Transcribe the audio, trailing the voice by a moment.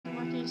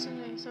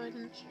yesterday, so I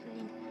didn't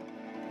stream.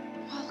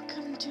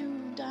 Welcome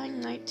to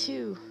Dying Light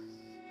 2.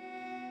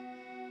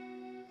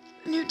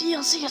 New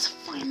DLC is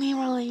finally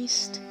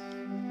released.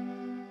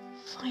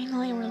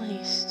 Finally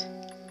released.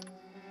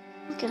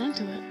 We'll get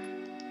into it.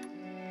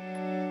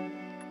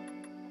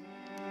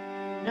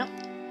 Yep.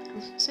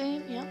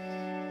 Save, yep.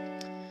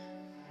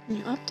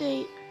 New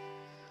update.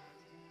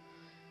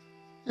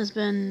 There's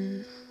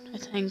been, I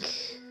think,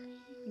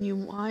 new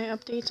UI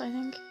updates, I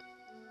think.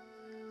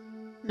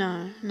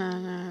 No.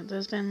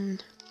 There's been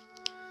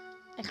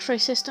X-ray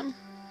system.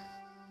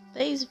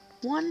 Phase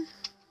 1?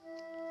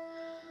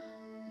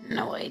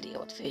 No idea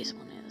what phase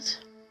 1 is.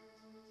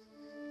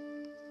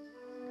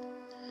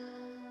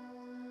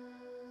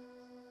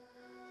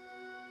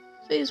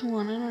 Phase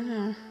 1, I don't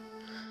know.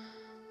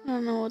 I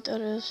don't know what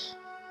that is,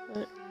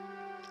 but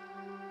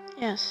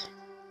yes.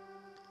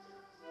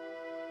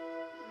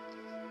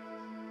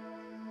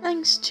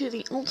 Thanks to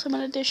the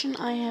Ultimate Edition,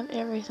 I have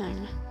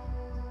everything.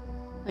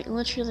 Like,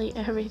 literally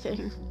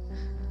everything.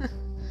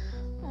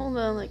 All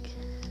the, like,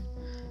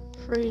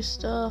 free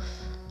stuff.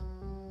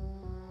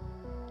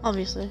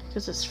 Obviously,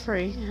 because it's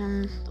free,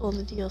 and all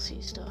the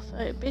DLC stuff.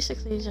 I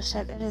basically just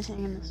had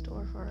anything in the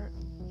store for it.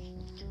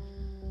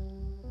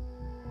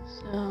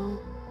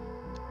 So...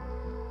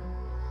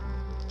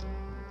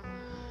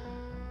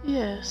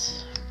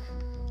 yes.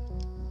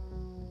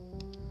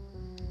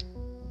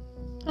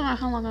 I don't know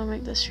how long I'll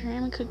make this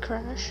stream. It could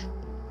crash.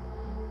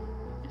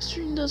 If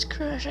stream does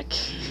crash, I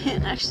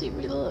can't actually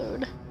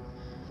reload.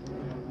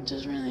 Which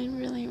is really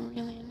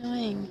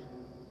annoying.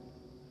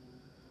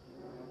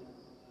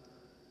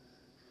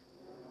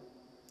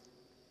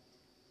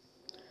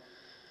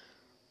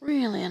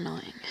 Really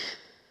annoying.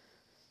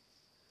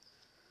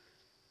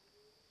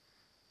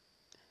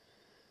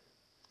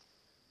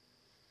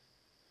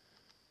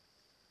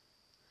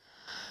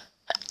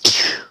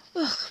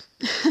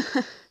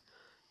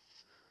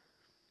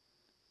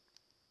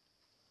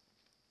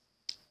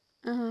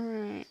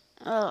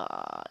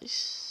 Alright.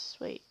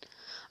 Wait.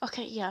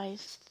 Okay, yeah, I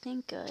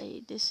think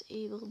I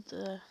disabled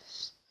the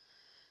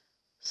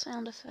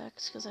sound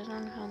effects because I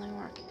don't know how they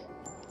work.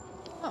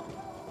 Oh.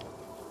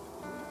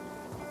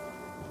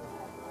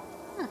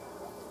 Huh.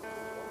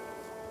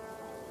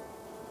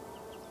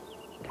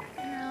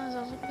 I didn't realize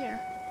I was up here.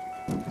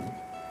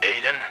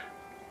 Aiden?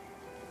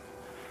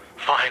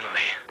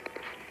 Finally.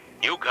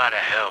 You gotta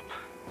help.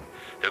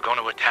 They're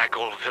gonna attack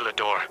old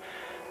Villador.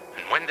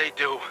 And when they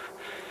do,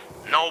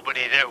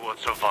 nobody there will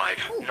survive.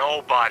 Ooh.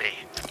 Nobody.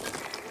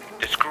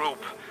 This group,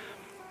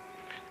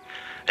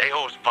 they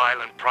host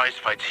violent prize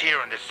fights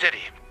here in the city.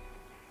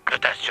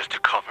 But that's just a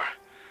cover.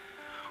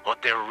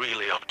 What they're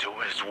really up to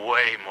is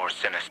way more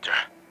sinister.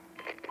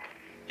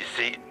 You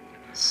see,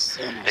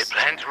 they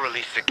plan to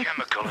release a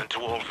chemical into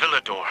old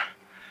Villador.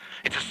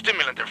 It's a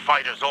stimulant their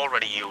fighters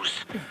already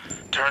use.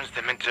 Turns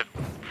them into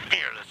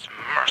fearless,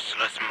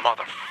 merciless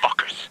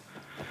motherfuckers.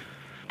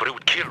 But it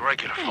would kill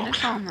regular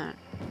folks.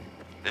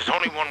 There's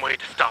only one way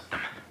to stop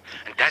them,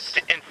 and that's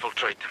to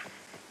infiltrate them.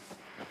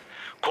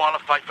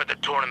 Qualify for the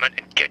tournament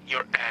and get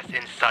your ass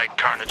inside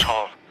Carnage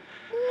Hall.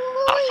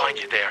 I'll find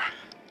you there.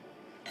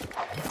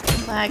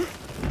 Lag.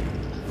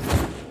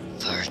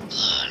 First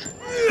blood.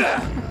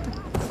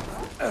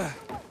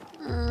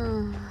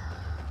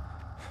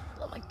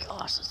 Oh my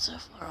gosh, it's so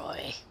far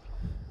away.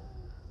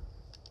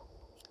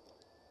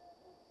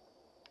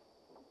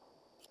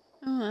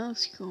 Oh, that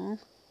looks cool.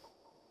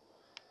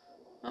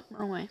 Oh,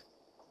 wrong way.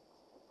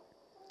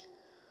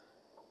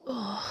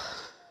 Oh.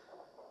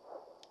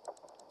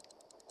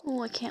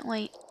 Oh, I can't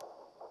wait.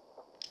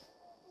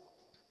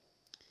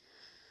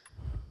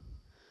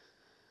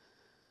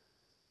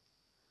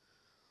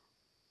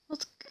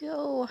 Let's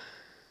go.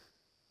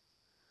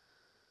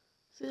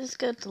 This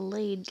got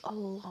delayed a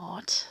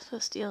lot,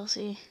 this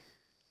DLC.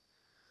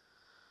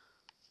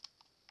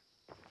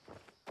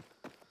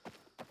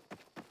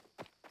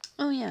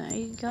 Oh yeah,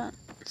 I got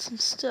some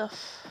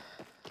stuff.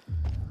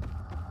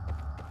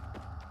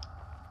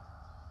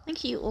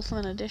 Thank you,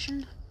 Ultimate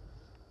Edition.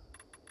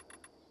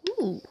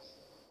 Ooh.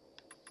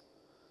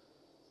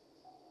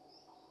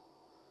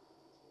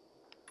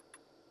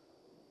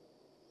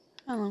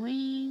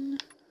 Halloween.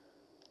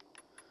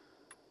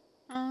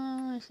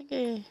 I think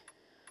I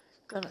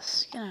got a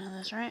skin out of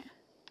this, right?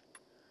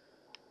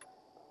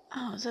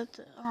 Oh, is that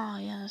the... oh,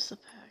 yeah, that's the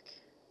pack.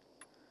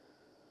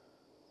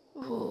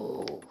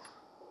 Ooh.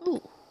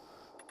 Ooh.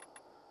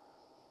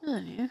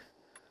 That's new.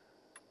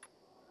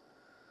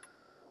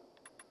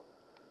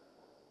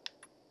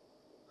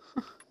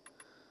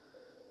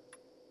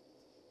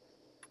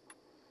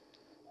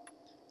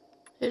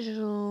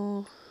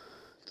 Digital...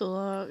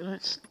 Deluxe...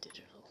 That's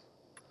digital.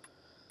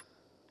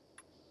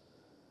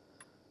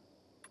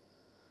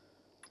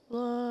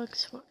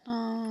 Deluxe,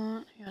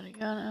 whatnot,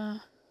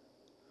 yada.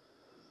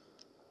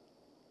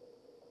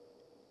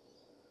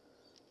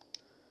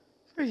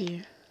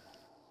 Preview.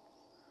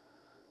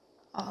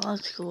 Oh,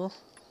 that's cool.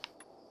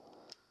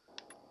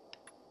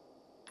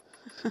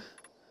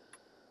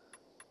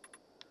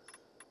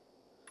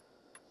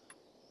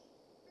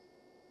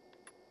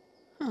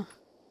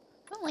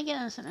 like it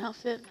as an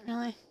outfit,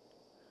 really.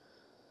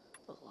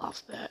 A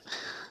loft bet.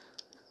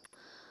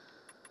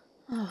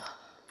 Oh.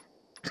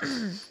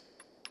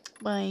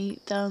 Buy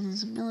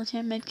thousands of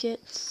military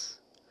medkits.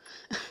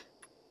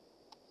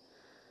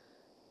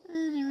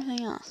 And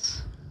everything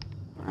else.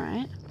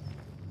 Alright.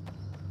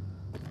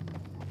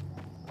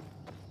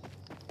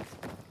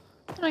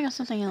 Thought I got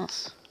something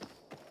else.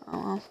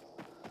 Oh well.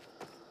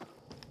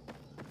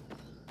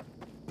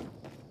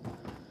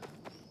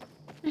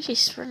 Actually,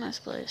 it's a very nice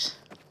place.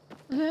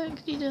 Okay,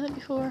 could you do that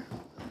before?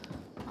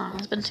 Oh,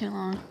 it's been too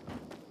long.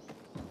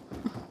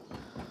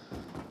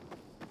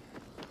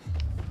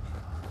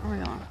 Where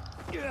are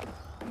we going?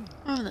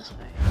 Over this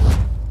way.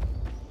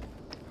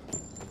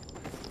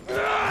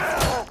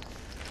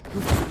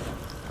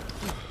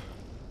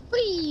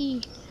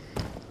 Whee!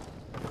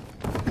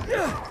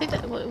 Take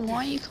that. Why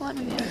are you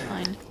climbing the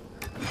incline?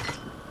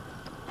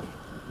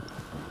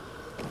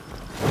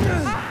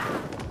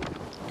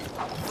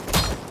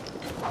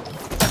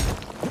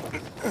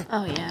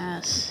 Oh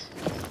yes.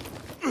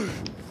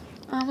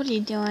 What are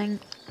you doing?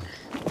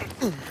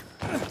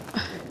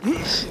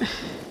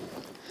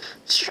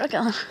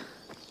 Struggling.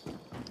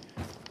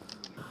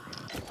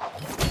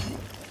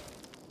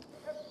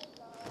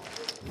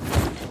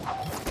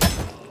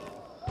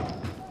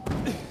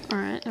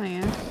 Alright, there we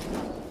go.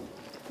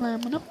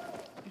 Climbing up.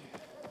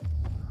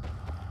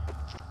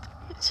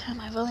 Let's turn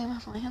my volume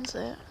off my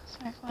handset. It's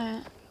very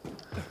quiet.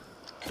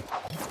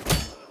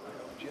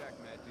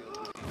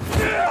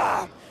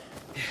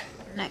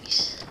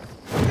 Nice.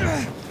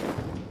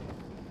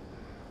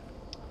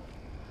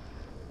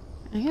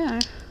 There you go.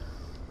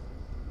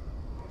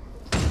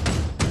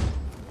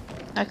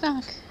 Knock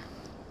knock.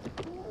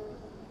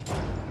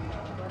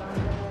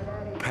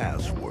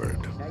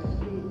 Password.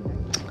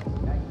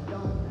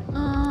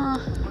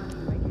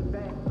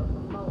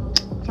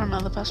 Don't know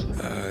the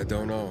password.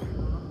 Don't know.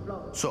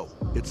 So,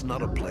 it's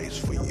not a place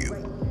for you.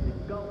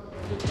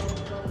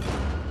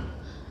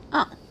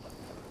 Oh.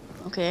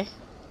 Okay.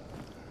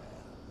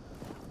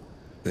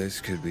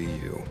 This could be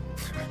you.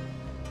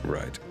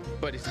 Right.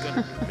 But it's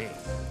gonna be me.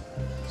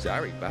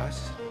 Sorry,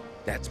 boss.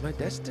 That's my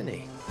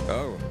destiny.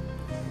 Oh,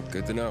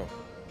 good to know.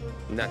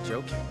 Not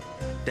joking.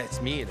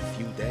 That's me in a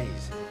few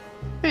days.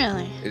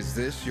 Really? Is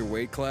this your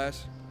weight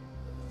class?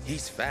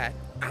 He's fat.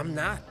 I'm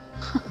not.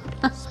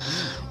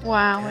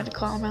 Wow, way to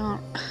call him out.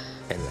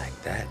 And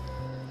like that,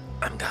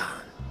 I'm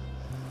gone.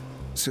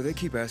 So they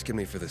keep asking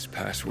me for this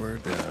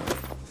password.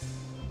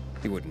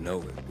 You wouldn't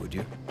know it, would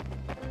you?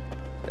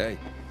 Hey,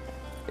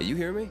 you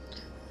hear me?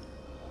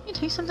 Can you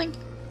take something?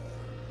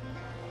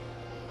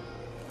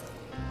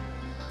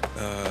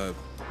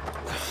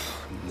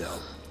 No.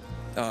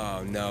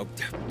 Oh, no.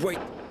 Wait.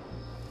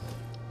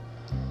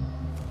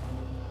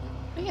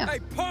 Yeah. Hey,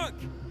 punk!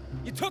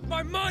 You took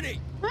my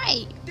money!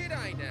 Right. Did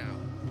I now?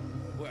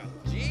 Well,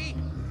 gee,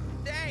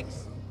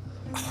 thanks.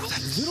 Oh,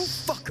 that little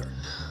fucker!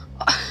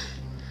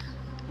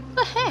 What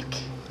the heck?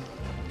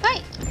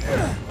 Hey!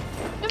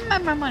 Give me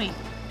my money.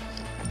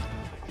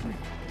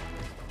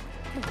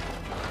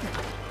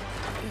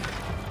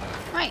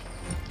 Right.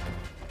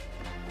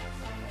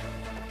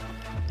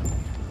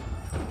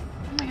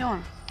 Where am I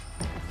going?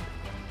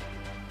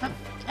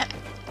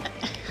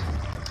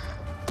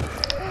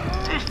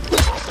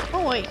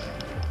 Oh wait.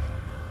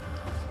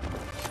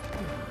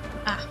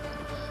 Ah.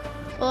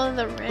 Follow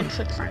the red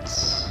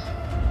footprints.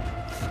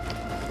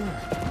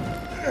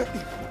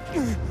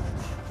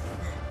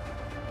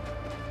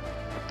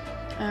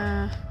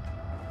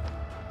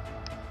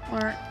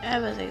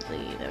 Wherever they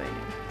lead, there we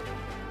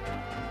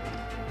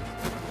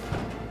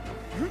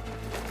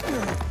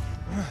go.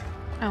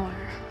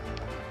 Nowhere.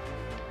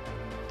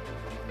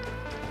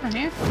 Right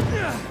here?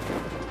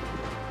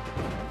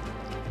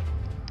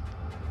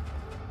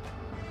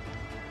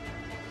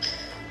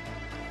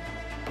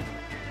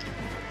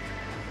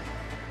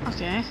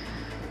 Okay.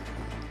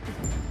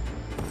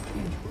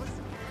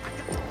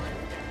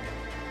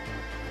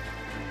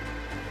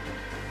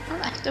 How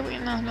the heck did we get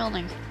in this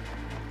building?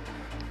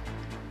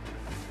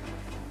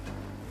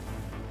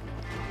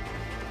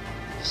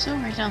 So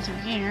right down through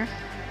here.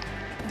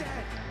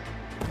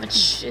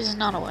 Which is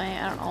not a way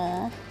at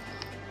all.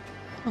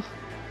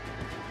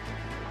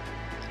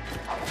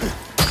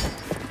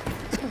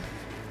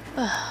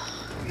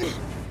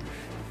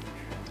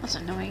 That's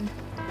annoying.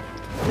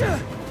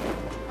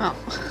 Oh.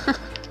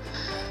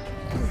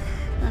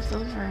 I have to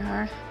look very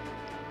hard.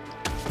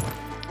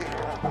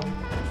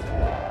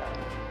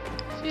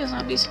 Few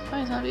zombies.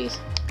 5 zombies.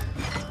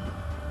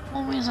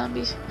 Only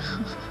zombies.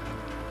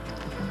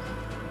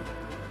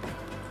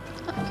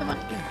 Oh, come on.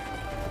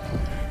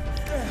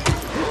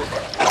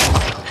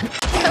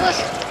 Kill us!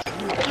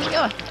 Where's he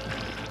going?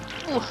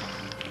 Ooh.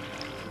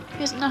 He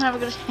does not have a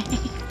good day.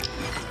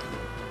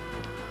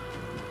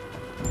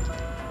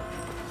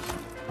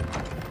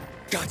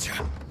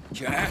 Gotcha,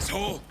 you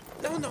asshole!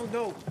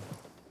 No.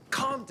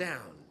 Calm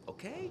down,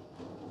 okay?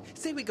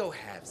 Say we go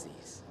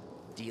halvesies.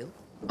 Deal?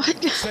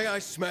 Say I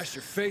smash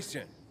your face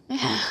in.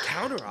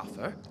 Counter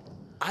offer.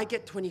 I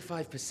get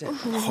 25%.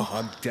 Oh,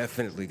 I'm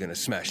definitely gonna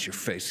smash your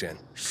face in.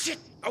 Shit,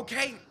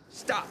 okay?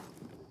 Stop.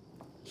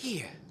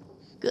 Here.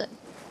 Good.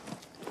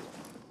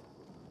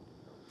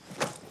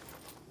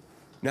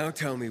 Now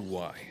tell me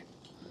why.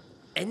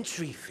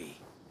 Entry fee.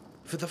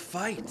 For the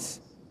fights.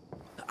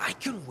 I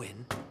can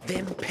win,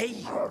 then pay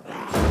you. Oh,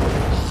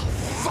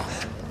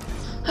 fuck!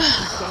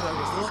 I thought I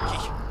was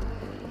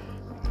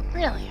lucky.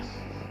 Really?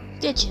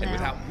 Did you And now?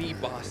 without me,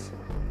 boss,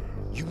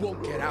 you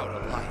won't get out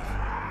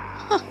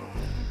alive.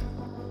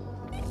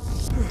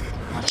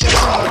 Watch your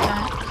tongue with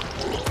that.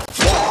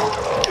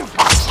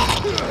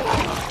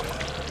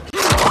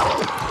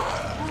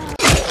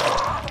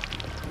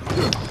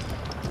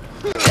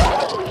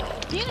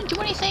 You didn't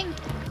do anything?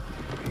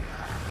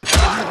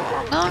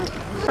 No?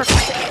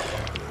 Perfect.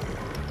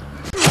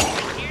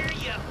 Here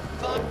you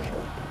fuck.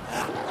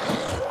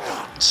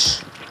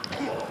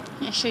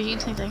 Yeah, sure, you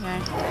can take that guy.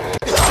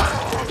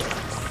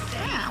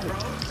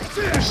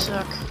 You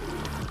suck.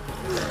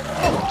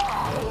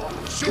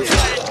 Sure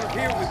glad you're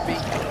here with me.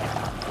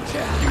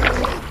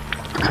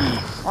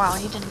 Wow,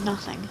 you did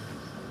nothing.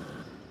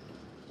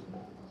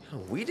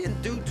 We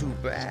didn't do too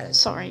bad.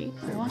 Sorry.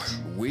 What?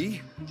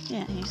 We?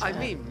 Yeah, he said I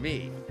mean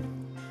me.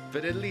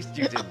 But at least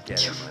you didn't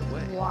get in my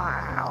way.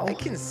 wow. I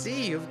can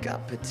see you've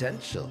got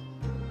potential.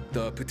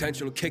 The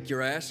potential to kick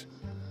your ass?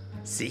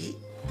 See?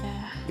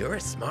 Yeah. You're a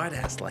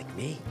smartass like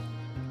me.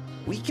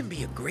 We can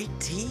be a great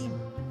team.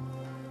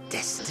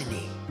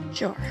 Destiny.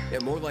 Sure. Yeah,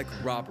 more like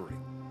robbery.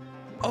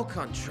 Au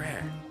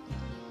contraire.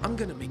 I'm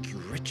gonna make you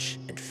rich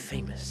and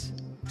famous.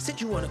 Said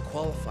you want to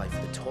qualify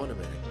for the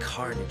tournament at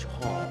Carnage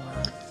Hall,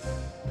 huh?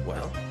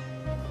 Well,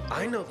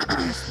 I know the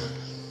password.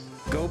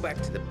 Go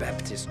back to the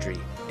baptistry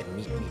and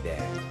meet me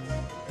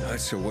there.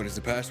 So what is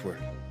the password?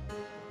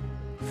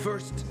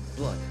 First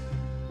blood.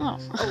 Oh.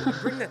 Oh, and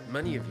bring that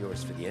money of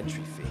yours for the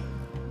entry fee.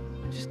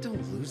 Just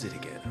don't lose it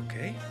again,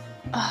 okay?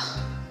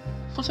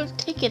 Well, don't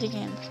take it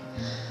again.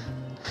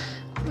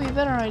 Would be a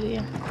better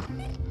idea.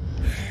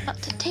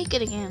 Not to take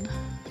it again.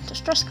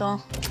 Distress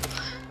call.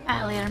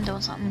 Ah, later, I'm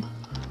doing something.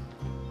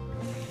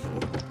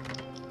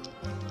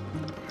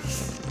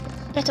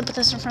 You have to put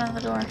this in front of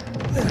the door.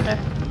 There.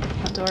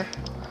 Front door.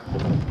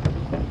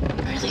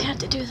 You really had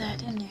to do that,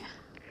 didn't you?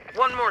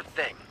 One more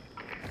thing.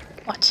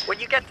 What? When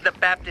you get to the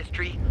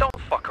baptistry, don't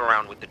fuck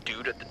around with the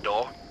dude at the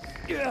door.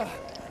 Yeah.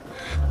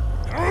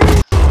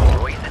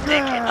 Roy's a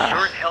dickhead,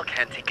 sure as hell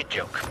can't take a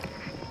joke.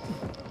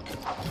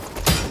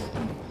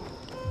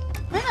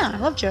 Yeah, I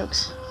love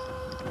jokes.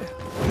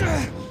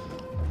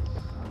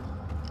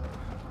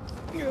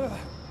 Oh.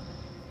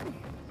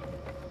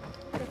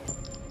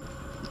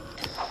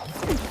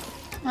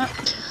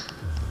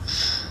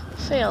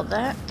 Failed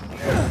that.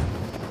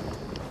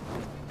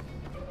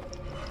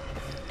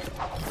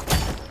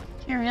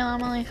 Here, real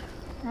Emily.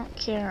 I don't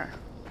care.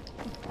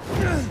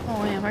 Oh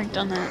wait, I've already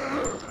done that.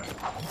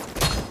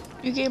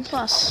 New game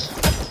plus.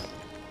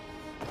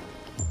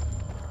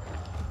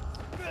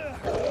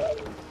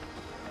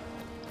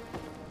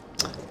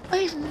 I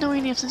have no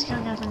idea if this is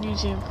going up on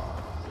YouTube.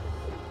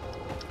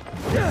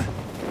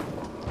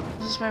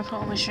 This is where I put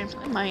all my streams.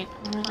 I might.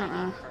 I don't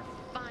know.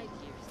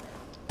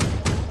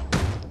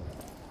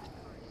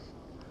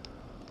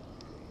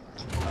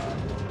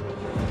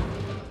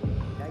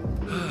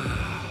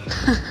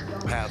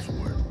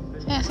 Password.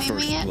 Yeah, see me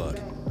First yet?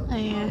 blood. Oh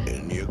yeah.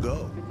 In you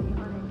go.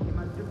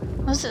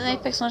 Was it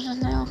Apex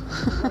Legends now?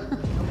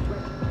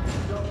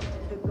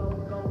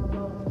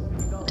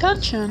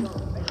 Attention!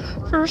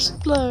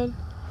 First blood.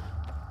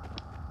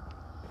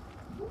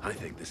 I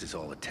think this is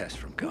all a test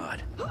from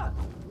God.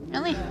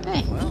 Really?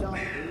 Hey.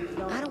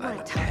 I don't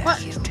want to talk What?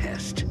 to you.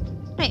 Test.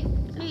 Hey,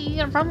 you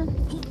got a problem?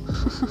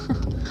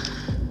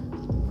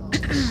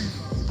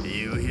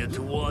 You here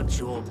to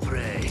watch or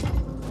pray?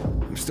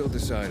 I'm still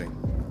deciding.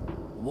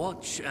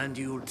 Watch and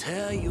you'll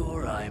tear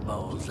your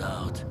eyeballs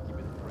out.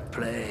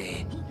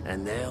 Play,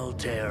 and they'll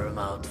tear them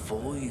out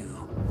for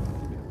you.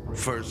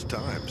 First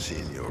time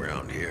seeing you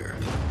around here.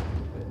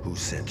 Who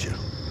sent you?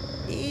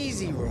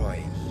 Easy,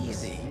 Roy,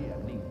 easy.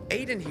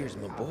 Aiden here's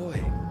my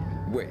boy.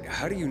 Wait,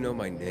 how do you know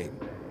my name?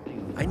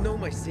 I know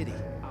my city,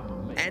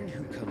 and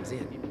who comes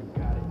in.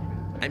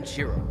 I'm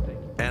Chiro.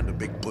 And a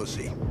big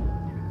pussy.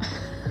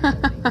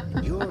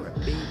 You're a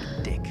big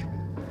dick.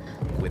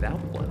 Without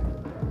one.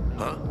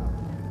 Huh?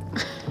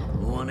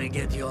 Wanna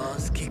get your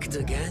ass kicked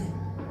again?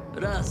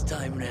 Last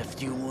time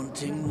left you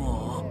wanting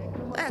more.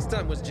 Last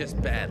time was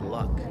just bad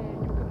luck.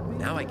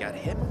 Now I got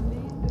him.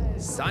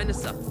 Sign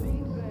us up.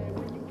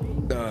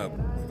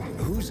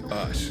 Who's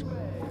us?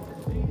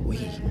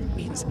 We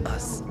means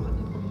us.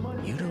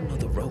 You don't know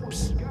the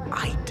ropes.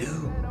 I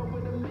do.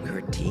 We're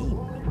a team.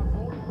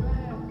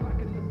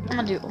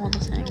 I'm gonna do one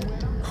thing.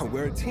 Oh,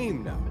 we're a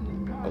team now.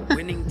 A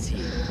winning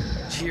team.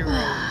 Chiro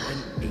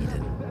and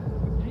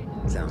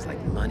Aiden. Sounds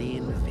like money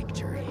and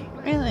victory.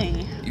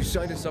 Really? You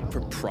signed us up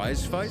for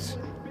prize fights?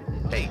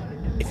 Hey,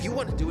 if you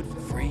want to do it for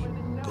free,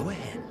 go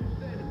ahead.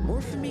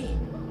 More for me.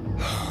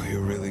 Oh,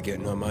 you're really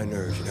getting on my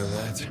nerves, you know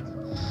that?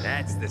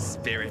 That's the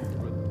spirit.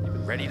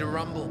 Ready to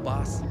rumble,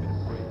 boss.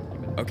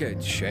 Okay,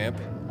 champ.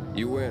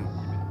 You win.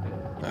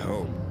 I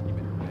hope.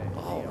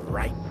 All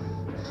right.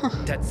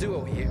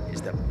 Tatsuo here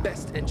is the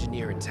best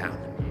engineer in town.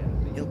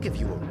 He'll give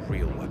you a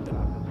real weapon.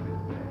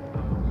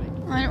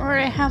 I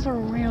already have a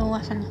real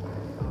weapon.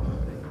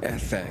 Yeah,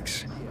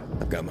 thanks.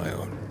 I've got my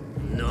own.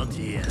 Not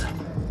here.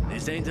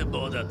 This ain't a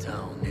border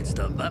town. It's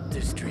the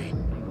baptistry.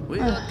 We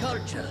got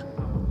culture.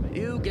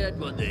 You get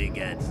what they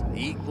get.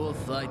 Equal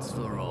fights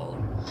for all.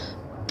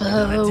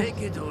 Boo.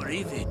 Take it or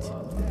leave it.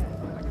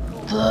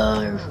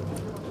 Boo.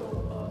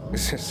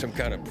 Is this some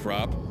kind of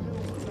prop?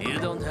 You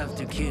don't have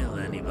to kill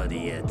anybody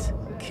yet,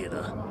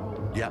 killer.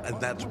 Yeah, and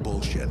that's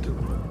bullshit.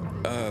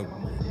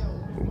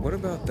 What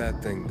about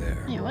that thing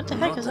there? Yeah, what the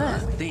heck is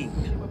Not that? a thing.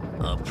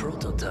 A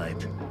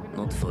prototype.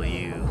 Not for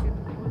you.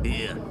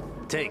 Here,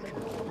 take.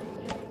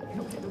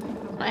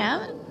 I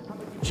have it?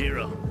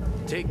 Jiro,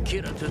 take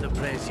Kira to the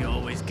place you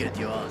always get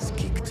your ass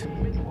kicked.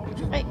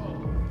 Wait.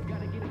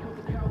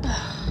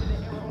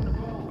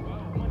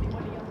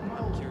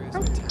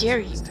 How dare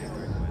you?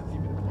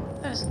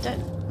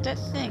 That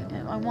thing.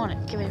 I want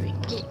it. Give it to me.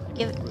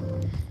 Give it. I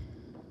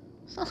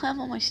still have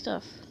all my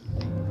stuff.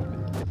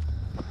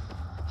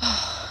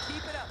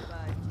 Keep it up,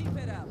 bud. Keep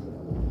it up.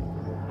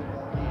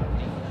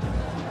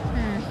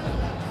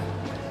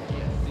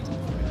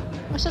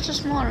 Why such a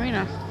small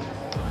arena?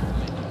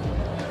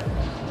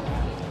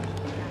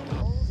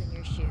 Holes in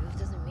your shoes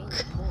doesn't mean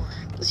you're poor.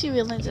 Because you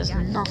realize there's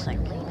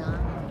nothing. Lean on.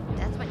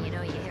 That's when you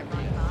know you hit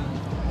rock bottom.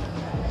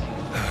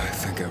 I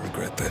think I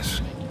regret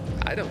this.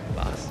 I don't,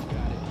 boss.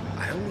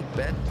 I only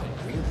bet on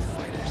real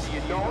fighters.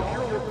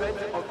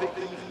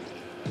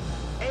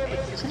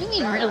 What do you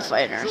mean real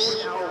fighters?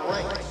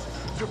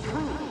 To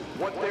prove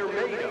what they're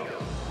made of.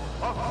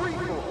 A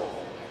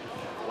free-for-all.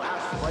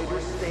 Last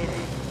fighters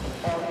standing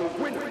are the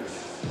winners.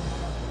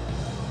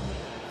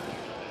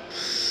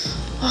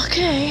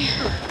 Okay.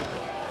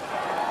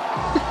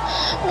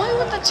 Why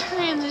would the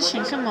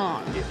transition? Come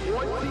on. If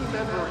one team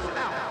member is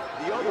out,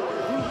 the other one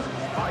loses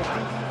by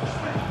defeat.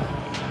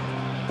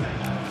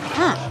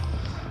 Huh.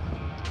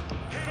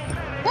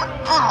 What?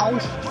 Ow!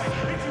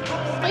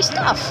 My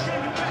stuff!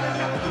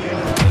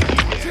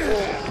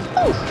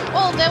 Oh!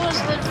 Well, that was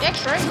the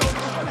X-ray, I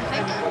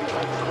think.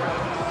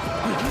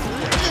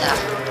 Yeah.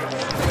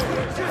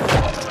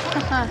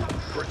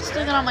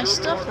 Still got all my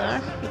stuff,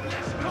 though.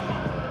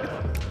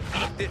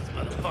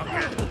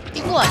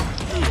 Eat what?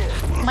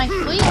 My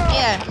fleet?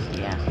 Yeah.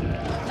 Yeah.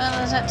 How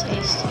does that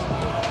taste?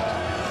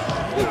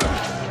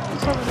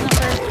 Probably not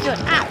very good.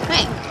 Ow!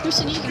 Hey! Who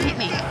said you can hit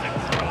me?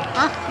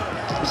 Huh?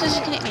 Who says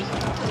you can hit me?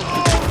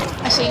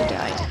 I say you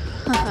died.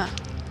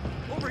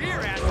 Over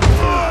here, ass.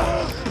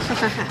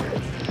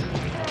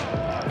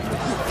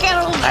 Get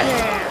over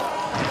here!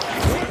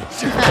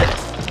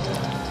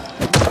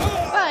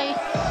 Bye!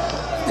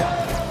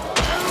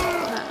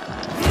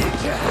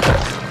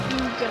 You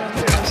get over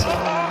here.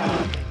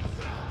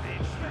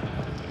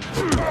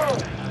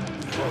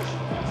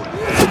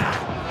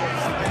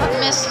 Oh,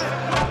 missed.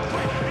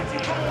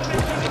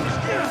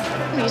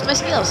 I used my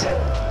skills.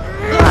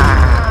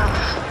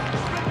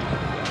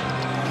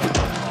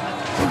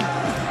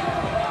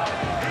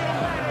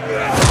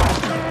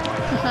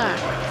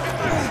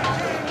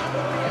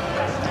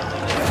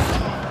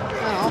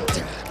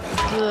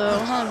 Oh,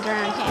 on the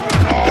ground. Can't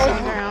hit me on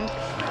the ground.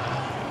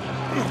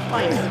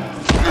 Fine.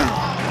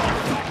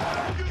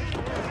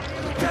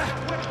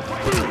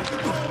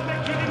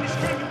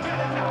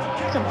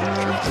 Come on.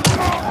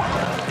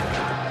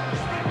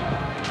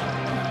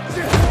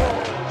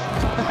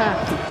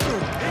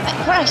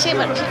 What did I say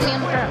about hitting me on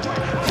the ground?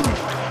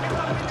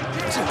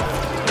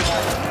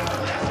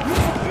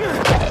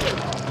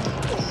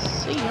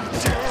 See ya.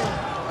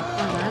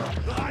 Alright.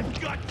 I've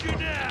got you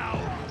now.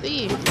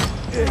 See you.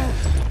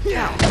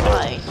 Ow,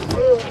 bye.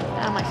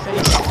 Out of my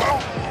face.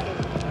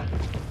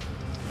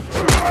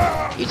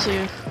 You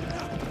too.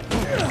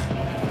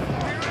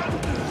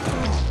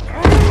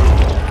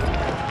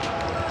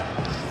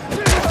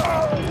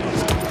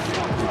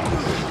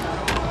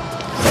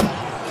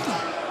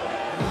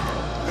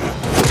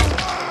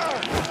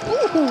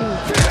 Ooh!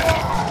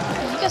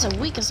 You guys are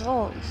weak as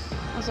all.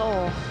 That's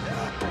all.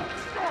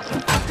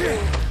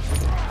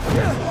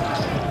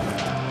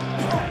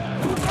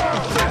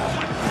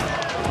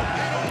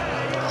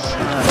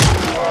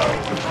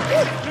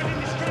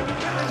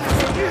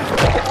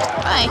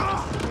 Hi.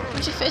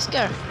 Where'd your face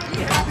go?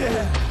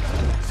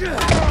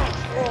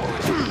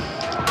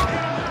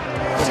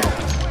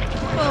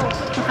 Oh,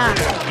 haha.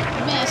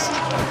 Missed.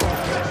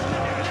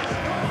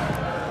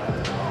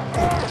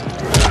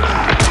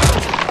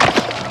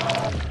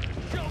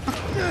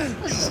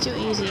 This is too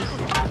easy.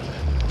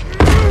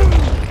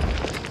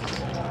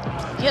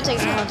 You're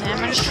taking a lot of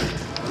damage.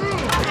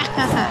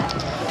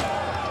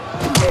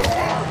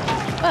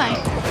 Bye.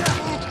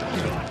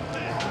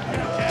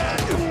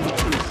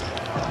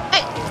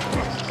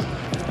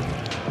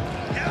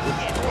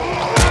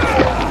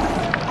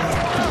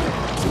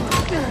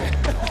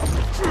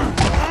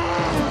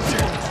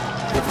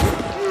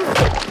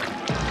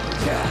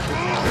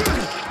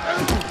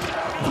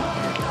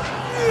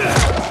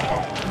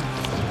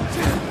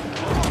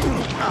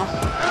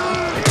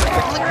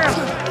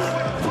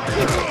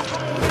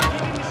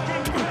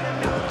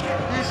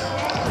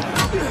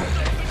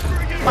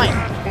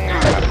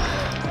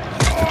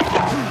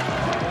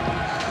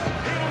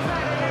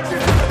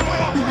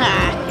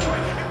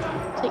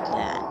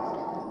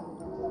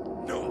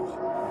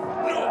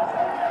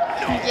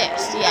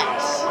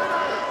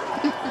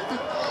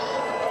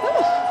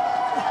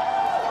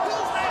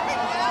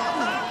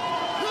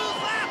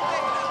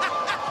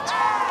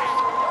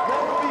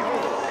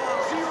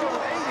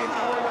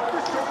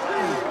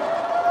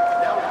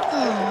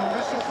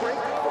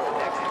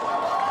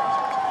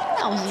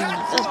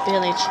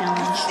 really a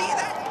challenge. See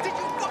that? Did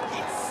you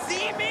fucking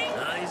see me?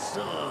 I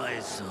saw.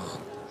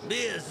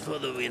 Beers for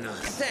the winners.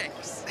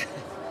 Thanks.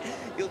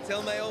 You'll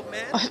tell my old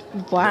man?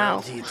 Wow.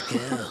 Not eat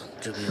girl,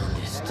 to be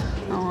honest.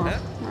 Oh, Huh?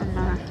 doesn't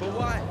matter. But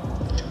why?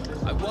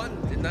 I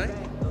won, didn't I?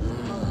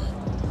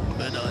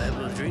 Bet I have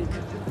a drink.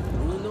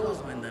 Who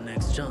knows when the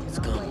next chance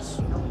comes?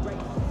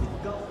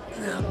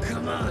 Now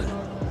come on.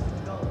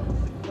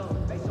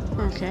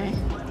 Okay.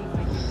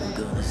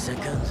 Got a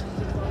second?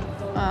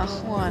 What?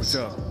 What's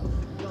up?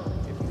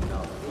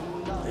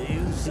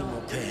 You seem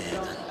okay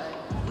then.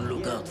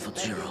 Look out for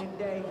Jiro.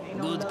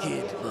 Good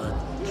kid, but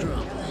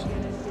trouble.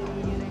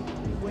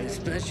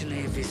 Especially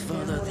if his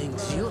father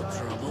thinks you're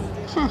trouble.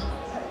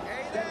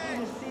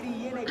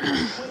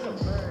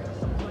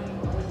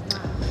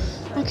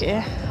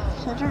 Okay.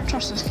 So I don't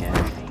trust this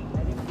guy.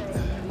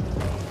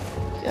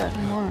 Good,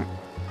 more.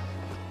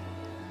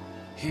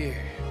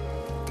 Here.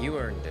 You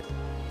earned it.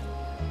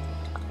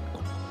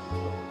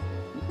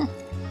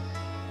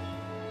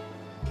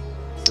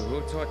 So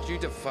who taught you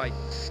to fight?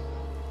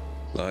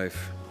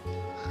 Life.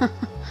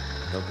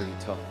 Nobody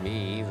taught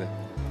me either.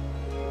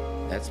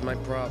 That's my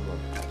problem.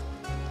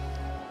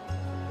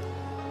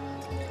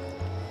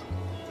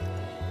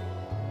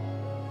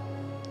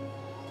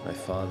 My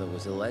father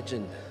was a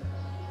legend.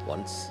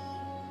 Once.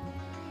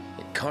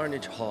 At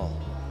Carnage Hall.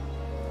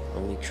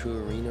 Only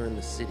true arena in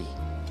the city.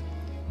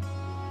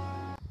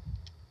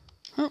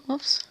 Oh,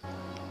 whoops.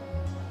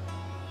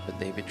 But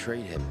they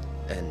betrayed him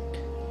and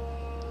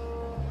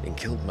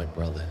killed my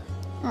brother.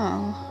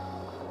 Oh.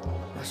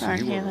 So Sorry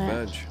to you hear want that.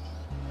 revenge?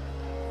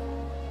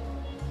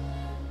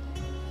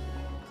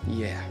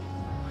 Yeah.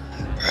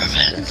 That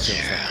feels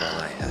like all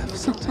I have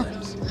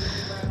sometimes.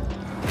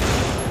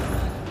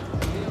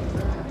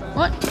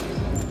 What?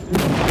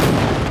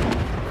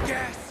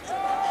 Yes.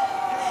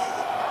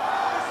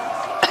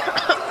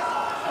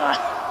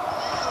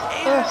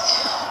 Ugh.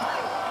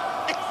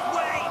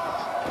 Wait.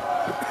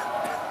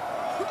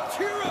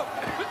 Jiro!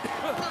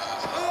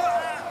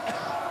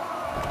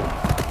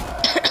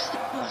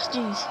 Oh,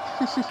 jeez.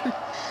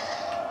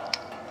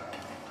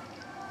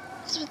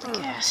 What's with the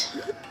gas?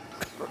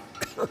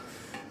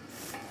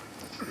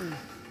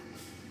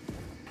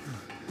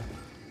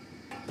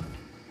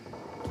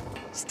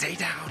 Stay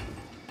down.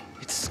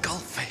 It's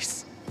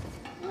Skullface.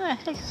 What the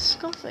heck is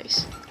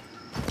Skullface?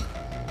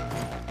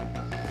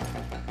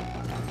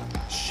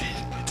 Shit,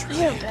 it's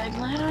You're a bad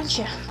lad, aren't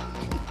you?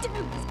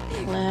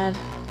 Lad.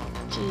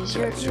 Jeez,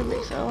 you're a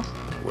big fella.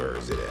 Where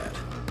is it at?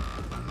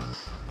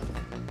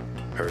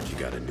 Heard you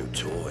got a new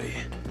toy.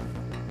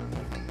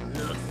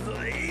 Not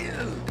for you.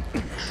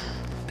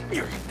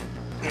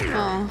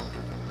 Oh.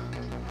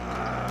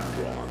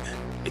 Wrong.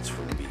 It's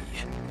for me,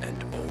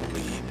 and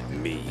only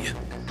me.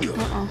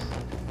 Uh-oh.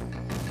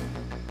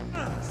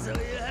 So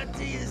you had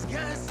to use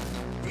gas?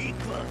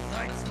 Equal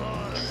fights for,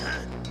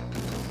 huh?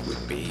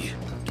 With me,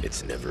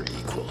 it's never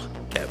equal.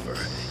 Ever.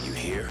 You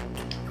hear?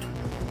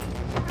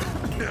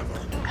 Never.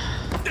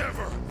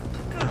 Never.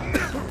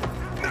 Never.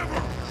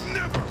 Never.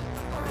 Never.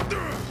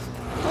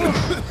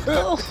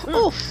 Oh,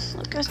 oh,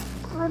 look, it's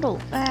brutal.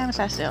 And if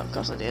I say it, of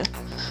course I do.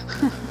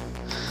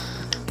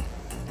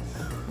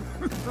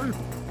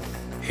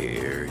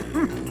 Here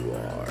you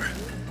are.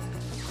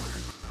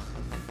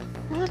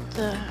 What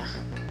the?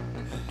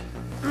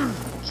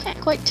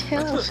 Can't quite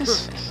tell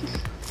his face.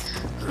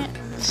 Can't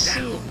see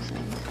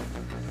anything.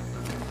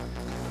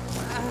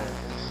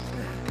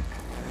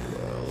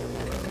 Well,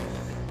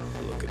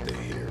 look at the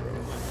hero.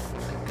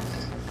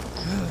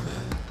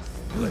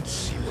 Let's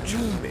see what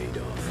you're made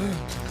of.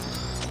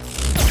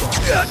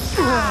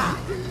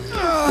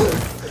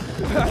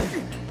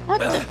 What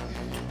the?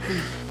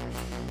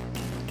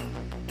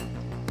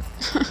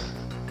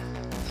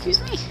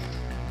 Excuse me?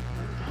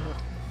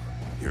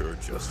 You're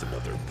just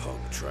another punk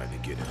trying to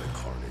get into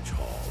Carnage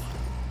Hall.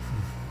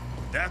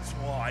 That's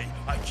why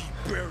I keep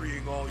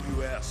burying all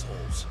you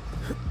assholes.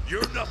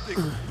 You're nothing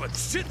but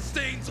shit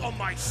stains on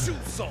my shoe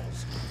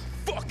soles.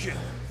 Fucking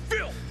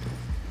filth.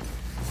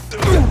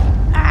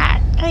 Ah,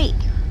 hey!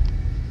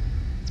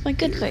 It's my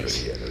good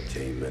face. The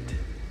entertainment.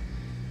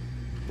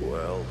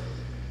 Well,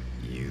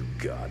 you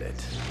got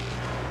it.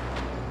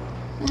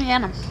 Let me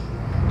get him.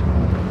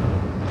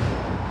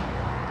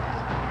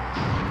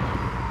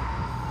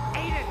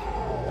 Aiden!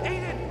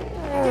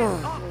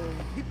 Oh,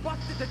 he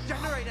busted the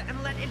generator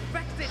and let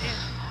infected in.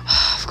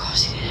 Of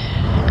course he did.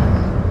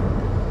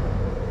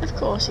 Of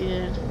course he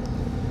did.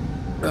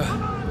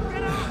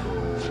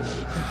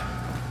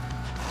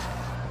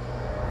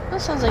 That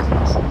sounds like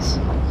innocence.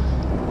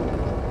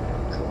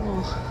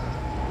 Cool.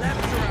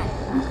 Labs are out.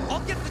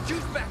 I'll get the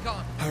juice back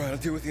on. Alright, I'll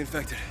deal with the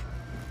infected.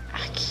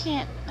 I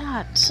can't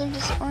not. So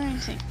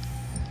disorienting.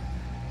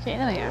 Okay,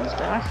 there we go. That's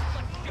better.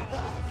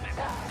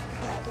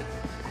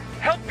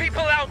 Help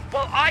people out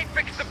while I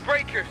fix the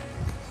breakers.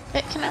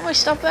 Hey, can everybody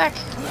stop back?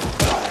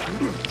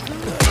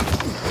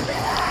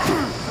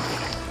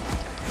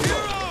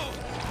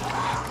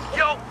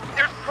 Yo,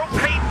 there's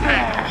propane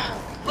tanks.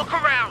 Look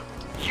around.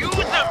 Use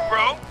them,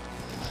 bro.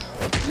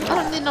 I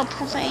don't need no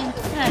profane.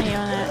 Get out of here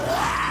on that.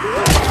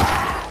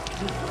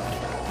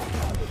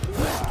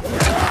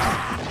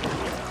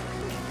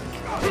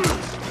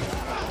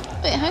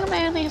 Wait, how come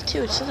I only have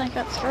 2? It says I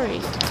got 3.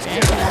 Okay,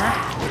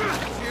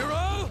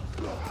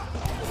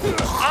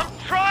 I'm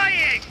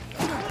trying!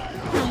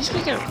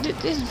 oh,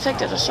 these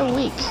infected are so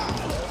weak.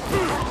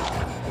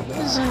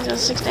 This only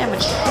does 6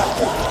 damage.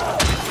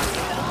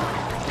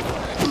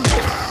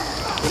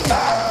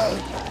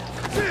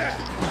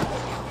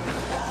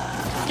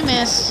 You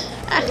missed.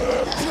 Ah.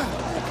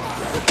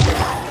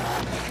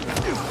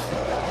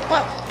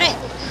 Whoa, hey!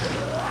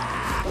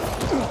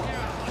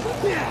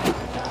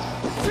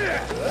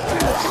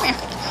 Come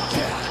here.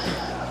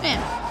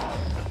 Man.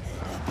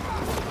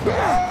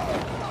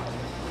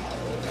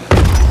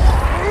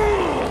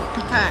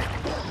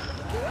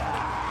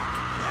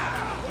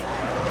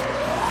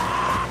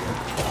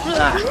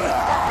 Alright.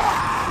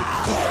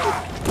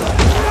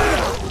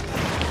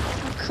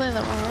 I'll clear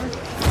that one.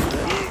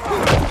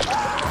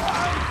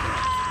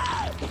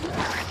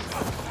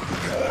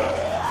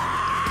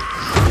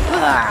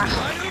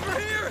 Right over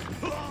here!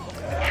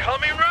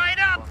 Coming right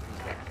up!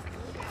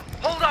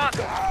 Hold on!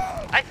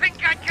 I think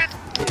I can...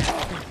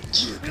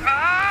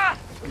 Ah!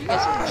 You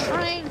guys are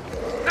trying.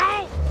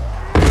 No!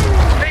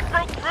 They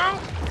broke through?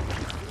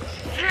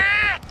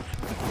 Shit!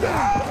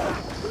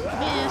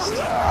 Missed.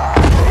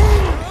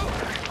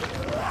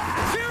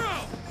 Zero!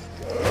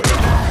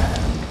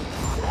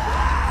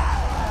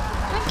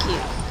 Thank you.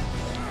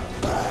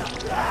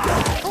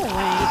 Oh,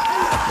 wait.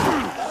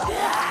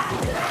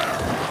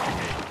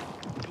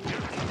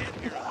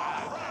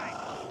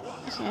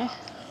 Okay.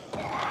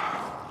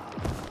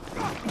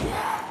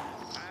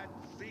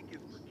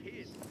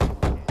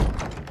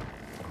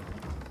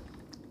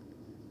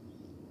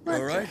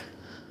 All right?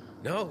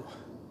 No.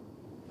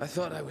 I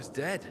thought I was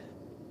dead.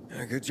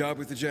 Yeah, good job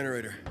with the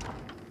generator.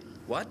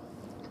 What?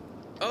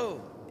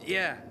 Oh,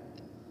 yeah.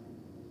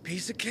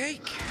 Piece of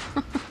cake.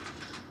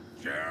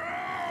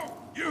 Zero!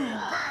 You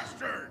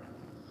bastard!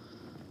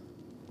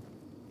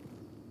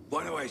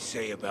 What do I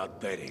say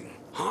about betting?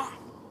 Huh?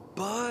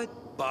 But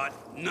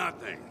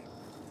nothing.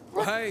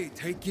 Hey,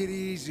 take it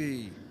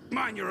easy.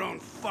 Mind your own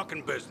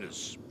fucking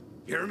business.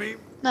 Hear me?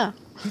 No.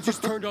 He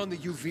just turned on the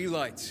UV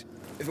lights.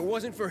 If it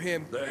wasn't for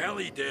him... The hell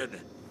he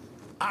did.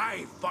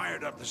 I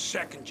fired up the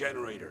second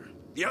generator.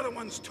 The other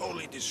one's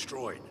totally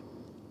destroyed.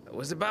 I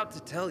was about to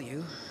tell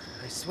you,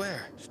 I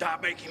swear.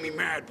 Stop making me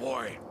mad,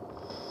 boy.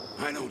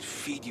 I don't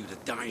feed you to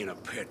die in a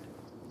pit.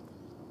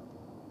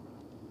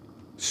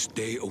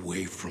 Stay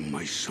away from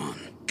my son.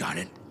 Got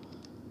it?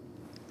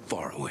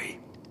 Far away.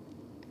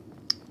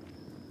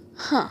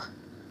 Huh.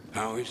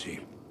 How is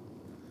he?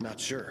 Not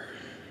sure.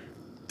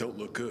 Don't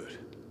look good.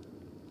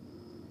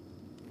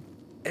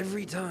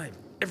 Every time.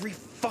 Every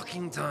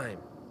fucking time.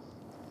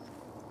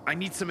 I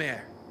need some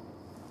air.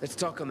 Let's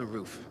talk on the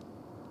roof.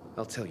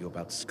 I'll tell you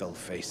about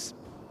Skullface.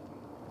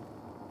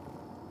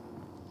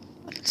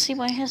 I can see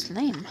why his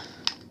name.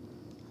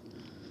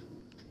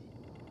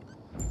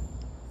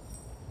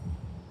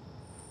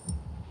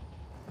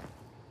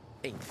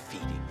 Ain't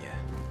feeding you.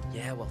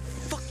 Yeah, well,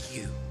 fuck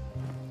you.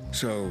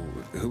 So,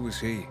 who was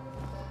he?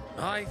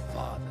 My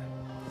father.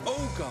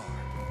 Ogar.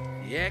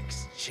 The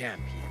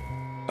ex-champion.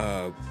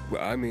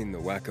 I mean the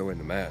wacko in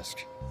the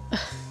mask.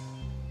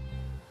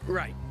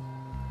 Right.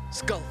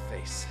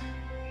 Skullface.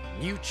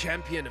 New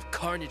champion of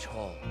Carnage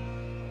Hall.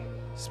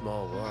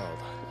 Small world.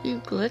 You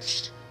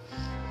glitched?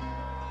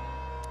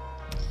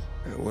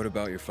 What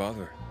about your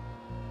father?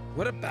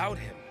 What about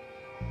him?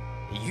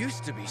 He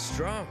used to be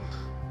strong.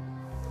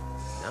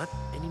 Not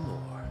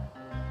anymore.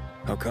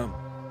 How come?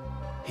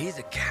 He's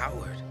a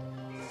coward.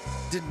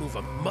 Didn't move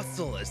a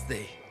muscle as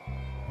they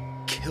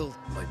killed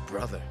my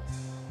brother.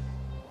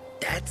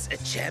 That's a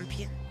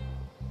champion?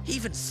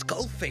 Even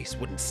Skullface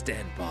wouldn't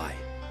stand by.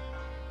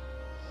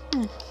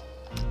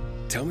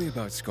 Tell me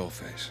about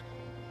Skullface.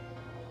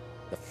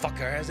 The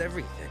fucker has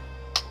everything.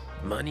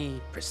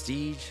 Money,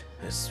 prestige,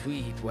 a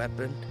sweet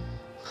weapon.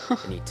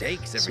 And he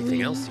takes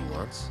everything else he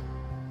wants.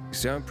 You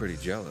sound pretty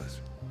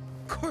jealous.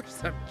 Of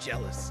course I'm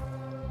jealous.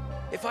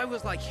 If I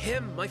was like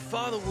him, my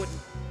father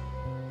wouldn't...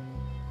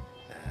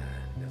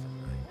 never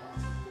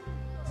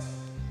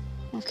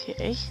mind.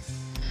 Okay.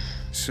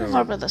 So,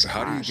 What about this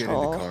how do you Carnage get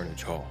Hall? into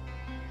Carnage Hall?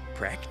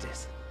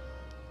 Practice.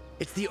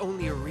 It's the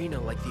only arena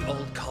like the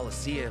old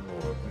Coliseum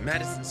or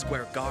Madison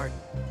Square Garden.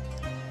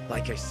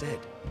 Like I said,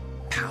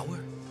 power,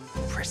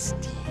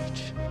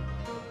 prestige.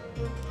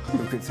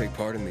 Who can take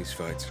part in these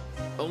fights?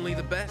 Only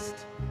the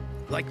best.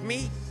 Like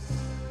me.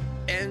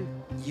 And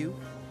you.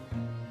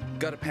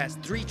 Gotta pass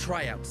 3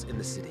 tryouts in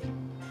the city.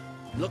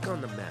 Look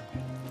on the map.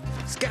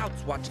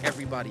 Scouts watch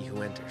everybody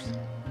who enters.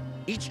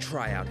 Each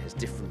tryout has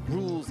different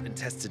rules and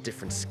tests a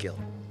different skill.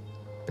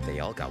 But they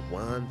all got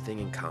one thing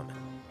in common.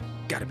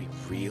 Gotta be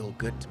real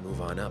good to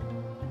move on up.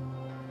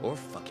 Or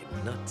fucking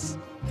nuts.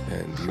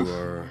 And you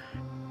are...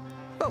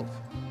 Both.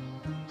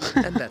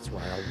 And that's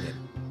why I'll win.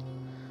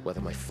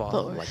 Whether my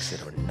father likes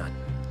it or not.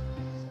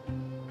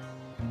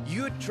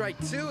 You'd try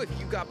too if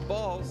you got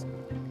balls.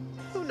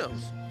 Who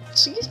knows?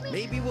 Excuse me?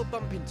 Maybe we'll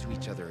bump into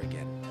each other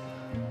again.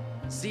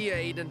 See ya,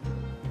 Aiden.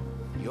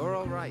 You're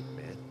all right,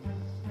 man.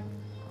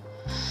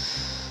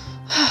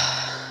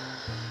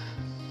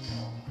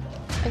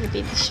 I I can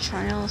beat these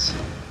trials.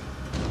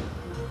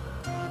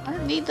 I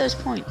don't need those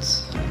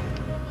points.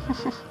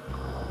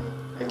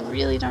 I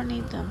really don't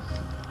need them.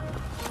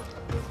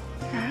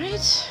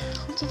 Alright,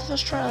 on to the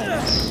first trial, I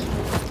guess.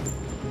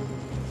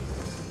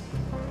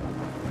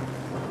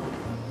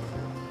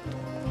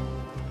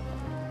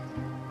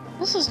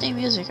 This is new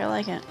music, I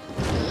like it.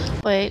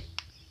 Wait.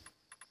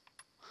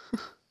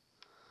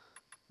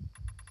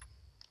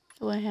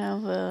 Do I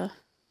have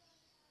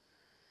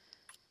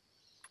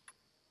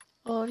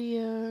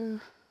audio?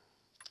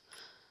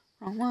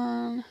 Wrong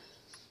one.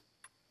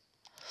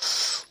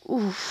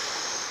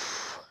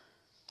 Oof.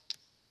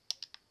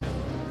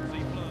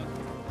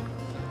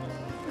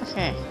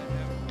 Okay.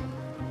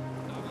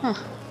 Huh.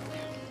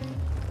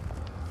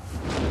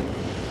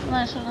 Well,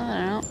 I should know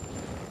that out.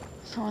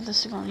 If I want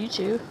this to go on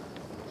YouTube.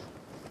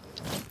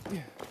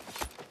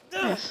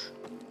 If.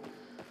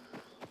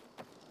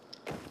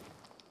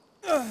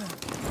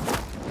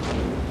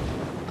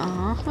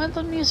 Where'd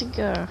the music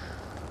go?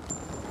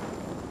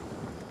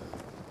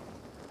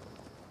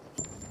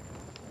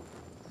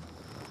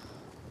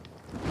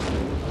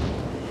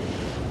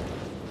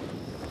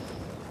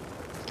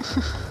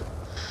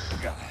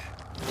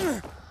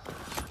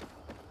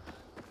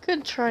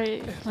 Could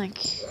try, like,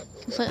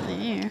 completely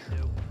new.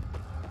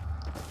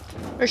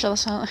 Or shall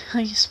that's not how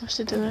you're supposed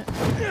to do it?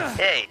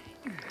 Hey,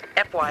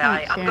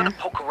 FYI, I'm gonna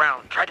poke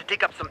around, try to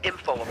dig up some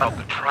info about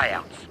the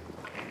tryouts.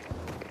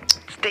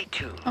 Stay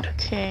tuned.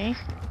 Okay.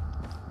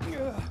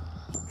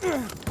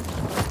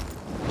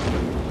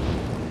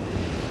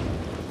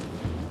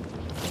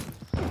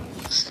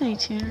 Stay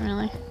tuned,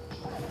 really.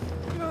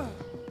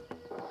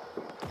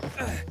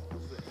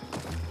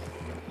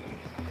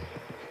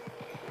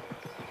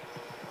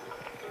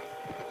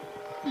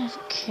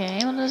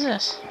 Okay, what is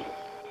this?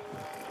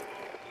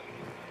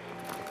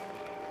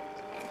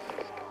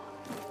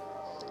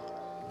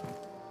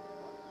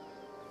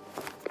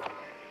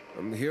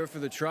 I'm here for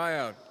the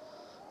tryout.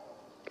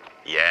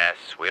 Yes,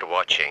 we're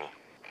watching.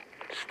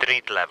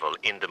 Street level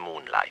in the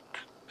moonlight.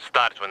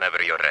 Start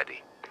whenever you're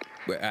ready.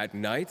 At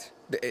night?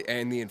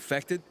 And the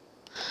infected?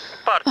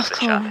 Part of the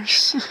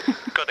challenge.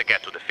 Gotta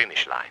get to the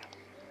finish line.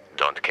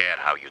 Don't care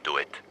how you do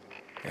it.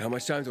 How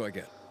much time do I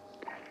get?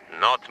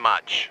 Not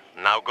much.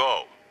 Now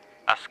go.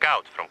 A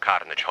scout from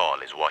Carnage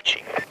Hall is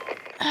watching.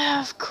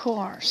 Of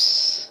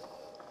course.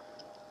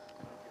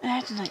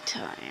 At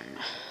nighttime.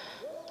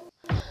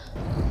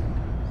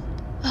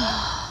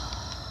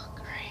 Oh,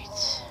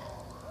 great.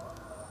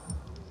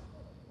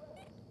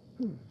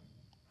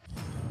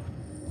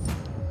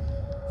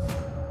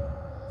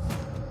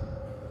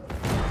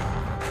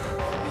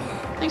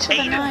 Thanks for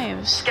the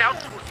knives.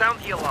 Scouts will sound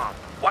the alarm.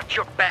 Watch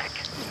your back.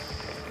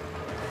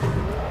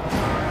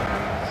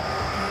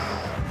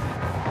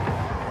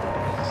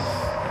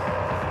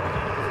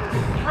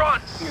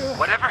 Run!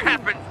 Whatever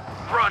happens,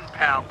 run,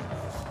 pal.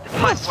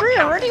 Oh, 3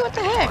 already? What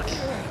the heck?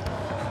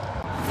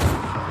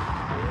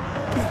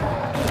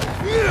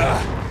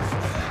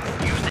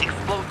 Use the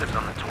explosives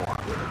on the tour.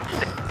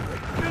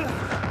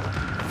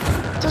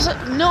 Does it?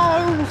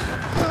 No!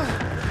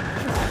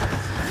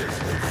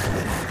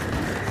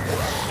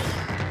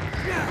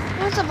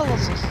 Where's the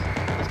velocity?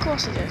 Of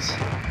course it is.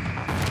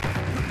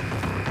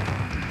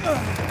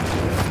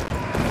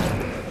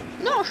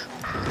 No!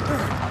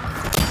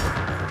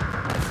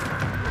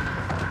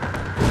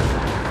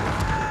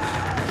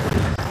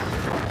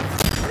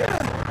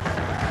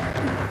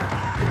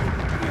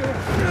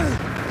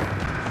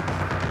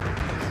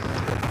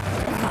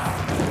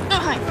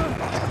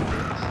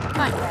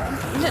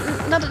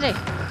 Not today.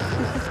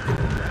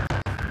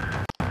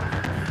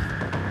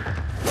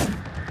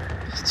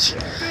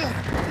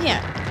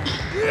 Yeah.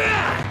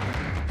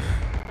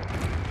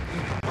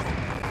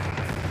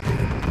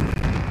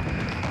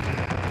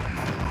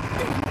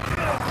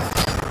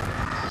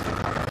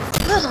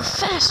 A little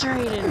faster,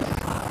 Aiden.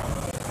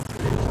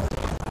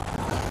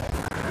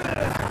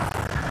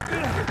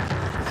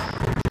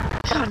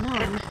 Come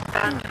on.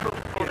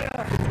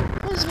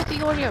 What is with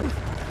the audio?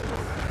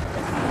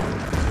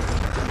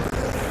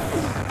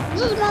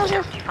 Do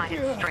you find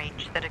it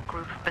strange that a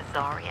group of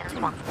Bizarrians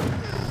wants...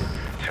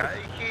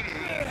 Take it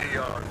easy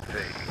on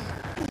things.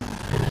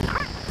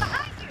 Chris,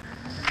 behind you!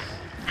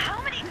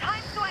 How many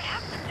times do I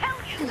have to tell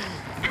you?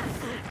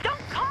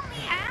 Don't call me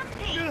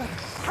Auntie!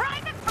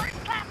 Private First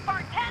Class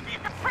Bartend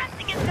isn't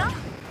pressing enough!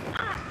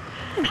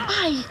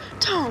 I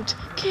don't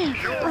care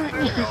right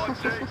now.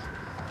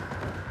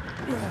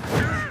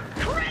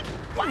 Chris,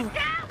 watch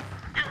out!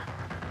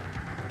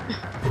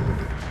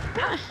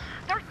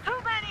 There's too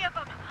many of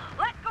them!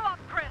 Let go up,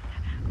 Chris!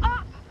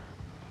 Up!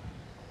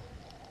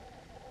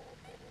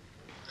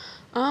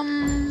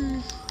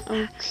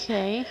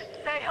 Okay.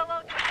 Say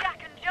hello to Jack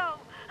and Joe!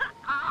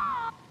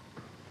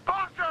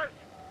 Bartes!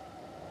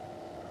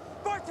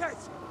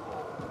 Bartes!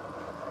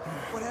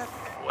 What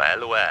happened?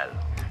 Well, well.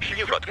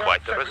 You got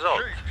quite the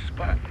result.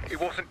 But it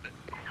wasn't...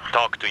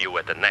 Talk to you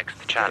at the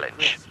next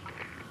challenge.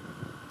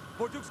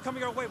 Borduke's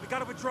coming our way. We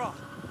gotta withdraw.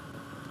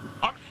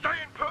 I'm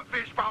staying put,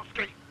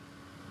 Vishbowski.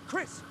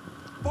 Chris,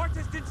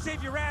 Bartes didn't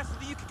save your ass so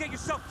that you could get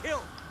yourself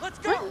killed. Let's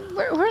go!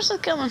 Where's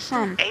it coming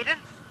from? Aiden?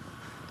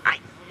 I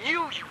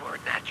knew you were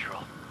a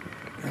natural.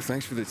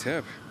 Thanks for the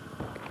tip.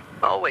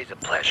 Always a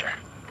pleasure.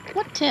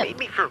 What tip? Meet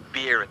me for a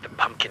beer at the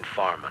Pumpkin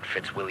Farm on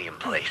Fitzwilliam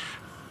Place.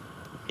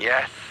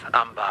 Yes,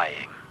 I'm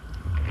buying.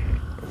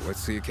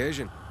 What's the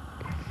occasion?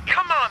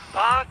 Come on,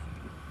 boss!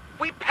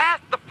 We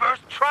passed the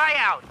first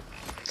tryout!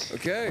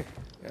 Okay,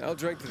 I'll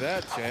drink to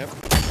that, champ.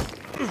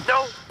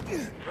 No,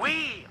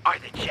 we are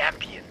the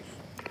champions.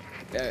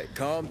 Hey,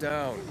 calm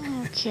down.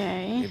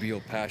 Okay. Maybe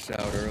you'll pass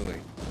out early.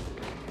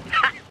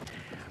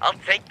 I'll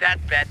take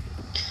that bet.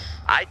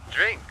 I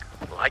drink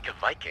like a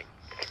Viking.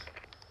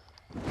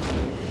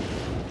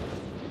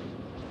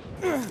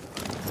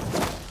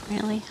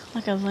 Really?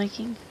 Like a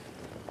Viking?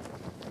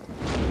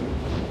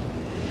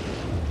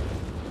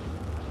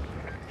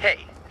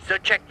 Hey, so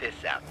check this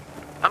out.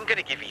 I'm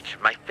gonna give each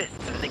of my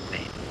fists a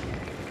nickname.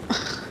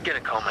 Gonna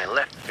call my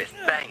left fist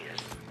Bangers,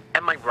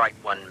 and my right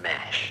one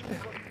Mash.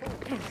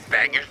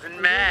 Bangers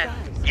and Mash,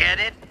 get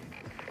it?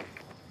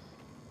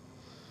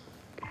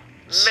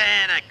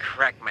 Man, I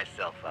cracked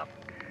myself up.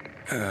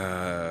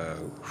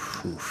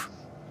 Oof.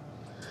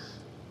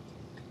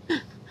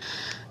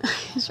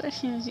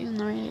 Especially when he's using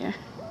the radio.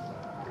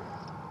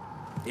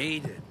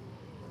 Aiden,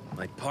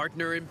 my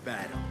partner in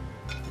battle.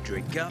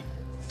 Drink up.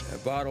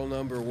 Bottle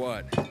number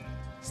what?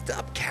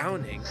 Stop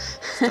counting.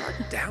 Start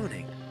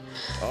downing.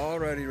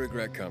 Already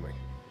regret coming.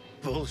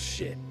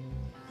 Bullshit.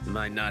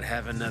 Might not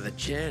have another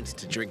chance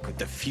to drink with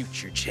the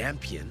future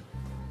champion.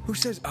 Who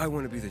says I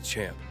want to be the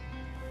champ?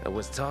 I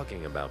was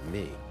talking about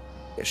me.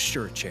 Yeah,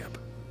 sure, champ.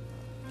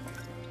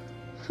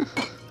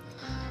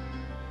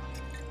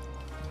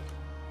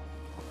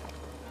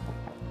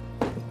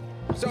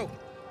 So,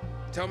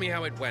 tell me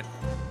how it went.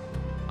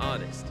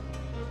 Honest.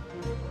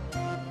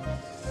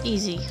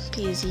 Easy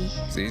peasy.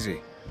 It's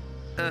easy.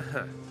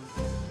 Uh-huh.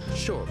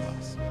 Sure,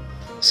 boss.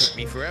 Took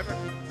me forever.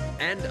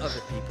 And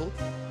other people.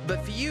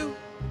 But for you,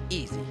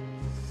 easy.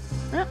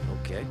 Yep.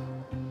 Okay.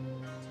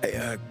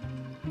 Hey,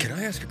 can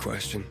I ask a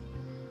question?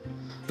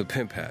 The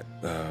pimp hat,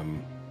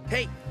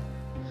 Hey,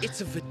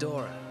 it's a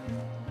fedora.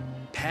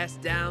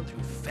 Passed down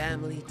through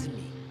family to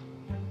me.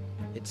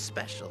 It's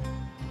special.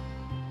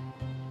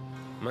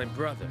 My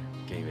brother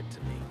gave it to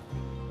me.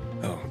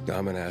 Oh,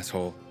 I'm an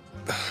asshole.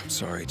 I'm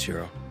sorry,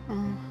 Chiro.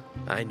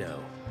 I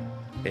know.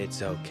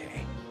 It's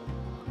okay.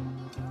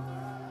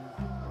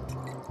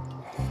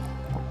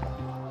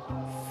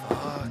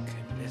 Fuck,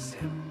 I miss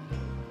him.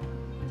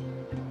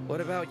 What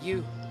about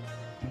you?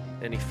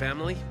 Any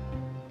family?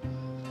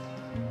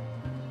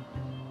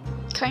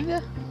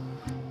 Kinda.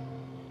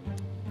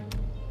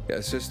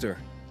 Yeah, sister.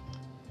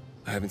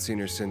 I haven't seen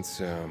her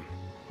since,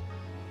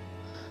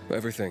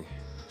 everything.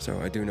 So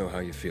I do know how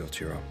you feel,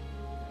 Chiro.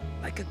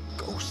 Like a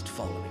ghost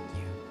following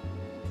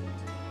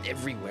you.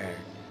 Everywhere.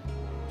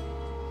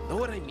 Know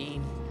what I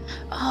mean?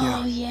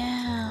 Oh,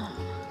 yeah.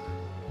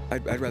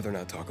 I'd rather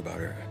not talk about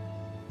her.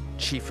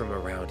 She from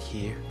around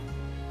here?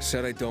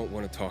 Said I don't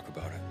want to talk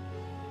about it.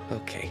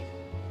 Okay.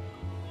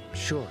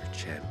 Sure,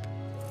 champ.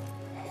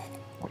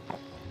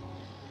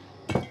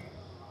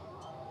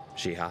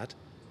 She hot?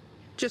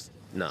 Just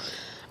nod.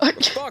 For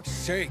fuck's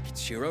sake,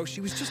 Chiro. She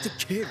was just a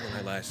kid when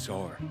I last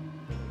saw her.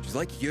 She's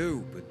like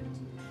you, but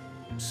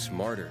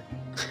smarter.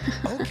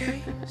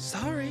 Okay,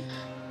 sorry.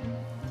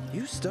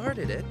 You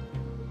started it.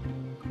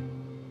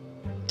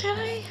 Did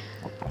I?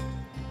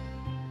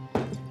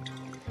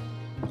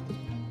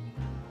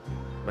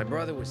 My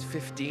brother was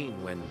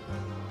 15 when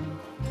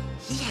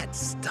he had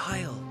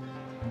style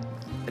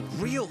and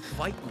real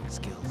fighting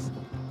skills,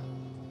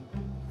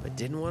 but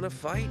didn't want to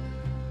fight.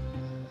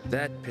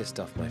 That pissed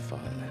off my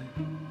father.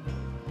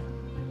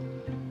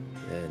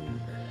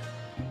 Then...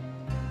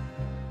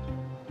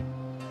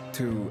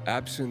 To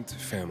absent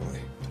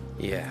family.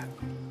 Yeah.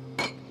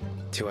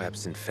 To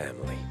absent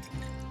family.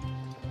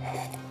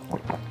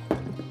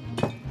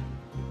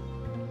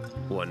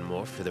 One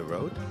more for the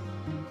road?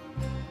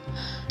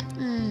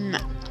 No.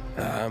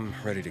 I'm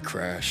ready to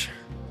crash.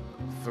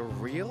 For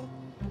real?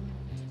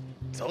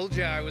 Told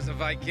you I was a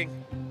Viking.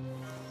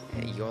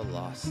 Hey, your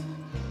loss.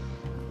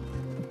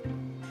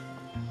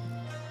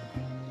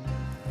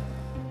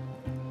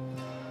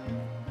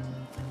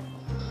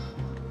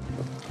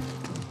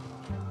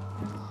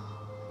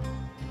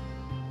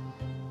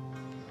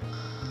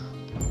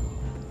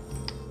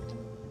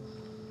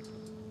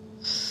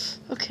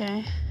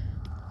 Okay.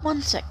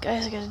 One sec,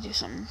 guys. I gotta do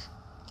something.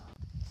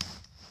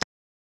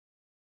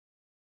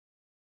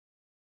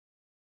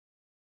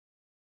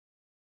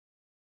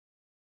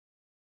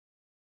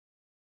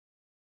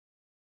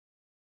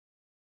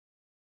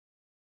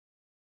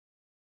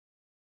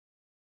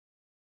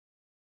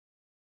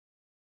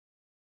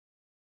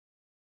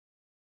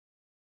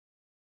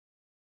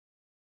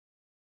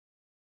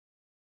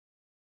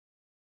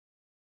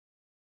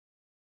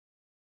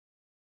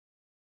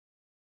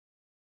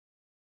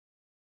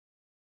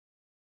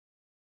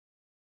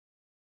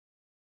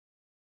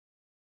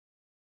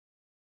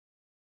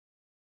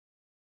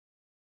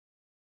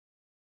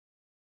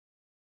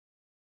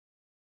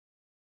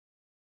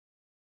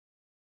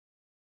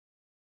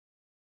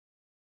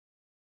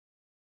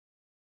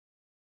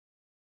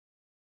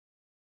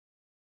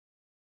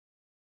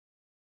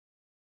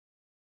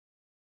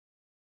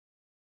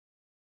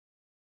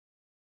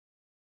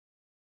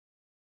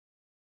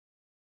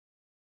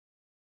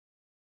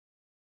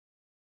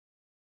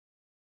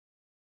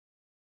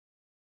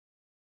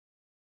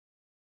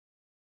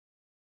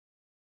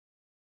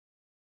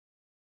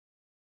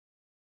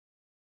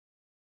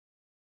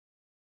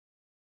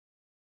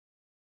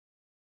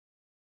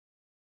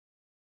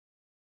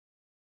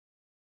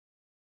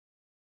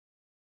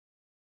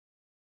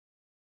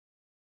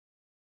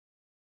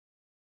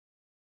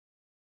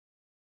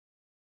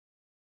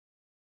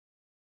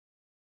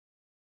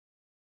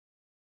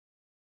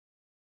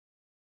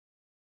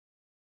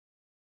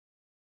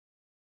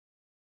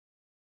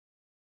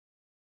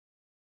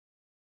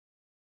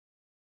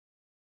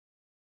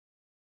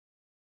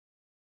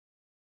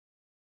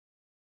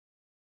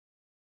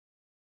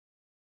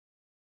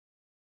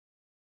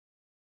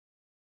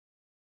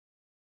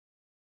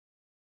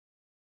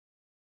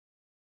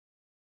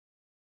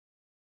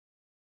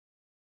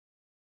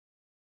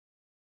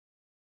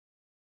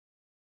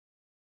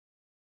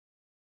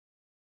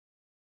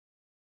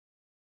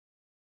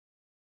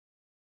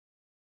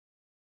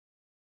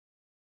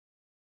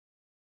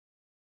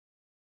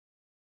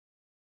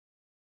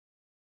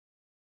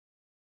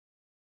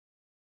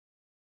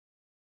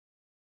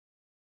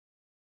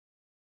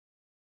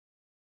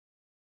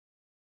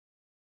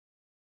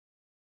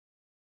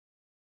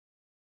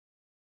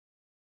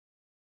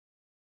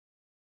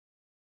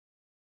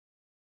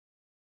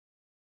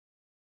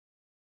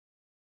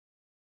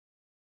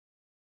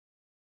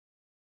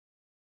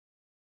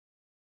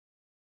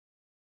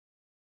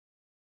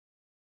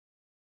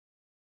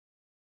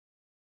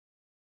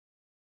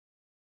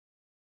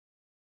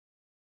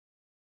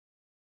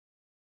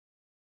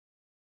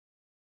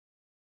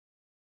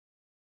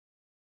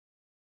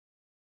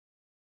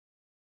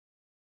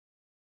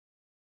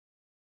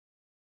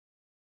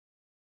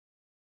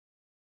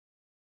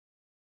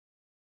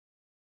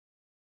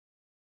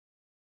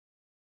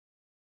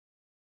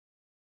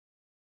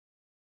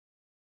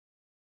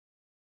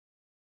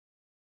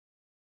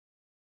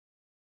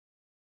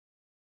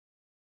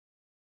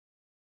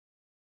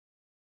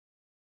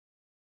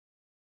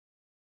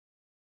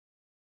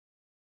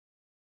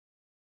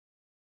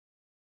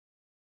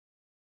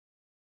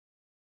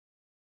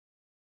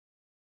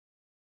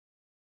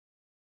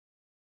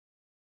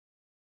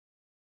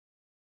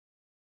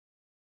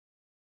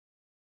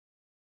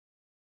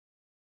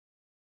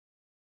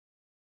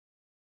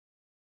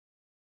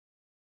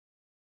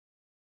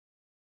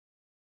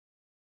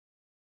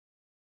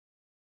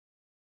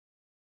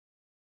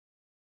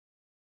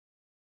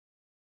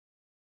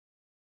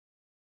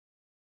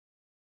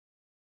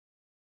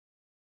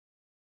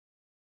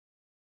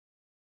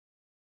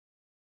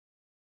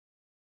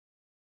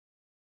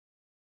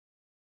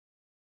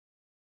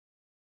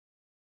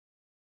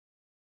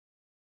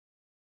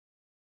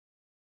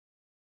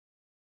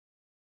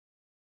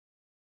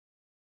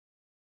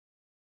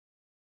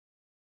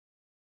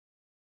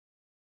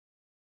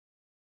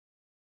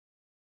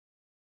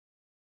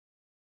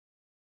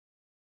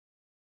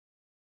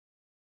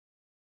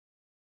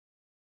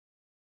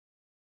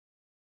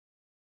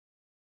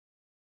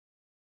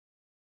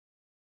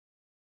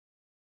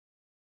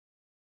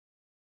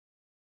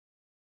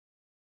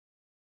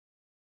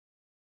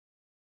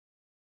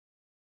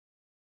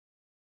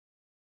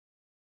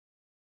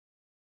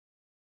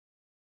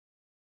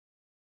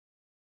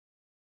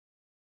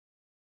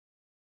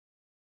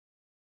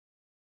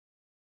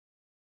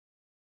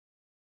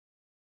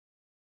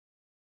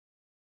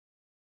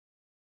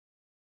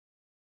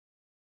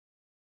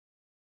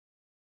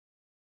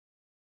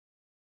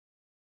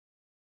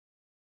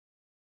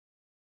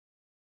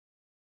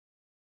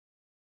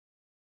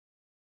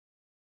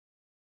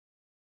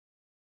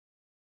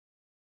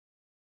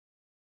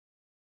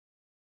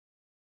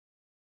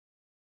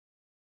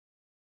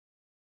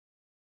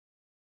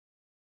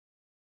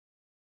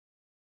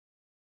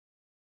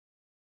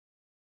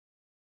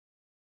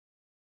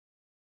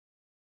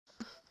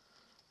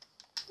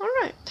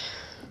 Alright.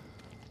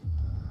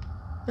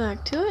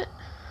 Back to it.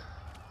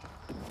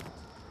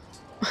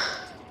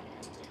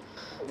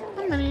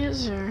 How many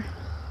is there?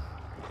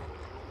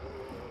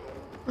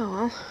 Oh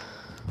well.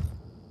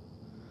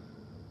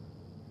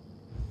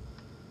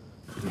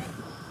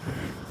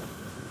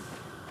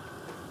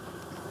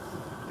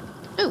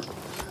 Ooh.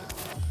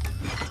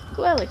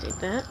 Well, I take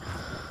that.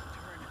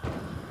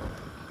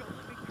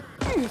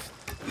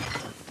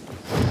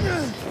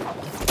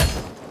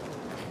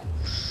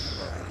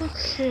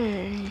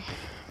 Okay.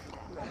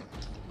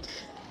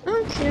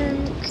 Okay,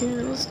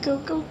 let's go,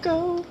 go,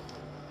 go.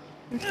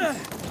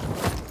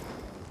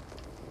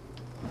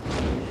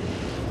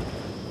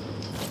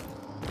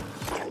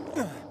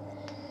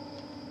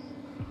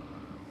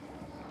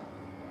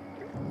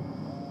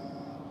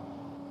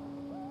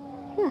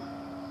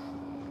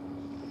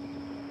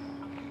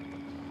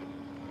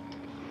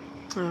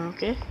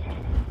 Okay.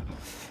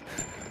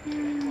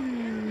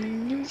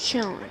 New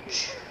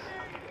challenge.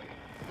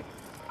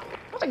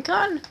 What a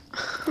gun!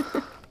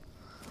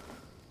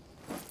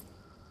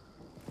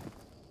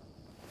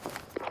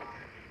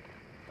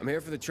 I'm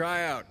here for the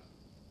tryout.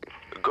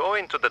 Go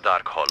into the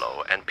Dark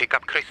Hollow and pick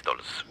up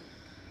crystals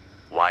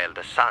while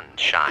the sun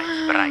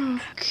shines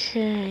bright.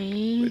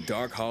 Okay. The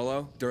Dark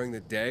Hollow during the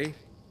day?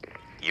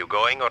 You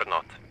going or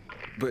not?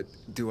 But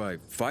do I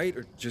fight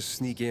or just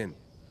sneak in?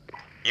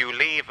 You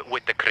leave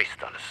with the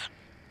crystals.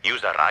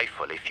 Use a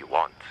rifle if you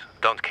want.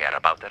 Don't care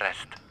about the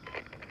rest.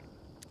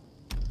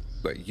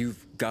 But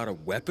you've got a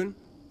weapon?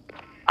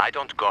 I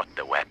don't got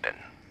the weapon.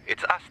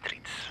 It's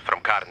Astrid's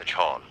from Carnage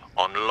Hall,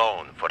 on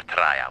loan for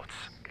tryouts.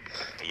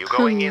 Are you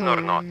going in or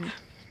not?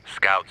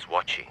 Scouts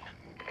watching.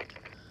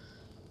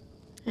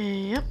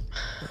 Yep.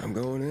 I'm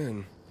going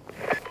in.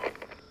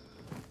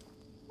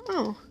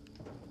 Oh.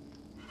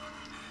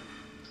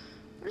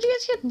 Where'd you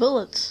guys get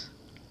bullets?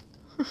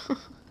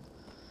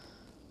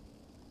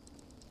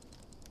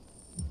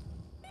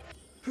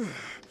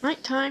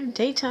 Nighttime,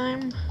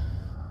 daytime.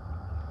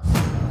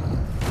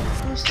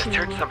 Just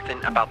heard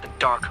something about the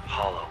Dark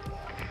Hollow.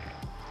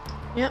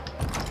 Yep.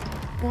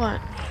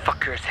 What?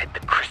 Fuckers hid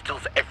the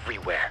crystals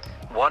everywhere.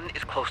 One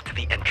is close to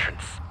the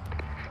entrance.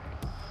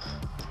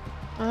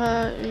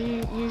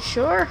 You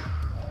sure?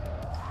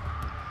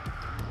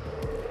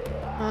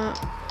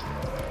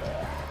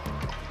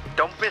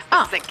 Don't miss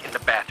the sink in the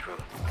bathroom.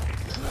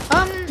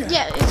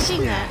 Yeah, it's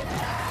seen that.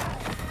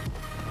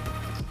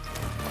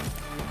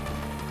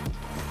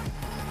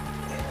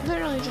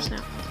 Literally just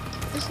now.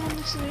 This one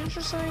next to the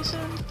entrance, I said.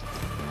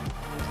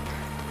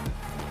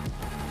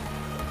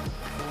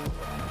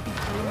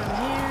 Over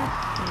here.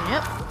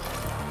 Yep.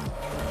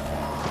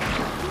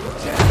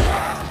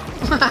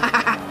 I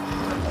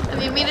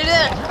didn't mean to do it.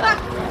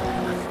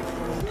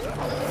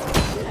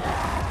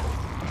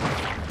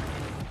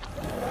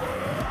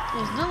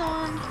 There's another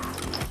one.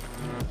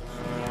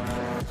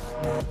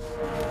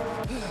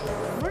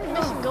 We're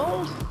missing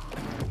gold.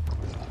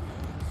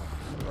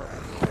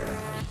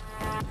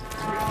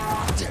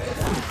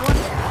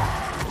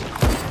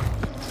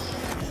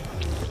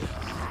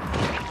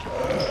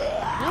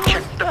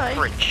 Check the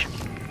fridge.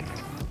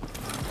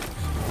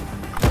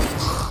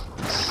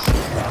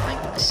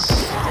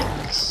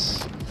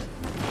 Thanks.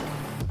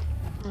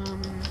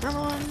 Another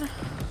one.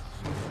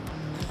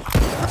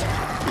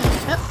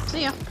 Yep,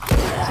 see ya.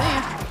 See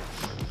ya.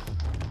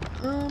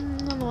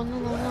 Another one.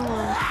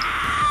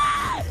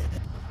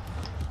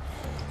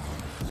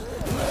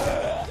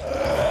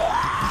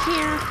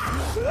 Here.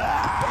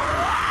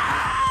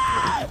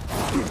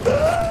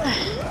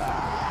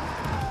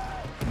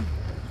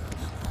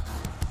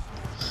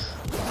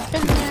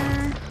 In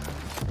there.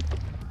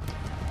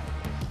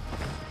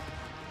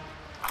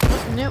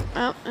 Nope,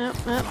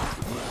 nope.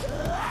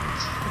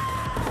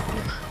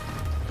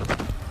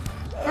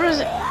 Where is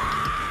it?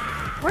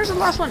 Where's the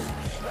last one?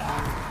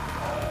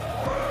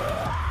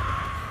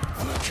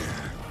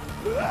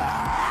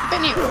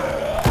 Been you.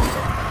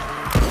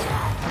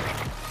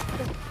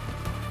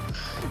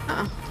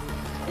 Uh-oh.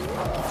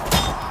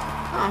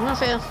 Oh, I'm gonna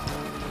fail.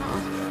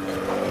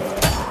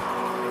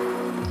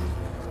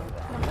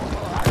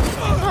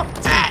 Oh,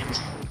 ah.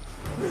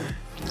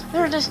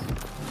 There it is.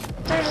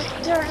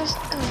 There it is.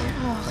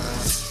 Oh.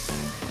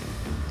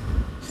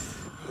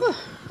 Whew.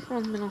 We're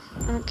in the middle.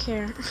 I don't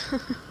care.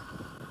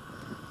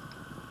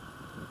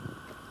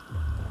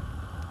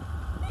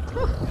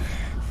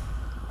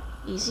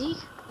 Easy.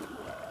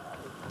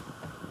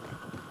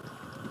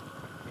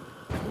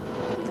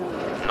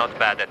 Not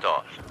bad at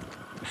all.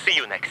 See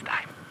you next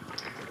time.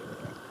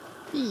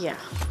 Yeah.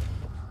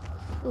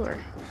 Sure.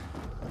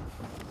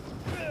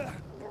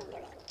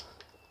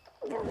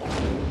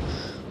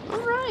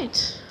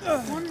 Alright.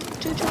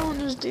 2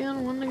 challenges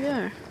down, 1 to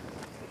go.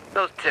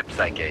 Those tips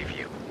I gave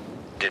you.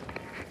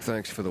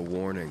 Thanks for the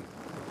warning.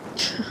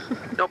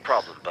 No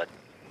problem, but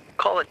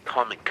call it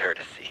common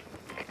courtesy.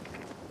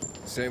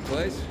 Same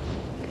place?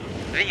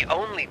 The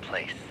only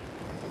place.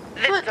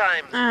 This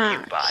time,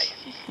 you buy.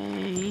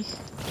 Okay.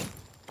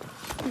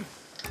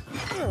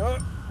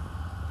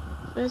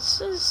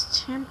 This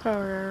is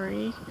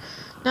temporary.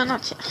 No,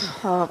 not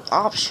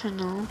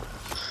optional.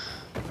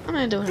 I'm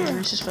gonna do it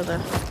anyways, just for the...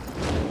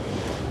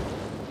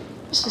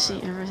 just to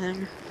see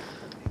everything.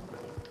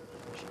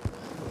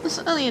 This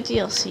is only a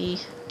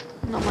DLC.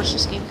 Not much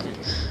this game can...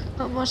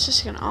 not much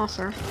this can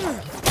offer.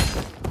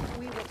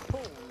 We were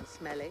born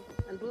smelly,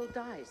 and will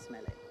die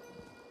smelly.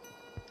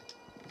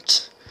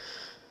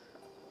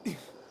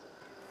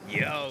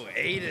 Yo,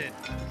 Aiden.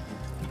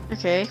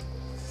 Okay.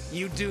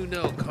 You do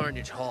know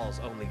Carnage Hall's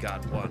only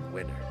got one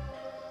winner.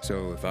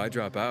 So if I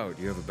drop out,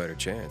 you have a better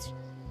chance.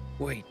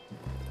 Wait,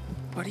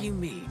 what do you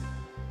mean?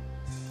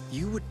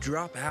 You would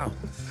drop out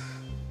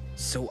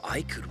so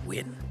I could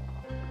win?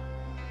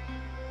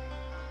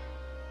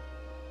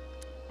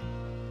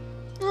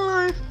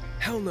 No.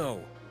 Hell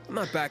no. I'm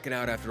not backing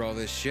out after all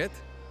this shit.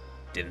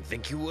 Didn't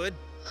think you would.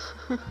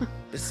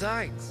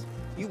 Besides,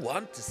 you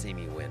want to see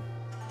me win.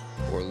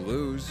 Or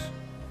lose.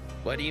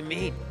 What do you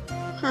mean?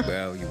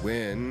 Well, you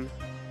win,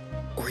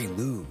 or you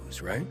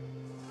lose, right?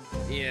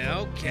 Yeah,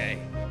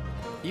 okay.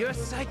 You're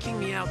psyching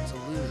me out to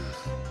lose.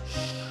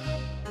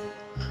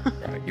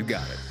 Right, you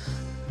got it.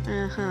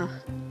 Uh-huh.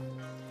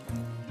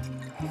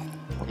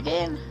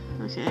 Again?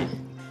 Okay.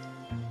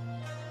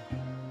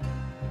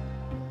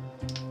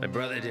 My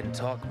brother didn't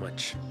talk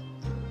much.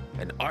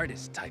 An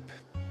artist type.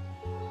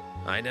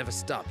 I never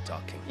stopped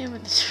talking. Yeah,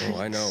 but Oh,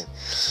 I know.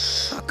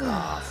 Fuck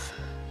off.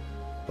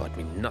 Brought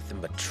me nothing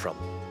but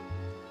trouble.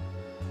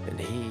 And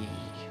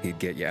he'd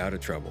get you out of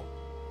trouble.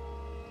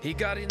 he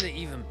got into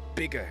even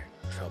bigger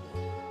trouble.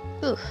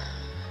 Ooh.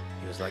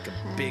 He was like a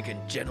big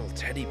and gentle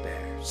teddy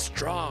bear,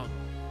 strong,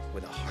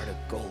 with a heart of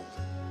gold.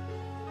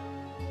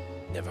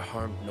 Never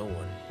harmed no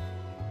one.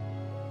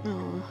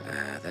 Oh.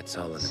 That's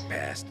all in the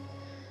past.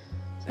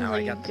 Sounds Now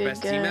like I a got the good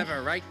best team guy.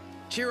 ever, right?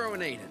 Chiro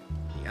and Aiden,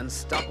 the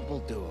unstoppable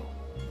duo.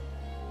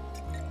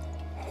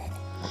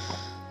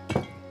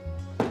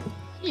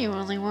 You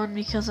only won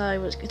because I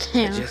was good.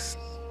 Damn.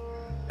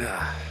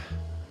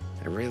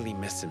 I really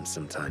miss him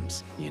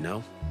sometimes, you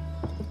know?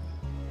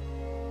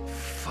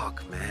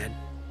 Fuck, man.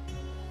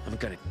 I'm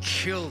gonna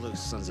kill those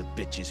sons of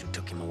bitches who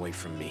took him away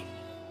from me.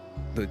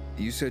 But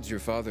you said your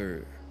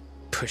father...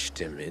 Pushed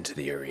him into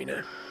the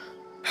arena.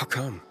 How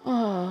come?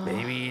 Oh.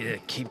 Maybe to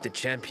keep the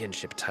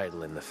championship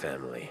title in the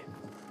family.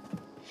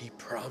 He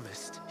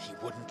promised he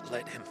wouldn't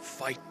let him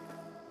fight.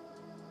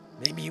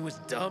 Maybe he was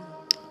dumb.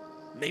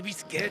 Maybe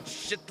scared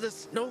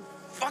shitless. No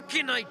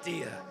fucking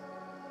idea.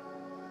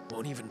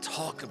 Won't even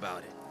talk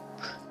about it.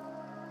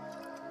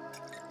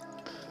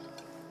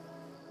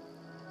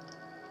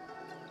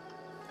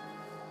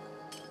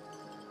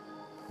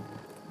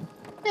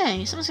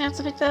 Hey, someone's gonna have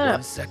to pick that One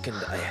up. second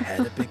I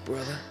had a big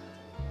brother.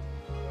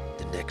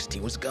 The next he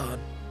was gone.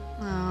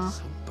 Oh.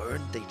 So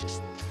burned they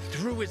just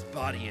threw his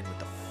body in with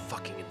the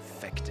fucking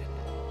infected.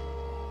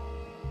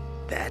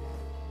 That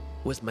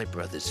was my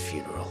brother's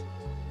funeral.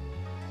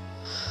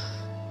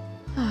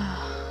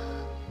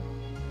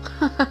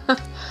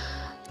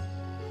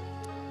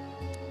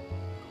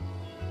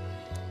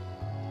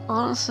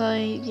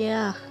 Honestly,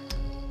 yeah.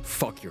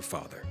 Fuck your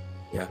father.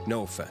 Yeah,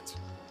 no offense.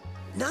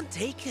 None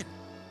taken.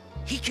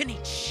 He can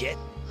eat shit.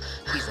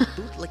 He's a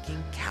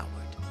bootlicking coward.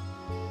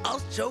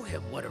 I'll show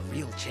him what a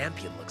real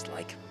champion looks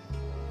like.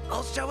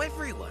 I'll show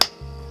everyone.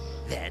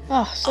 Then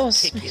Oh, so I'll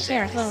was kick his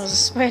fair. I thought it ass. was a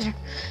spider.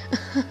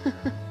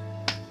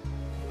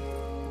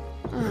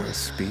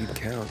 Speed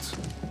counts.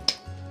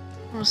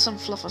 Or some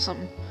fluff or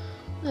something.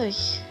 Ugh.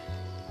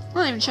 I'm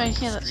not even trying to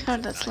hear that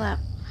card that slap.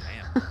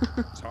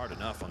 It's hard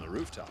enough on the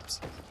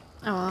rooftops.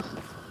 Oh well.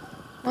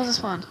 What's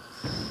this one?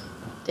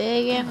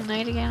 Day again,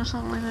 night again, or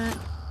something like that?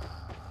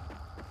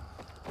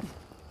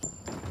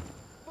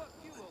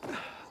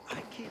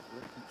 I can't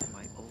listen to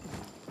my old.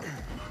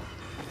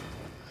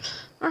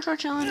 Hardcore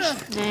challenge?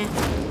 Nah.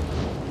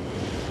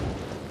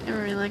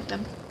 Never really liked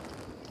them.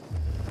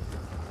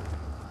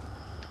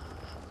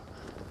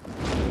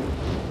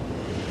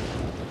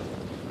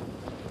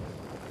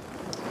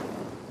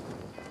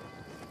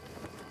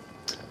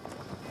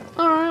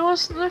 Alright,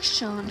 what's the next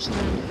challenge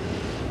then?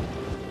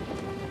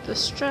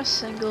 Distress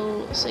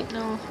signal.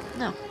 No,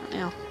 not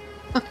now.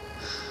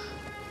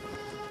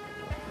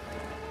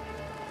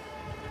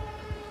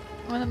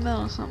 With a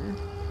bell or something.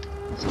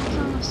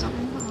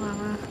 Something,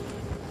 whatever.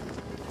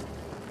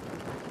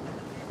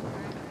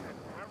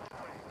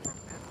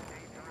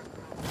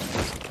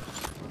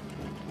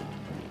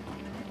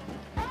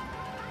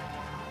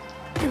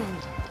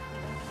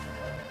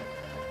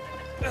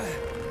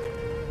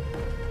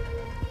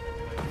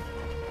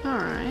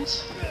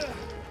 Alright.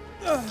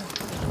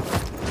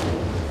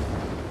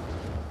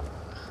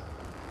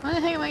 Why the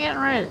heck am I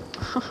getting red?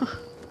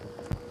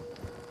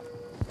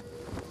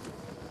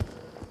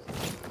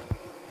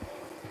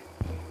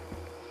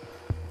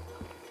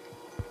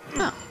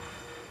 Oh.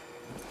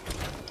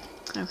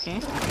 Okay.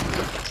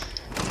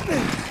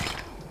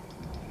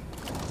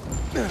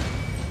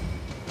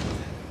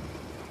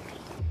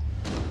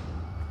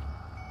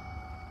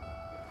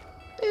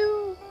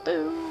 Boo,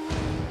 boo.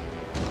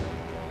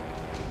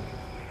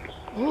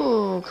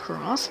 Ooh,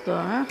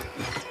 crossbow.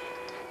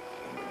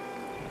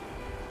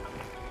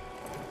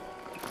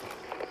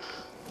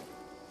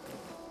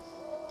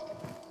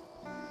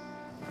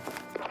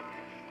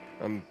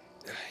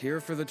 here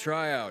for the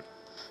tryout.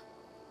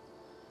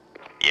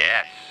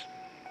 Yes,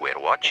 we're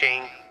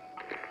watching.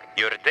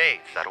 Your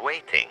dates are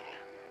waiting.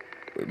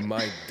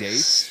 My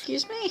dates?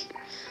 Excuse me?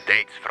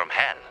 Dates from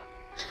hell.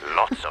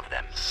 Lots of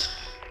them.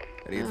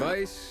 Any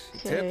advice?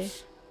 Okay.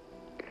 Tips?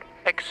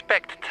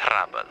 Expect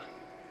trouble.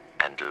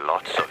 And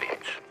lots of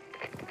it.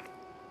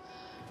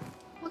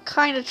 What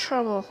kind of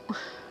trouble?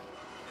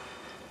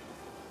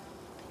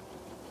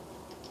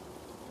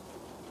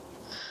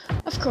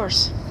 Of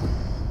course.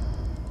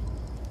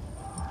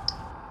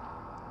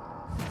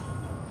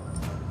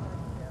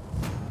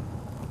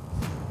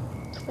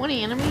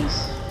 Enemies?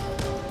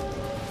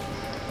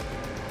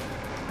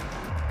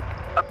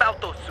 About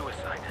those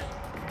suicides.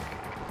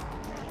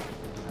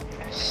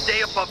 Stay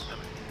above them.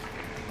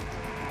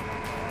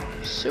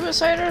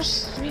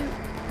 Suiciders? I mean...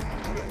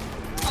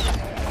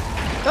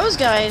 Those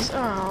guys?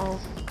 Oh.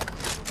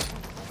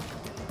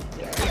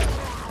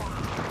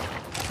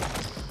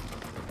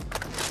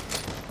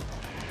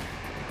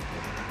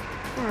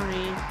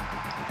 Sorry.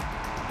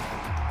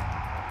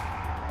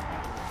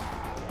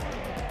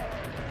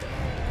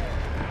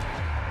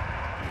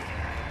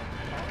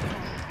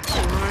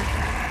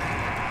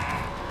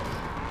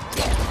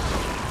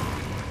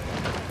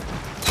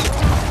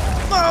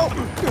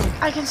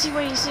 I can see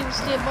where you seem to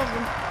stay above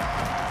them.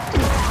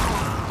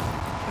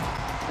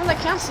 Well, that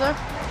counts though.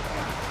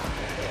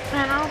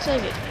 Man, I'll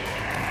take it.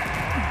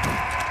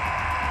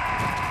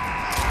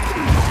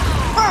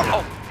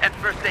 Oh, and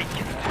first aid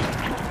kits.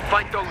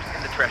 Find those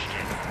in the trash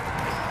can.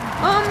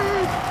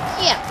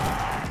 Yeah.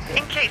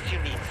 In case you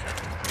need some.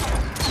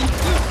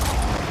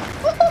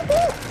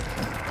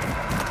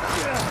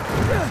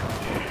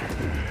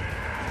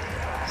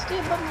 Stay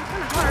above them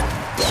kind of hard.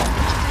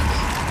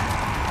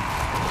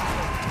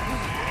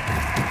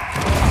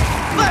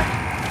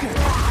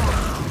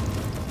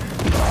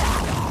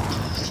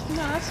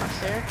 No, that's not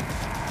fair.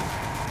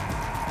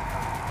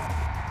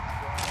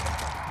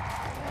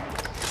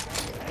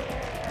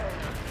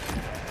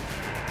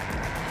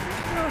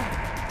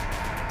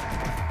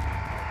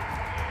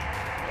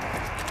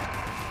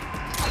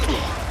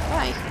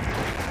 Bye.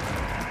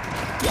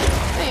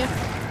 Hey.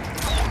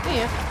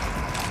 Hey.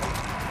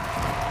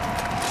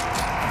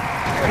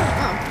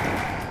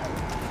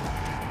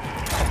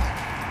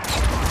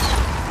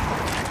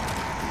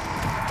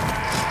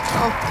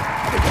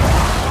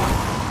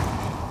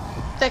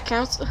 That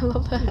counts. I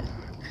love that.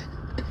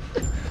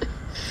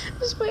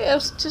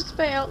 Just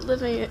by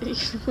outliving it, you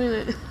can win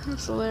it.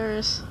 That's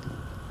hilarious.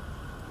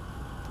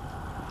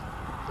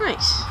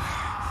 Nice.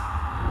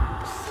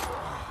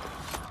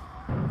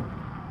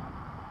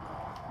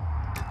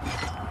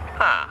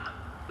 Ah,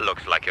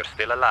 looks like you're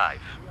still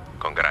alive.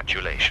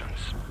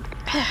 Congratulations.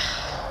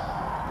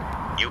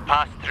 You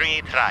passed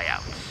 3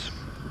 tryouts.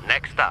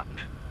 Next up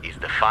is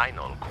the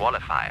final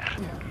qualifier.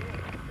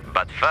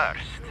 But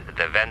first,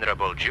 the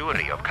venerable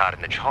jury of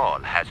Carnage Hall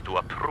has to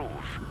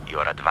approve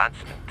your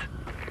advancement.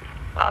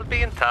 I'll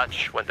be in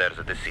touch when there's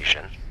a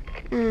decision.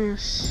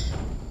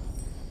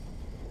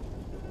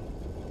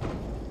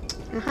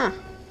 Uh-huh.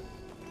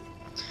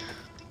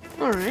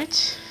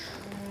 Alright.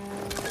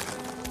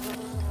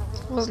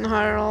 Wasn't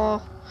hard at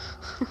all.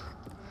 I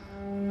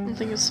don't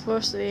think it's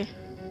supposed to be.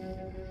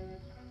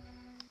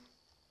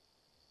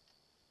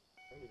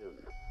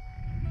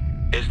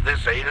 Is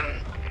this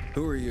Aiden?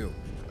 Who are you?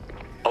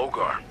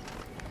 Ogar.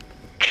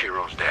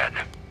 Chiro's dad.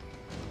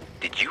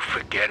 Did you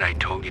forget I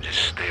told you to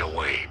stay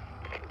away?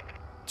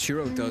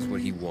 Chiro does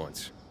what he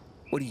wants.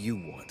 What do you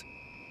want?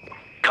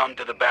 Come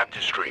to the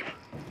baptistry,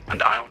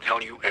 and I'll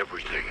tell you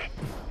everything.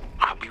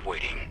 I'll be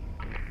waiting.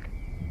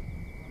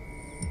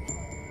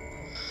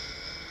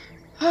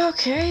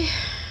 Okay.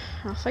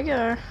 Off I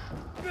go.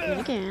 And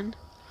again.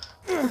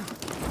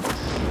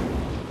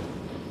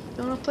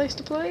 Going to place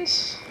to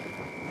place?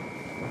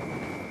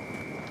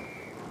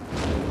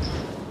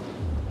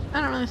 I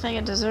don't really think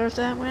I deserve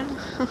that win.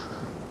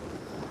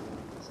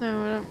 So I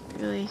don't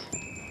really...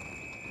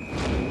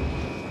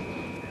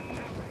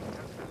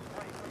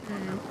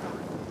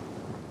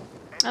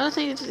 I don't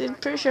think I'm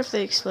pretty sure if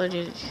they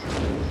exploded.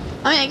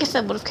 I mean, I guess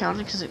that would have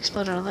counted because it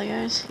exploded on other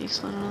guys. He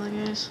exploded on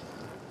other guys.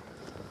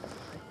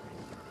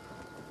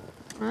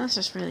 Well, that's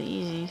just really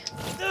easy.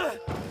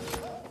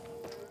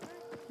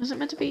 Was it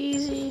meant to be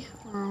easy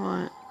or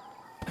what?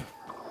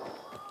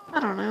 I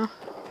don't know.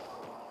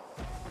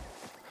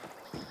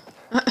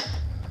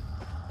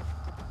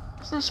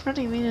 It's not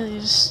spreading immediately,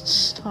 just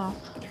stop.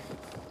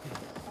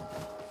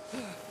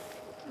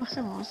 Oh,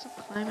 come on,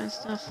 stop climbing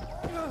stuff.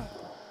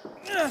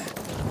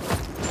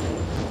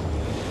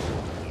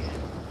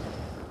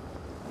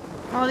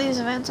 All these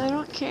events, I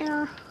don't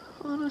care.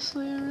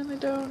 Honestly, I really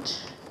don't.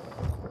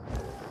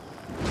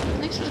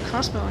 Thanks for the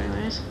crossbow,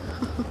 anyways.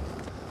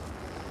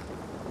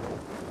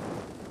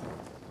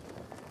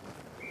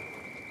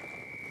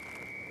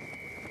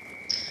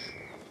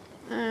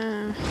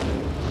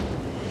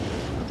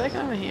 Back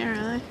over here,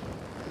 really.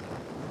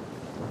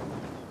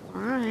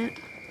 Alright.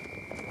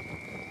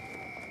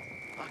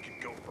 I could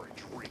go for a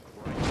drink,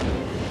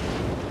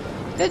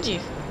 Did you?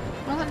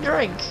 Well, then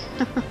drink.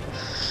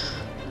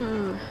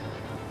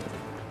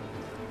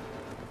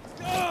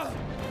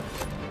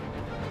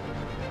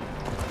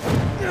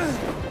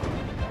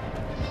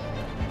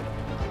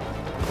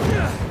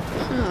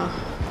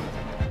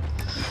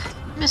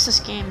 miss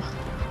this game.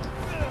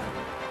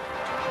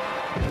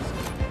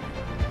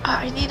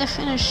 I need to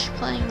finish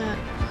playing that.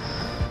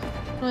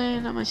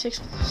 Playing on my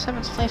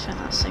 7th playthrough,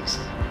 not 6th.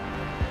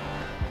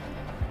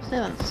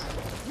 7th.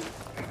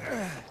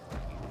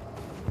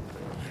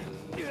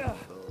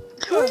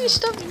 Who are you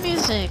stopping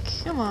music?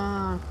 Come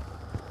on.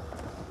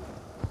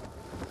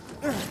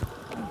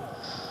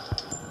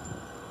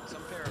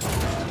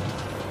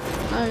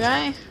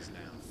 Okay.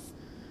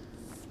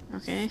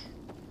 Okay.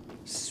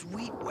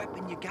 Sweet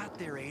weapon you got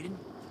there, Aiden.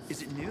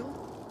 Is it new?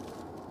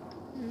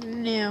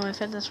 No, I've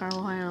had this for a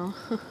while.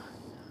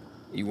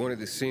 You wanted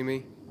to see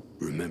me?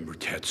 Remember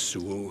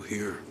Tatsuo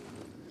here?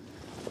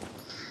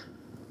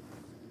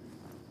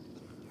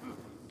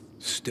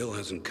 Still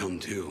hasn't come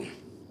to.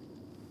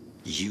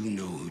 You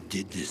know who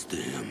did this to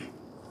him.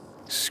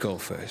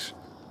 Skullface.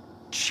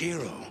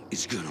 Chiro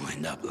is gonna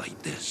end up like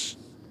this.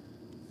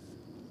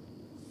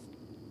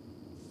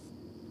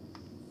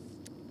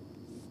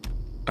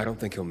 I don't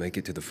think he'll make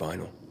it to the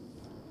final.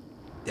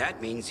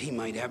 That means he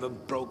might have a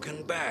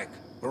broken back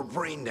or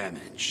brain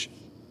damage.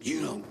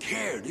 You don't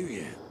care, do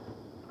you?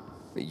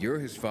 You're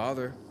his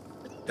father.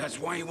 That's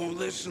why he won't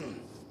listen.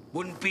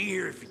 Wouldn't be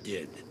here if he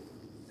did.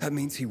 That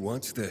means he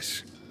wants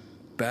this.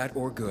 Bad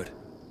or good.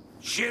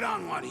 Shit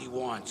on what he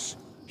wants.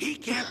 He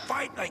can't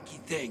fight like he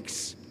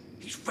thinks.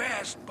 He's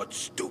fast, but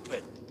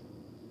stupid.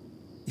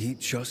 He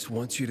just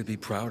wants you to be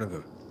proud of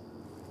him.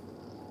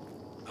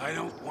 I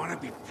don't want to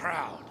be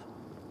proud.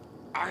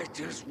 I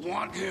just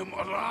want him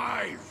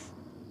alive.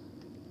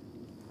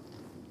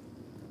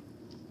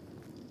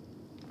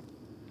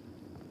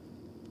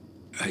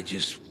 I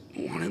just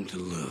want him to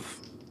live.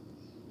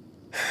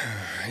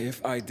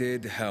 If I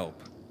did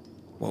help,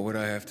 what would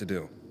I have to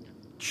do?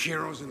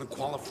 Chiro's in the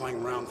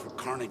qualifying round for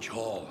Carnage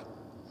Hall.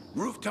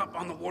 Rooftop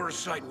on the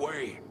Waterside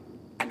Way.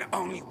 And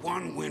only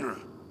one winner.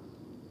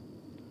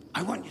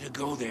 I want you to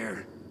go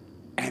there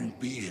and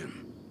beat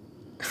him.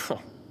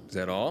 Is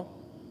that all?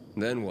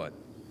 Then what?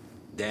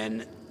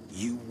 Then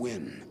you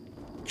win.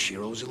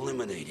 Chiro's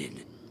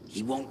eliminated.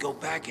 He won't go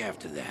back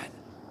after that.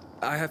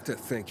 I have to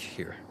think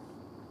here.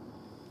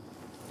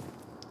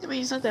 I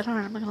mean, it's not that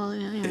hard. I'm not gonna let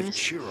it anyways. If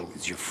Chiro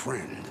is your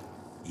friend,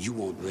 you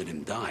won't let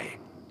him die.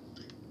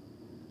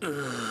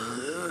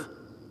 Oh.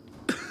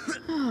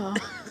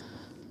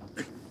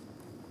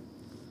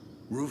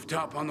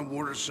 Rooftop on the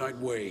Waterside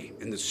Way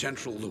in the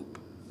Central Loop.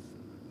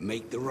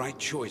 Make the right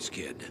choice,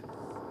 kid.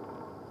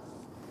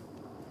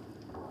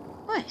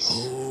 Nice.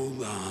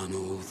 Hold on,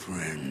 old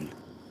friend.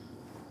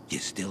 You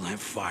still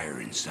have fire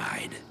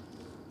inside.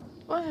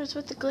 What is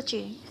with the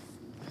glitchy?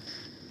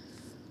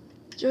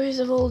 Joys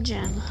of old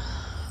Gen.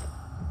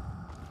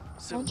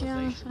 Old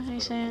Gen, is that how you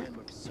say it?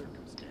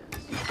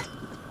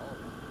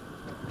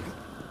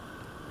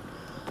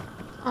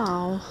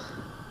 Oh.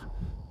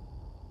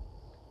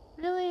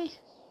 Really?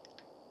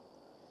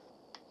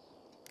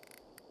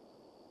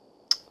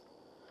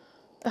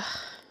 Ugh.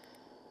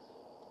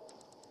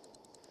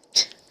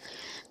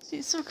 See,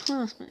 it's so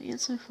close, but yet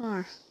so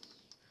far.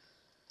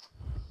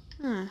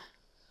 Huh.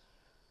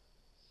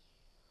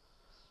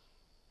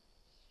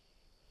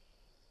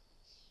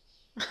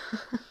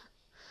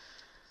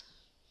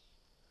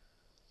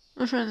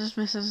 My friend just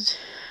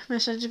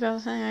messaged about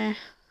the thing I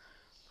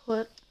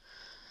put.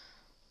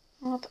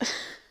 What?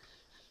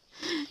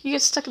 You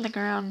get stuck in the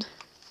ground.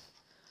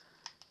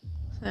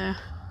 So.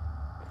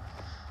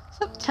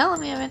 Stop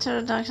telling me I've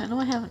entered a dark side. No,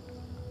 I haven't.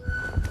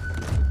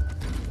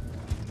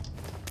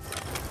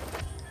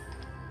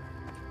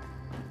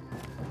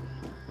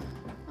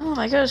 Oh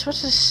my gosh,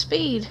 what's his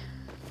speed?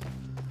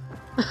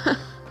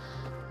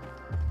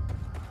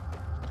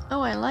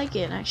 Oh, I like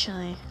it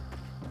actually.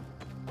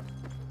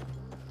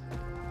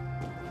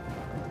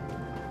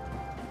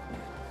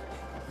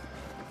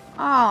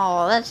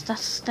 Oh, that's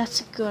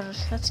good.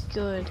 That's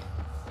good.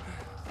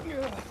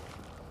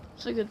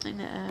 It's a good thing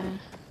to add.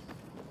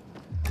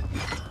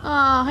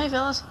 Oh, hey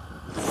fellas.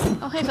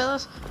 Oh, hey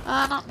fellas.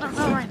 Not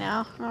right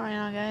now. Not right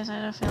now, guys.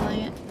 I don't feel like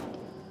it.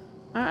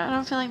 I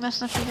don't feel like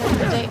messing up your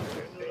guys' date.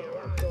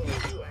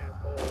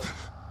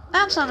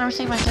 That's not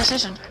everything my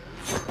decision.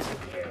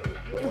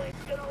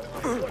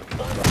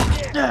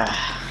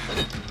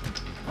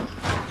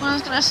 What I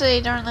was gonna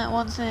say during that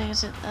one thing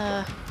is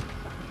that,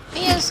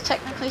 he is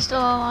technically still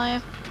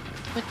alive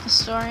with the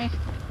story,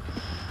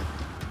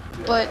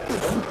 but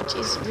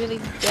she's really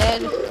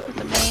dead with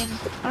the main.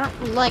 I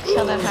don't like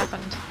how that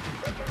happened.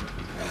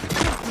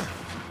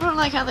 I don't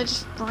like how they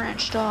just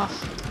branched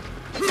off.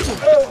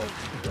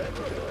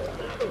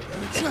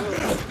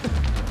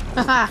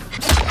 Haha!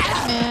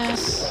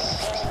 Miss.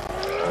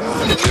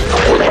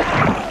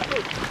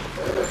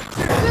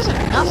 These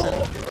are nothing.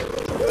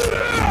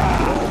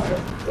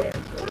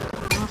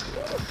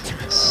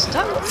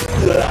 Stop!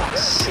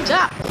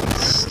 Stop!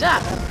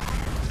 Stop!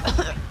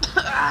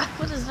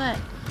 What is that?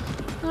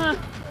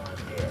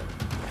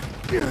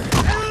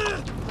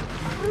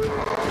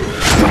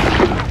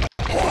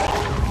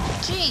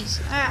 Jeez!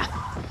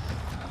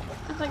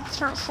 I'd like to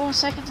throw 4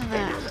 seconds in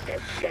that.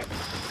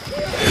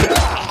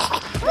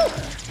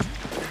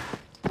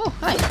 Oh,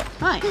 hi!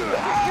 Hi!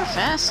 You're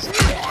fast!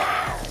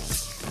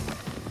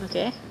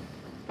 Okay.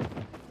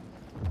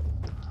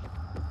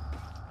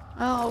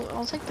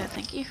 I'll take that,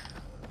 thank you.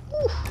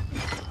 Whew.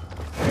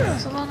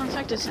 That's a lot of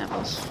infected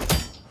samples.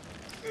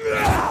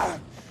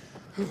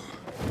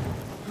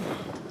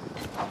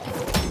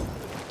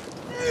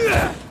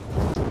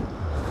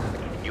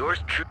 Yours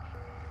true.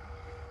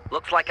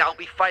 Looks like I'll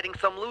be fighting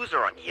some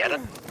loser on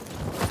Yetta.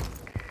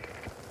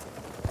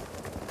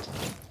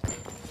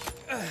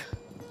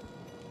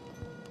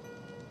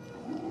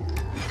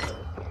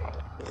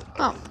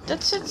 Oh,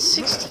 that said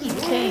 16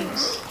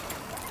 Ks.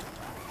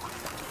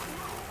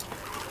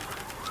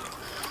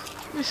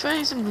 We're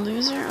fighting some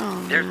loser?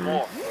 Oh, There's no.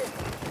 more.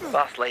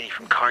 Boss lady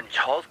from Carnage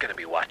Hall's gonna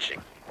be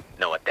watching.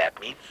 Know what that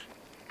means?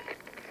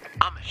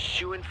 I'm a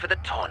shoo-in for the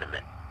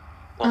tournament.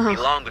 Won't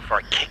be long before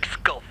I kick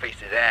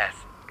Skullface's ass.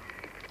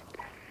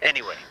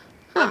 Anyway,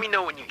 let me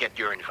know when you get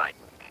your invite.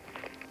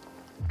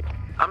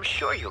 I'm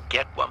sure you'll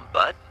get one,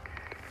 bud.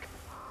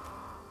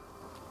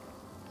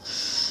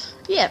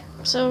 Yeah,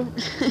 so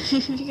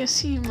if you can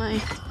see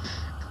my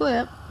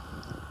clip,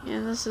 yeah,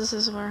 this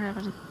is what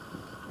happened.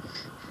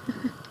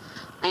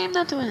 I am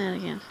not doing that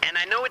again. And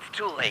I know it's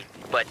too late,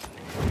 but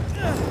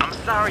I'm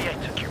sorry I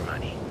took your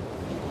money.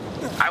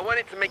 I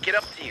wanted to make it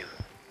up to you,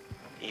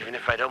 even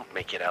if I don't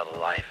make it out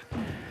alive.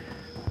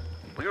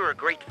 We were a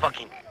great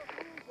fucking...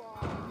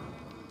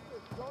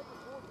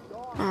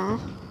 Oh,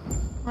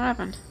 what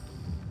happened?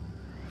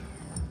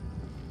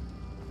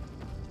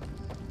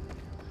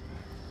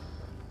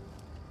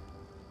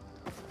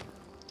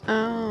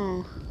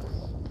 Oh.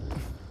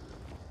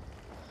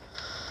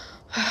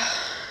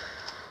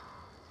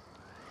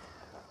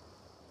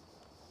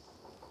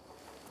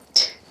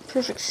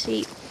 Perfect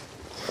seat.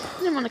 I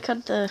didn't want to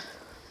cut the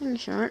thing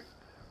short.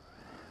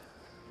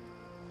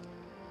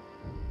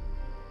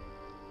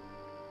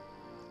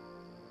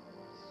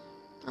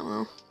 Oh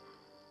well.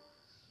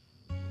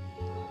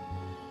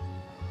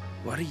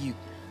 What are you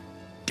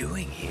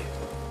doing here?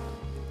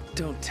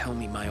 Don't tell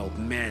me my old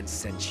man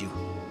sent you.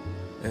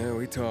 Yeah,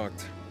 we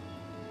talked.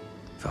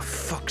 For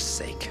fuck's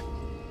sake.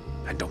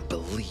 I don't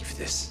believe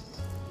this.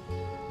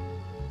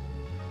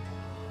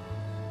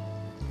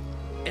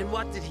 And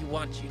what did he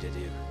want you to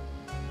do?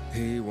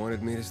 He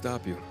wanted me to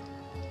stop you.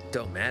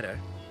 Don't matter.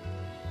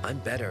 I'm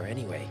better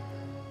anyway.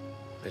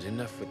 But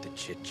enough with the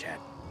chit-chat.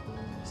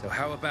 So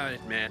how about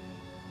it, man?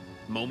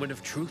 Moment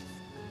of truth?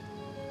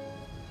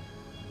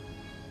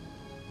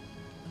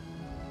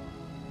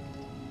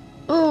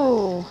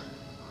 Oh.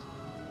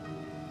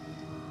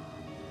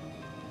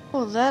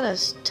 Oh, that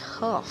is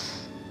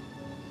tough.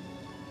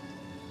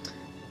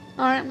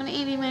 Alright, I'm gonna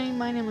eat him any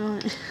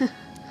moment.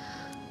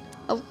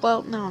 Oh,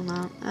 well, no, I'm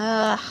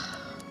not.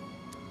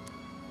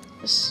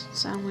 This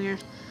sound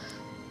weird.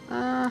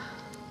 Alright.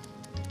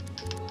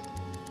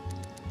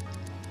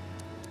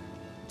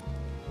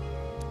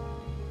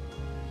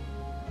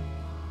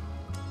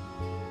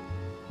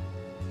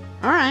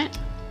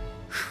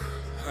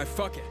 Alright,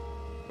 fuck it.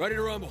 Ready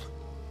to rumble.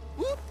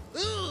 Whoop!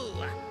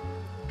 Ooh!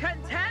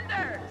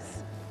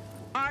 Contenders!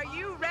 Are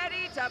you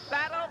ready to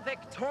battle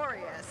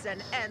victorious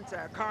and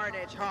enter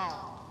Carnage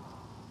Hall?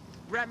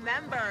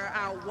 Remember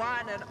our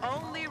one and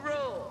only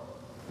rule.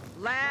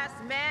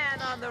 Last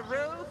man on the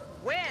roof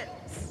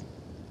wins.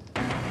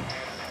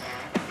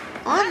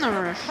 On the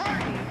roof.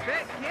 Party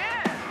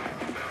begin.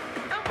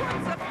 And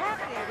what's a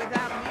party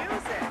without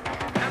music?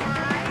 Am I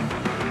right?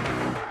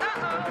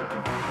 Uh-oh.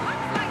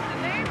 Looks like the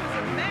neighbors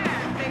are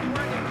mad they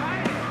weren't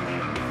invited.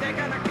 They're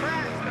gonna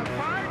crash the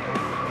party.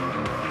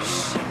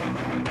 Shh.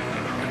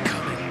 They're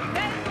coming.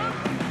 They look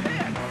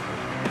pissed.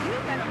 You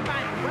better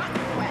find a run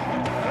away.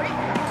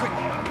 Quick,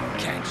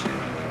 catch it.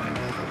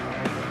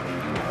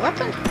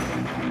 Weapon?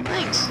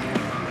 Thanks.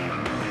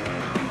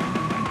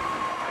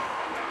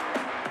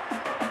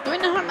 Do I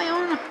know how my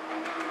own?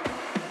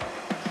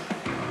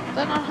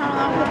 That's not how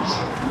that works.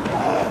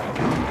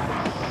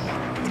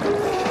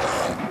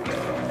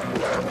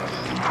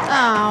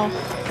 Ow.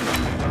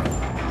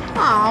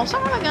 Oh,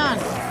 son of a gun.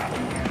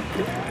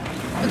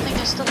 Good thing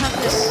I still have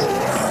this.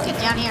 Get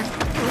down here.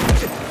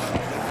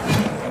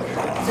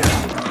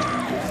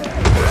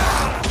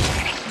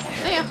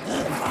 There.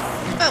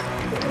 Oh.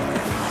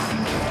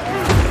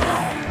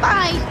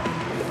 Bye.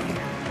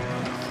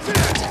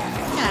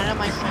 Get out of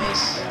my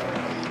face.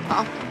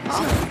 Oh.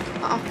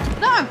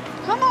 No,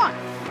 come on.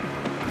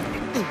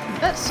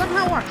 That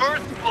somehow worked.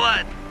 First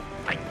blood!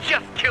 I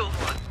just killed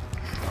one!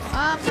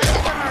 That's it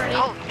already.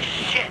 Holy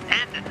shit,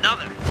 and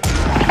another!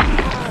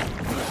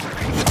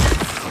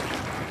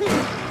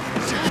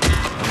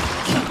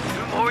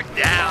 Two more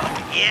down.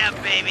 Yeah,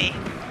 baby.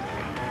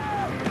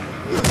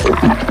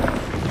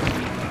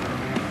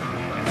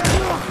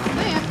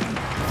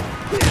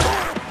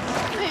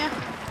 There.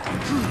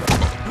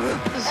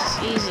 This is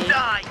easy.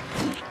 Die!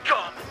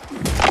 Come!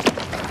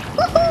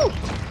 Woohoo!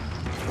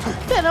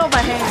 Get over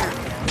here!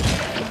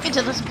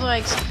 Into the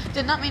spikes.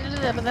 Did not mean to do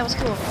that, but that was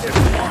cool.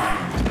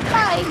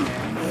 Bye!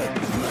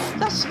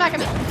 Stop smacking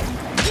me!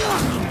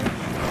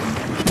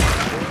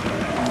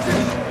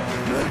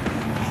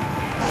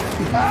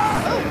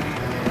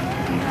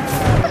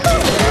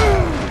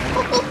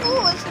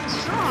 Oh, it's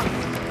strong.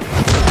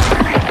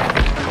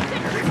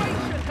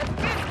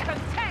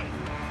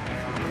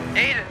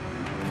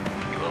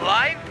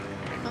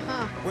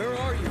 Where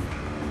are you?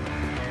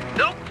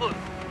 No clue.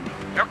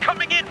 They're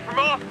coming in from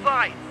all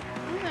sides.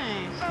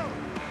 Nice.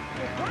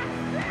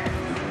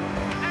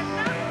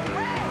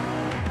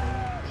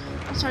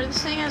 I'm sorry,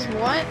 this thing has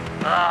what?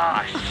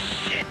 Ah,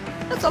 shit.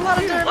 That's a lot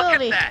of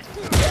durability. Look at that.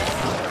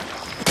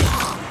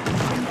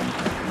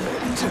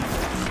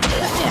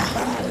 Yeah.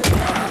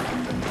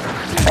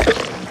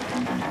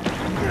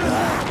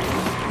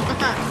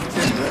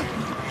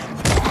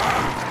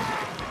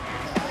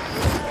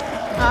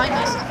 Oh, I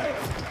missed.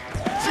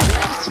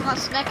 It's not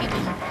smacking me.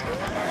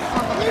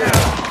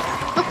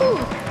 Oh.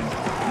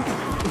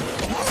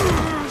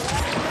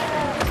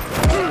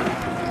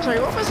 Sorry,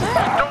 what was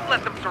that? Don't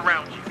let them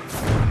surround you.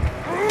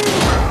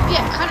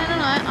 Yeah, kinda know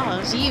that. Oh, it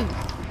was you.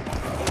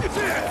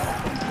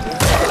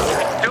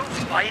 Still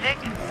fighting?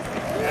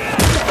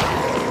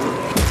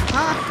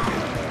 Huh?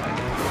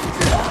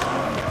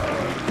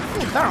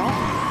 Ooh, barrel.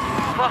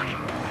 Fuck.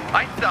 I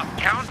stopped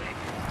counting.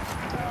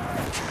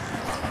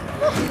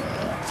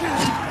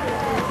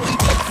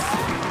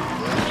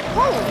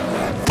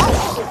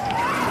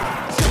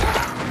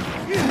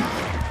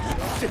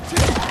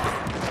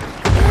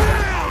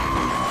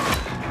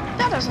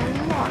 That is a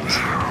lot.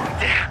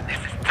 Damn,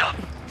 this is tough.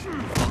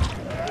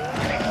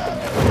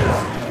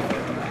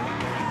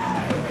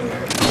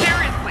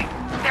 Seriously,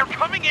 they're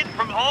coming in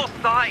from all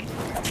sides.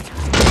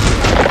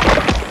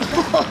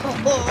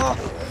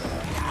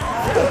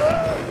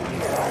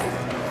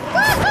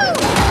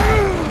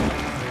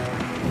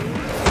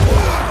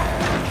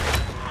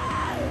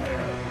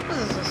 This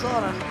is a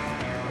slaughter.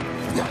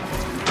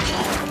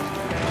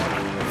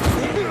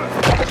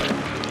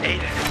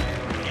 Aiden,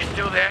 you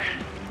still there?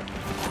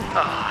 Oh,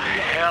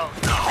 hell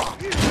no.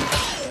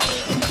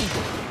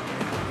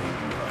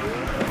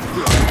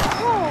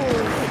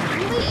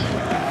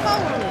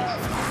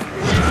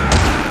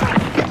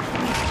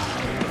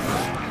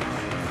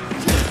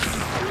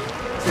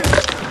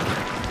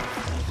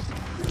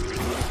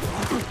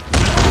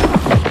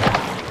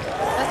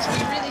 That's a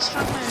really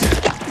strong move.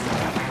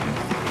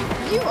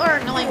 You are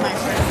annoying, my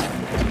friend.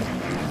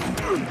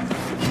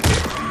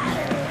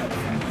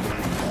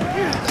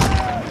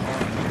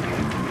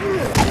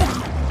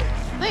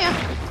 There.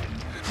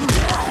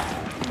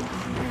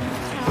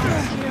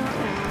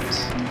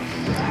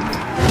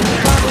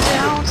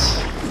 Out.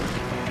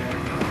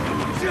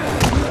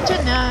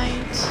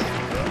 Tonight.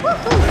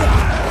 Woohoo!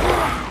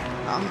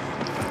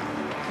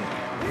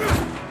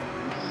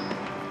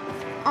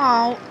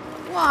 Oh,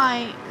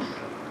 why?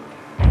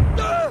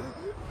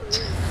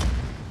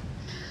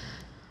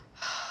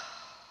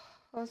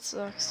 That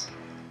sucks.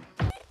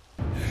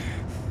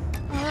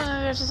 I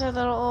have to say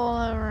that all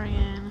over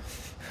again.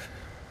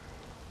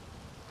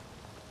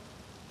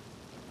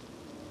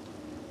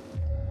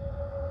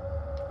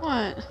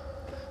 What?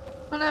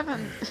 What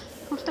happened?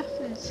 What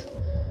happens?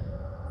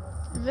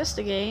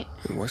 Investigate.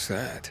 What's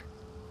that?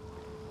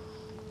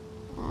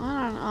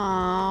 I don't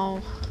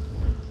know.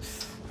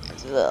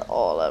 Let's do that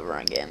all over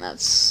again. That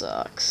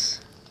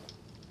sucks.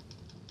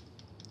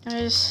 Can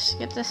I just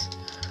get this?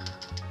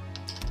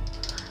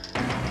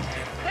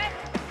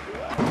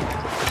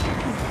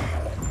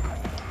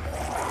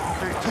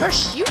 Alright,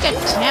 first you get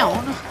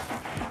down.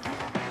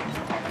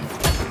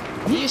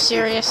 Are you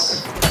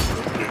serious?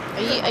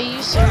 Are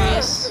you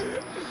serious?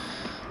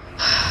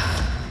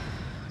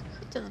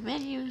 To the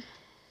menu?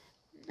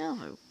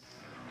 No.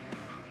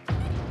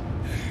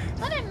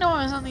 I didn't know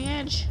I was on the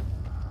edge.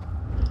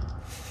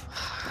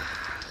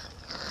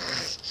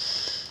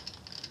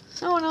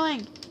 So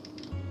annoying.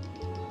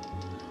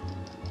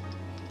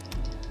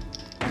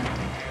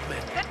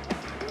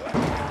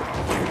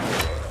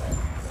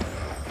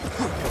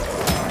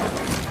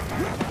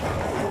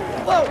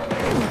 Whoa!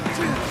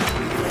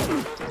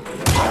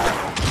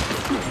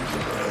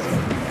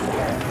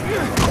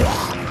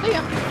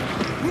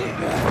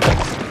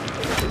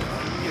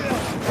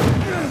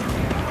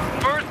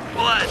 First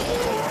blood.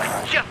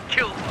 I just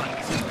killed one.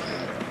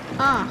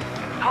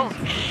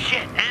 Holy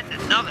shit, and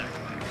another.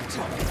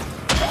 2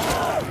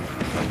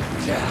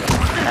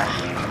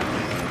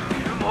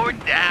 more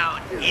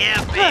down.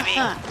 Yeah, baby.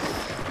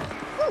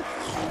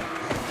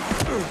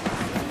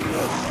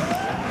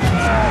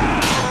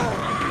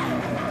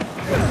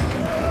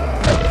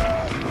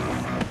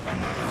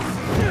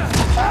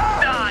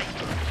 Die,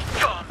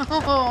 scum.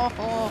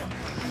 Oh!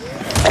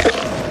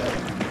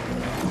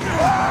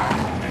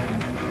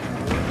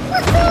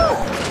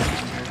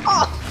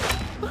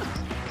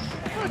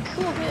 What a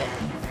cool hit.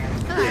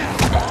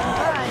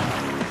 Hi.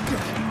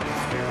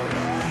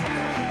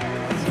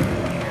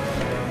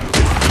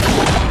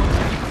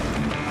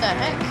 The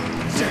heck?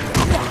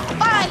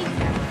 Bye!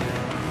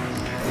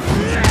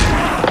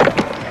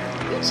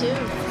 You too.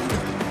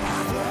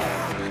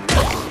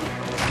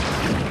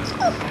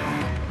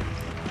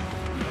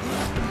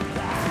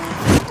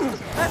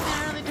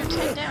 Batman really did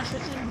take down, so it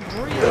did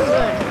really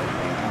good.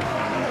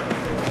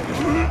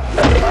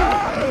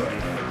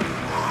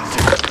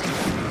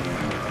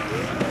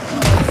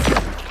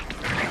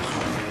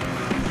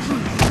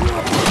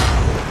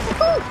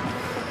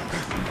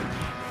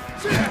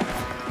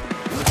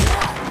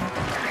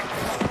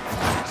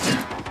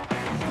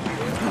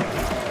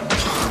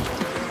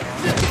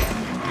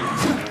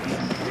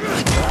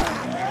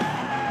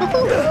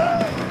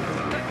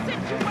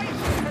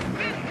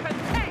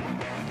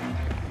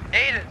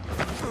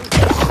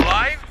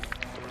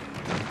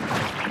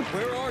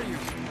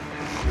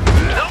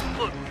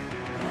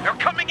 They're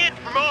coming in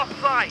from all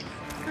sides.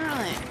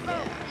 Really?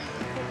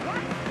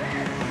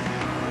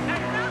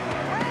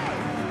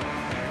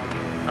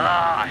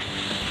 Ah,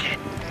 shit.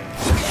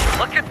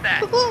 Look at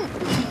that.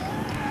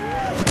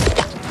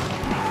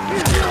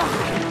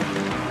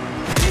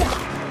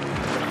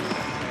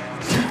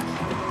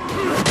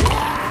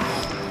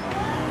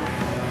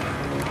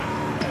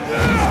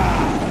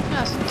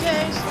 Just in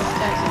case.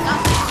 That's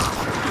nothing.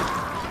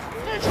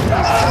 There's just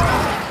nothing.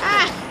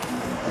 Ah!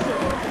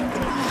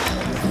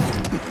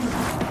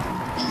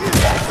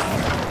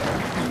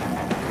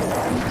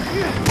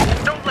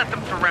 Don't let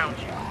them surround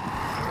you.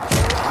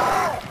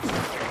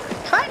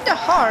 Kinda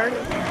hard.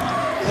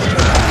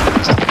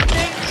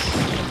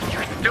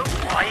 You're still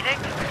fighting?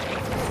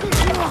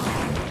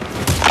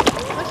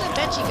 Where'd the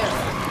Benji go?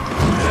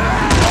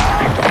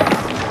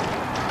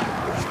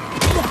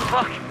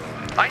 Fuck.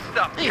 I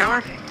stopped There you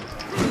are. counting.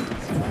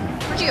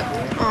 Where'd you go?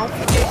 Oh.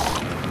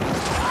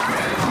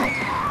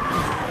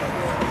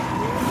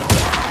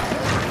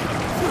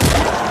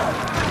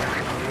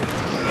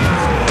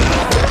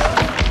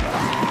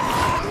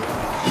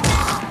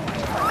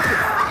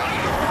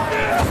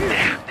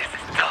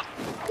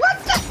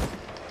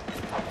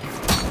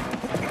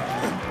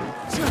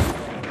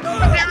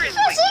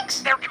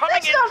 They're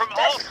coming in from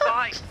all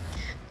sides.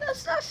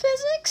 That's not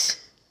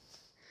physics.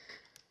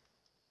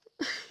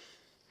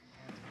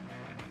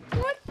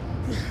 What?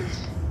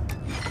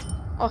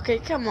 Okay,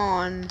 come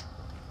on.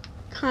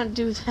 Can't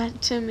do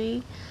that to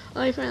me.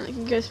 I apparently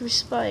can go through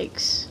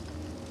spikes.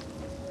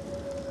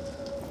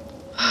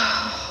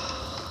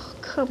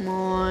 Come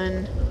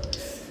on.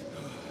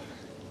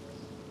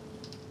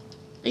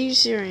 Are you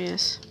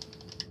serious?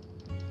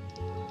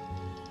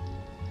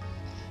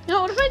 You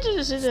know, what if I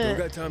just did Still it?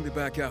 got time to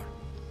back out.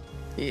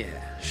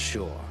 Yeah,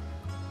 sure.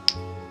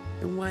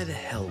 And why the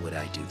hell would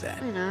I do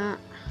that? Why not?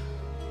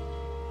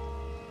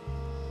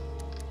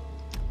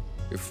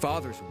 Your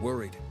father's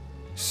worried,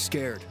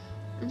 scared.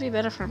 It'd be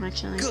better for him,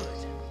 actually. Good.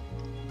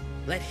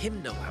 Let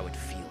him know how it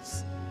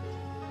feels.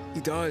 He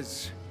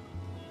does.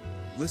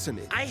 Listen,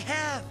 I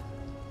have.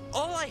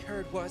 All I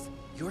heard was,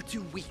 you're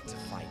too weak to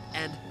fight,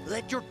 and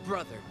let your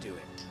brother do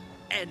it.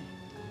 And...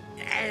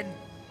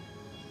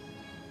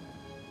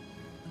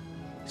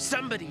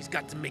 somebody's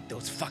got to make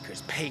those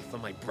fuckers pay for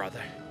my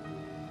brother.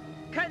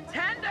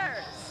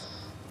 Contenders!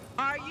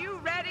 Are you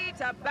ready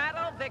to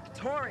battle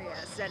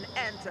victorious and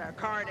enter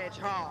Carnage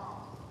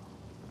Hall?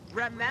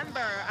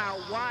 Remember our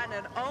one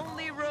and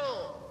only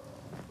rule.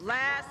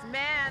 Last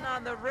man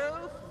on the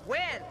roof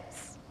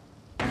wins.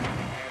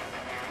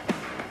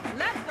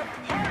 Let the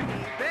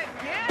party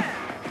begin!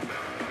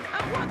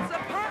 And what's a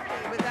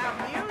party without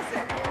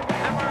music?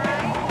 Am I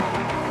right?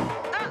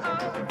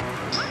 Uh-oh.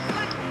 Looks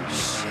like...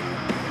 Shit.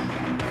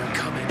 They're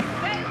coming.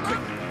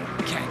 Quick,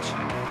 catch.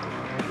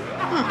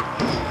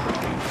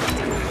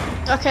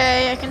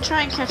 Okay, I can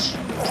try and catch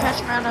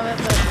him out of it,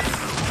 but...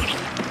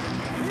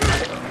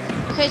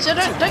 Okay, so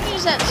don't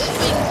use that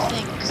swing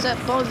thing, because that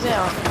bugs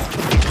out.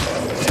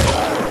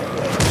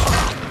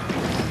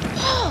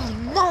 Holy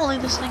moly,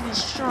 this thing is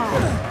strong.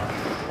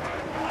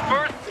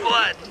 First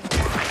blood.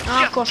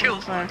 Oh, of course I'm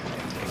on fire.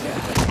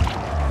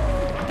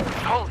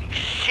 Holy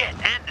shit,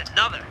 and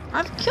another.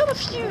 I've killed a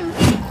few.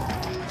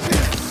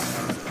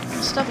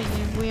 Stuff is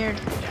weird.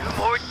 2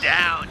 more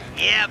down.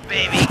 Yeah,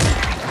 baby.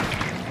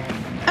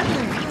 I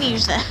don't even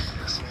use that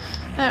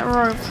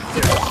rope.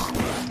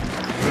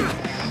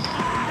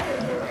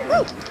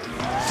 Woo!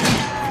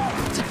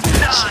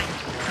 Nice.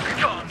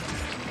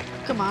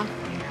 Come on.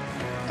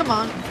 Come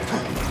on.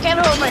 Get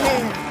over my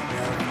head.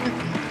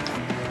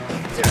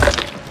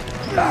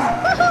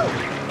 Woohoo!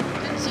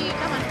 Didn't see you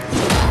coming.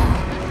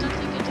 Don't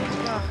think it did.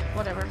 Oh,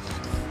 whatever.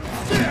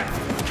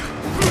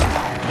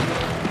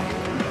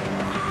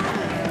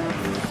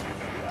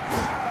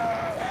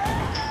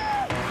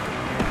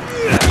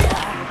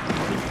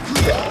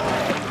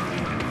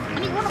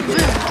 When you want to move,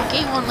 the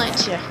game won't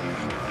let you.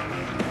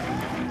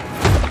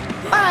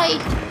 Bye!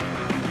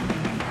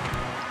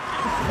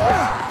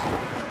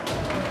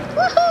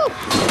 Woohoo!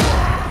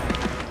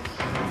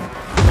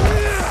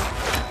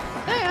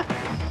 There.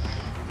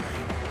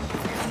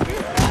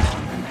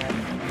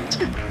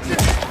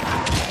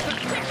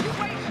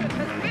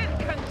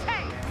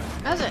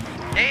 How's it?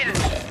 Aiden,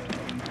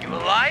 you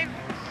alive?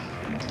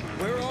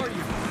 Where are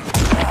you?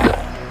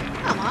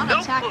 Come on,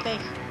 Don't attack move. me.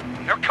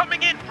 They're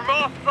coming in from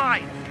all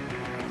sides.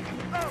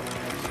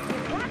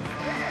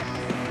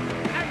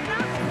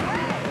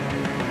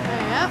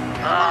 There you go.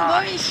 Come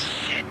on, boys.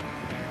 Shit.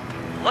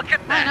 Look at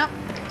Line that. up.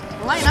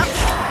 Line up.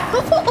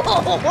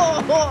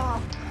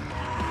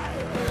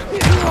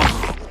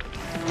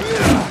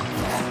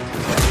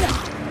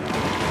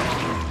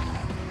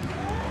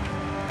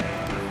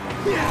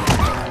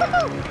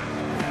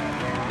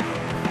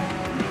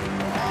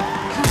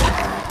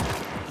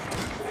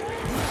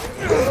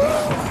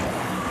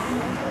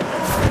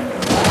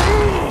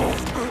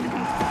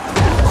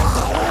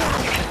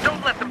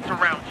 Don't let them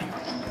surround you.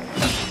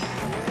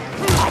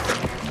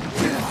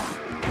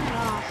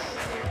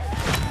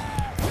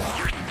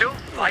 You're still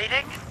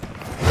fighting?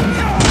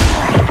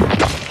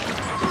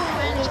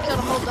 Man just killed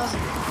a whole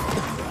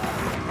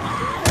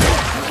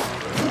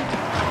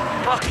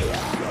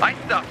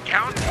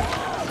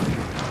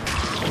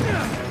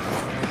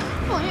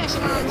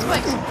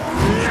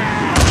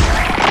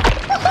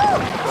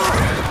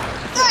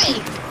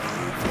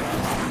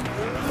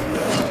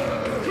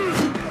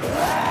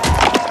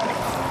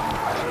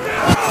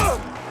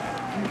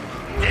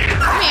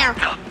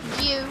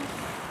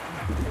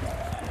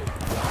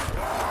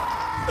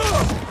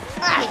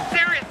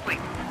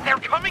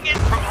coming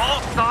in from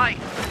all sides.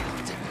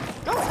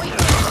 Go away.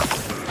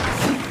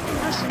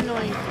 That's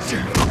annoying.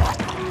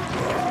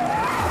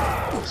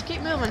 Just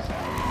keep moving.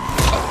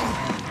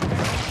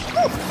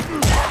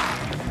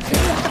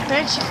 The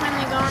bench is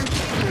finally gone.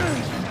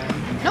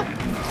 Nope.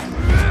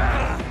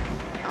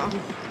 Oh.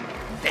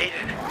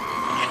 Aiden,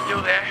 you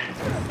still there?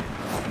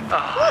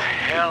 Oh,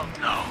 hell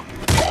no.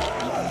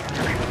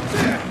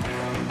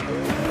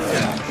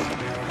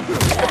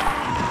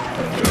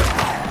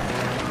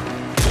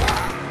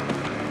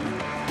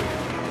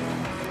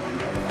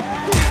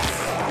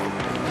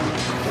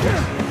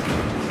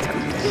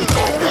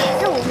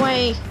 Go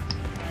away.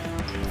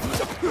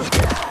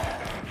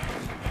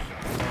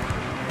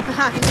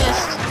 Haha, he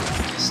missed.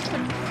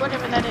 Stupid,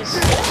 whatever that is. Is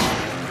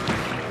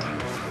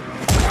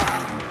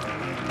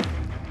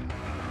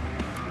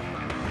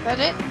that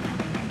it?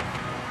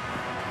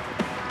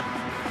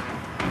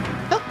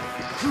 Oh.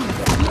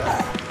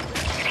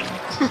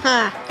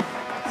 Haha.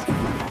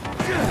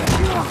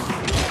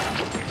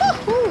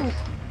 Woohoo!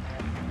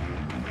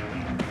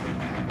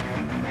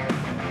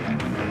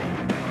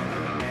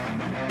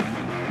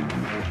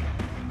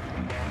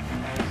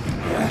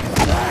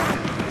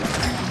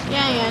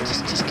 Yeah,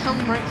 just come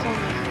right for me.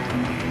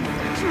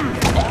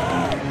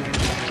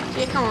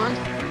 Yeah, come on.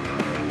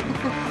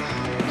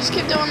 Just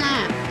keep doing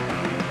that.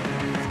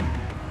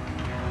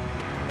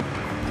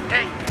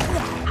 Hey,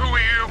 who are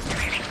you?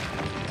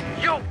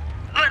 You,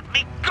 let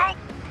me go!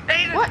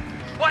 Aiden! What?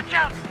 Watch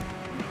out!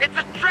 It's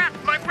a trap!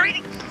 My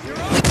rating!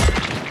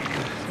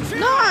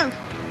 No!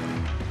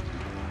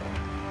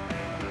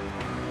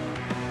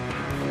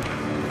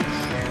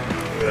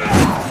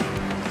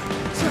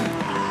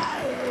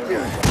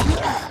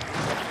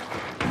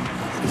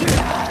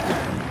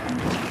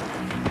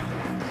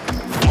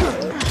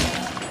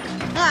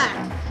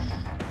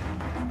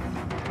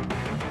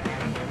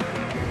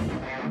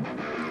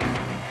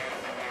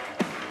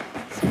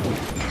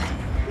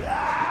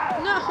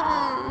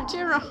 No,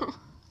 Jiro.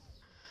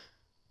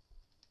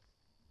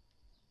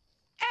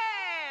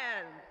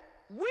 And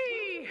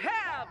we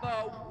have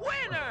a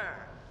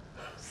winner!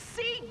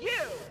 See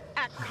you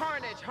at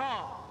Carnage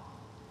Hall.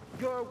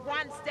 You're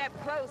one step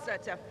closer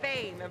to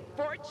fame and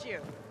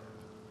fortune.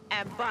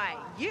 And by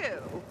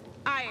you,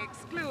 I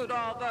exclude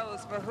all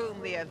those for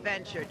whom the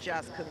adventure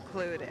just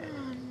concluded.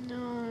 Oh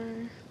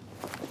no.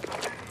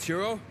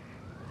 Chiro?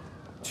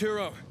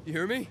 Chiro, you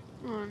hear me?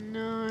 Oh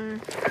no.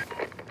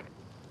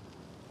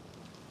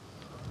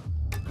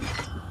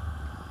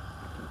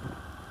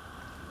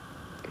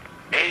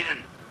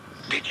 Aiden,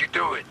 did you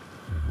do it?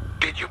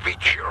 Did you beat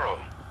Chiro?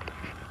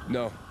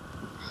 No.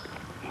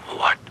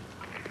 What?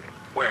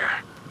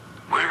 Where?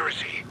 Where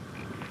is he?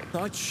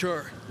 Not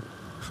sure.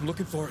 I'm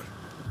looking for him.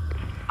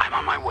 I'm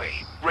on my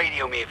way.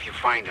 Radio me if you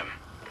find him.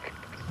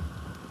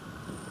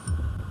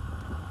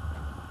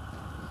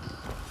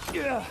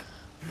 Yeah.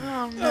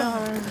 Oh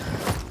no.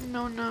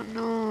 No, no,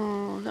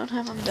 no. Don't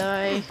have him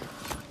die.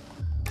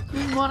 I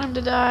didn't want him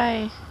to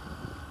die.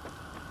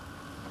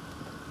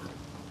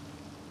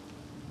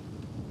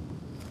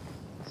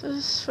 This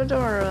is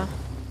Fedora.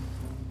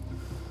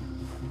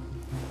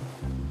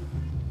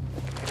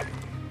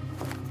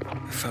 I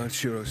found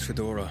Chiro's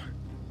fedora.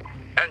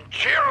 And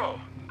Chiro!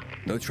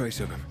 No trace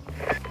of him.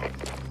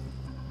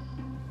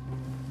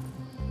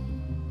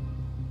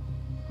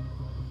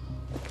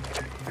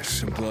 There's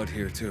some blood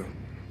here too.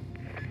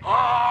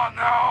 Oh,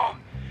 no!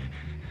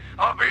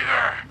 I'll be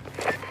there!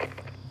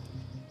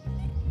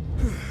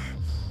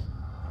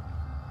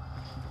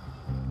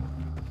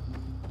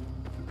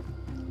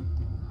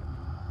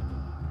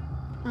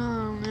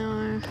 Oh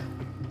no.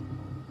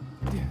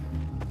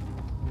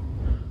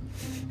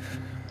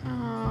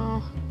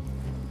 Oh.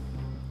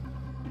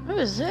 What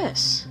is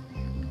this?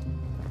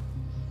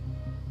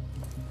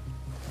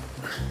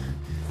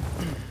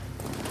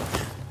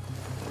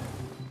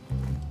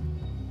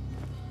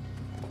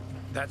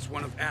 That's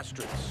one of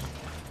Astrid's.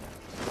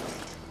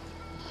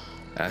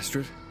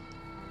 Astrid?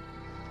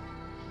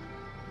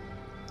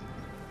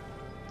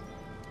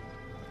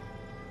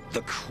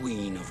 The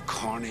Queen of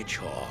Carnage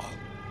Hall.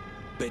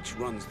 Bitch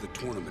runs the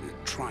tournament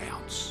at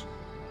tryouts.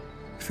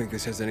 Think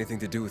this has anything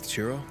to do with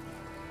Chiro?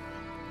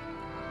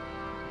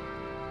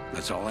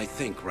 That's all I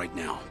think right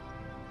now.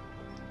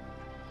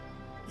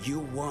 You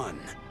won.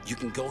 You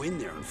can go in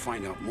there and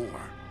find out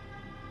more.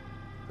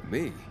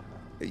 Me?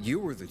 You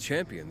were the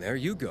champion there.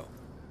 You go.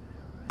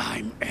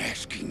 I'm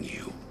asking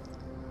you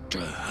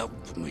to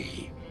help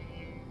me.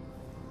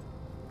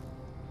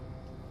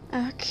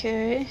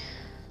 Okay.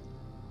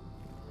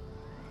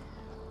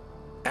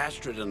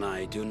 Astrid and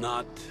I do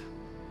not,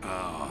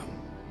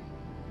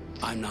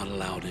 I'm not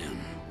allowed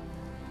in.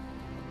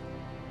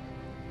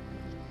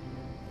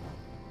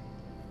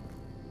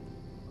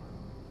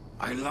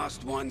 I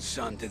lost one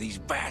son to these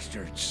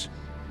bastards.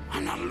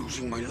 I'm not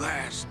losing my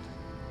last.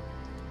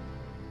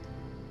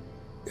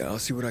 Yeah, I'll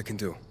see what I can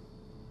do.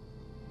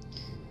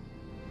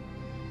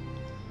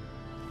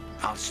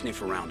 I'll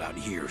sniff around out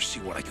here,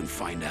 see what I can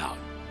find out.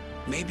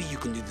 Maybe you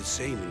can do the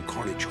same in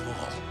Carnage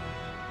Hall.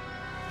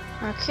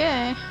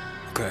 Okay.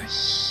 Okay.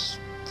 That's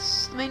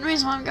the main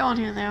reason why I'm going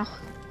here now.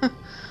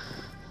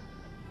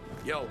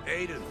 Yo,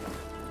 Aiden.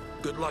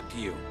 Good luck to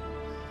you.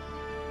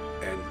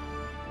 And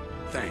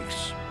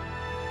thanks.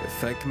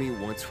 Thank me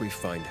once we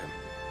find him.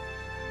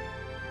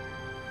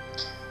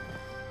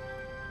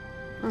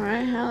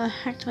 Alright, how the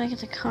heck do I get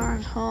to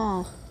Carnage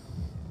Hall?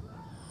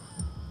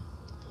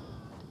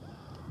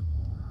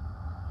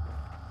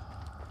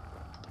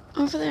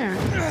 Over there.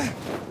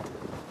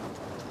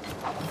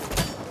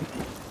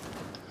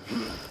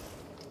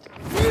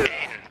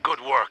 Aiden, good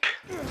work.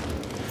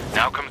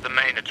 Now comes the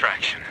main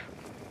attraction.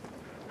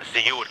 I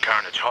see you at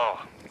Carnage Hall.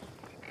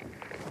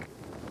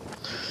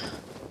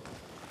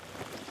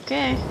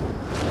 Okay.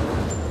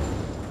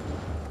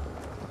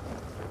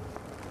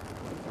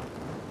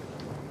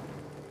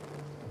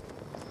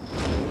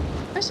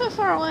 Why so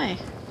far away?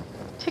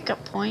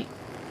 Pickup point.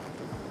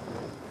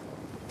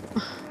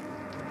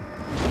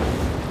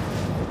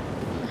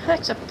 The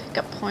heck's a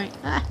pickup point?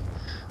 Ah,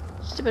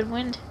 stupid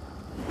wind.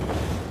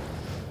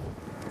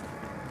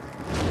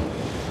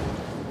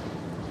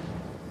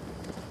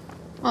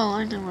 Well,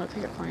 I know what a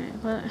pickup point is,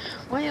 but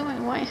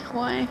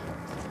why?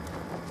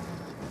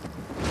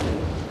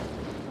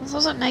 This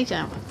wasn't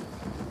nighttime.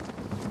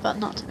 But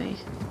not to be.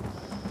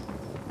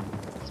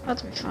 It's about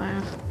to be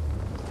 5.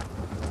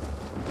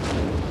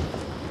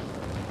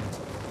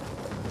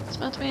 It's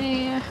about to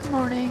be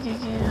morning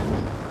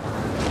again.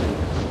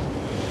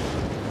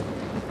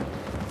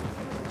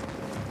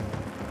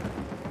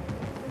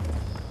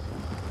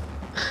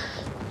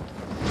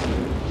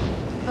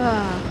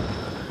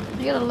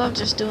 You gotta love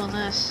just doing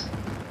this.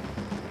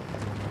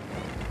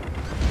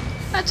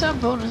 That's our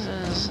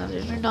bonuses that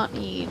I do not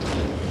need.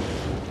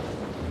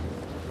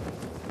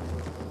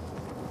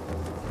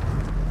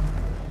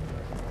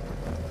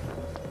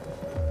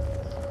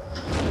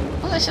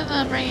 Well, I said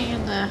that I'm bringing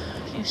in the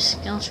new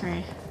skill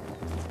tree.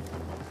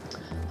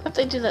 Hope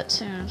they do that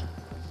soon.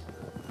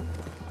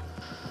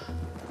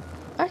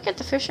 Back at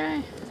the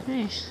fishery?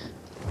 Nice.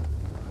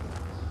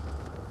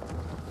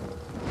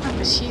 That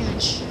was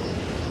huge.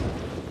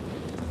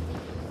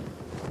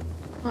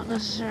 Not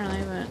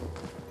necessarily, but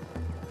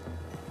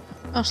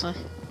mostly.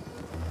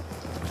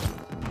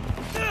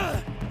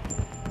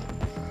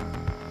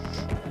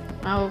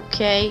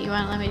 Okay, you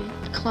won't let me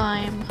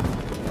climb.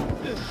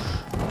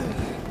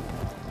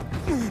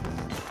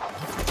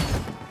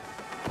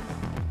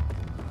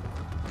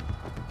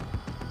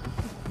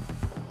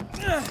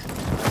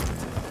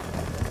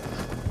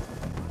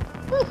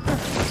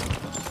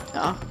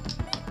 Oh.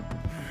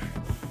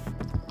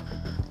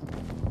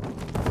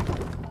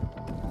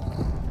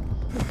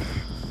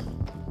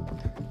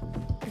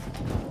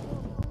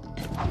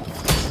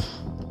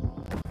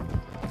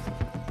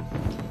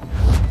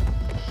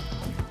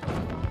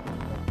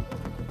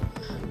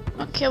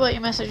 Don't care about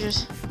your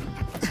messages.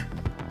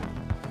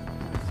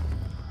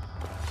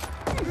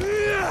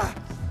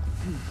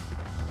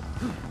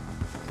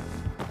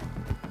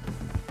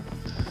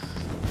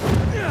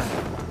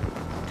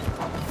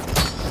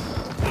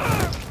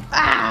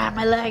 Ah,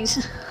 my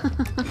legs.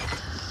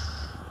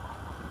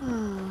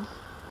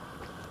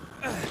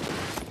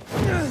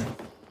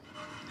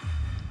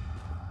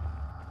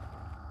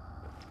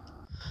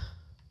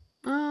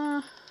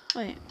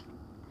 Wait.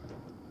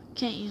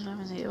 Can't use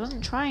weapons. I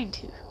wasn't trying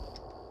to.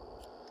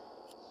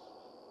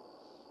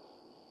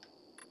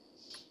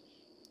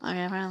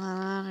 Okay, apparently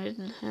that I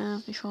didn't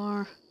have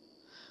before.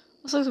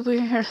 This looks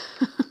weird.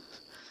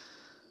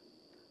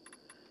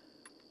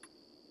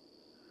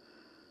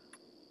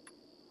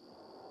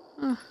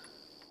 Huh.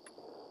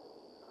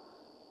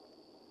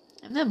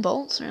 And then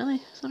bolts, really? I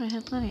thought I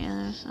had plenty of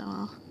others. Oh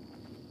well.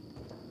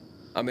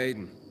 I'm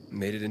Aiden.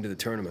 Made it into the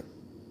tournament.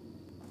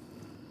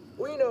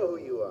 We know who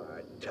you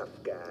are,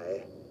 tough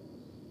guy.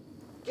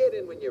 Get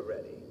in when you're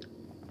ready.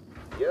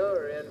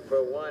 You're in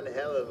for one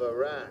hell of a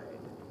ride.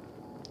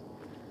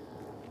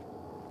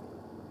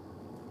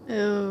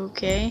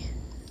 Okay.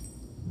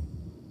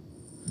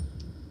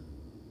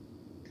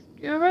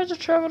 You're ready to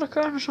travel to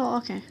Carnage Hall?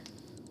 Okay.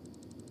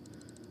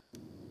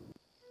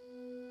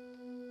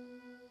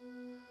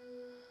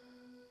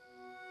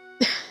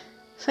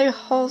 It's like a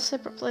whole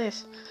separate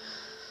place.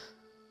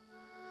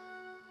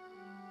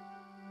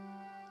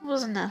 It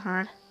wasn't that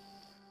hard.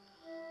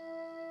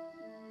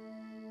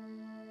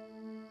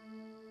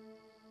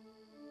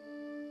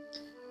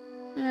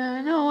 Yeah,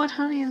 I know what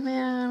honey is made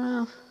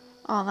out of.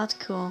 Oh, that's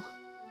cool.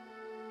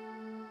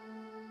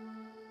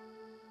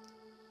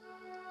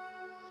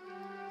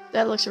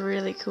 That looks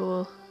really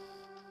cool.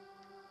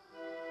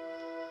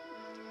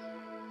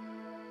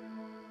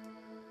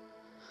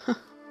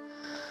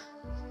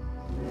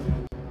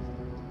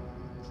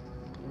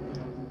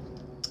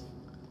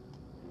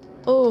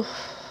 Oh,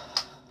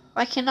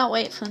 I cannot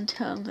wait for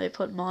until they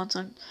put mods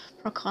on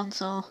Pro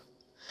Console.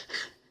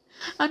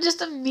 I'm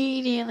just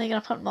immediately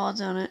gonna put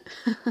mods on it.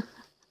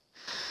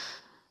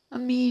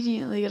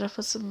 Immediately gonna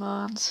put some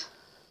mods.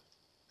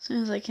 As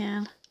soon as I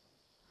can.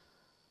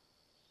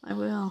 I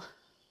will.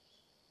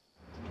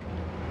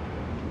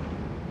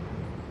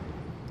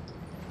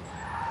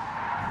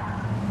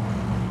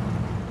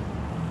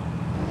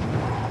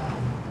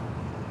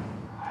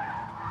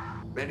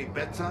 Any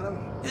bets on him?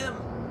 Him.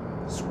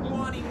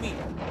 Scrawny me.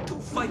 2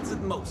 fights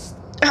at most.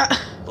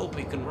 Hope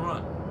he can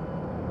run.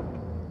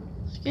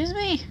 Excuse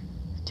me?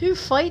 2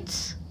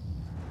 fights?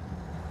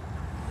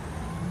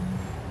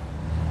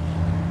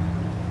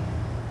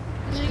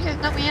 Did you guys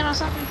knock me in or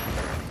something?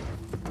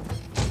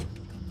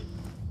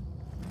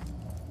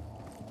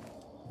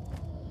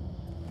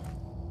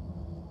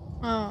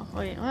 Oh,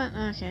 wait, what?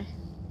 Okay.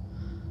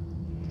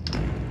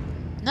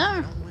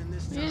 No!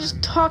 You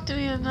just talked to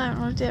me and that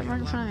right there right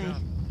in front of me.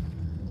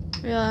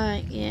 Be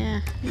like,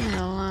 yeah, you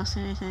don't lost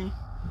anything.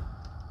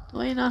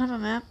 Do I not have a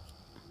map?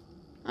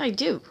 I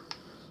do.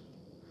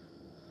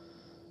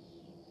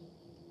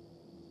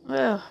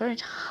 Oh, very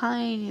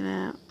tiny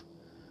map.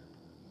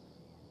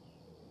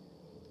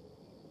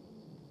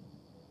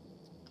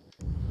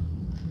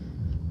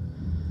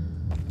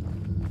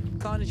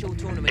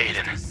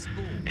 Aiden,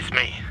 it's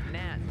me.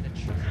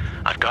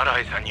 I've got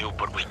eyes on you,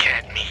 but we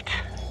can't meet.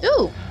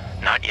 Ooh!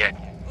 Not yet.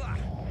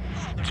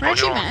 It's for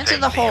Reggie your own went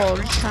into the safety hole,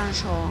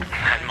 console.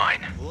 and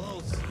mine.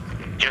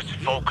 Just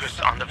focus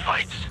on the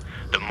fights.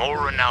 The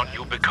more renowned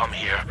you become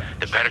here,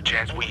 the better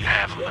chance we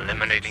have of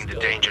eliminating the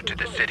danger to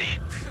the city.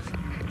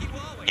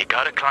 You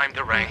gotta climb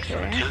the ranks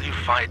until you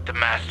find the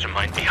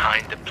mastermind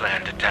behind the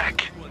planned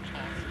attack.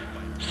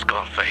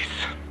 Skullface.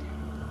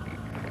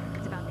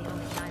 It's about the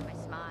only time I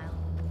smile.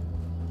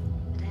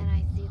 Then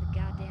I see the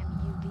goddamn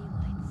UV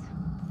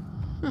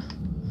lights.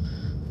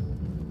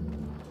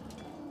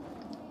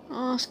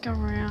 Ask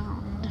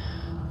around.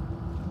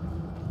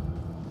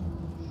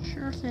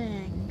 Sure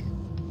thing.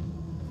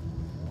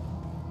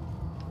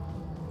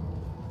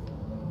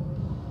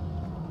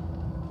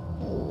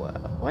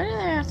 Why do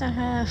they have to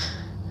have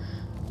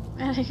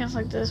mannequins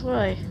like this?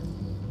 Why?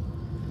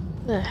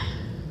 Ugh.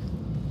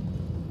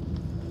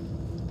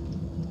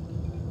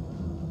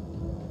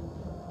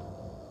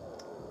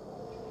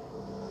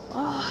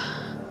 Oh.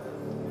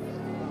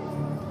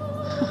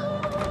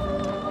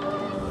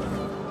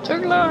 To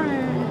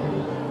glory!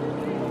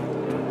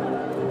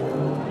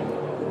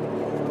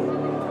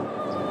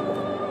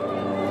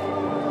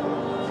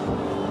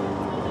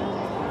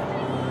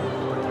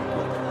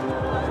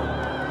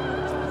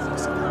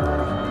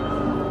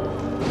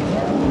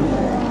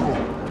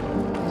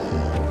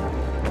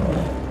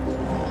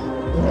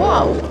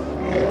 Whoa!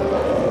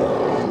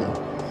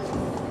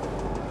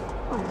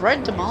 A red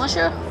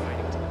demolisher?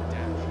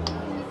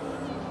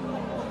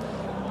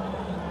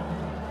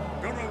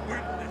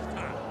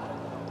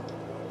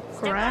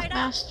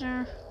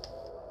 Craftmaster.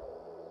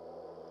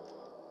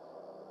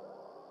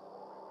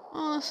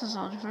 Oh, this is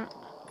all different.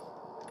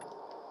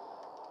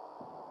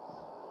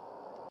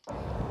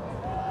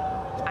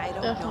 I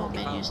don't know if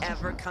I'll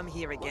ever come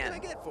here again.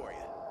 What can I get for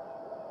you?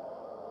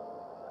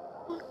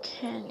 What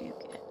can you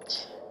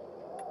get?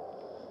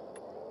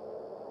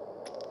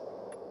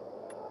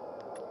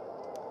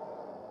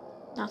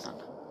 Nothing.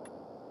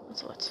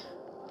 That's what.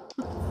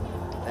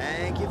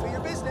 Thank you for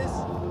your business.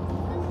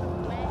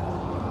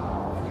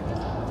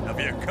 Have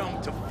you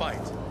come to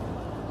fight?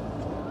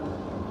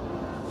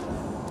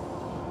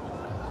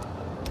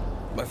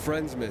 My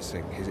friend's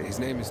missing. His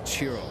name is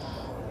Chiro.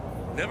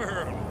 Never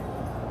heard of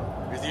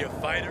him. Is he a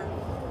fighter?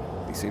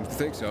 He seems to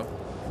think so.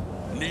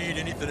 Need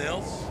anything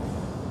else?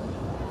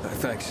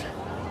 Thanks.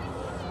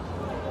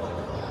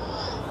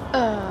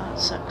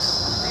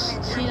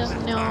 Sucks. He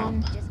doesn't know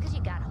him. Just because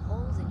you got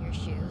holes in your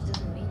shoes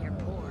doesn't mean you're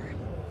poor.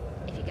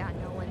 If you got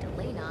no one to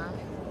lean on,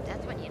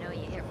 that's when you know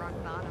you hit rock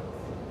bottom.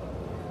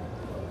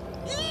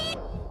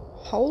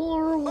 Hole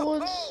or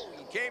woods? Oh,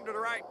 you came to the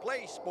right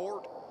place,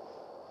 sport.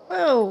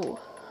 Whoa.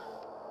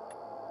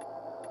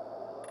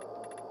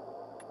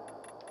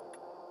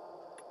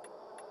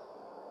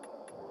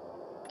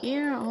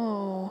 Gear,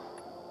 oh.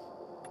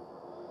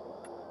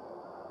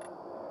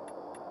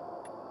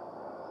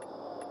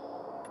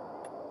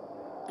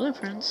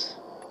 Blueprints.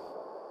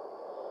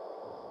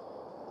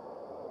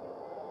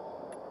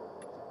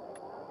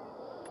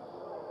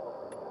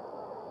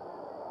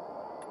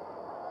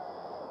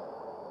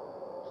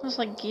 It's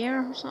like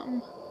gear or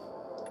something.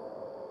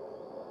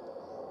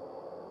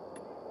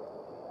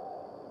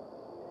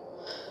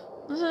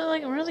 Is it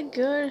like really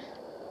good?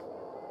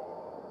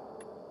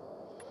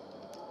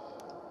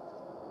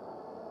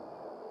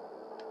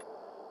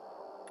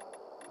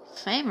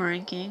 Fame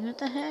ranking, what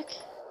the heck?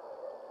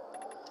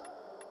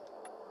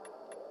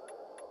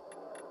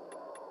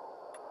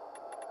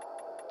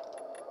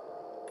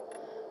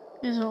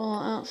 These are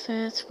all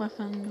outfits,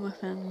 weapon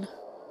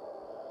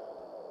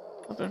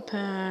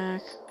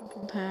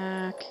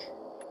pack.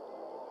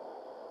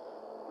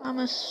 I'm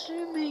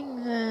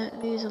assuming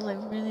that these are like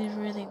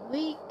really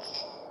weak.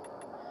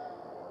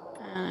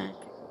 And as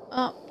you go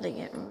up, they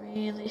get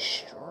really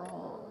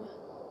strong.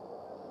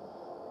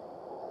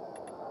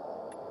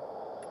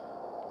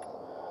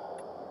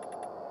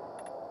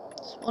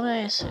 That's what I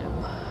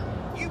assume.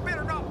 You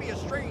better not be a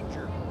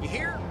stranger. You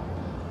hear?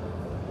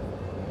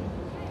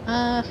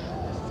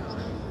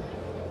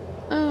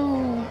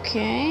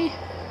 Okay.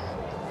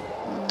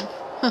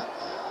 Huh.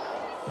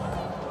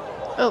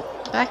 Oh,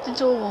 backed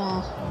into a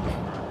wall.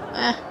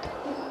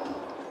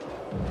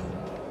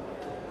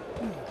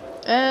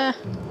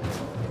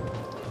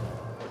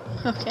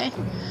 Okay.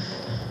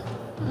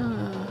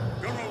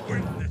 Gonna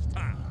win this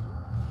time.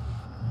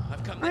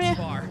 I've come this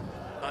far.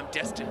 I'm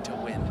destined to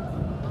win.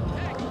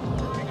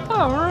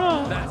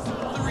 Alright. That's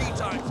 3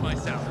 times my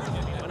salary.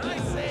 When I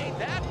say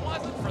that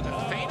wasn't for the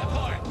faint of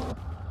heart,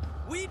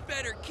 we'd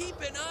better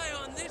keep an eye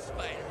on this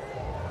fighter.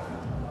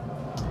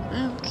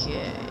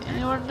 Okay.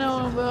 Anyone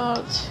know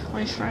about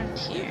my friend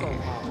here?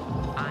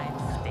 I'm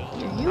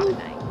staying. Are you?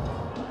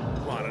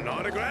 Want an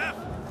autograph?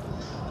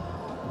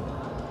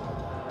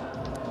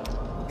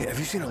 Yeah, have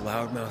you seen a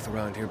loudmouth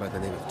around here by the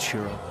name of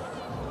Chiro?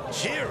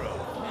 Chiro?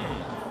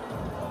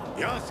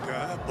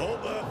 Yaska,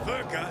 Bulba,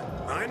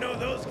 Furka. I know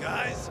those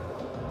guys.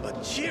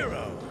 But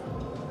Chiro?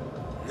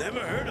 Never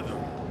heard of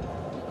him.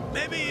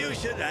 Maybe you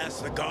should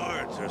ask the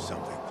guards or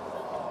something.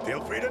 Feel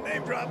free to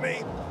name drop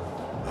me.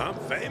 I'm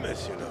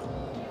famous, you know.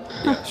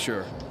 Yeah,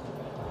 sure.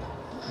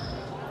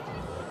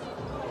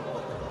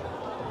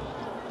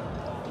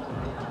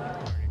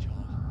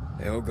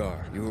 Hey,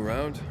 Ogar, you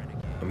around?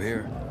 I'm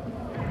here.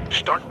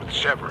 Start with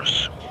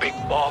Severus, big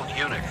bald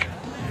eunuch.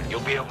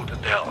 You'll be able to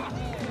tell.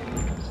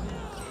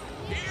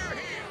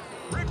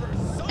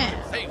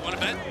 Hey, wanna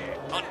bet?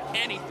 On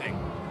anything.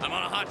 I'm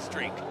on a hot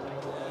streak.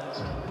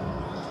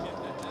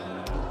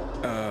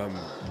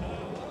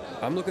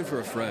 I'm looking for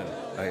a friend.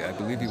 I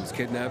believe he was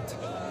kidnapped.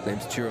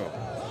 Name's Chiro.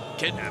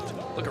 Kidnapped?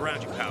 Look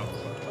around you, pal.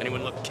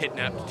 Anyone look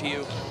kidnapped to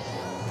you?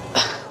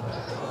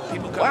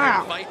 People come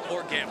here to fight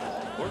or gamble,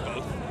 or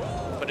both.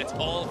 But it's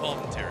all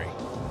voluntary.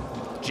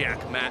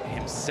 Jack Matt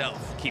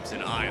himself keeps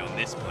an eye on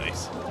this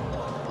place.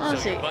 So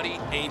your buddy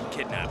ain't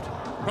kidnapped.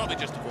 Probably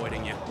just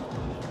avoiding you.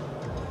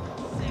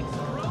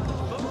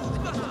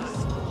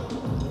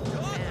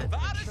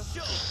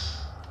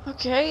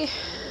 Okay.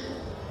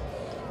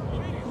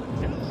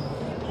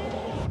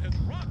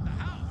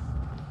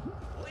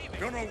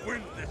 Gonna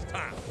win this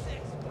time.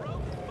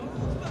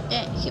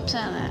 Yeah, he keeps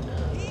saying that.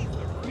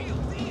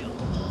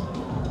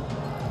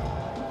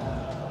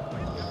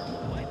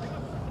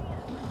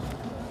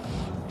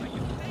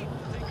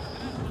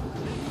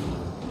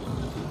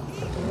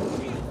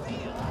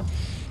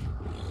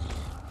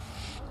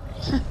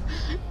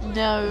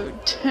 No,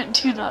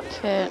 do not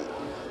pet.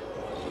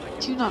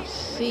 Do not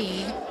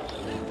feed.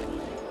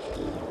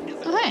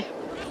 Oh, hey.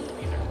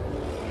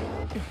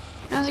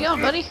 How's it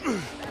going, buddy?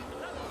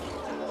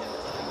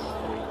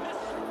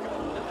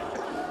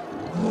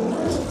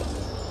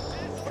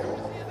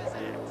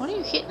 What are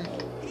you hitting?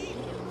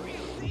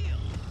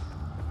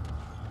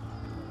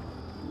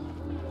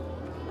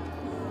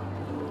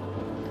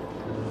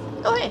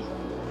 Oh, hey.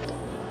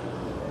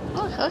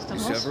 Oh,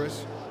 customers.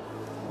 Severus?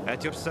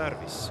 At your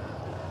service.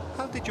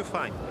 How did you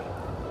find me?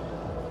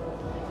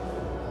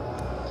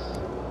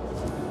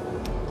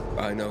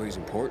 I know he's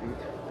important.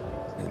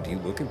 And you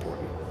look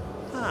important.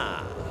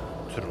 Ah,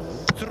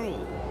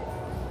 true.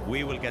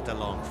 We will get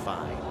along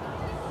fine.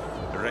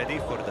 Ready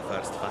for the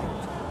first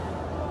fight?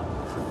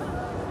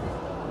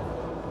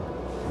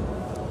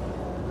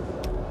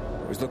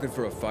 I was looking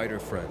for a fighter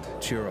friend,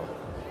 Chiro.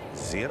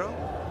 Zero?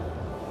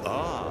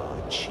 Ah,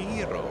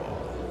 Chiro.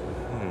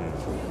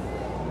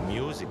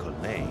 Musical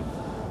name,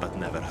 but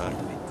never heard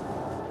of it.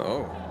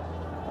 Oh,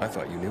 I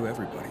thought you knew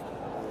everybody.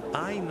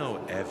 I know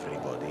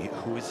everybody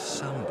who is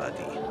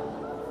somebody.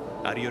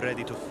 Are you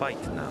ready to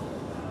fight now?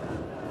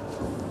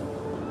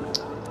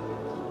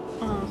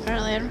 Oh,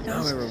 apparently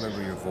Now I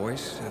remember your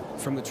voice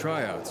from the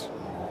tryouts.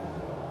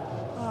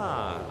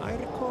 Ah, I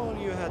recall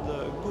you had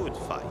a good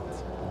fight.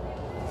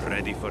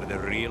 Ready for the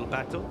real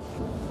battle?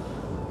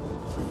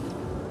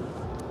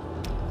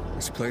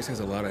 This place has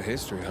a lot of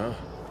history, huh?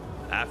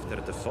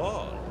 After the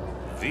fall,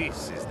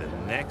 this is the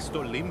next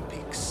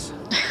Olympics.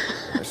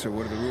 So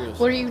what are the rules?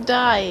 Where do you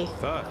die?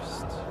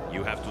 First,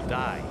 you have to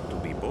die to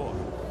be born.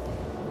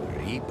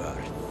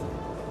 Rebirth.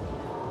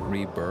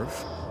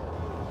 Rebirth?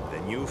 The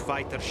new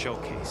fighter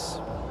showcase.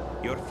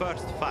 Your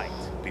first fight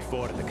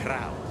before the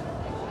crowd.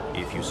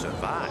 If you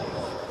survive,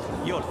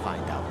 you'll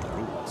find out the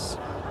rules.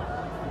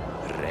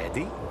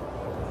 Ready?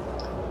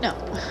 No.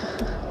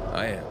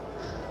 I am.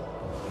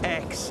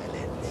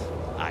 Excellent.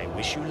 I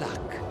wish you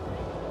luck.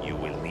 You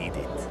will need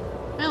it.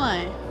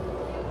 Really?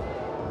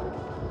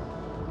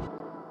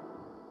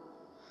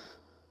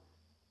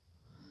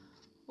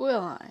 Will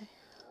I?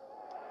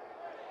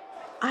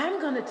 I'm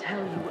gonna tell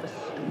you a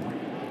story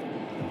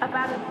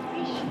about a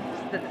species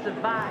that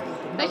survived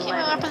Can I keep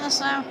my weapons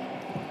now?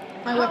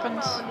 My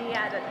weapons. Homo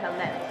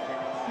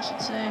neanderthalensis. I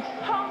should say.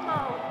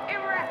 Homo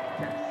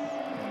erectus.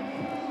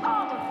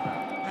 All of them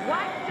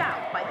wiped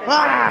out by the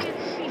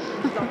greatest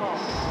species of all.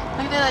 I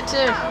can do that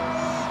too.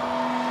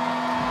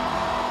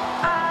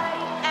 I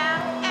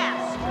am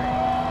Astrid.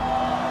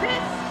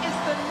 This is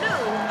the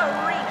new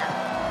arena.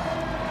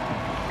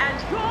 And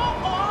you're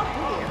all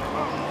here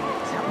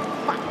to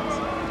fight.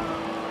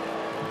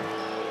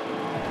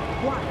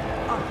 One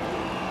of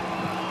you,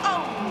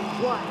 only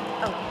one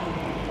of you,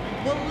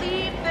 will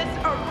leave this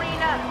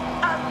arena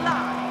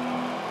alive.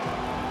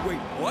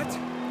 Wait, what?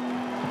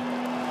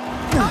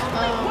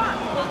 Only one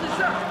will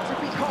deserve to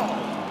be called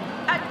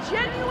a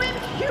genuine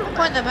human.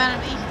 Point them at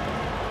me.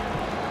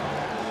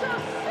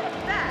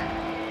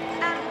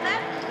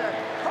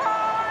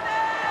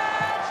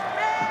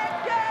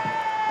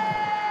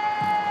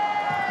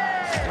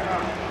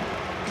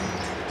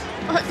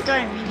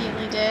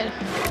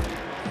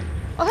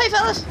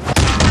 fellas!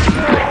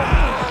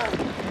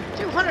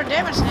 200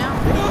 damage now.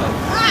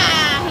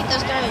 Ah! I hate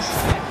those guys.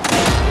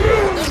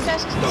 Those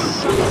guys can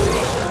suck.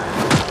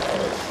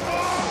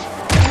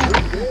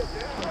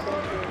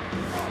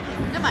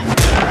 Never mind.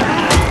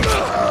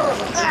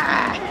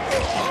 Ah!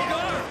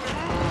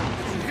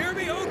 Hear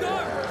me,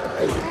 Ogar?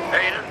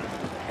 Aiden?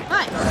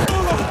 Hi.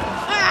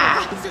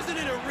 Ah! This isn't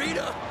an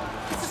arena.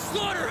 It's a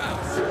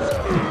slaughterhouse.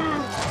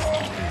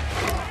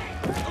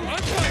 I'm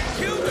trying to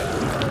kill them.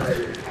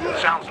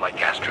 Sounds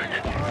like Astrid.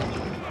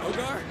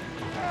 Ogar?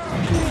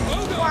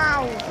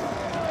 Wow.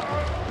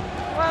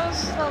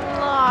 Was a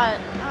lot.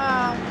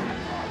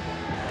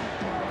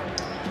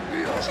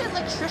 Is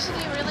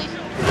electricity really?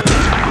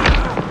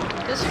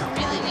 Does it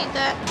really need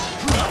that?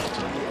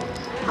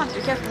 I'll have to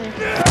be careful here.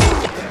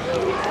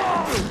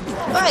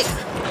 Bye!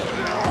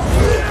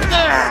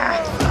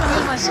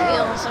 Use my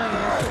skills over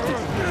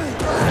here.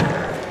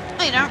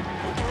 No, you don't.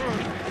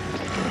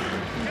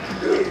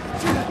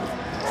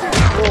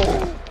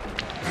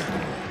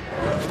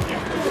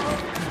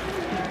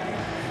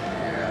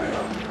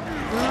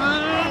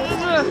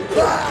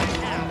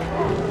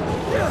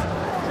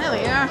 There we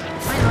are.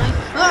 Finally.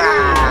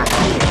 Ah!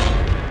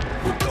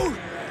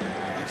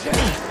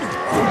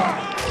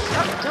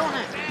 Stop doing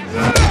it.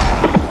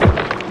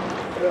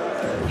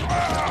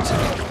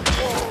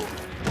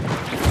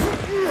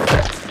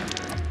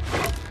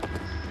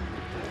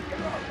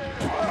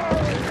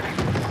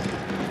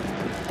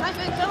 Nice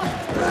big fella.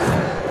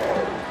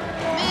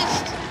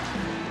 Missed.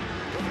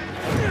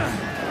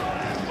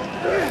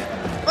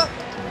 Oh.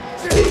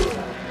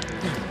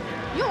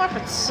 Your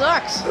weapon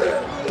sucks.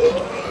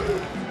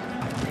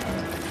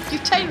 You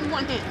tied in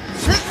one hit.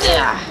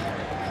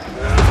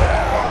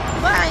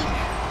 Bye.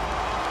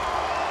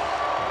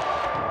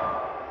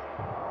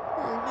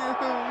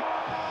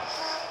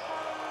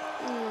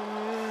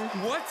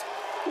 What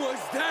was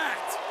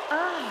that?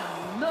 Ah,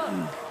 look.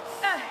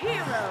 A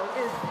hero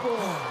is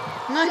born.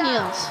 No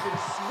heals. With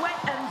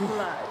sweat and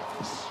blood.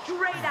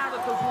 Straight out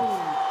of the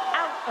womb.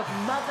 Out of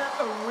Mother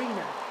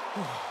Arena.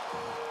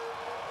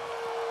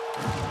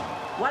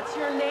 What's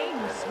your name,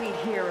 sweet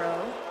hero?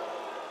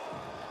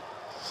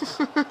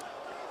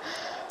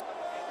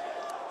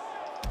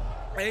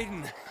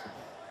 Aiden.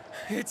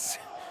 It's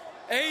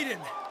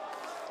Aiden.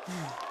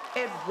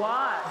 It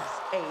was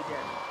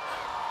Aiden.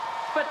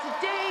 But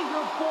today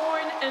you're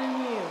born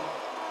anew.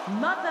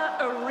 Mother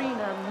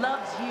Arena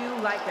loves you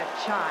like a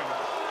child.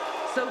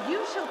 So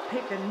you shall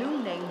pick a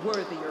new name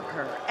worthy of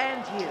her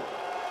and you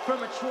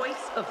from a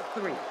choice of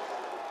 3.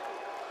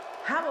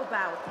 How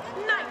about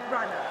Night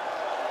Runner?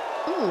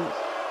 Ooh.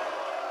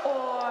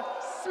 Or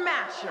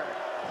Smasher?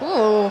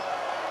 Ooh.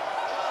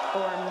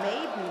 Or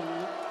maybe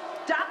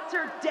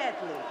Dr.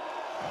 Deadly?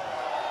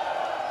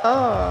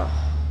 Oh.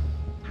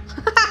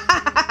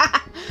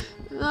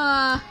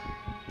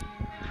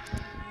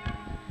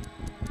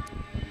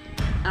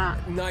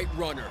 Night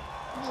Runner.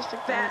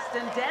 Fast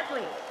and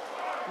deadly,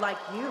 like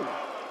you.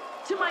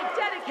 To my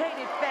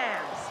dedicated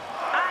fans,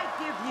 I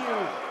give you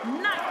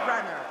Night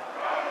Runner.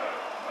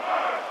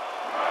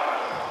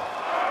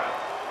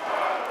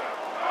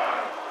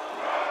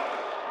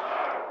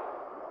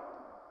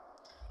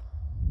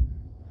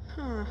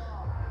 Huh.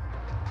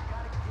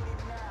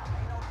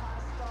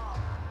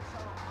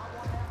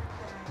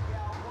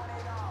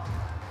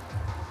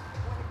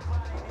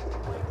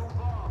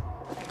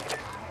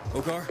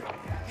 Ogar,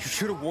 you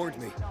should have warned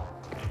me.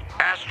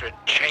 Astrid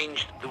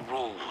changed the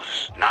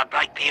rules. Not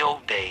like the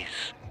old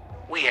days.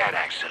 We had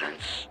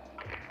accidents.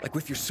 Like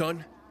with your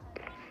son?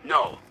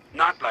 No,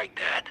 not like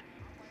that.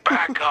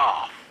 Back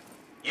off.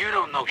 You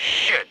don't know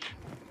shit.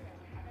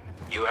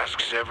 You ask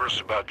Severus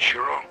about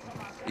Chiro?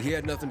 He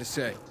had nothing to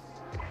say.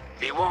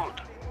 He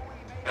won't.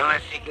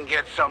 Unless he can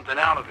get something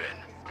out of it.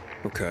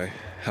 Okay,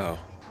 how?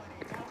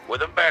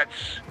 With the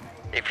bets.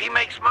 If he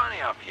makes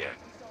money off you,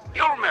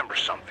 he'll remember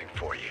something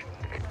for you.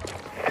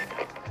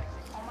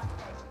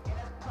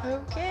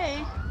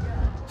 Okay.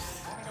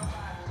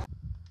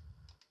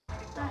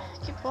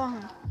 Keep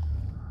on.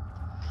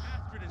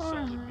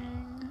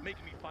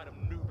 Making me fight a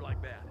noob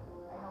like that.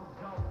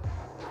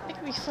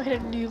 Make me fight a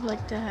noob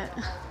like that.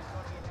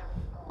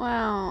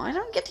 Wow, I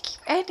don't get to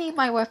keep any of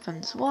my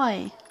weapons.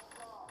 Why?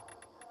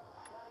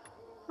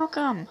 How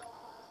come?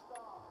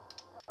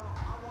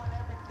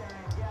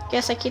 I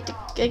guess I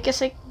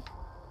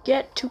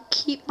get to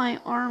keep my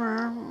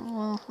armor.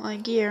 Well, my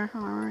gear,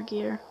 armor,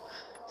 gear,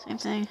 same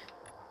thing.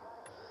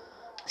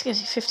 This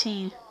gives you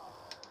 15.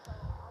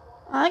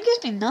 That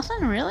gives me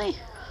nothing, really?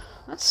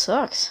 That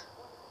sucks.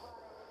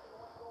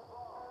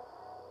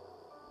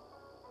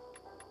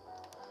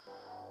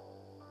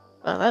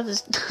 Well, that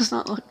does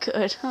not look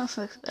good. That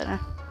looks better.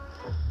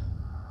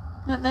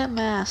 That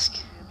mask.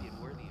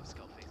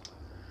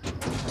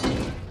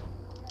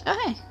 Oh,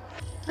 hey.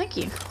 Thank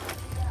you.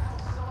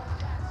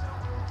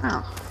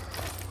 Oh.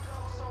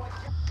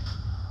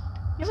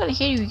 Everybody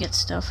here you get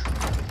stuff.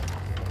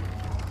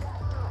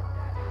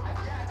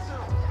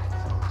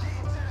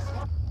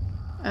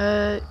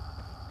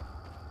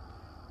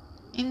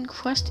 In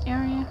quest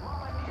area?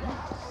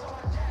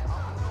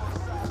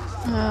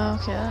 Oh,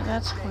 okay,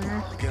 that's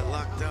weird. Get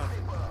locked up.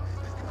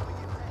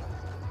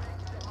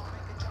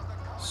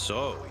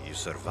 So, you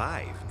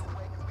survived.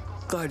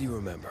 Glad you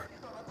remember.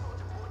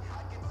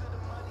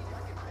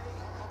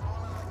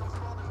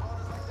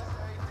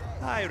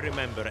 I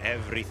remember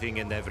everything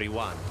and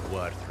everyone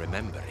worth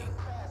remembering.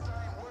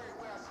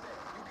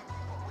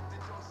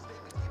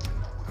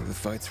 The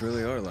fights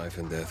really are life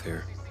and death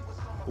here.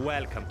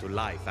 Welcome to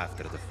life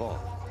after the fall.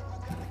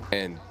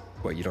 And,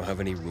 what, you don't have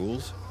any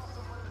rules?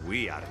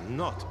 We are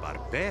not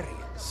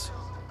barbarians.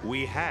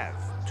 We have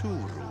 2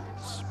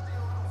 rules.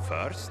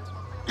 First,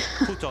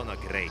 put on a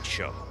great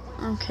show.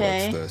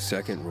 Okay. What's the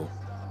second rule?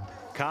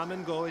 Come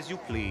and go as you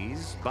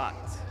please, but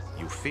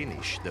you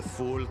finish the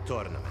full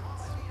tournament.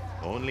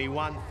 Only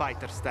 1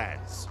 fighter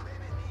stands.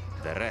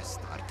 The rest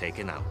are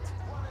taken out.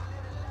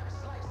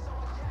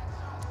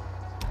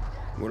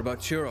 What about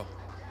Chiro?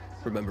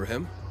 Remember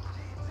him?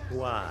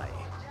 Why?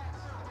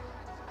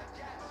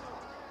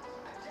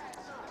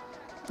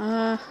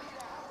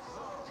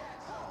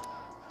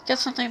 Got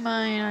something in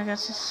mind, I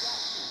guess.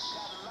 It's...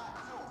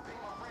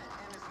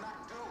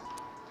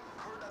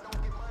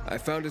 I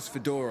found his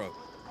fedora.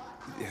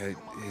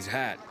 His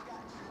hat.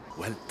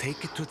 Well,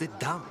 take it to the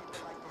dump.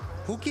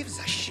 Who gives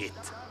a shit?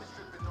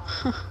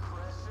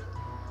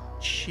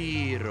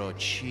 Chiro,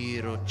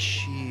 Chiro,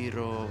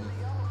 Chiro.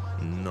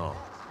 No.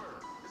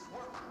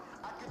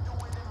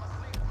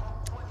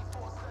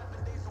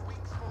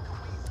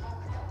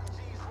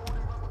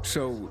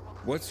 So,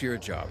 what's your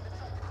job?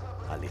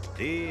 A little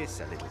this,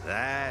 a little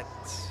that.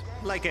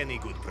 Like any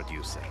good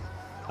producer.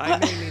 I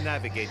mainly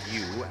navigate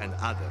you and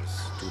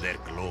others to their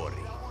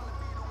glory.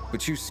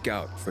 But you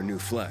scout for new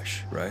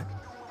flesh, right?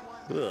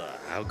 Ugh,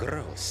 how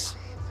gross.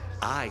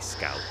 I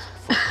scout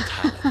for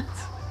talent.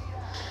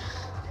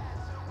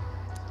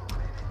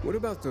 What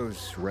about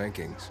those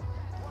rankings?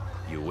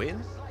 You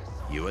win,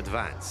 you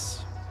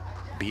advance.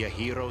 Be a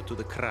hero to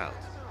the crowd.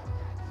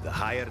 The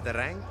higher the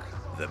rank,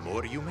 the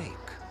more you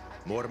make.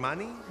 More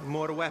money,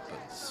 more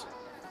weapons.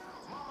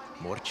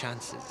 More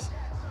chances.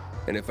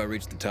 And if I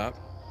reach the top?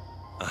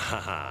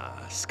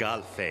 Ah,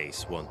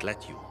 Skullface won't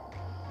let you.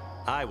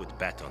 I would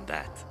bet on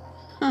that.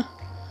 Huh.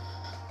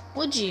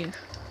 Would you?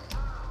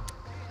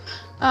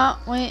 Oh,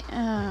 wait,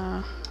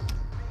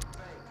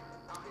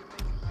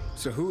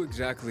 So who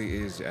exactly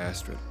is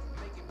Astrid?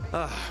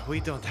 We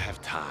don't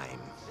have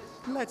time.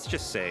 Let's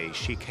just say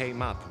she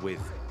came up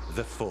with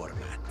the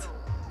format.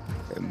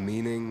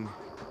 Meaning?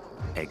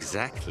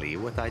 Exactly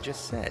what I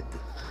just said.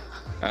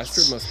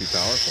 Astrid must be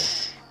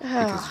powerful.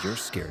 Because you're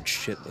scared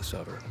shitless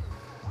of her.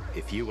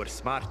 If you were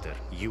smarter,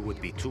 you would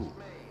be too.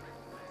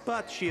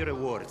 But she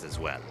rewards as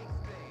well.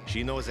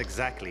 She knows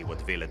exactly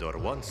what Villedor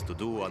wants to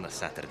do on a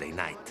Saturday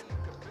night.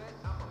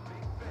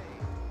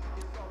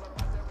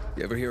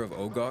 You ever hear of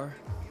Ogar?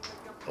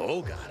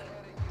 Ogar?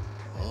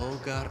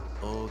 Ogar.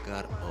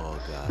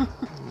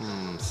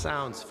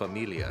 Sounds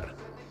familiar.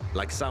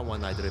 Like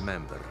someone I'd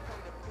remember.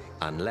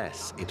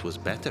 Unless it was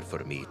better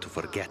for me to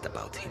forget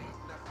about him.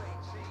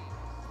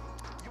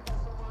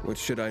 What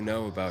should I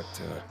know about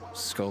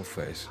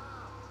Skullface?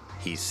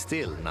 He's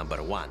still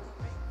 #1,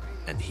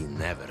 and he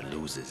never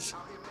loses.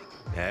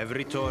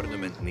 Every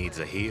tournament needs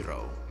a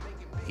hero,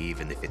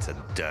 even if it's a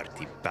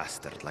dirty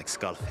bastard like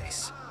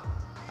Skullface.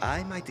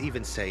 I might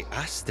even say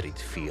Astrid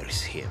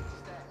fears him,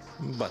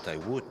 but I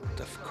wouldn't,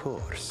 of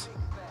course.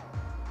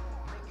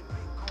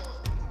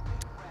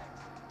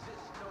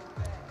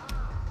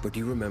 But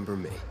you remember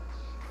me.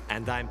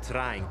 And I'm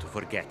trying to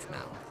forget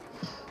now.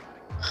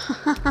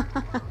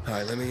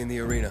 Alright, let me in the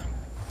arena.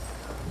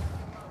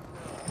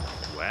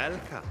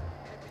 Welcome.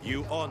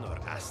 You honor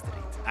Astrid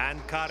and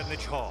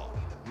Carnage Hall.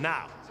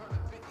 Now,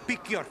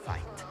 pick your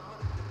fight.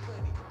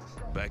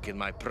 Back in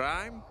my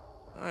prime,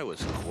 I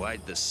was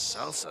quite the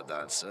salsa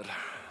dancer.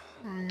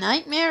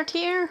 Nightmare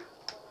tier?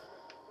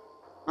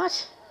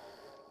 What?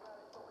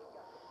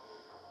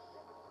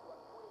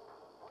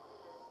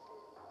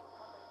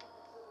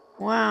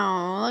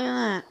 Wow, look at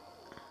that.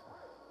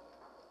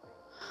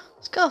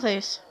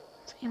 Skullface.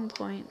 Fame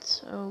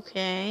points,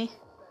 okay.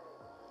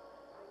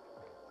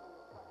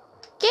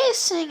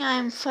 Guessing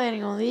I'm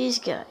fighting all these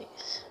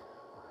guys.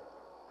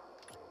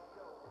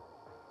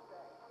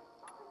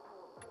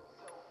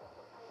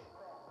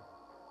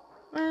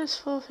 Where's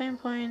 4 fame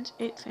points,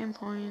 8 fame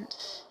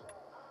points.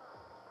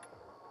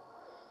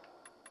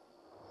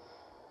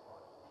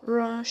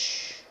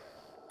 Rush.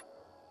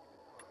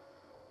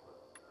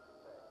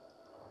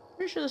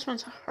 Pretty sure this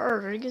one's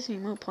harder. It gives me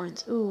more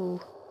points. Ooh.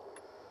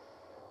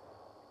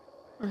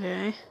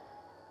 Okay.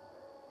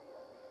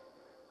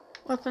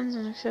 Weapons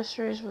and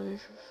accessories will be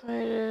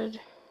provided.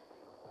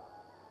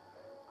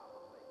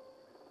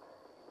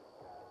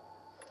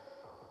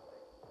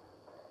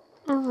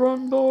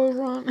 Run, boy,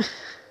 run.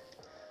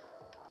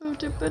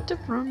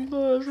 Run,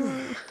 boy,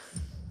 run.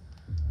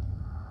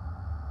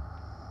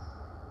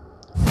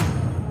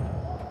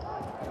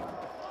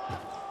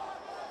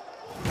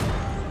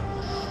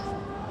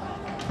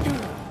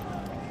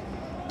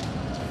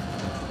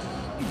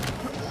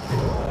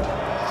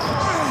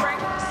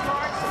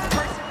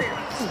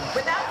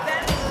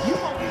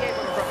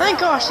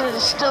 gosh, that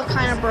is still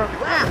kind of broken.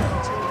 Ah.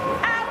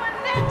 Our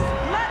next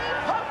bloody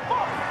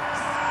performance.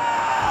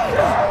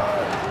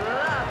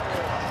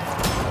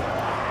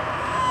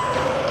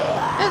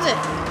 Is it?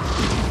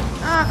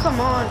 Ah,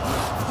 come on.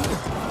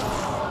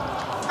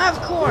 Of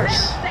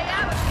course. Stay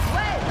out of the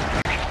way.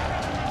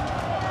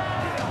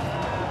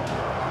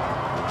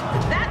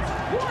 That's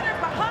water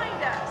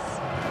behind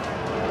us.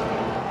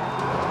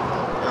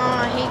 Oh,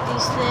 I hate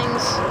these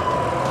things.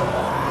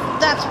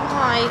 That's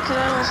why,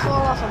 because I almost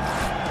fall off them.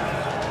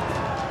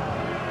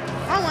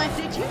 Wrong way.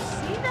 Did you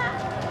see that?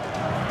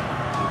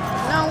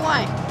 No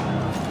way.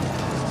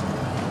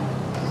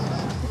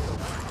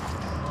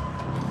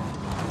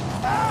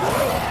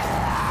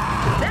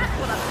 That's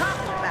what I'm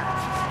talking about.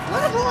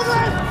 What a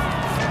bullseye!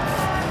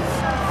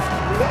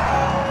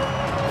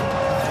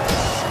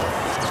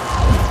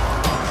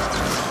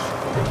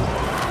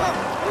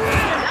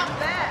 Not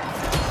bad.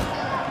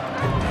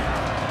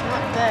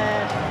 Not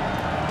bad.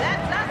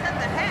 That's us at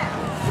the head.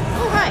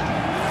 Oh, hi.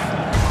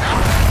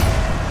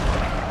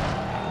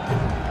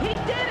 He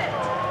did it.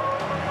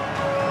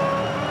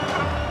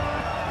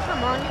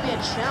 Come on, give me a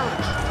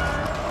challenge.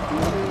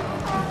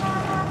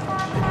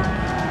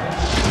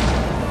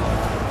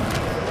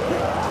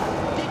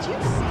 Did you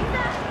see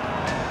that?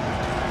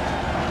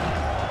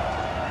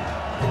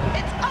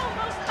 It's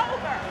almost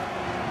over.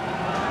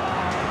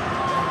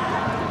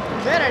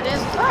 Bet it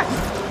is. Look.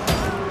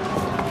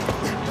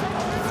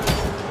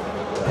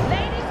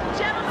 Ladies and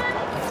gentlemen,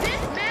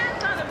 this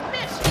man's on a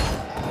mission.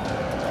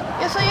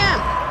 Yes, I am.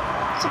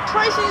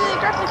 Surprisingly, the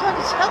grappling hook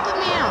is helping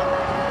me out.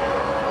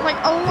 Like,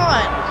 a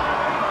lot.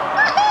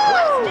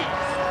 Woohoo!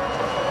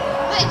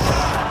 Thanks.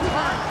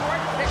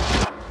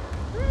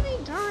 Pretty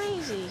darn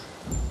easy.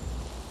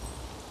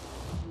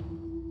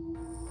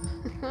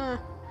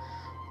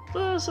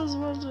 This is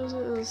what it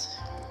is.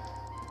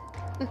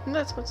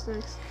 That's what's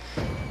next.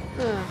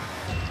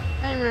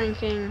 Time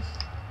ranking.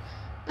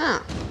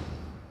 Ah.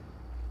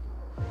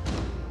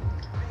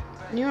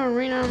 New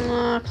arena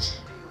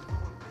unlocked.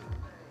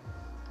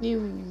 New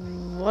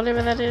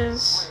whatever that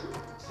is.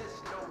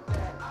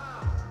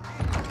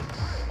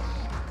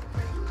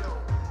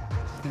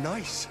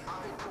 Nice.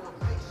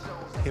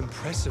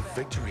 Impressive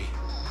victory.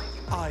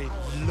 I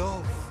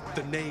love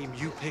the name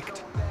you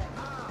picked.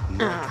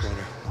 Night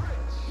Runner.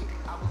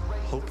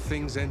 Hope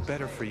things end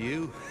better for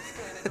you.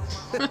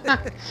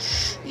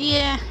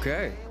 Yeah.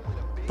 Okay.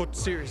 But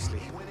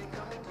seriously,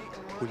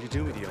 will you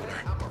do me the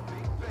honor?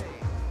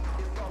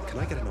 Can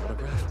I get an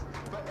autograph?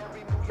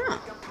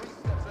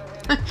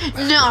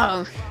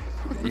 No.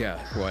 Yeah,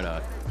 why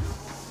not?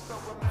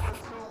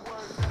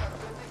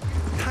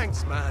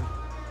 Thanks, man.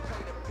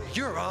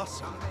 You're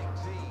awesome.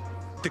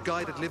 The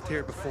guy that lived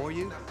here before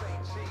you,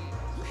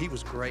 he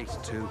was great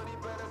too.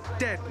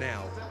 Dead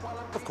now,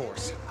 of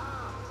course.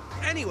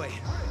 Anyway,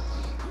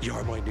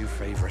 you're my new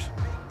favorite.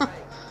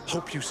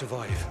 Hope you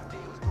survive.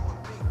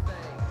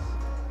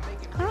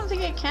 I don't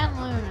think I can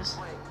lose.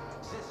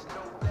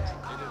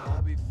 It'll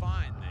all be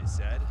fine, they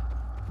said.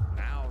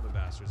 Now the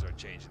bastards are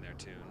changing their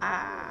tune.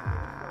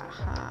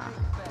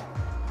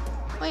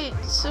 Wait,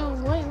 so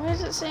wait, what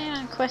does it say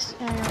on quest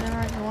area whenever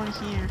I go in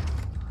here?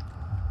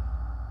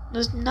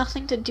 There's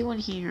nothing to do in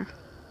here.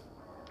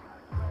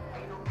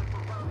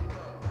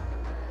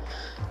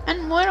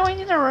 And why do I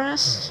need a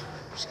rest?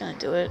 I'm just gonna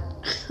do it.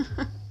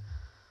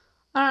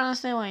 I don't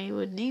understand why you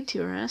would need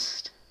to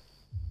rest.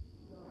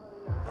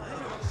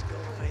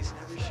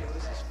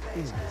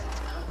 It's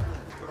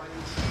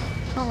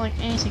not like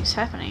anything's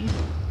happening.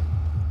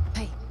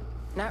 Hey,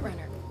 Night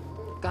Runner.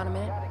 Got a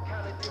minute?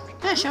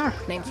 Yeah, sure.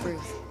 Name's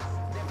Ruth.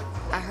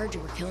 I heard you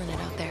were killing it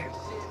out there.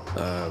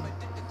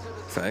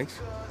 Thanks.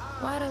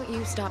 Why don't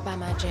you stop by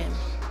my gym?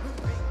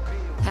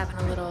 Having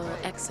a little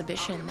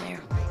exhibition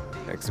there.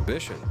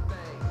 Exhibition?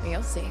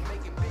 You'll see.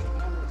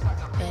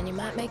 And you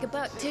might make a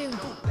buck, too.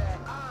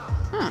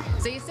 Huh.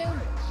 See you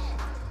soon.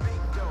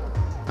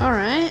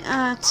 Alright,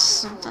 that's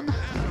something.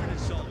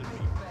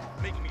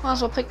 Might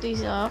as well pick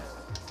these up.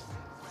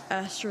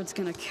 Astrod's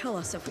gonna kill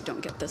us if we don't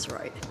get this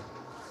right.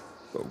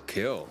 Oh,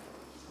 kill.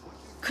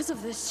 'Cause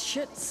of this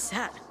shit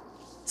set.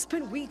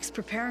 Spent weeks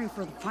preparing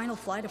for the final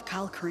flight of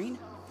Kyle Crane,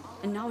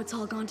 and now it's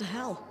all gone to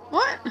hell.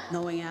 What?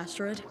 Knowing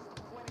Astrod,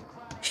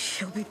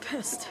 she'll be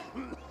pissed.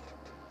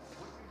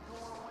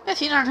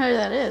 If you don't know who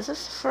that is,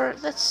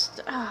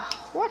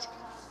 what?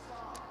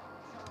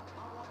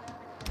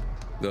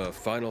 The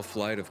final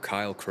flight of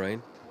Kyle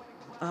Crane?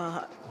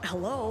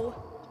 Hello?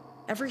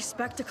 Every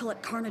spectacle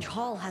at Carnage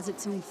Hall has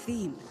its own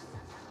theme.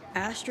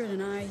 Astrod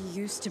and I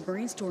used to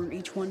brainstorm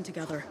each one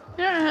together.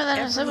 You don't know who that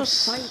is. That Every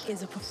was fight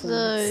is a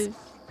performance,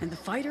 and the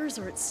fighters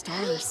are its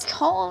stars.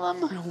 Call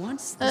them. Now,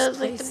 once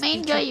Like the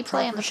main guy you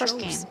play in the first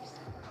game.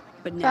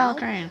 But Kyle now,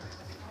 Crane.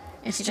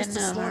 If it's you just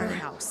didn't a know already.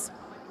 slaughterhouse.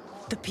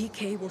 The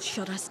PK will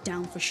shut us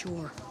down for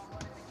sure.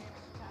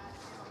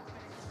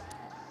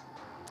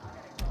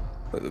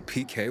 The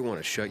PK want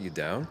to shut you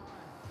down?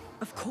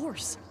 Of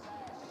course.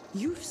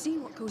 You've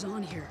seen what goes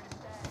on here.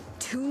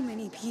 Too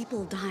many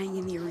people dying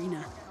in the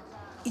arena.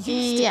 It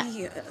used to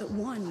be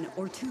 1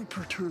 or 2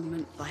 per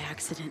tournament by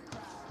accident.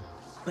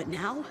 But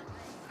now,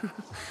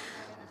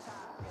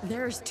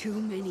 there's too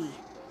many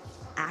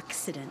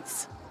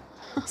accidents.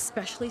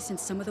 Especially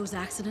since some of those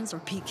accidents are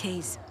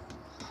PKs.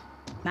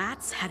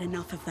 Matt's had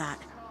enough of that.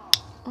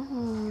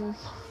 Oh.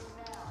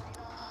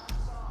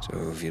 So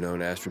have you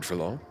known Astrid for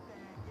long?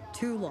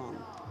 Too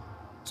long.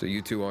 So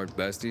you two aren't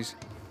besties?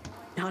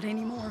 Not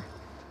anymore.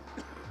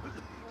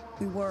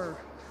 We were.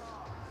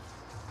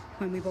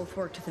 When we both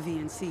worked at the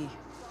VNC.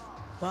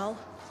 Well,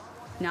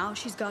 now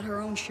she's got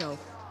her own show.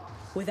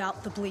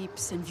 Without the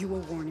bleeps and viewer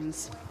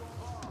warnings.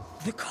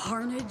 The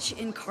Carnage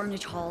in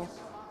Carnage Hall.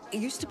 It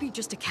used to be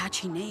just a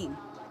catchy name.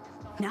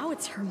 Now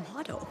it's her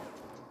motto.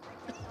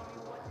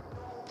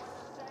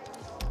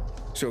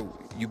 So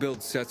you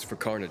build sets for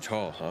Carnage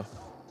Hall, huh?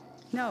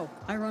 No,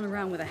 I run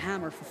around with a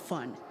hammer for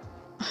fun.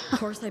 Of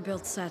course I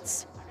build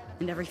sets.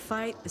 In every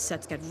fight, the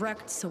sets get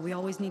wrecked, so we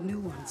always need new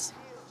ones.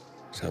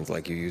 Sounds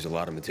like you use a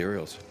lot of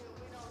materials.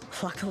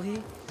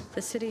 Luckily,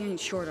 the city ain't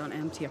short on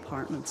empty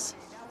apartments.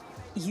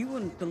 You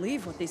wouldn't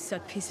believe what these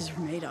set pieces are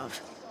made of.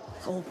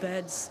 Old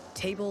beds,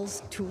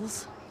 tables,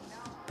 tools.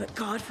 But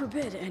God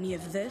forbid any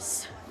of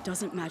this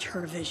doesn't match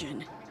her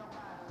vision.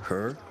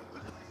 Her?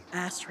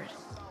 Astrid.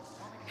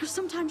 You know,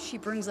 sometimes she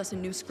brings us a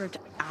new script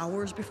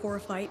hours before a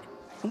fight,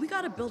 and we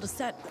gotta build a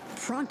set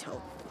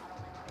pronto.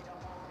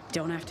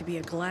 Don't have to be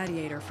a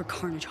gladiator for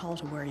Carnage Hall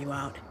to wear you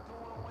out.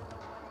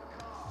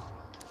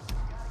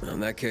 Well, in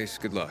that case,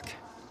 good luck.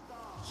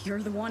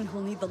 You're the one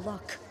who'll need the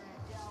luck.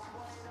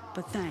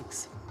 But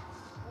thanks.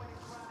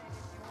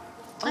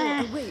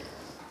 Oh, wait.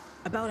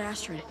 About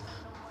Astrid.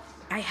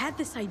 I had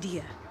this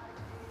idea.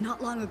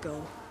 Not long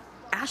ago,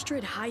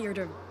 Astrid hired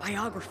a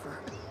biographer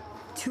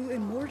to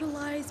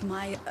immortalize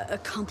my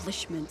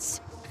accomplishments,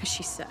 as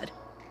she said.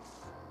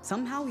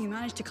 Somehow we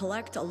managed to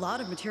collect a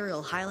lot of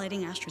material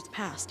highlighting Astrid's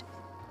past.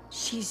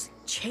 She's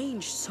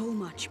changed so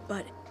much,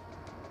 but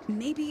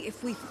maybe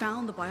if we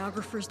found the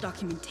biographer's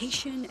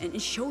documentation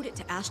and showed it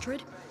to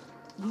Astrid,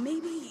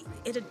 maybe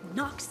it'd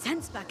knock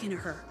sense back into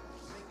her.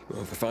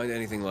 Well, if I find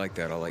anything like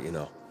that, I'll let you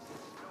know.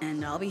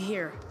 And I'll be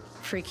here,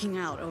 freaking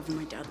out over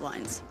my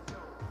deadlines.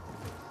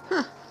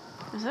 Huh.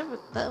 Is that what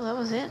that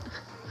was it?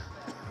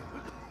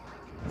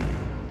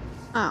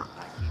 Oh.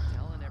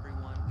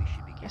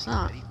 Guess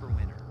not.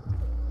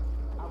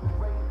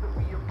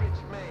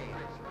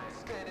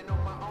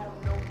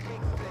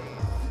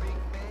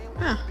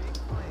 Huh.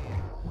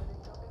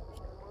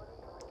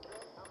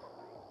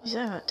 These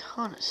have a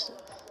ton of stuff.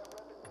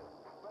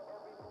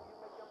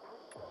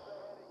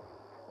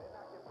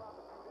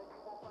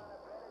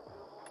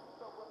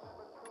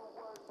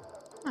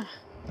 Huh.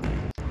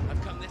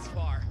 I've come this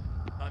far.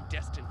 I'm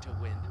destined to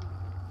win.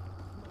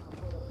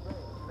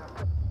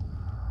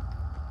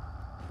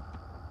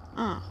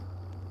 Oh.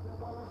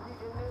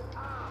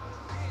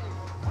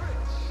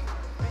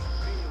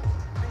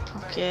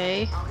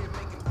 Okay.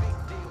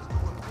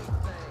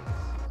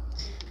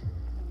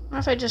 What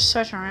if I just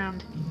search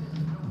around?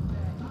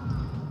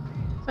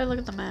 If I look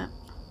at the map.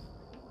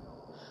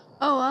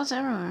 Oh, well, that's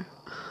everywhere.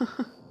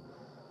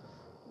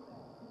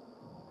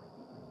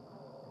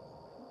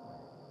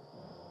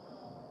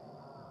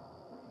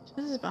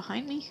 This is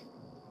behind me?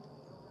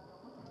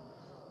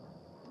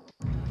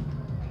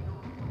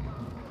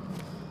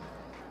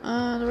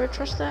 Do I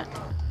trust that?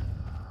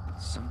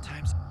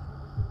 Sometimes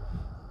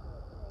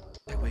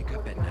I wake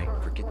up at night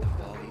and forget the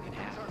fall even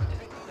happened.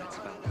 That's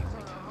about the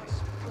only time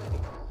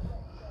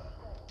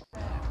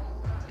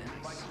Then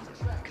I see the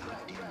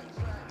goddamn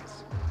eyes.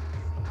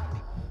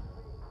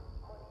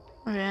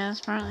 Okay, that's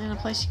apparently in a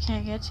place you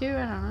can't get to.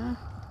 I don't know.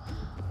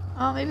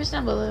 Oh, maybe it's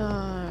down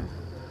below.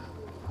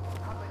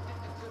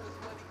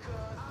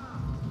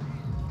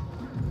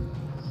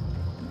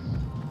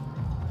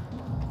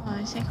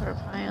 I think we're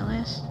probably on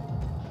this.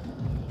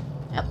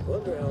 Yep.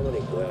 Wonder how many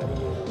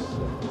gladiators.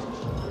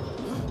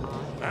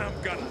 I'm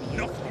gonna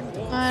knock you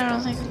all. I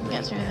don't think we can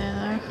get through there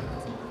though.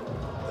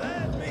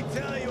 Let me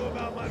tell you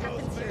about my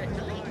most favorite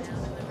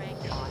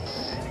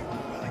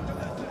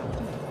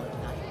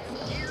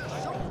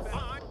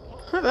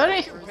Hi,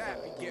 buddy.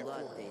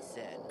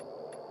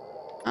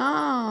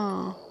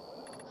 Oh.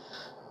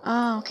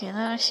 Oh, okay,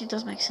 that actually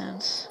does make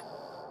sense.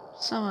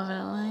 Some of it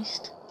at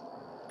least.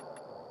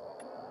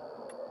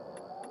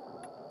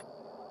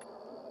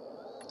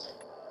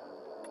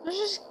 Those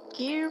just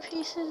gear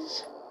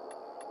pieces.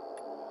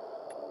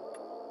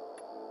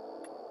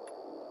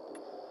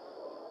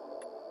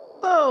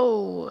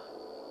 Whoa!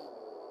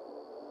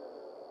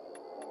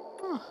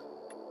 Huh.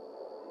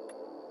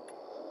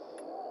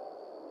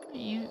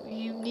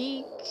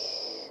 Unique.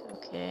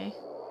 Okay.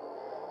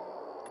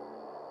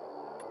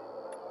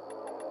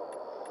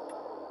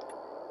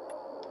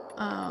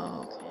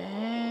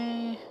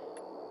 Okay.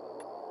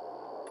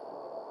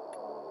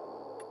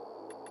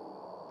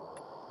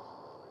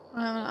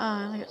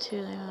 I only got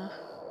two there.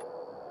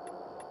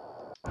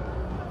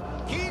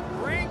 Keep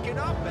cranking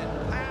up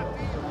and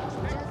happy.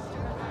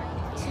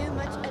 Too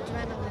much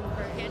adrenaline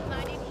for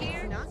headlining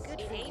here. Not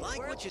good for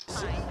Like what you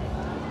see.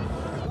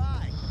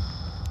 Bye.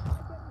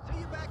 See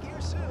you back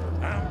here soon.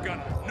 I'm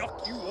gonna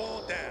knock you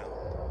all down.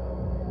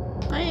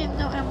 I didn't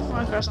know I'm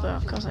my crossbow.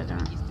 Of course I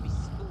don't.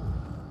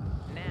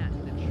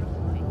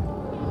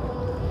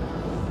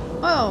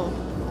 Whoa!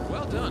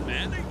 Well done,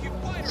 man.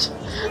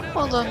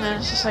 Well done, man.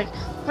 It's just like,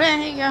 well,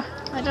 here you go.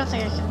 I don't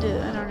think I can do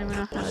it. I don't even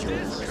know how to do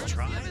this.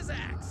 Try his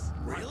axe.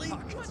 Really?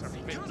 What's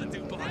he gonna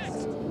do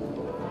next?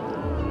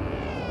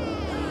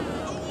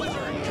 The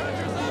wizard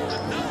conjures up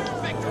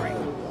another victory.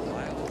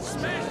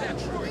 Smash that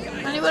Troy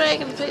guy. Anybody I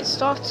can play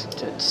talk to?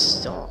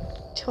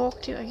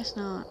 I guess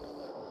not.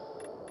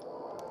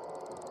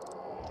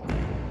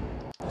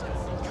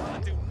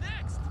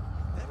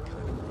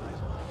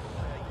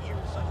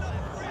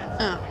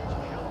 Oh.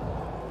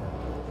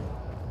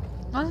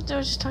 All I have to do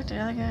is just talk to the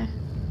other guy.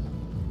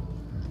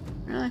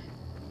 Really?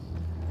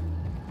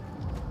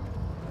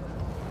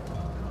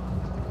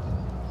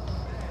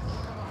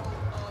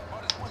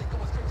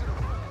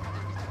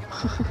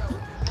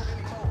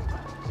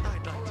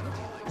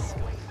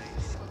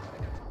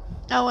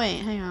 Oh wait,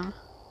 hang on.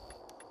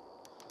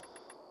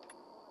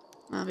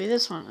 That'll be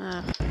this one.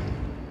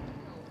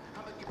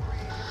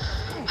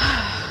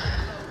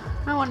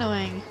 How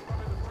annoying.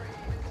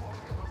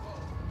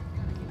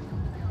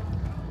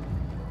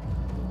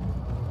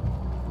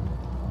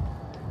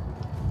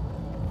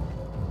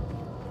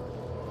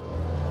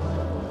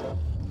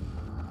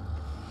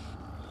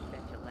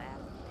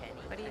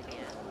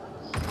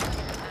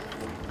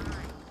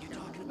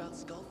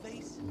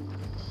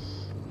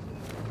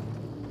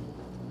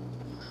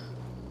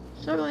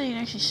 So glad you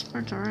can actually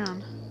sprint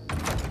around.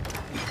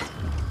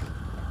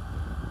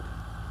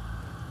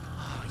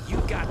 Oh, you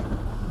got.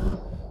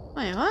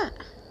 Wait, what?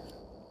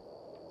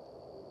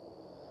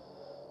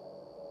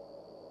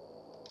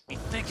 Me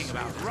thinking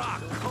about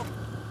rock.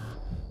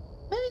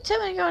 What did you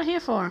tell me to go in here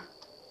for?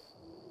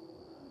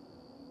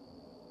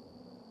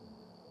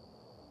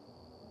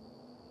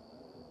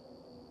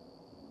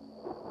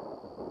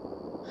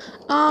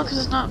 Oh, because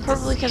it's not,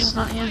 probably because it's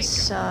not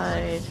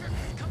inside.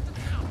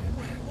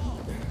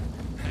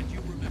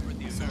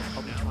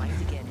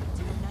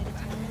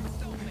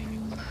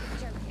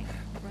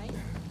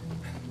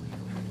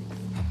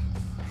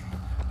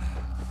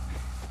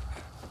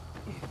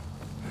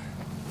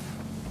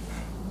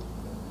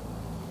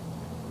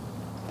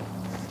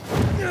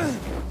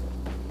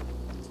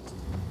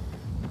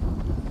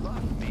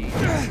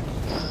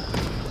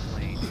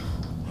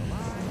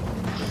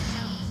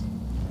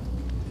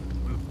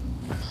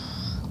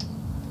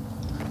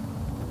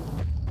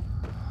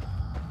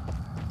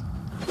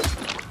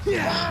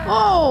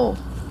 Oh!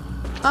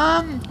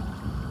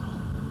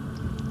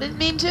 Didn't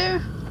mean to.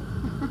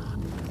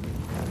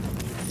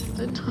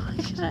 Didn't know I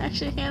could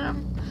actually hit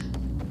him.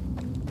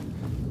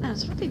 Man,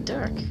 it's really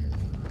dark.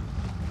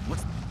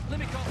 Let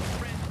me call a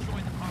friend and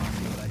join the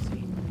party. What I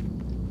see.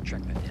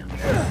 Track that down.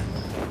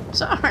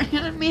 Sorry, I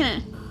didn't mean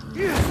it.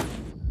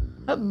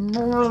 I'll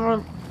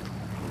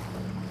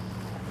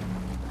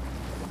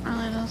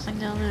leave those thing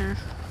down there.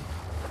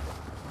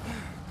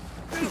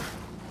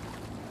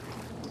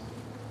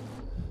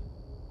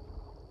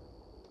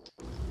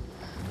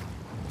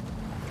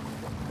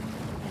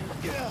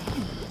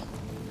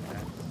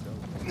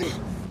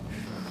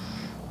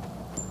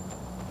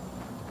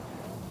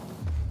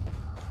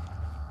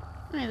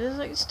 Wait, there's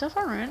like stuff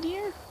around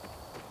here?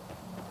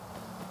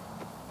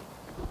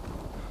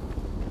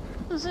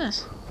 What is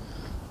this?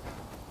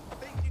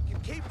 Think you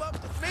can keep up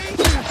with me?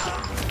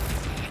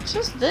 It's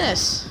just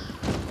this.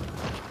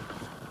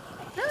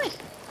 Really?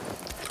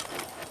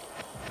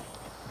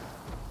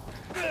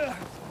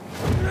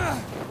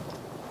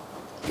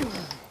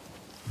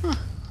 Huh.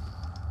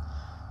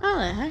 How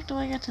the heck do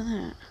I get to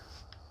that?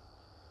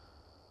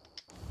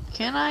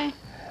 Can I?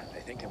 I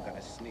think I'm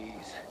gonna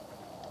sneeze.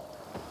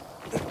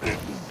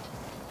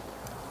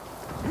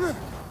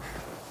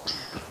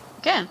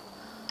 Can.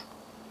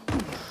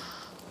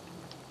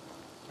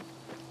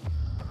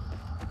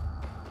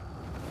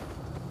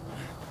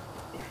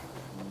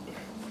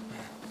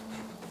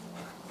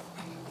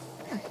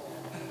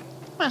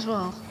 Might as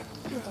well.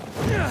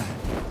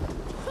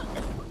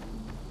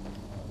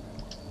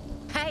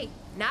 Hey,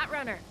 Night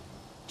Runner.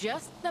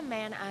 Just the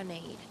man I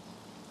need.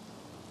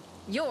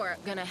 You're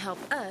gonna help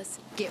us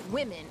get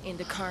women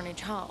into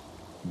Carnage Hall.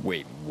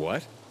 Wait,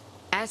 what?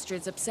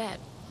 Astrid's upset.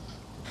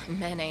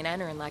 Men ain't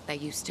entering like they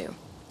used to.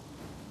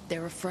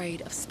 They're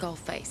afraid of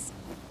Skullface.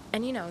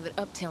 And you know that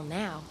up till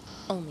now,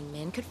 only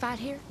men could fight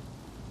here?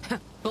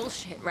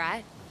 Bullshit,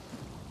 right?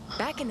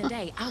 Back in the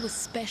day, I was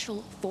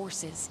Special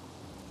Forces.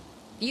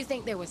 You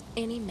think there was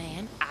any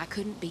man I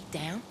couldn't beat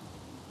down?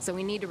 So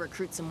we need to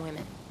recruit some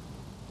women.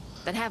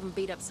 Then have them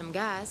beat up some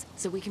guys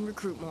so we can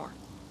recruit more.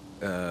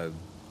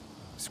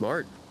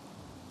 Smart.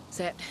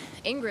 Except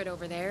Ingrid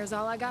over there is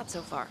all I got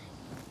so far.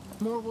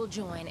 More will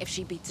join if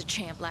she beats a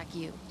champ like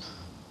you.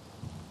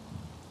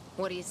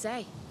 What do you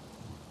say?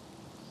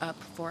 Up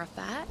for a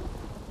fight?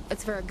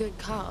 It's for a good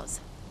cause.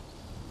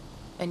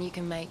 And you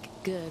can make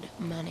good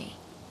money.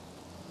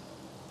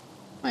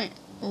 Wait,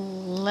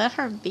 let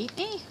her beat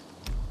me?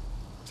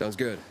 Sounds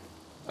good.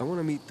 I want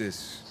to meet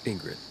this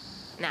Ingrid.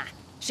 Nah,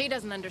 she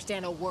doesn't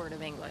understand a word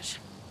of English.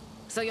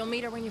 So you'll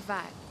meet her when you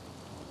fight.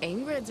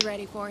 Ingrid's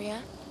ready for you.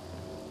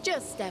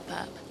 Just step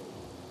up.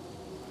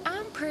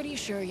 I'm pretty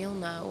sure you'll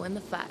know when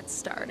the fight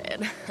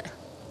started.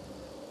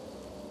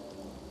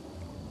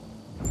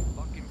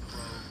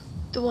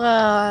 Do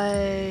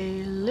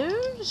I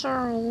lose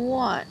or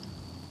what?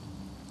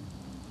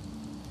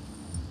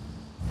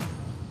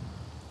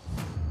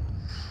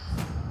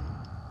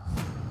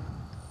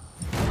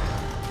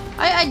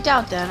 I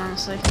doubt that,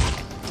 honestly.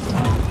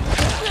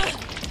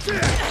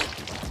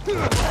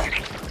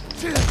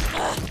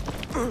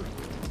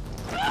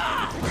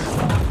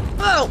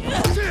 Oh!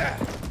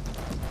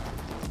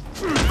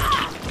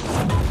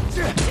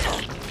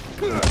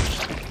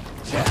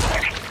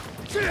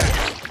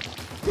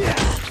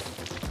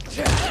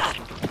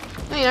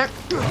 No, you don't.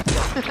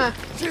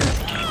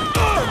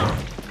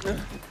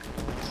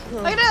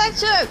 Look at that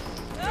too!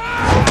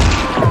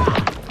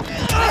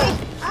 Hey!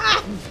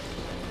 Ah!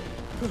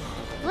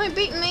 You ain't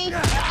beating me!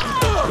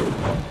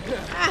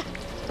 Ah!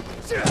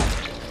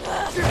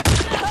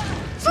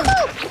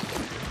 Woohoo!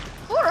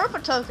 4 Urpa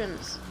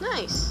tokens!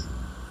 Nice!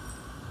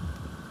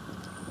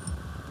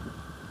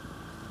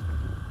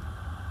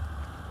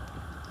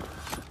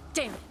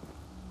 Damn it.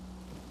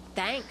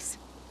 Thanks.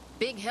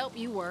 Big help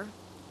you were.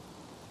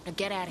 Now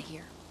get out of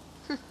here.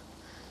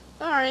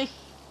 Sorry.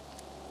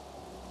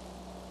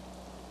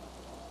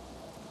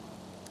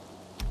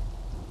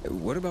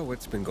 What about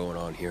what's been going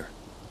on here?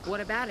 What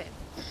about it?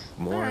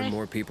 More and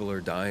more people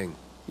are dying.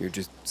 You're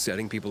just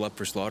setting people up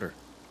for slaughter.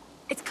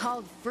 It's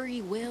called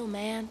free will,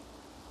 man.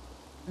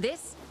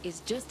 This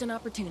is just an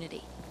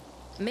opportunity.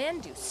 Men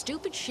do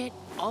stupid shit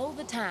all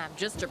the time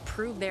just to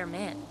prove they're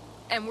men.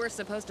 And we're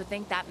supposed to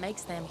think that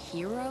makes them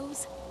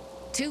heroes?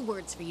 2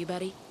 words for you,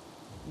 buddy.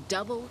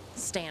 Double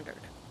standard.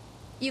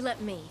 You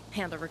let me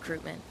handle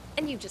recruitment,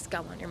 and you just go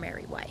on your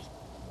merry way.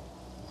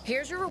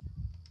 Here's your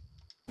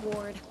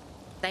reward.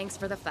 Thanks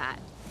for the fight.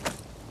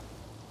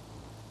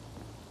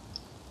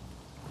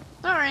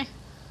 Sorry.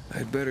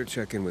 I'd better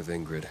check in with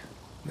Ingrid.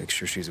 Make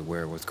sure she's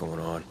aware of what's going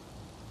on.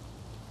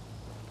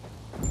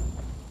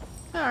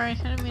 Sorry, I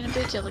didn't mean to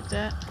beat you like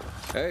that.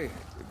 Hey,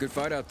 good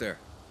fight out there.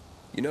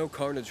 You know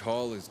Carnage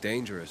Hall is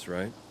dangerous,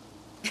 right?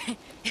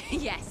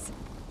 Yes.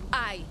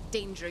 I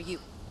danger you.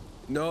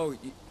 No,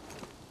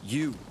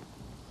 you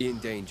in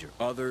danger.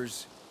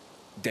 Others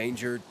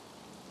danger.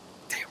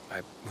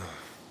 Damn,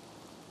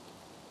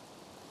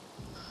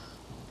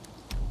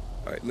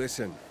 All right,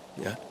 listen,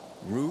 yeah?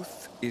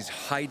 Ruth is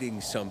hiding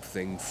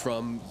something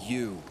from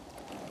you.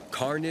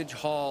 Carnage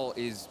Hall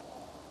is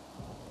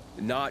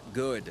not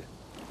good.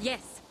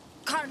 Yes,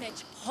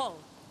 Carnage Hall.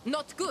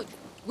 Not good.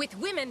 With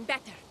women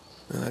better.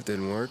 Well, that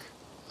didn't work.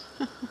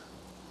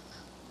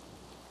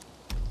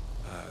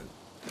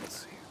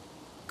 Let's see.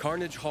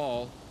 Carnage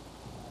Hall,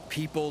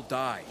 people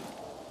die.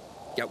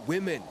 Yeah,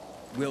 women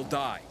will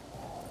die.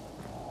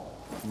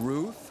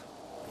 Ruth?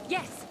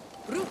 Yes,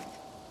 Ruth.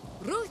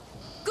 Ruth,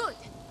 good.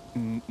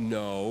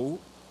 No.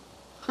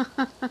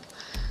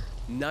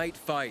 Night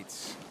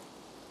fights.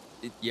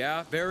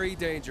 Yeah, very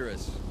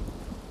dangerous.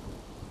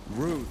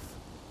 Ruth.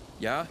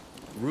 Yeah?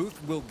 Ruth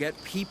will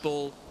get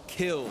people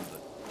killed.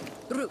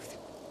 Ruth,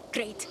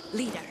 great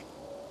leader.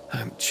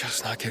 I'm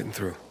just not getting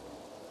through.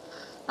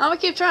 I'm gonna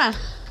keep trying.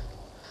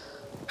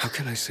 How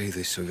can I say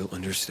this so you'll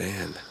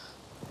understand?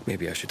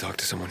 Maybe I should talk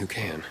to someone who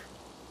can.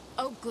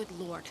 Oh, good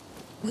Lord.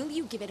 Will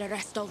you give it a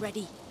rest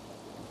already?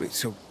 Wait,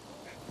 so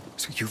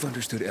you've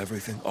understood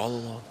everything all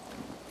along?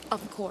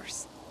 Of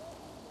course.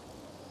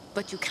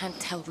 But you can't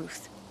tell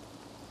Ruth.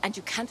 And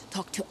you can't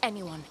talk to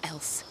anyone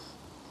else.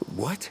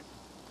 What?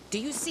 Do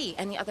you see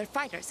any other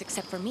fighters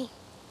except for me?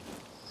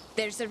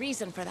 There's a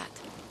reason for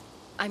that.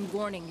 I'm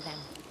warning them.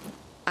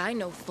 I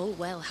know full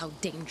well how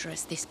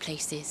dangerous this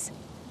place is.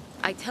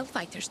 I tell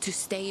fighters to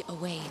stay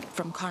away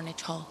from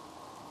Carnage Hall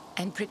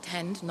and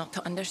pretend not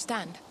to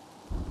understand.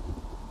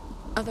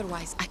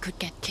 Otherwise, I could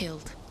get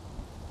killed.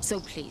 So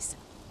please,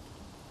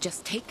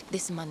 just take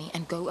this money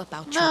and go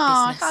about your business.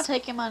 No, I can't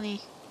take your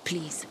money.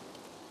 Please.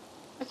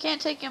 I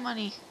can't take your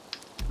money.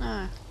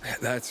 No.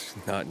 That's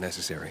not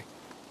necessary.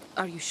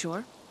 Are you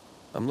sure?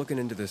 I'm looking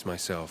into this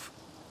myself.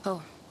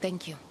 Oh,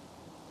 thank you.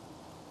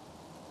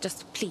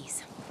 Just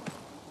please.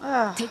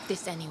 Take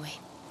this anyway.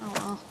 Oh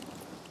well.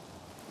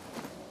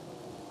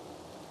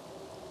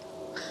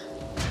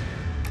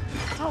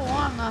 I don't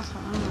want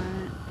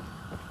nothing.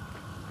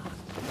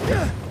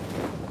 Alright.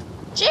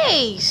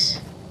 Jeez!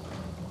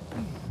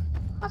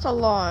 That's a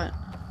lot.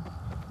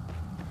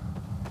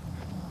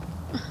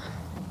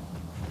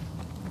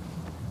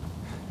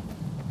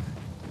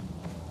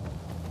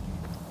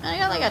 I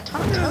got like a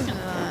ton of tokens of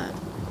that.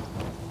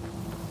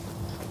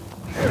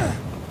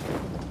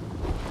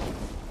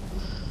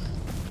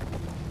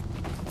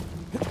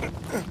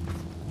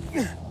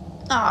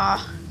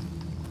 Ah.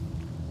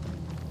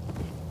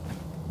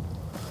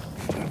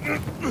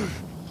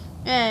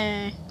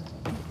 Yay.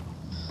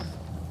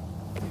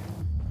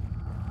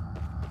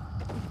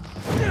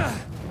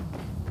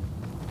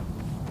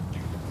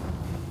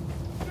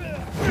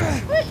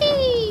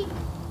 Whee!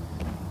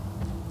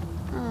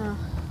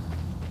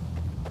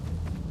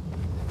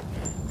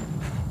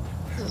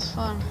 This is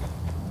fun.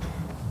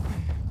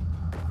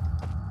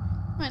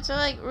 So,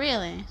 like,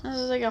 really? This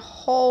is like a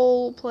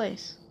whole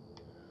place.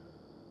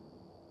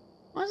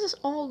 Why is this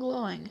all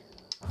glowing?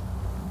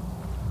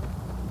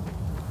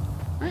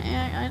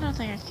 I don't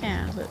think I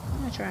can, but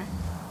let me try.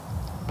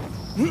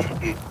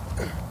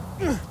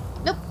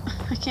 Nope,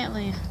 I can't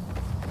leave.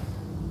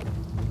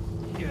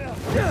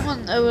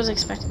 Well, I was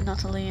expecting not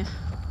to leave.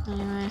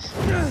 Anyways.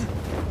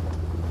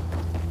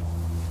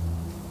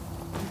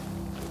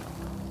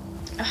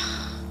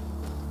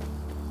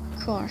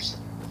 Of course.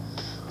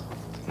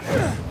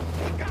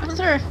 I'm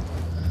through.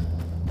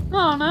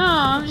 Oh no,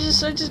 I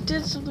just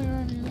did something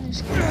wrong.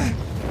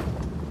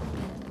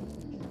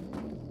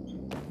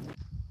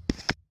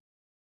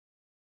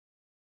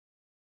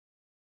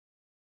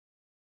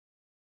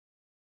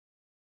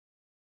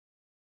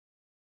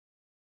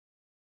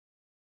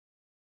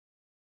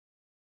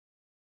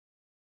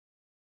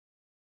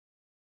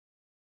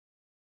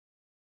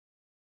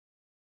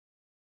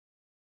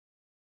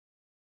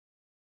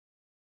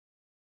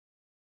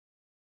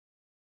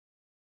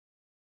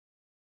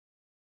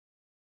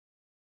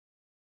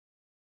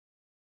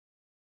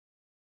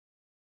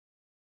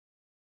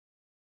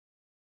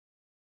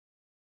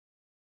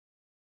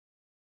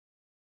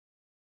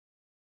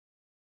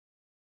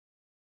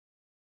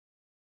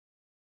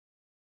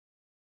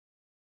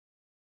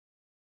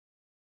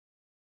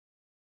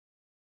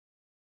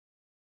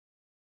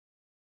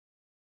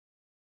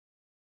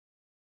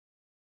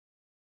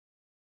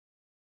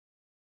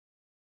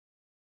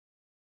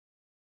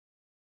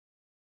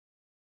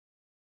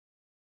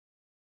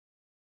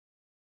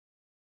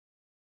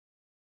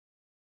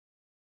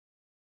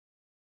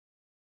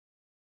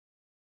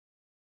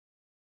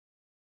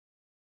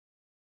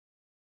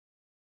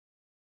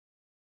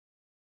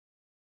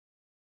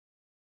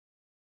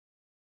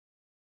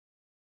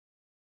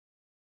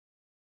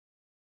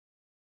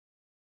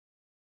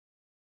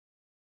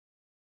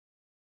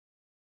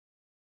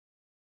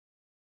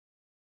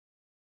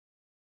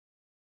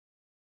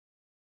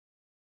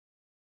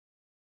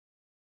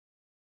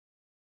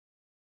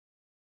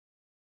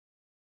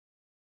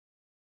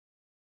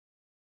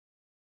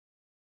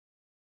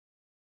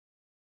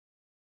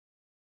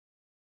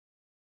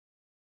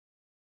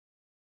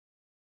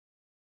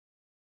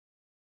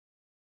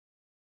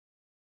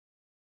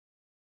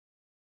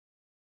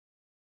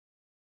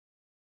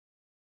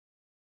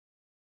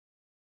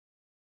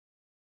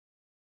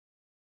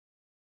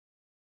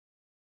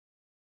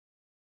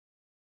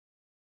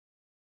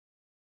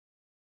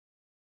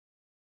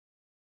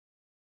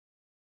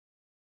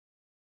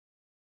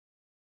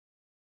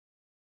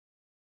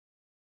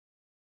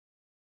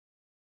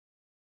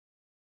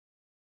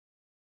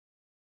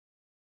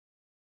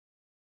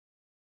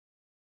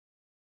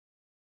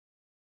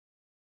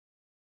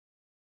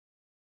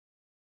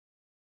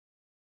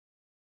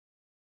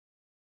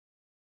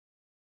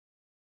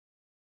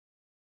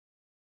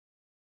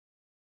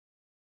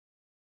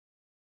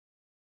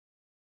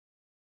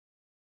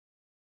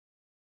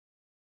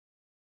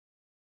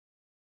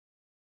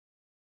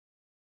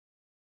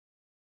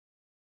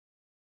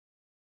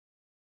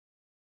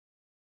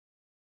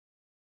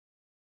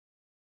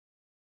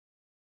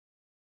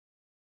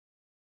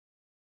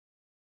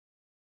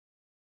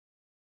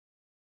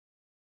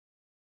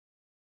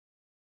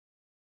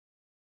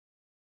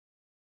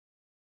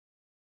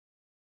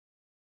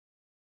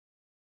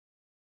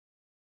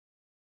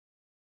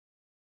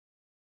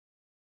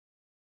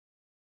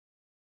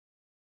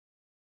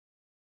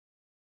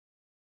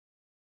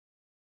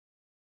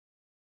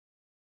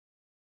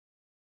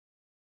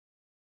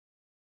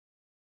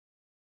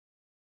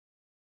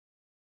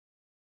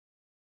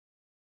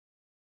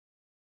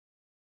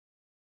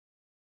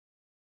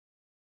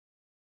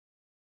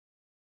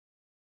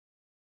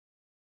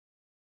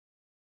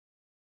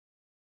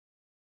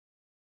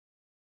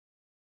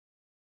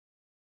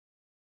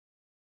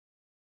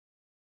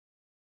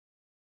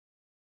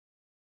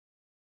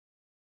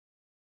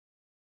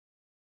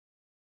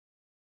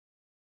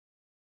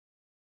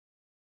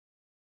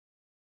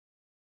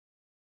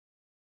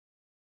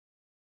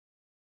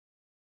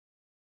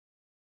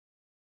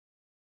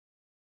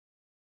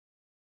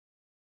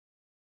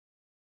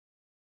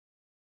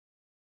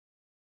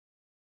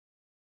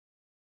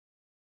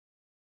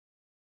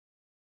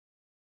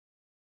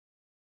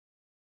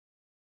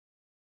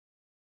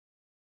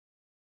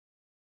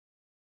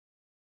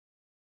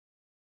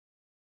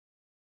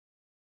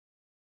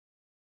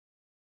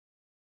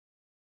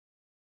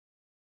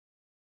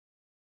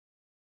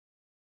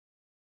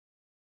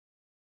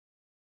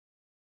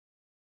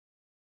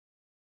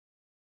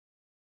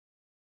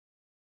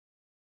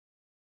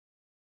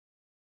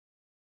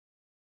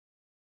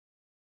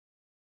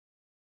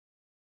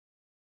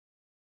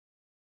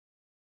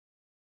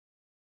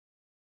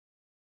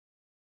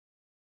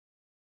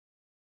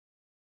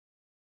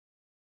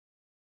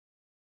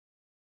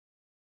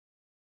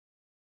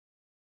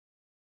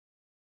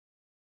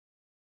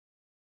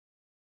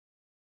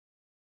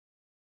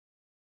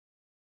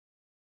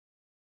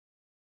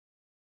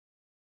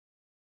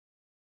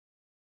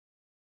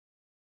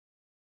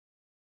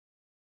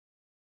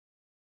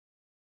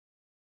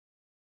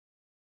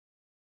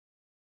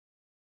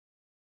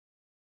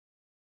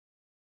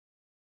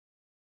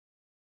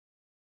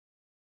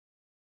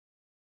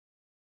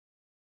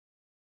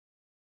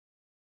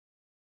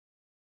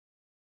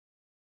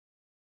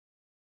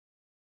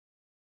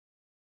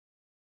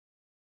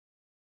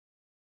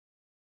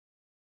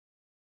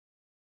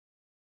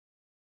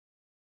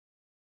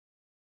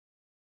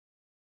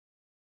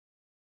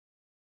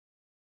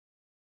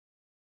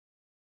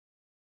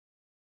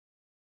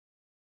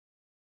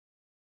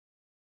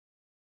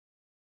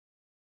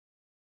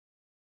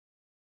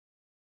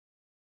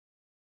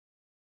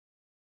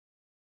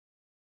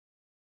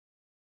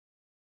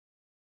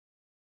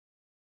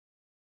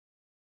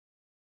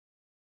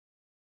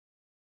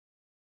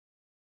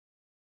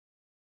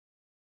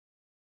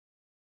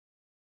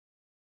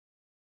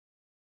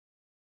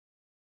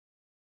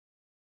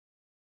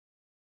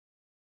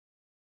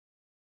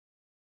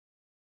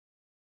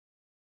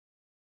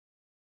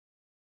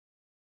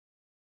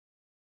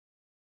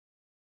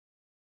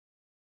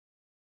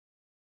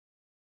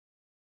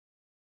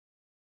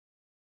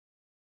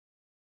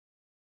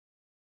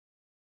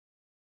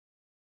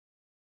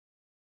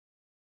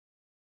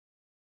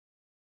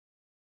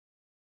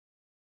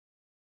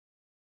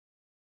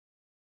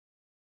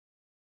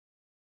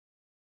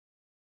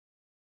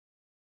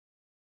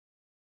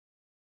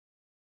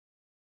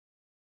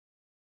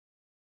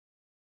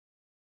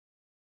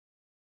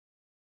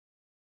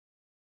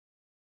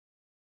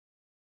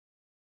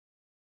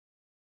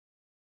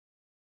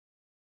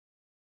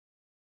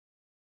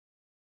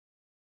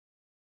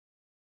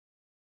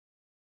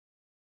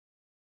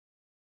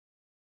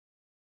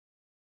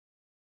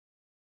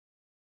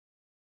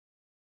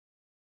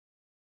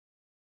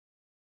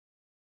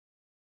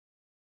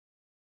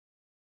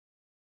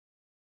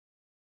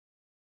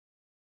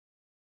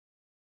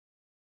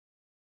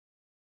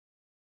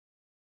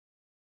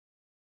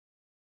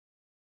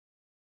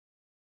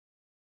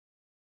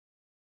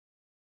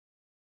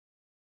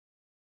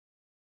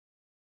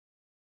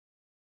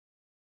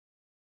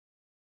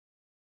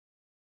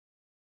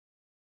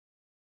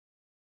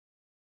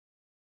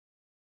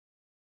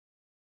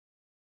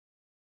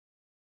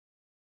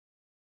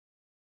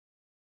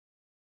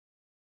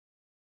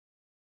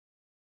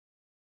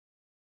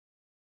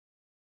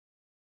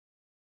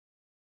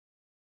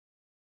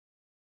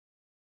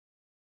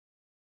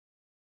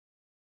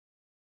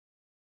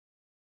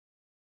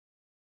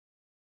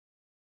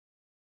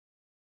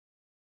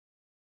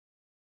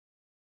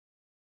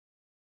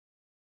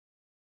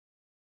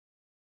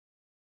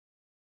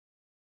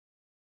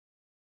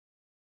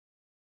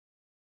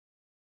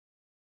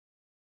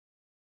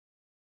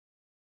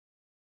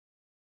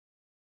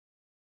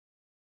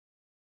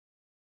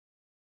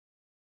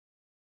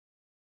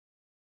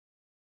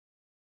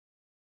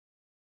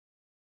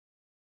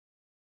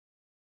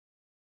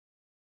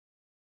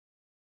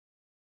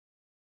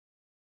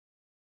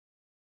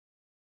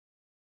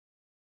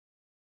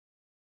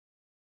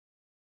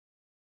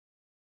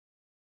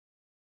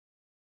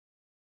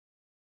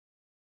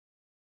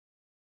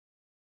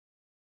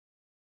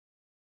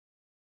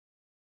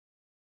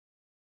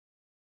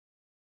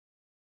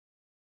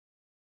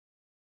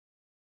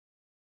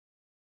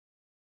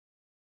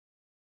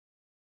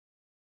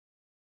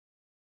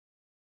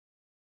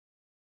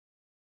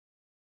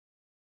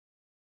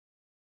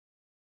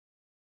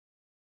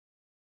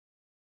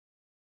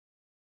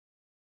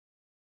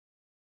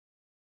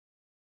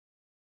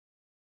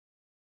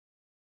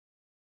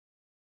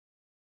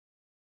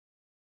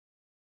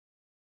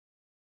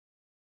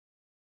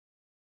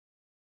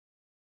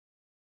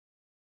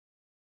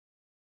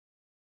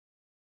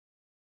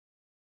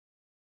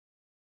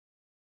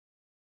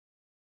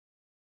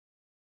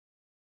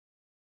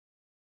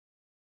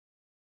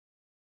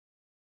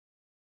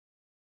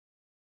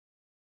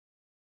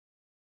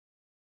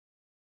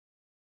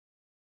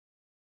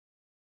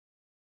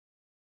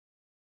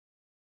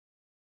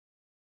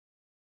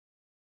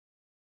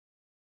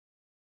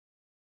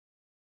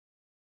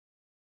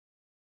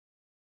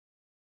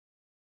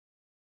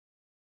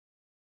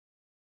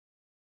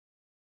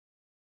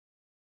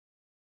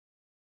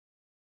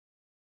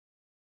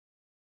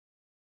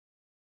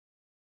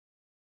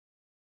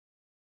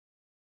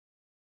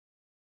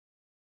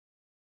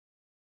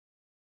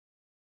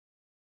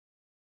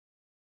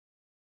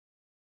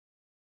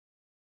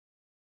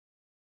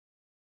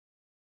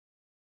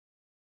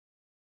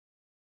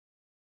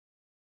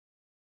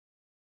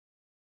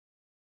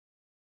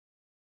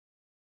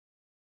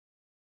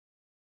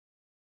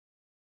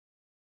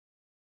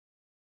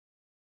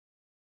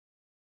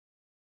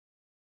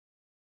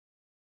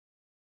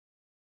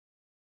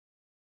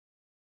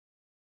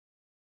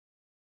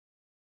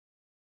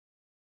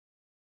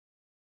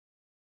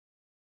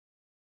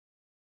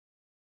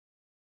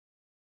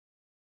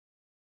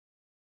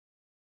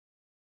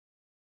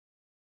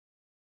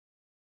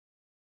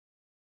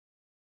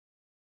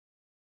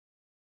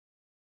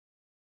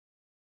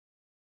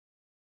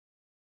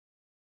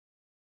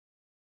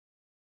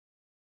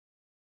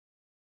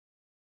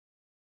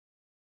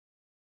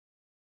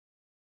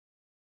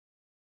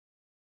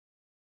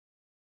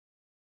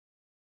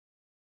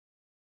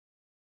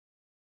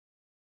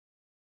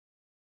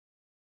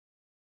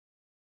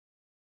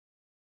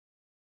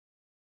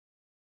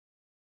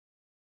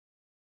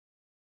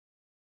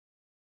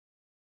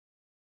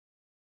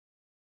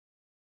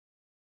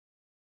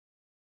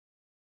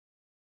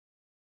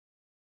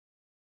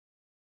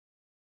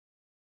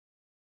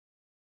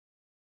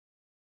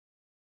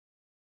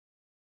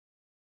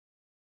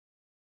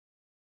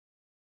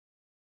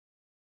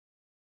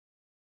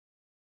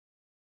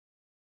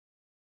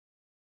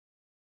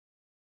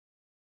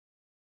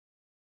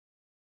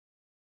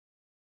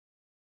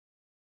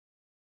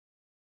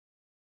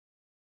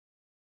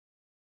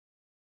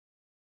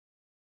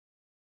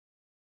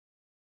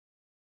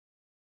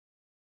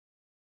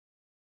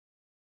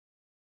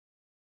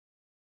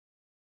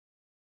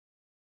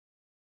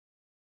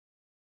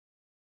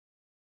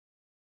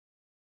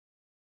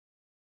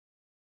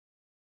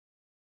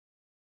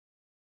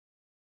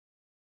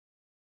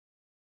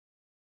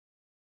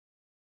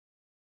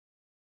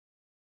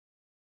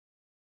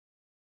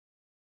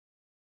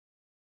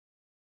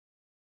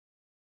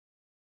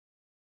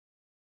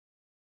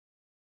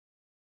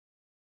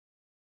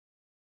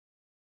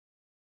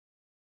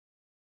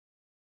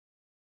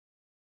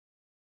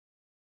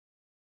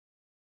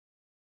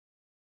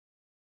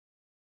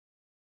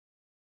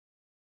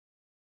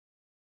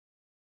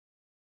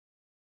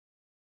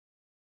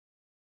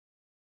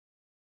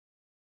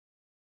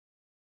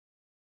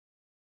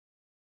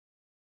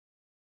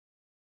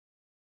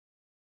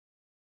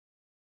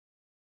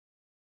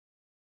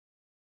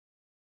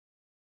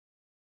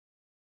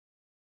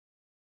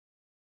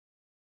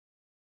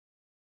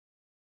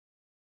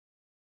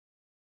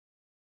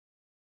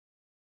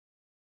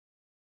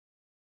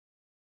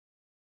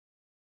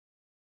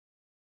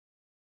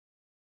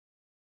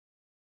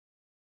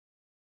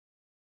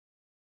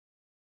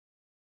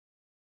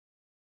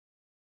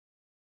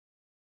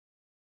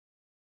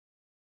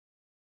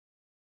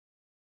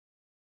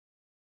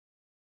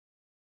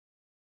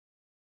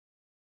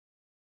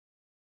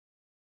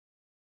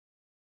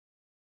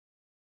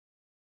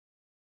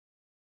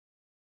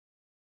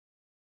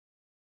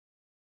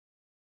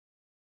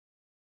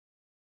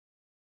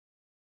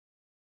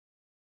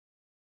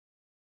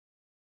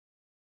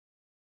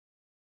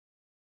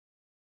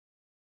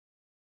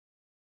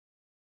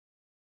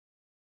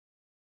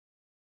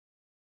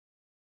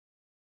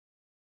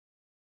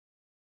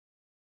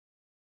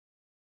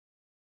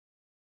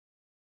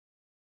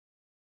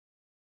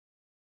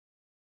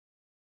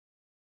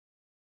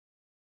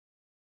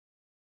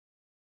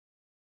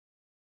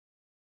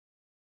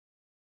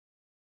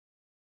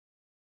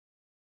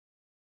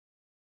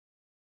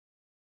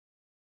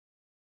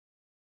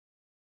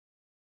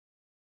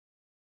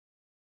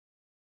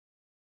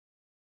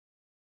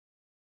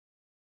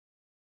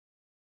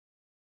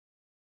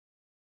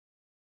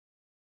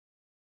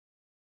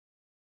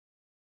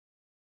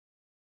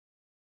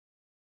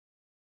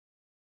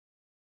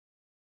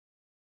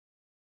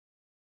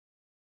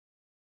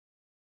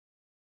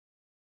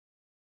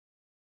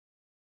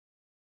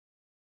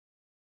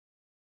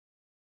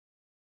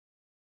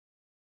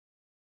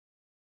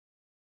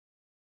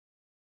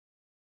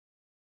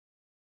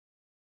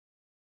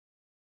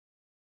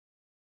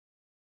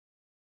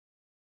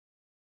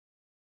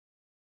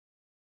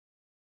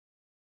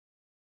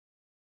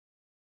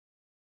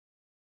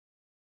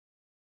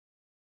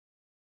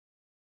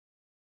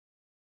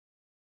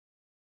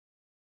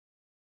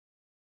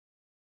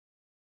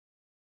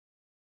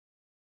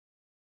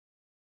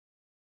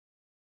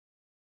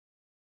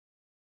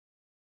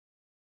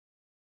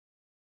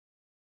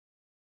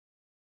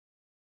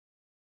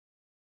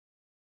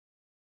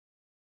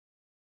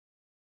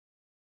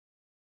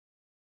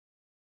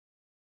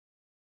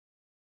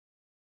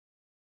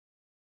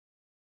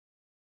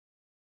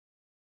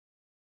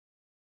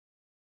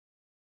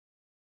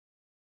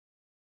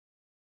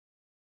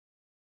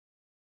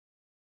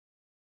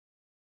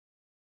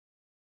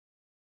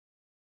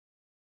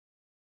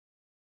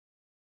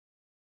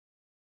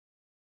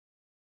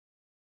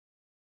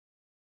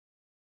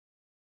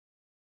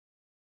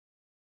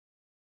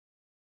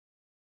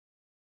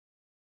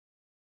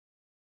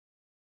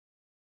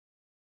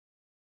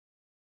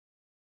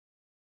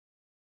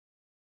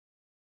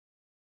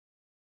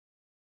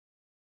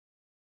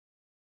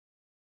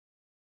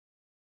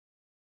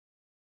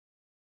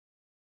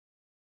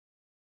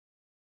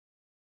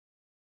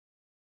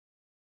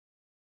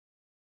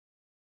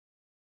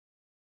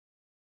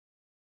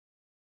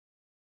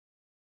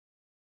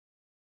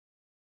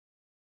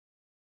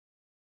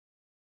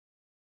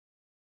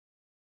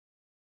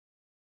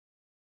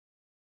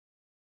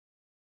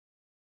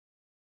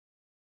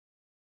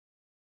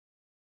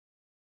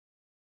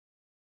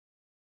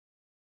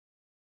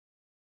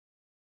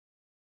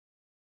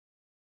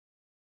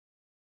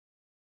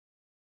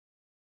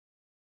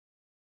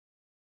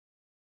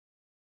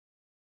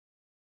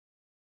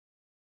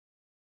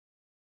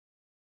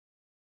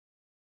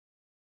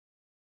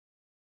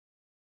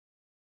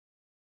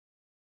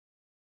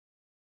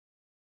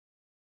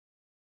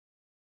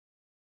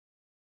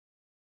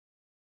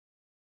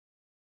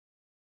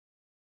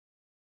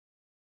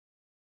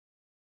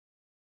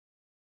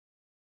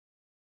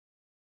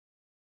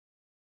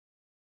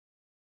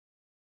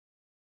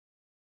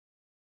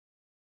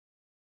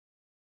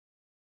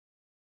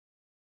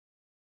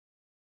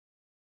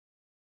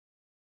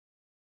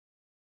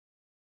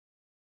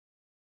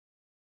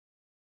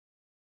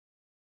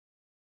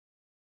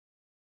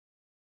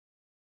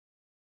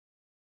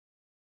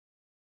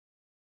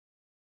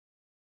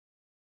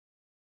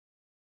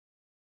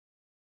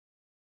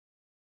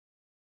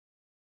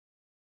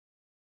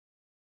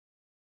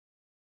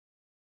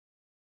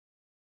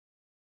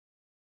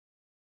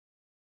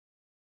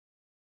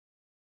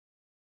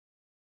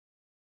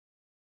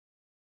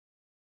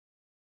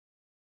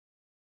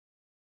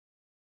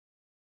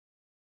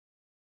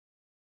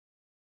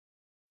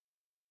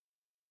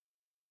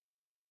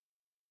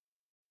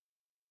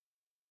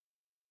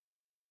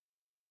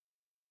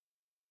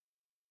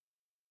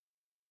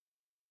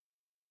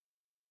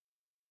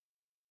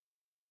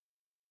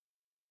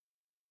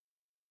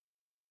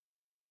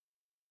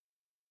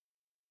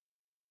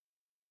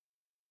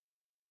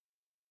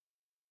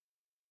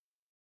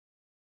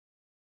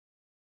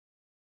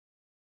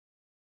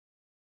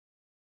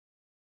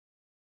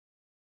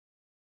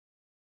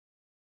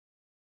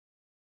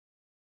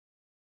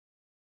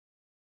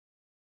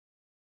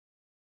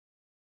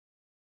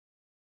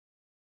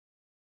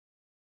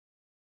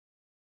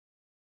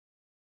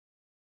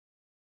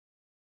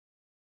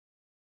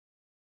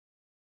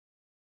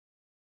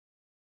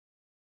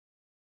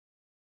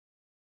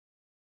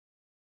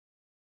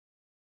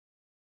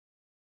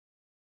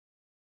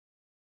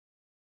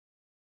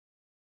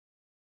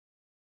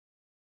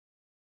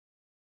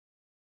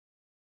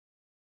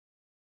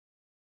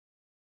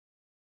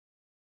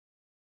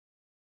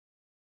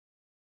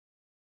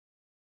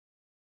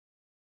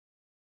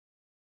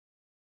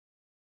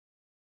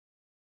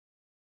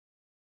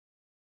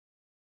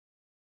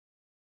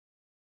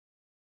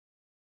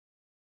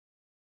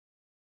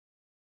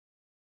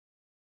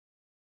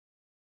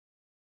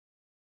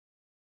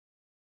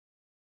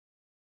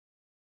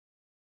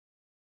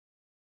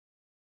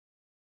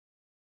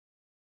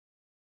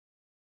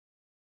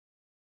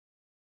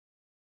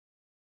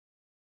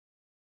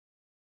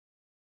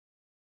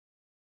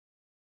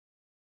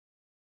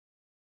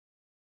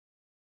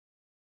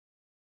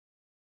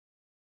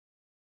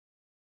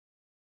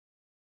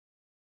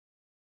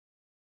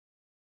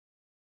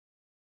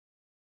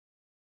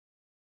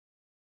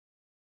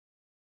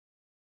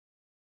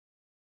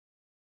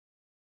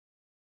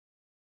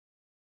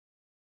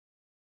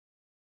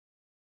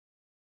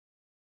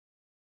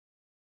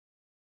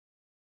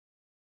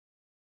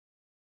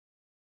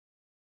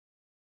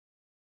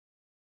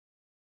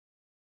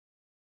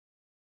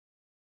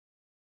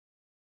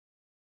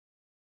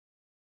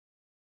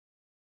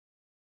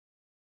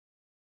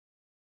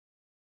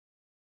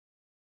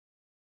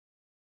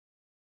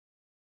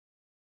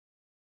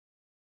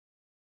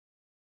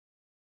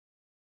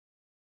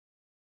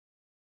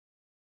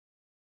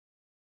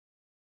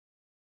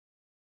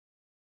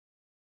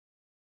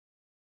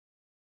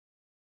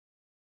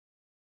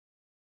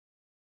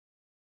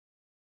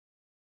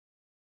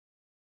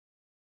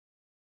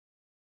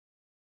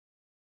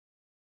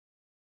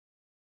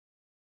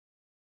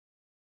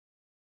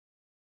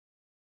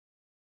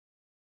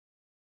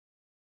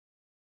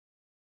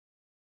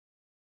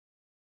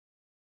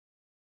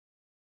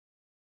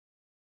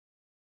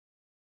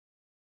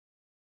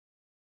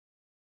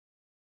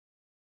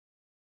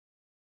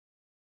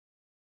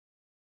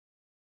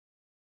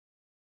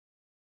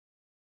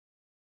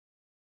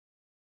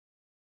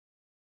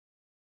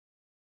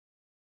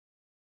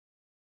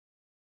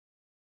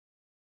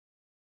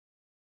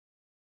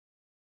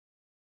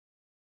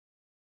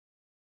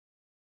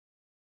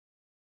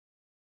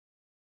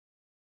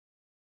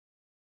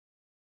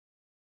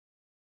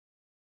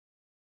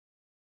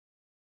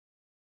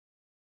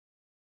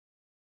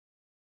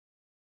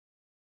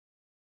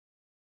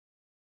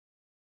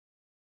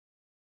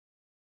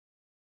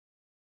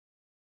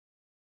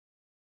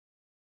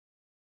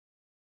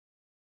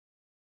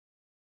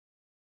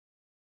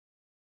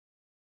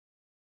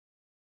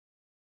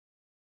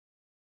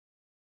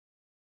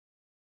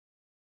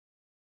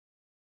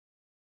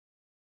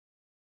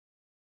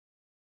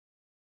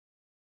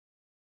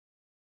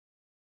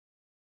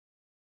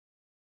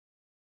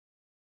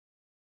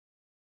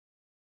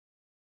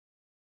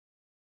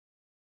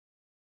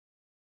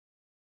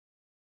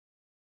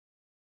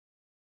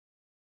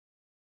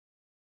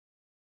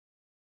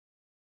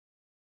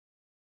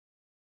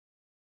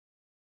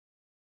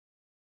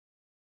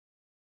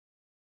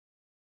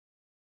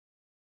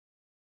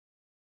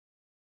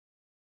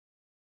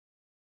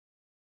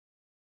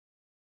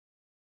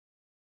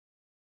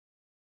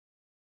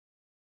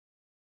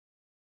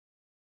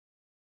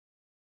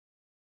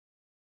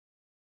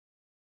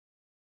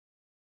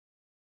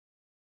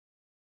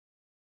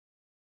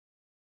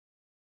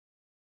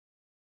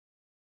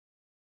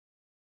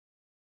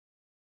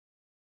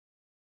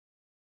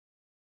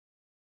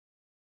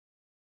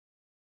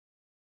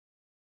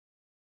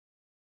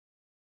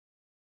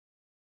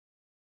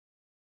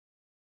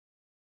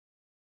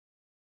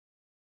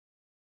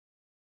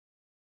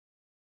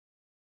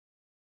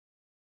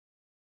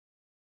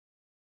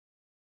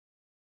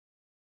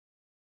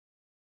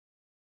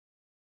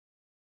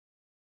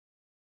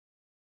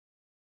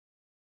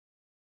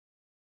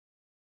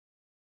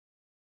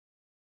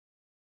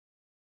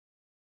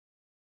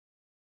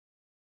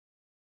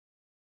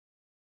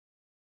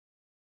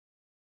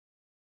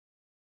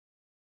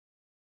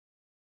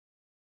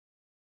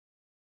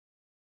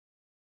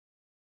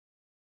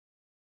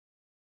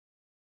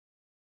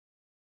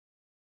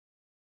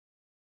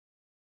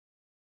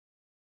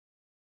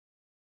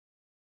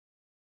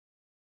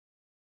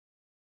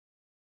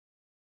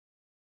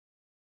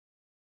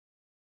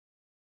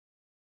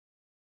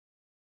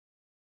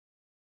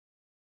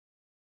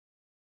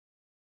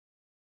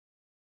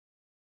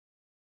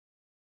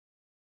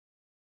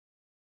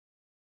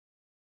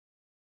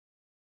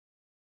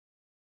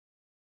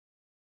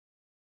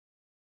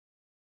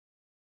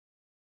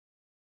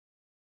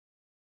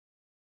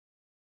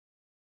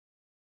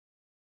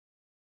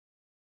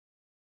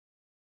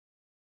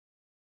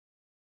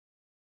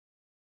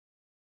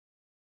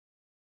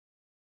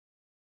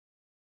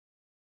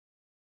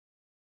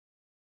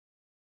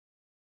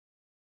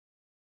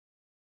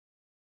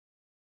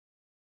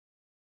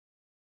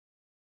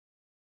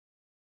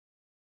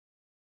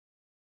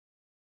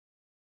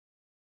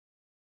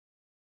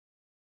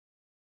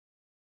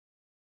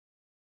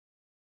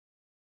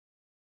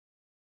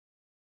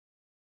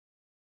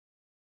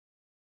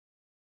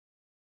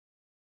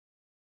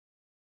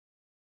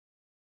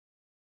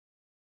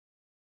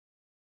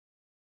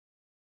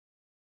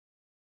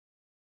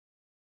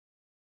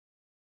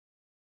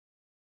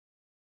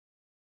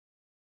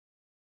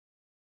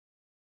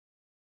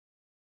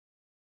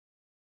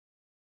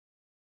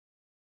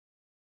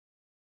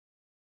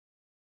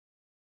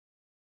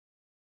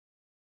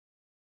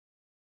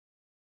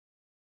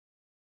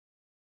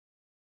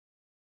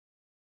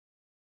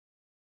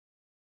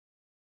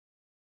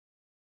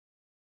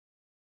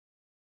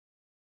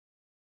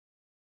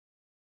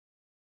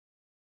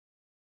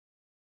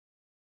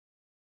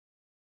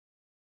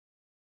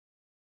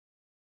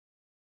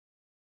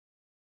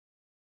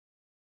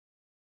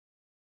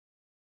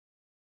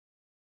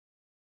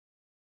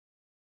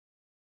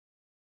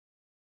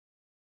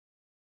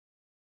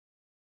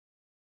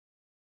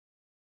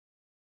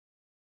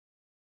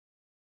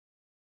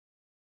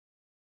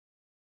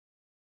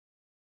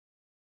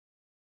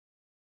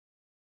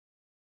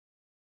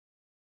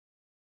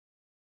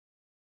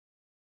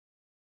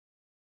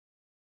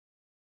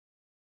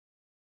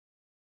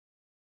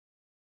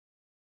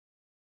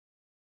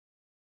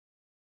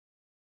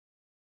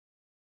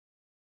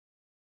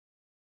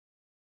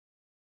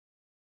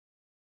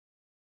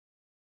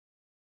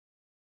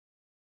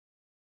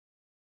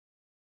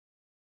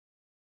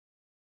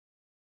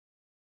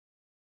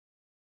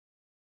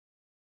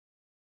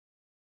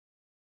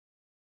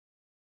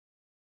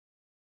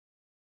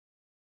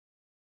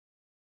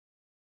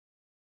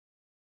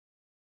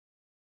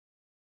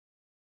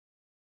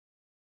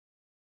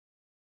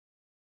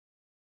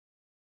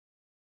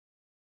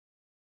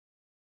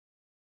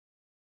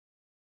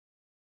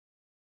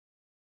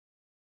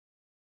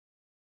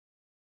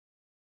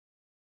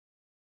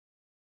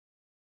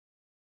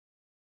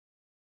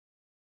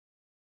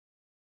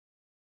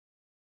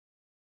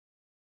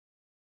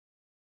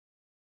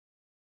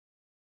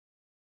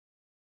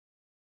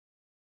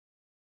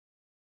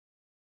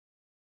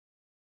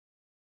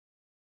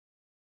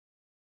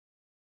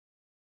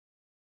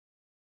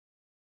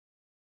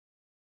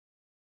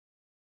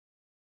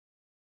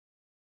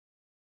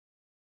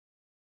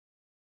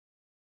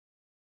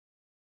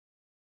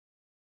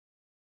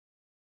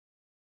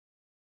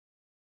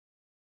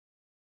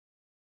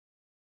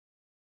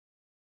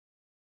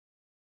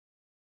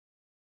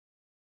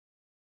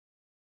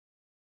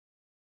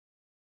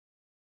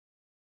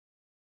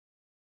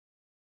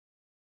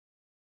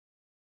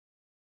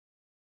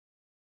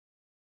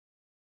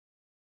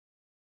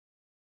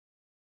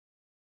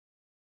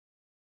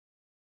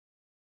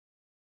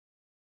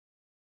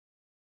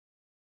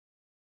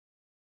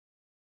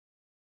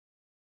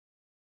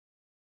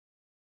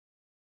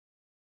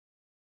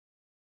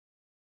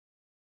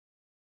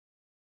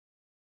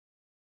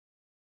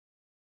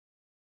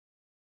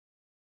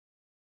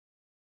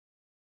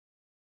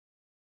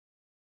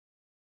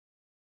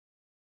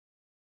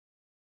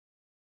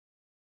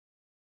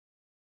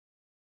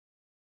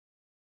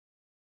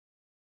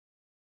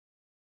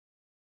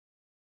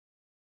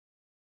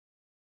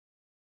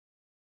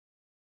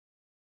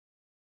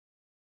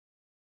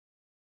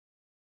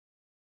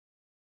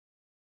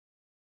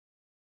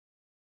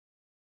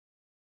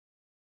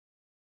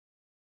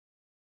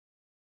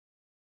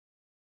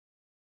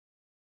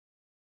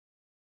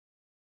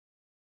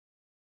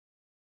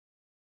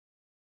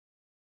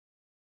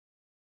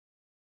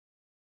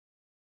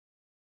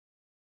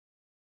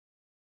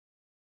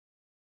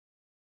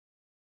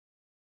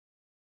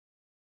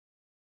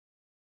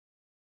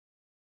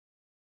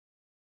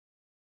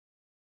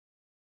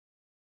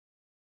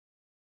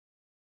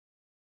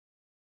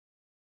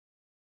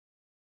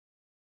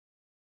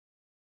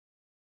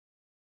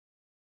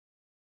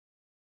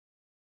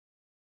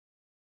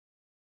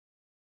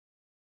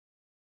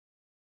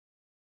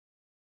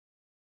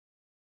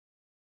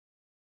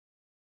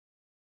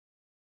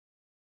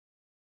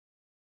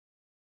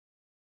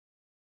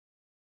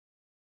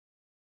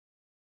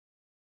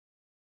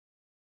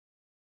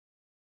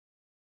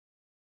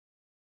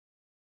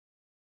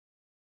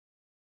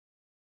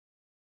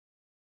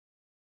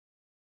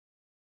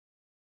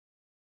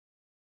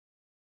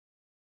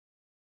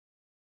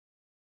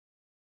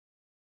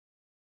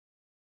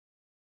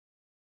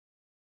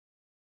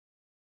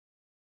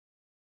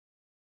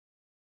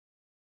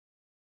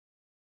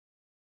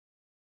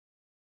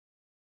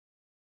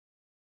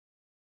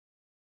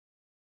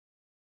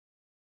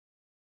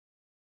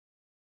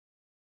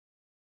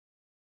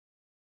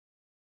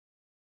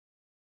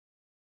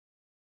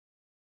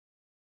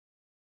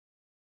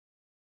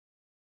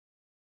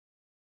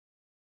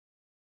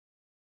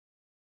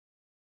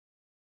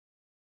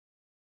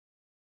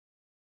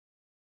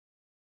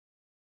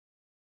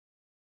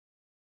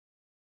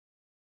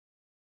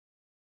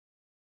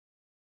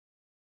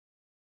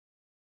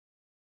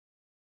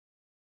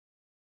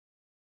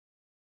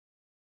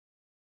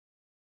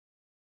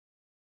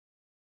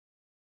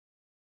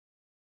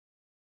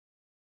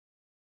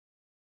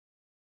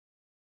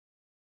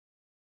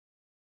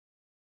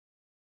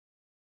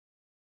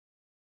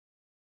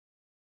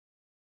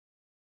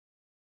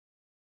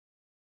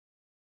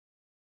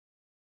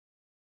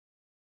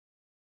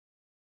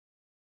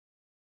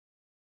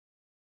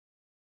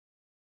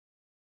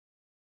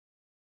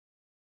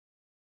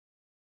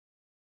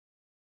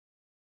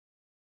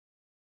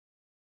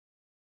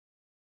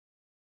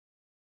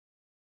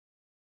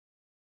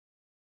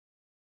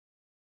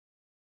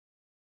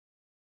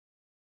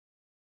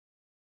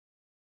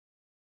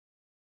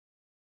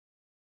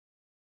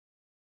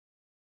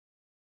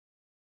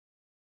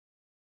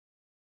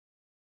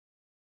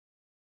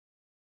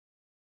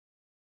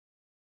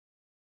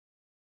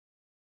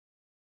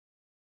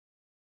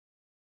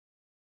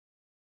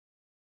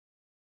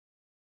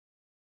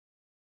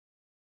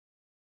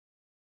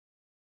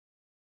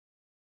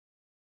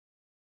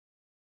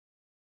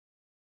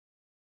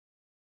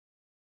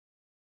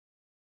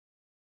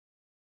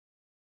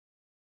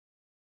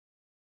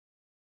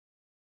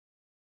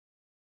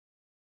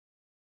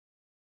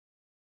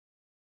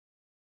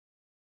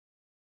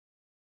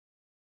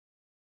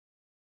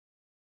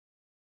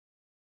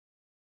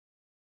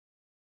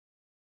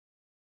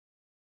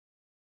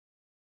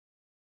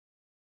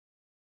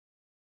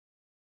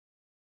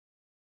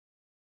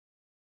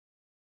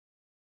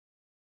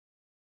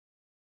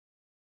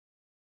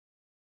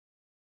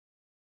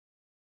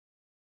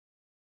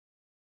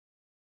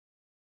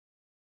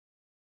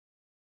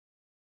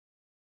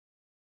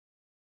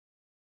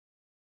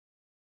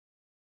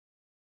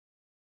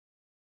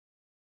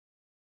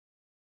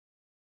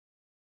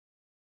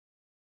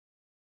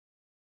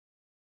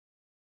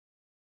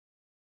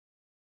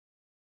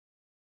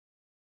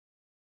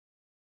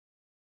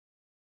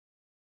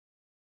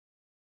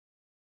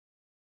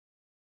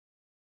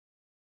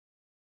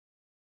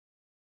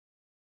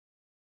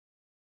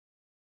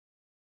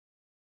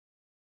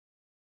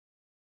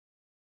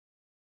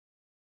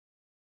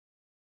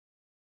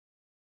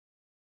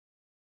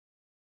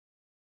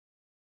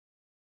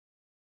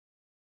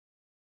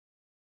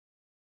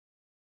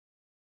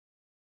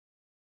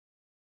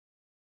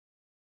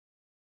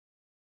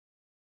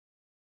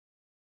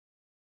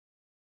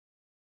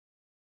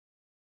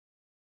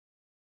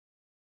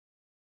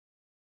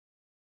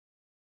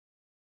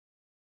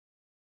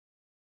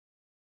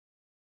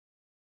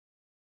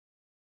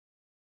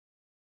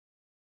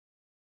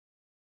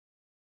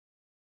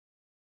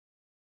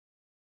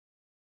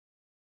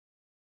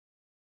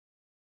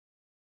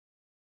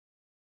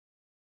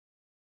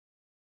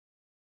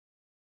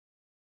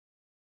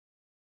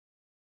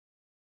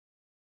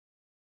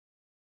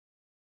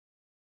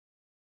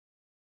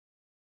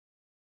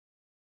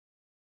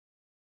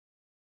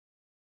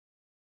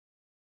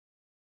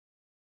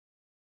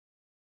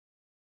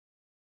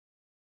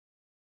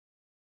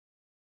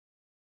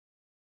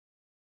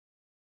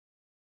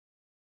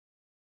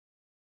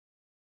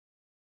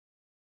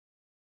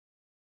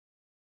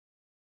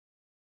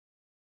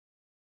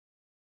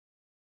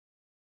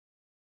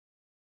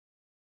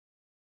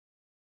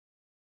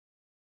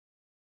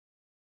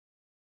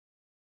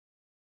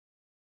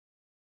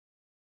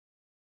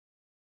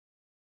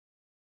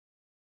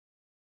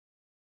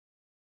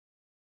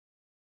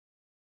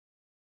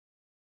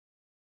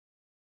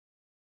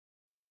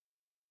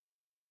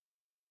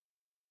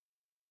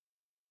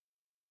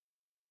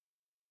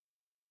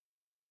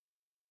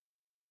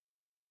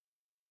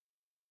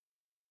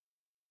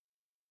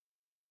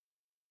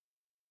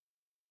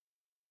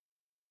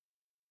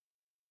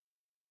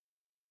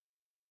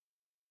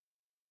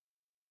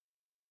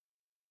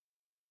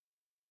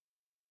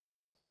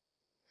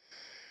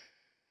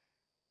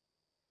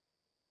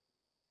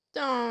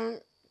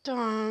 Don't,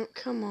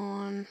 come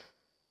on.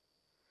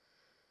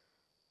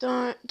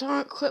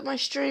 Don't quit my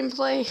stream,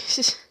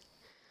 please.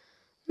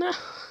 No.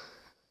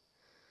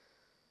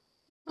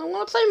 I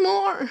want to play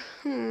more.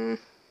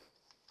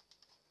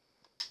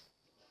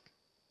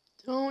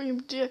 Don't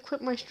you dare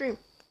quit my stream.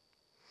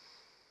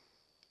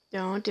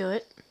 Don't do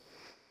it.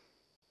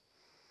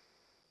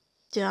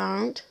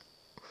 Don't.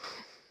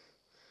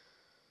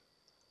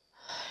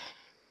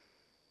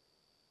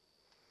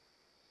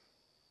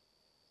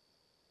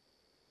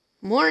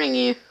 Morning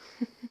you.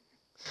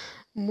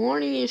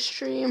 Morning you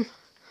stream.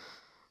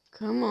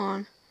 Come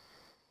on.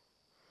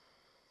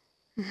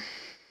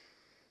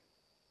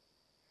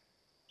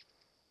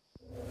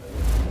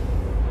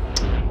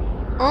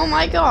 Oh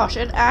my gosh,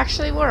 it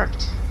actually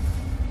worked.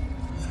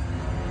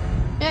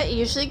 It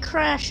usually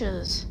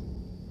crashes.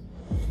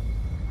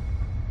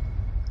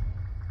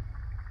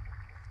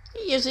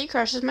 It usually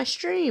crashes my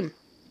stream.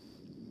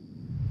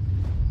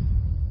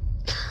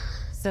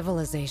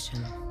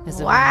 Civilization is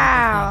a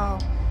wow.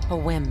 A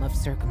whim of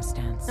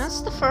circumstance.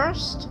 That's the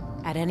first.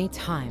 At any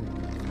time,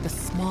 the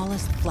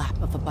smallest flap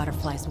of a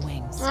butterfly's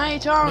wings I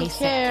don't may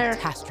care.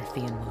 set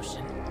catastrophe in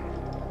motion.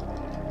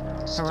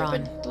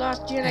 Stupid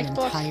last Gen an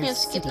Xbox entire can't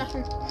skip city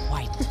nothing.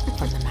 wiped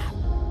from the map.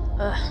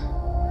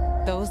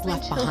 Ugh. Those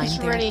left Until behind it's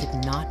there ready.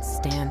 did not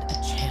stand a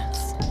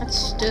chance. That's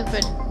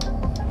stupid.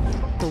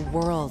 The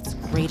world's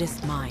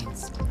greatest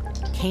minds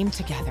came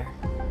together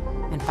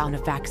and found a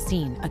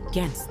vaccine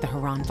against the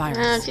Haran virus.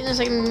 I've seen this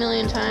like a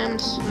million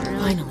times. Not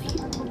really.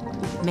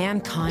 Finally,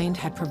 mankind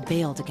had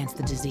prevailed against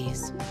the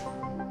disease.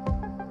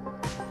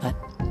 But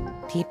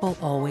people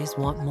always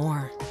want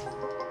more.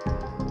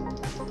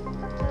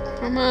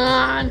 Come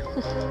on.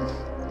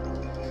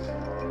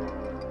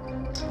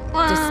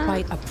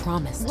 Despite a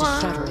promise to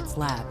shutter its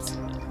labs,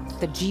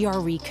 the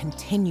GRE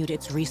continued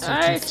its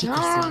research in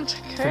secrecy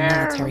for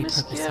military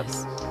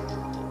purposes.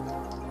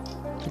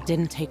 It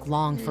didn't take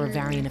long for a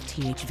variant of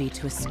THV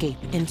to escape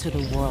into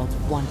the world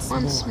once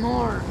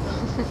more.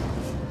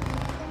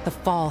 The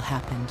fall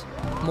happened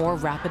more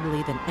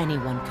rapidly than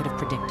anyone could have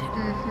predicted.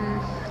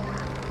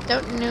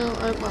 Don't know,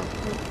 well,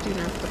 do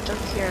know, but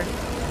don't care.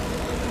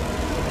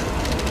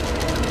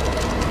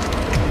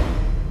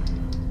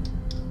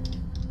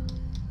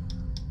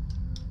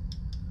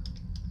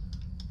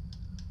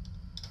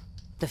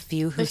 The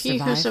few who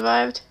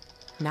survived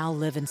now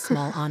live in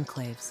small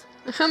enclaves.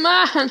 Come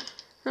on!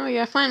 There we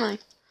go, finally.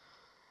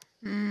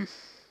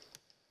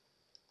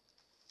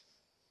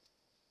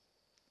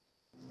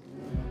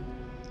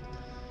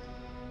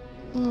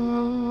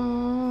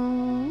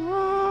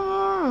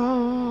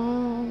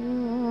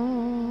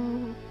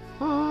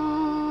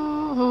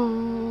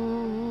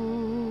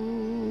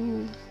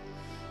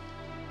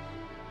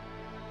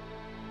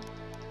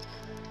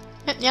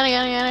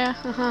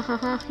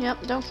 Yada.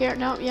 Yep, don't care,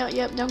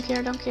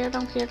 don't care.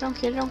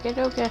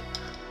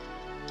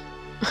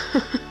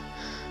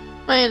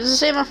 Wait, does it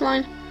say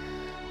offline?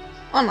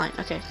 Online,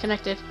 okay,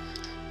 connected.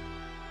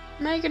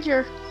 Make it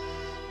your...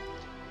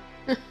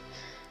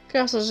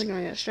 Cursors is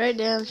gonna go straight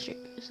down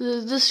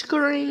the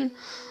screen.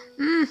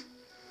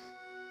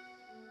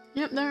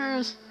 Yep, there it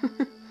is.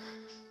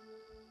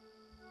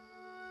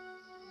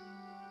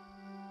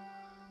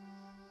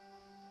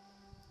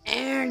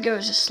 And it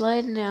goes just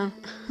sliding down.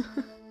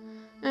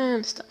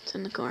 And stops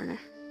in the corner.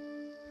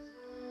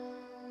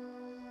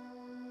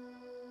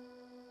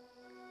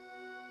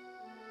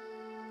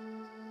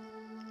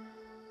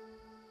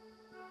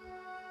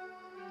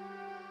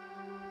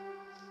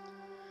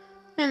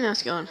 And now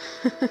it's gone.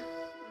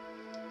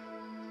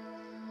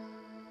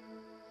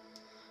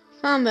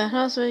 Combat,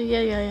 also,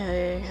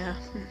 yeah.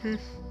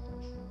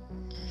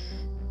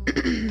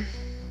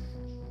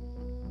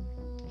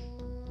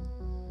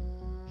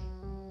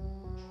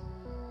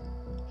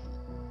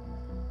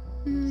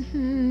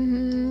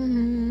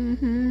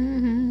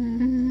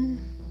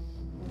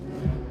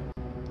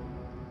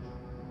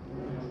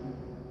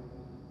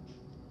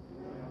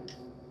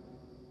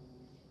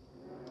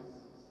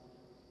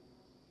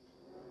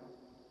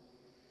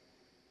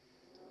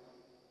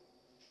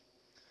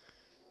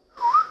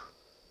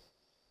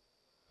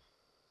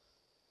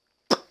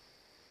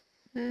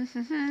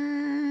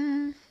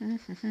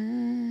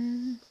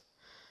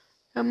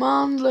 Come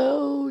on,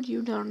 load,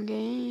 you darn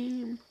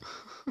game.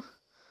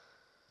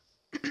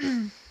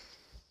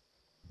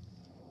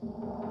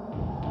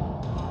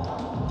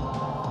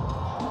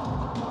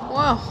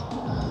 Whoa,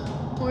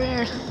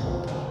 weird.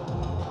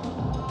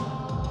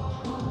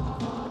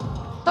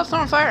 Stop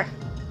throwing fire.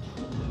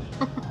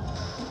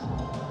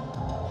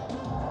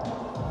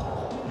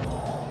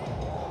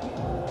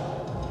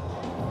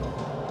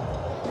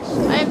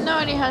 I have no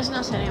idea how it's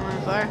not setting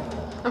on fire.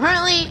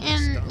 Apparently,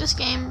 in this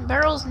game,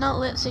 barrels not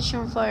lit set you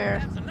on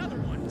fire.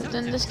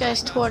 Then this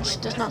guy's torch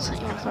does not set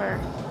you on fire.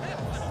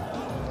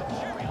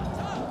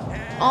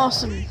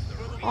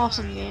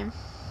 Awesome game.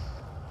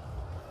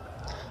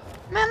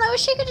 Man, I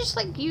wish you could just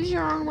like use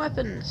your own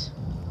weapons.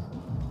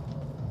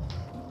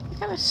 It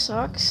kind of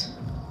sucks.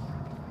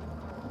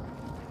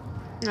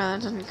 No,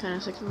 that doesn't kind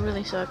of suck. It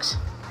really sucks.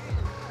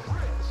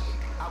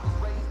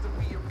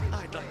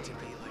 I'd like to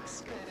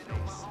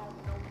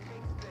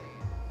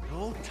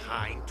no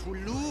time to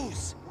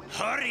lose.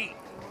 Hurry!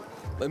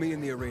 Let me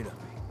in the arena.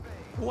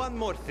 One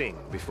more thing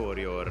before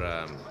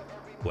you're,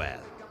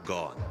 well,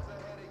 gone.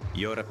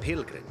 You're a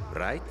pilgrim,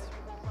 right?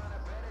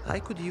 I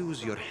could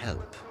use your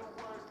help.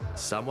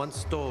 Someone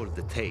stole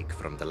the take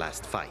from the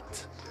last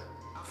fight.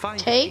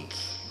 Find me,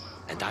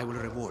 and I will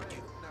reward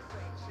you.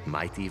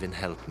 Might even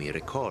help me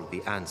recall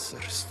the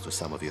answers to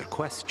some of your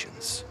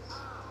questions.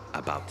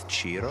 About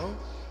Chiro,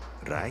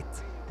 right?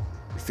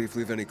 The thief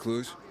leave any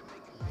clues?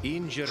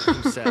 Injured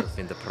himself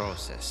in the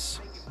process.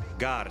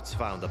 Guards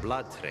found a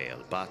blood trail,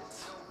 but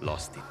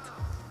lost it.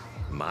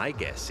 My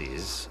guess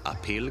is a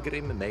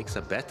pilgrim makes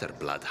a better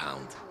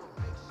bloodhound.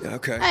 Yeah,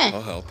 okay, Hey,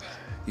 I'll help.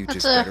 You that's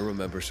just a- better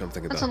remember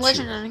something about That's a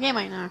legend Chiro. in the game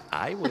right now.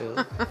 I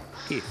will,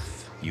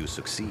 if you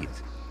succeed.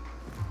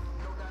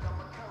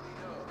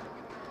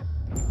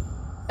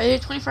 I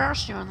did 24 hours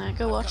stream on that.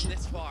 Go watch it.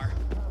 This far.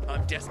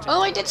 I'm destined.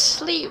 Oh, I did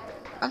sleep.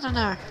 I don't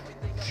know.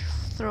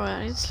 Through it.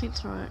 I did sleep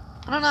through it.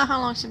 I don't know how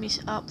long it's gonna be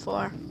up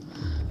for.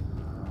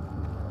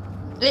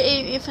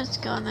 If it's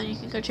gone, then you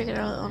can go check it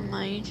out on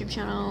my YouTube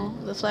channel,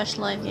 The Flash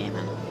Live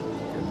Gaming.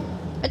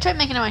 I tried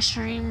making it my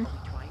stream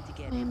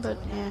name, but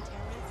yeah,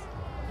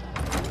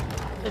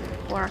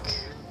 didn't work.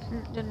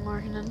 Didn't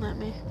work and didn't let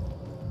me.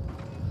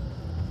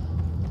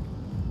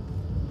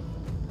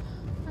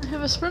 I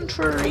have a sprint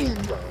for a reason.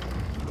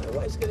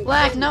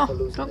 Lag, no,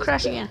 don't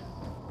crash again.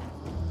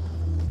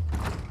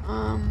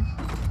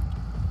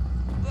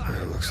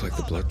 It looks like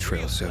the blood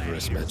trail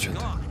Severus mentioned.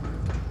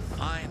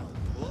 Final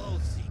blow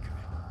secret.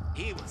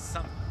 He was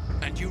some.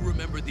 And you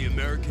remember the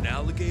American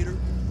alligator?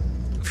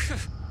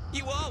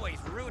 You always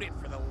rooted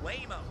for the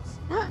lamos.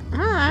 What?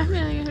 Huh? I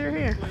didn't get her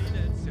here.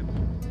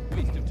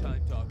 Waste of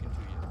time talking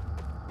to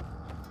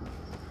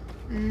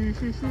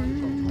you.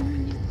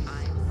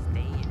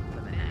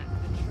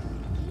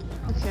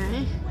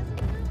 Okay.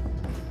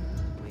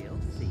 We'll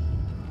see.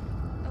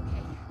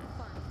 Okay,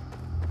 fine.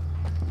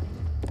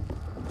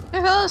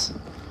 Hey, fellas.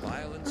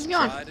 Violence How's it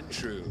going? tried and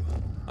true.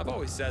 I've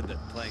always said that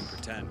playing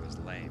pretend was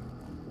lame.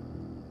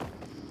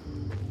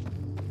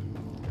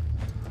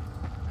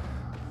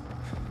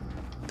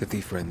 The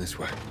thief ran this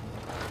way.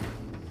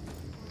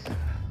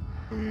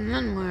 And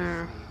then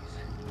where?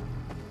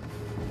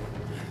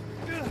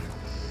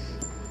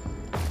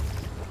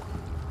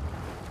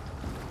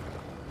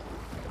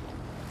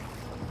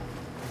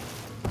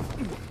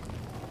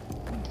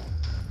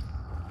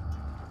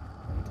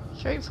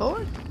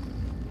 Straightforward.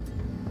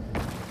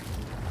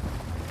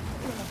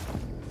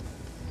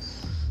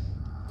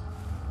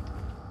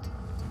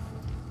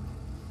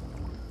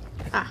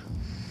 Ah.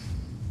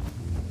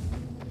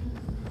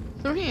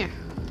 Through here.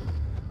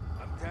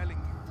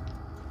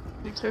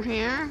 Through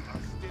here.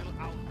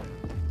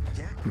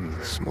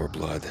 Some more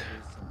blood.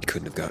 He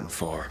couldn't have gotten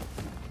far.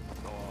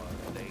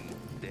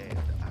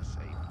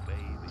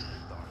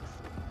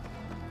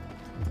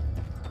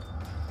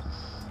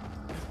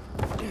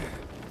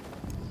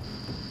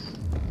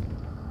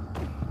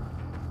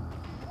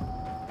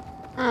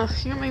 Oh,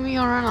 you're making me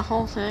go around the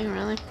whole thing,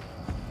 really?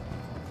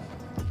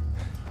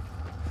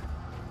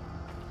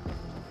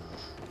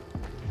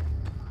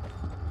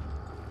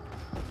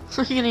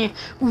 So you're gonna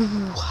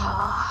ooh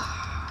ha.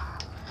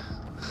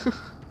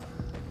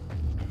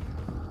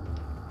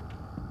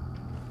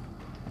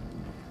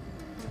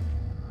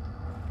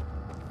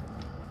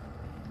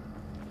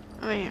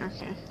 Oh yeah,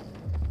 okay.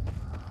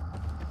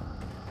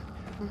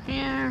 From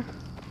here.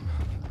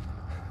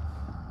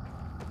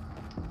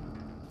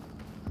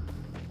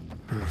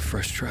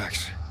 Fresh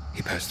tracks.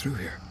 He passed through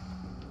here.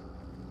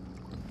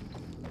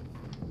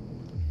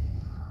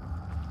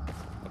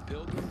 A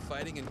pilgrim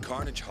fighting in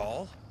Carnage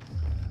Hall?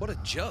 What a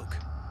joke.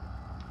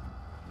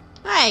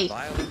 Hey!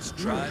 Violence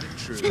tried and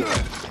true.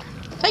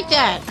 Take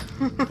that!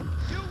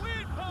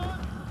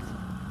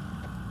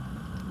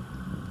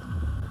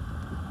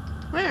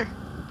 Where?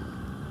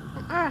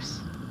 On Earth?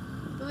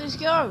 Where did these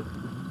go?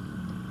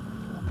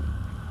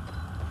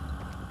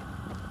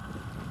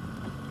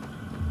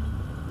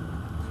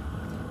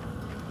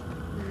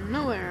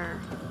 Nowhere.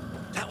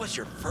 That was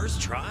your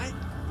first try?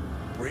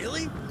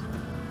 Really?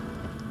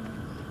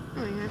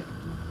 Oh yeah.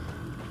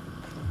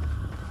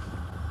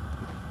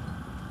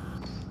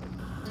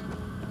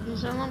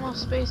 He's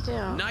almost spaced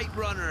out. Night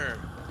Runner!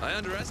 I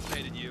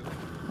underestimated you.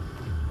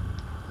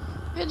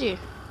 Did you?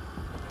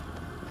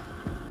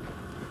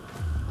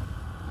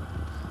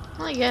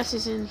 Well, I guess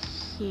he's in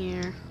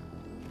here.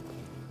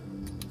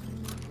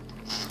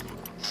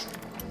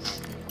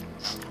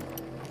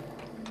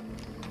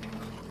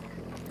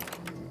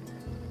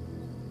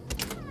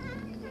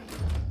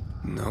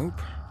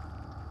 Nope.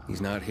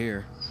 He's not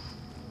here.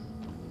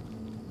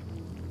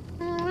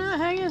 Where the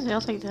heck is he?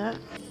 I'll take that.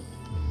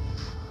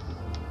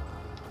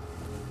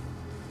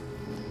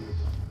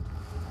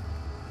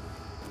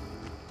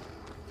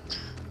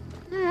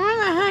 Where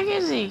the heck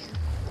is he?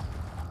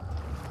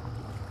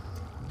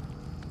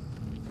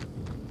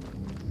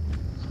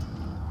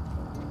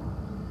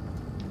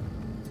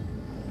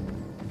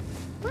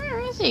 Where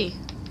is he?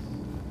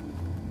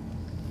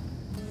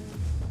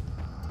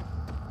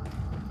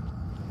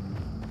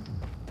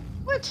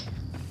 What?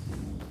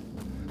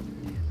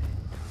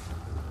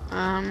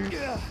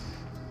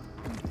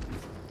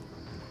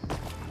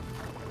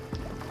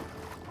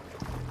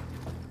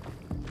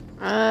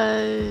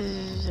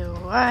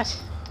 What?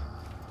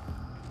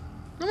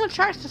 No more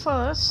tracks to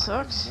follow, that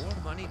sucks.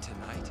 More money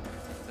tonight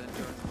than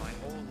during my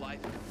whole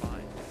life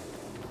combined.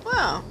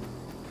 Wow.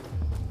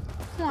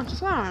 I want the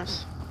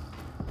flowers.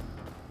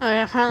 Oh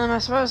yeah, apparently my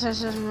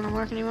process doesn't want to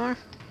work anymore.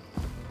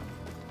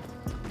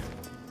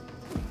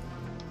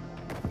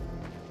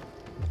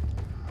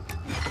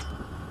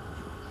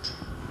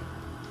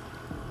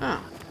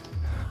 Oh.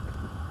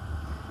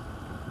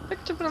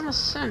 Picked up it on the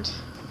scent.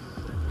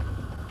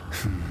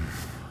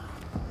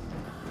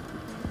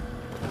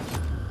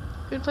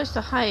 Good place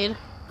to hide.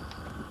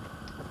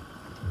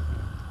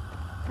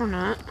 Or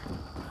not.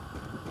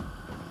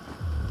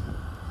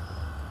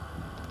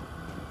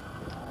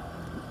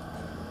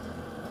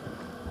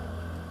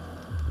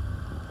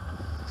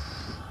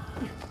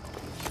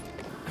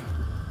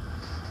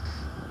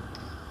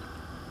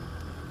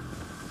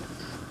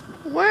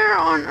 Where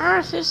on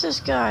earth is this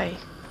guy?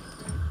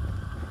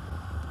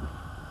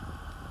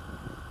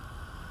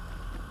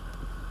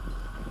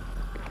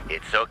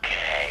 It's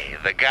okay.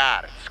 The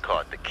guards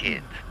caught the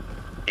kid.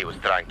 He was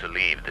trying to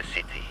leave the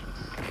city.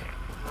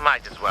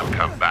 Might as well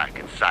come back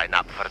and sign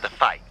up for the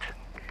fight.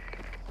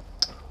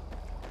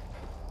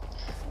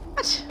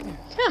 What?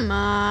 Come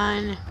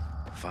on.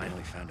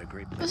 Finally found a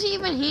great place. Was he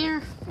even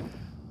here?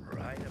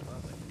 Right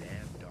above a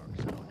damn dark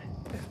zone.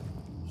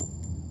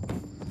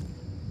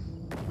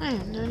 I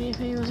have no idea if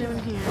he was even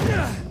here.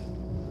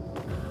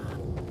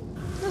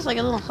 Looks like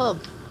a little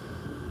hub.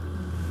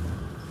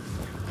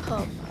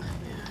 Hub.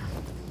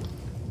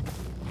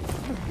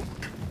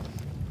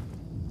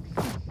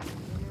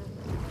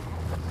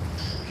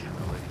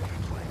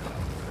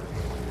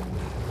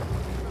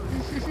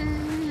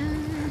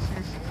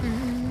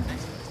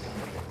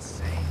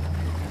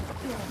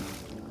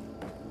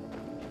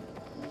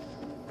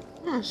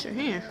 Oh, sure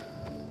here.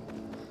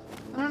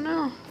 I don't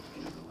know.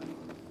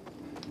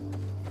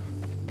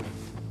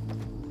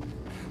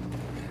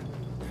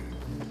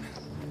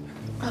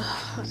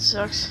 Ugh, that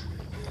sucks.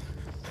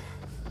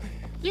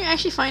 You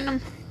actually find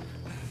them?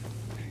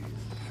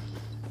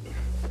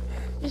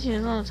 Gives you a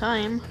lot of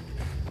time.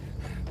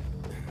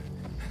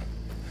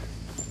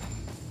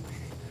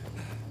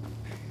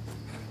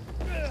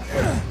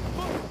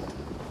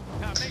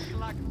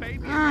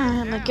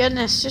 Oh my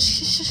goodness,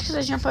 just because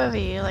I jump over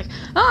you, like,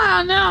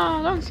 oh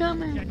no, don't kill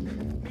me.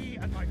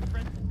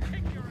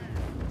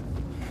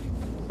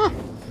 Huh.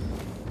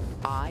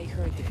 I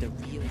heard that the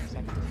real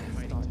effective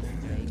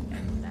started late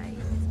at night.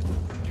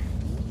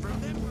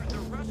 Remember the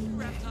Russian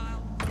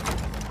reptile?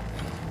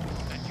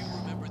 And you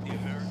remember the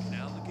American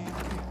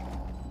alligator?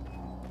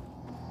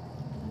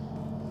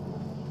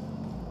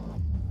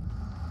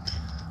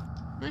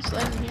 Nice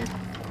landing here.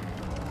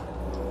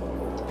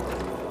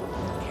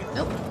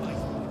 Nope.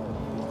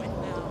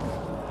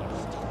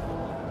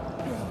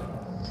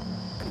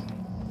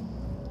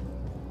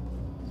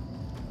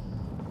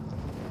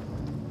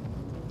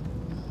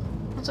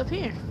 What's up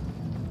here?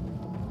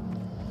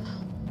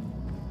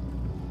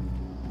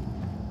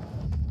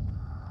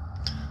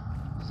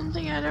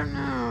 Something I don't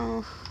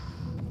know.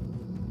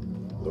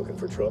 Looking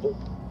for trouble?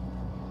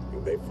 You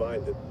may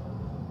find it.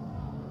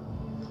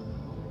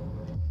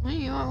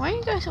 Why are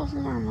you guys all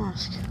wearing a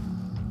mask?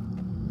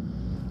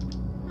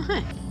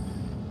 Hey.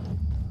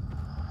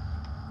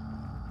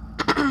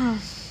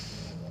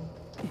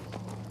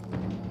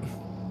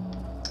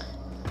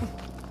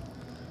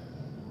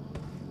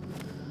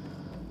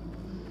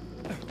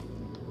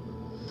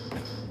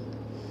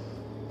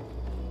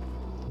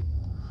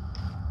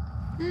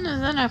 When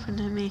did that happen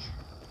to me?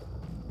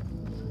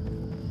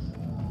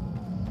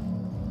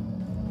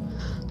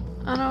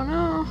 I don't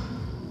know.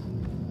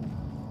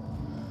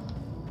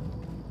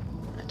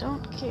 I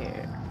don't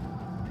care.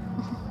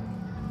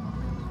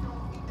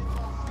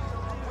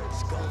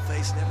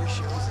 Skullface never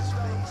shows his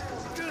face.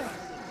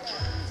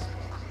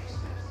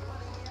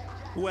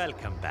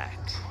 Welcome back.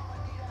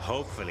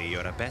 Hopefully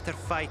you're a better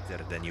fighter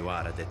than you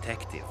are a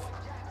detective.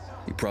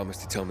 You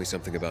promised to tell me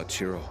something about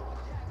Chiro.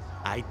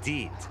 I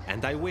did,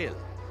 and I will.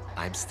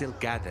 I'm still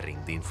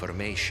gathering the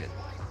information.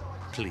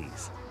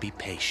 Please, be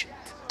patient.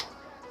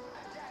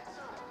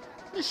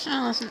 Just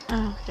trying to listen.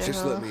 Oh, okay,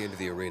 Just well. let me into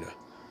the arena.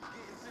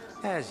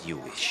 As you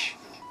wish.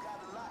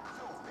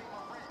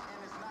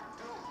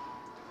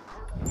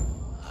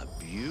 A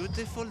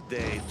beautiful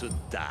day to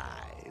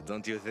die,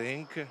 don't you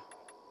think?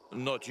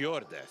 Not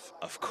your death,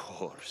 of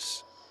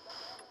course.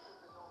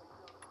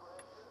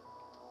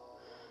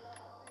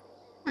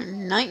 A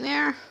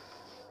nightmare?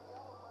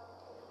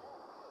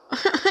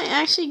 I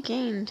actually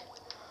gained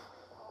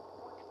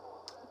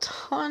a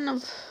ton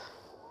of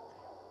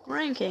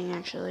ranking,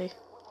 actually.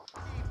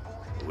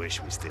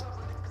 Wish we still...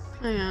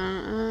 Hang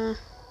on,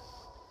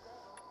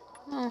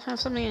 I'll have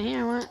something in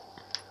here, what?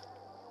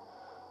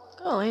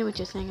 Go away with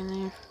your thing in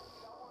there.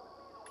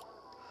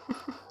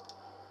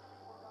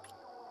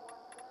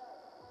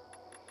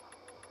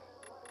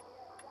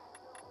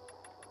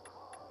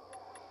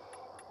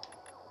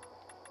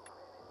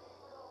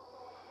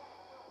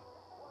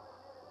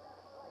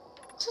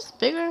 Is this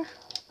bigger?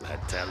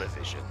 That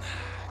television.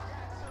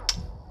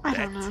 I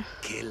don't know.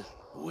 Kill,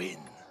 win.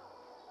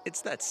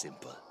 It's that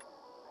simple.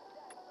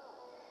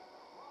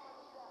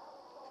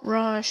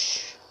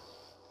 Rush.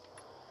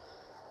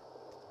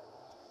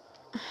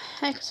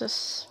 Heck, it's a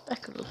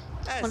speckle.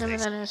 Whatever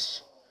that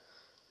is.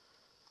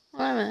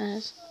 Whatever that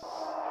is.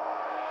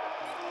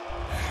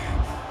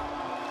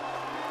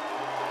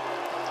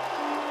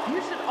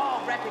 You should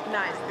all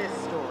recognize this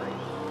story.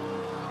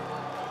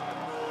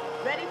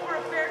 Ready for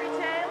a fairy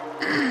tale?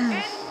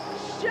 It's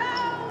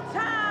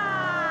showtime!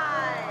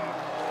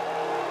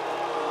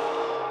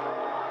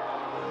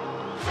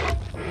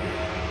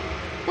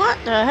 What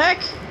the heck?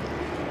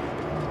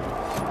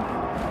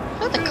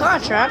 Not the car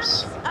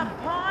traps.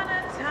 Upon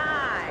a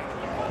time,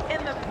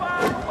 in the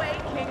faraway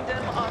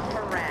kingdom of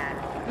Moran,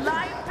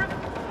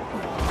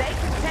 they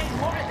contain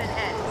more than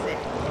exit,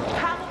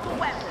 powerful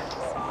weapons,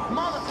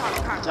 Molotov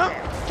cocktails, don't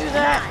do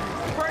that.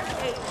 knives, first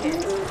aid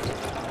kits,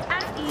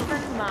 and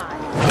even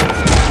mine.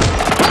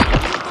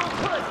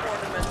 Hood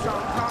ornaments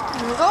on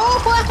cars. Go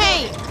away!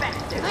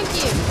 Thank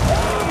you.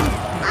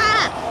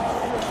 Ah!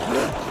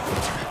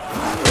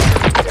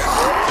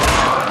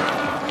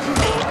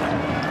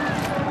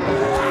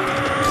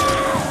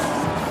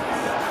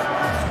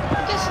 I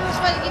guess this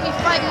way to give me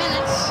 5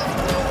 minutes.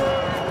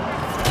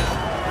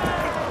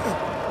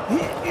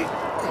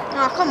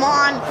 Oh, come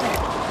on.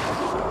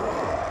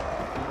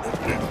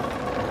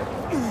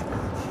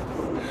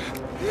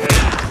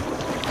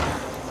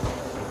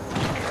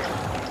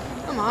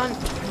 Come on.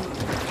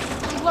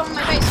 I'm blowing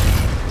my face.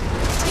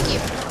 Thank you.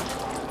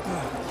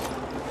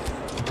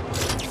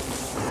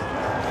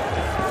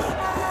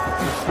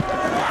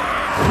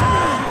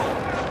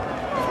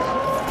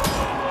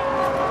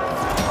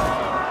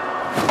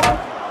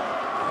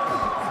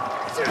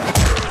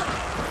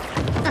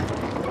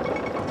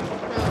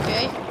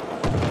 Okay.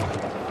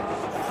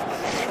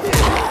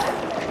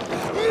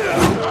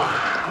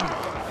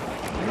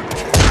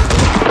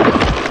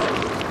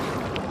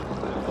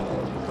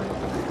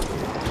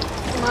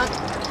 Come on.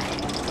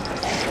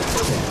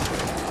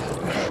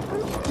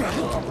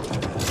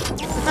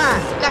 Ah,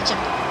 gotcha.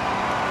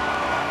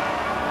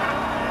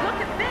 Look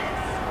at this!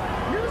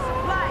 New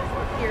supplies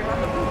appeared on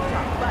the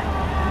rooftop, but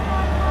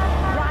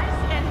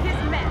Rice and his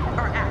men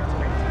are after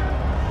it.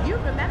 You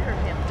remember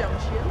him,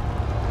 don't you?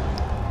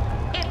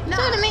 If not,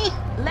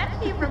 let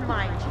me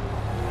remind you,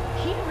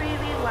 he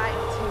really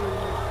liked to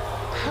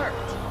hurt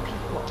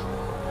people.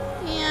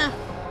 Yeah.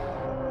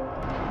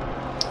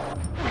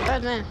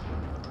 Bad man.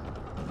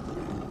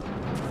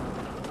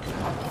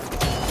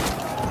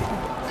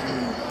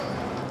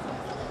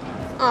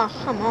 Oh,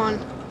 come on.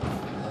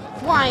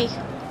 Why?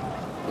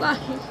 Why?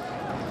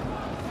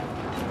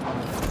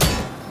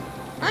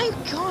 Thank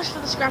gosh for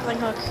the grappling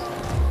hook.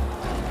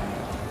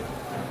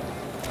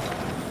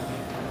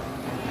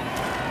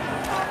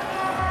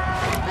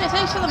 Hey,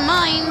 thanks for the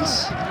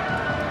mines.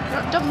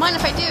 Don't mind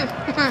if I do.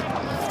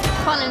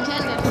 Pun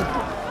intended.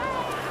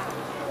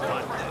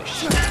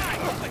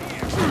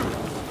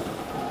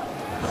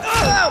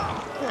 Oh!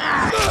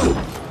 Ah.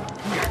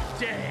 You're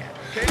dead.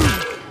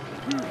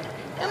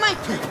 Am I?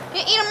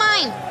 Eat a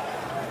mine.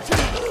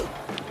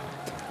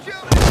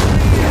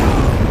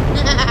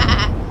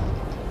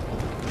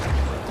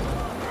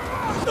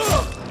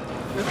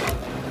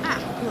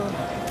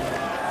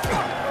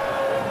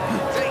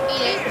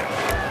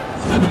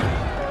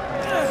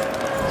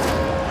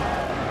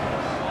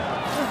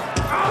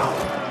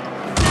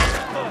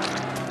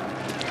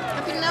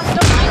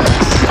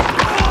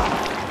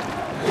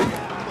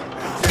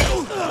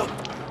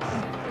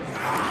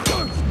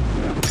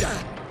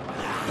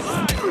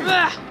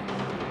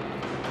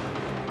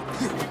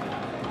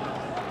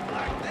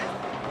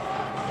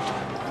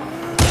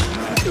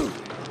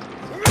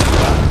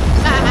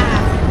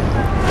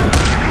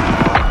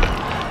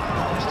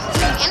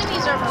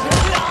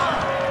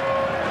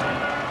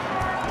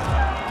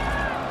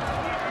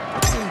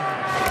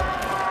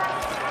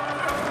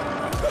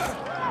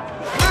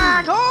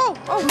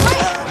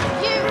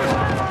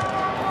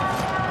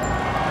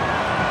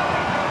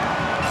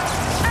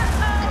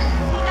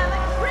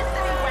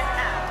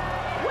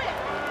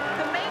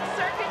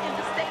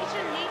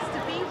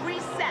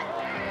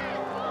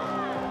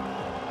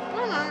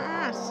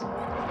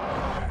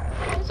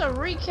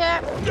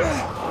 Recap.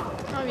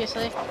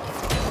 Obviously.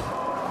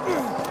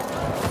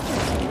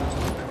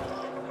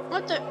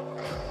 What the?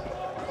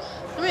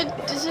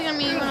 Is there gonna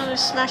be one of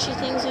those smashy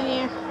things in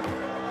here?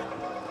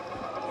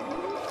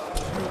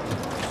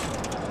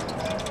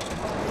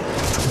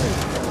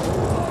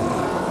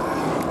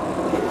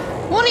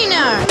 What do you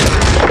know?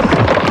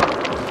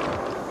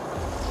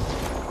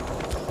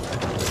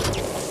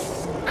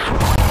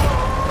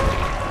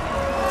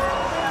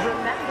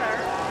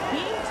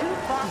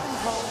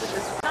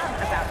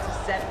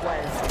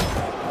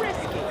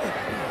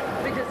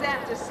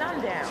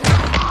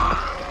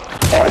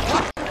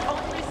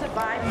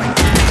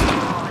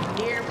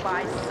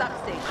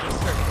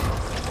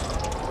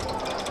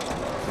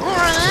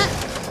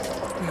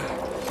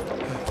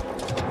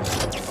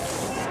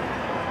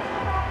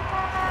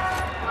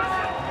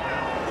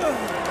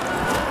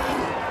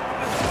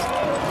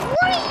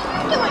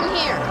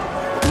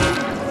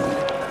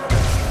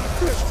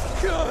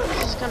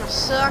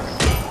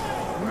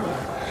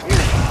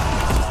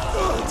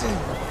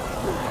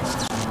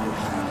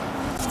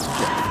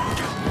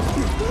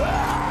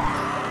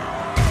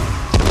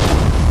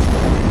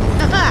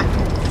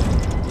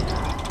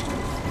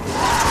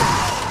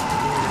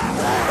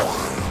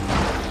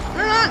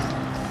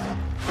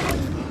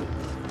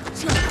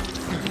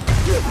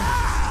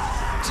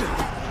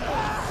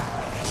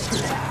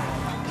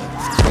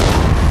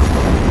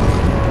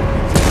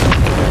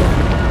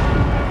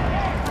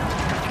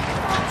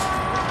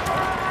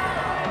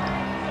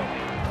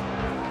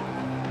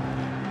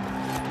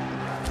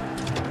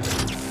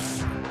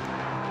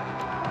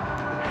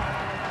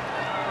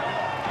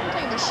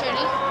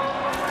 shitty.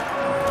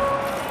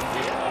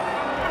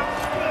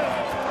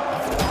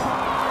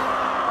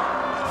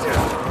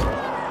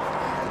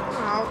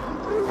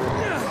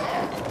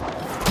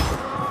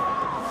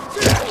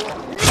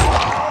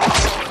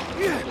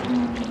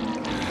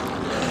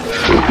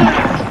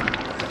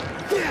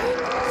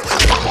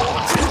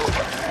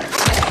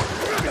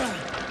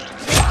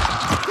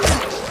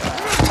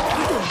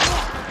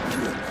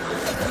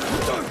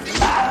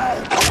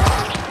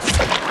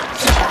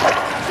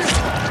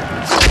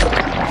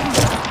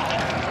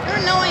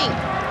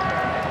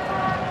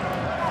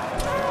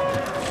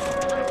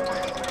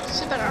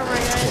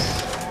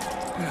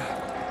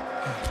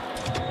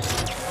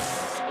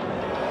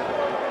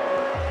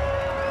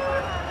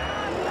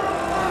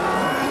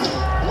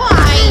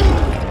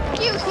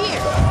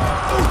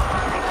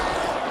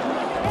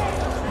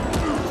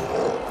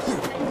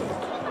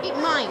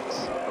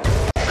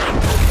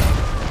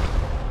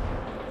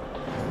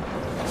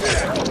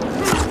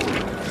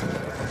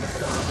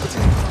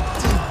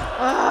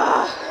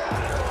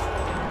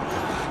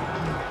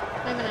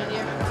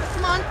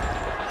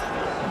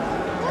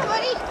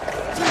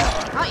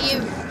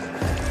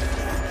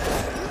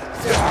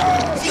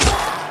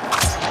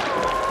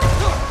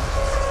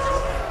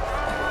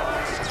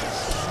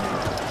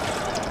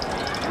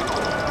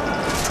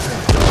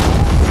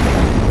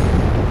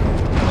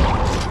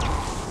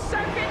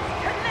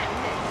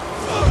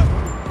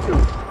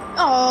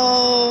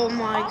 Oh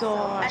my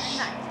gosh.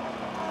 At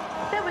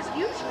night, there was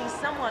usually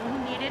someone who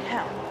needed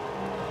help.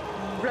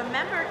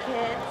 Remember,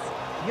 kids,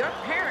 your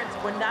parents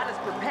were not as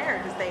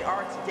prepared as they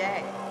are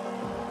today.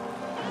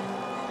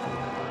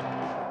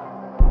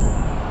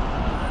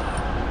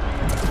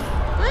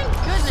 Thank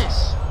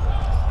goodness.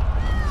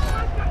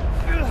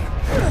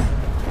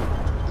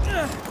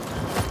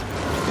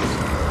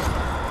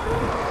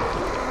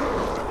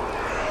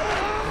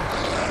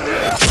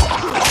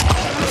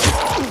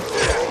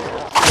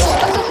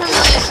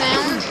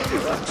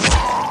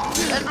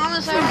 But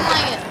honestly, I don't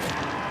like it.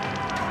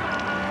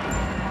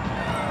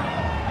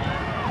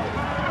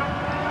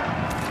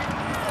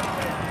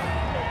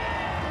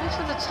 Thanks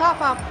for the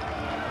top up.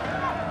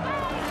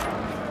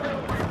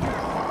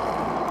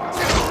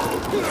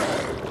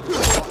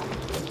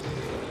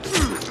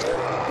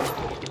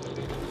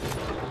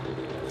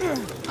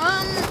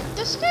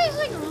 This guy's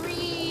like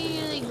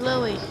really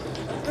glowy.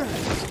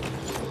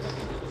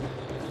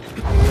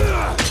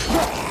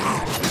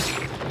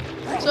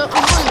 So I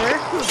wonder.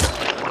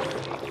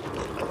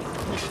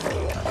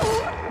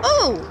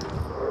 Oh!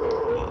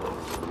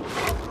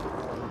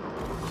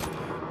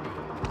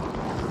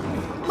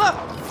 Look!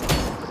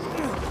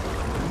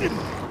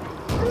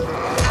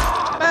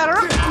 Batter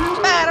up!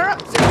 Batter up!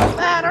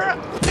 Batter up!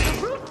 The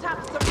rooftop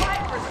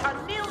survivors are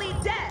nearly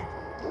dead.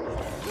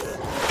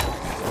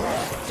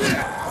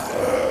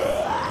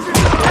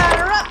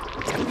 Batter up!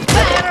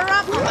 Batter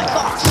up! Oh my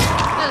gosh!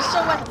 That is so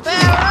much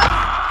batter up!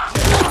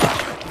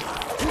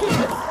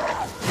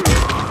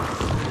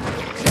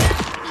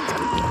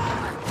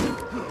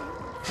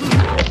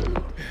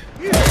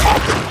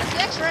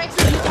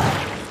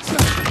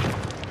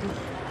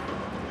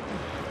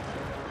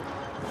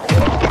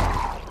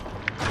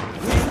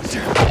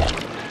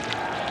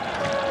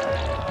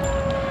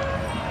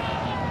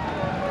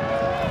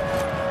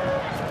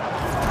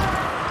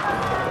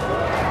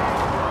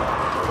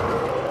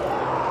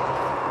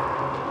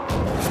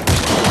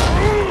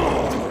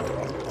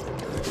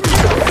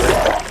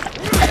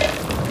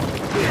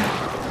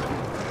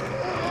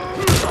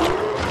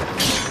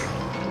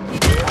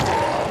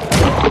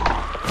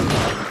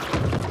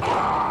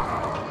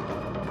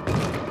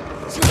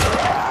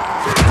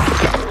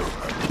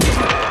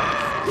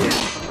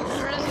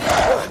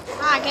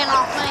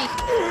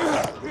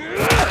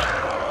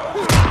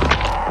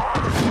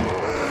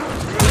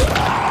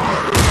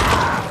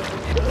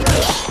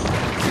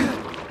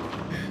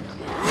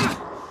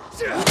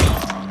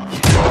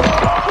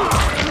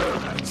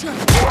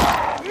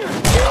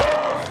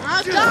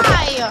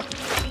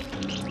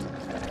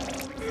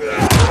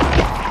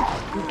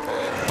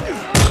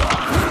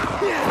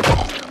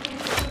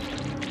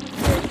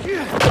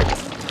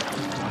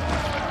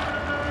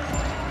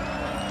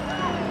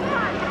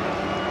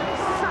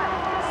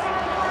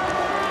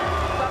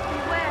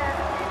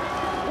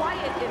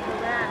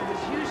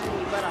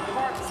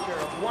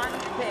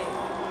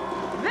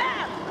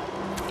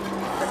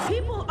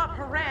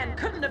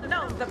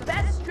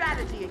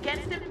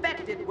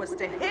 Was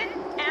to hit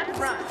and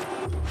run.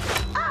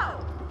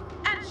 Oh,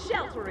 and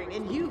sheltering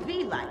in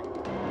UV light,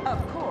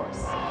 of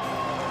course.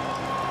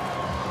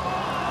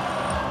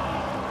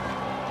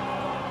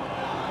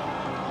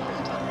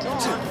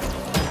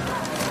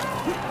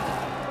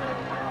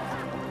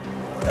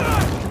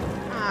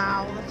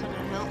 Ow, that's not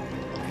gonna help.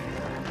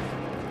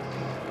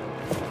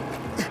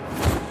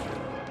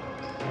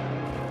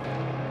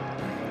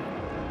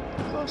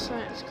 Close,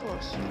 it's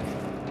close.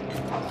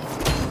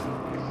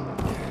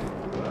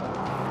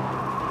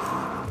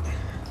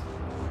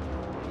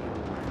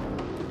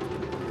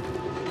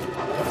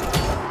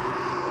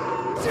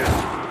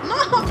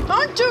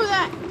 Don't do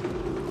that!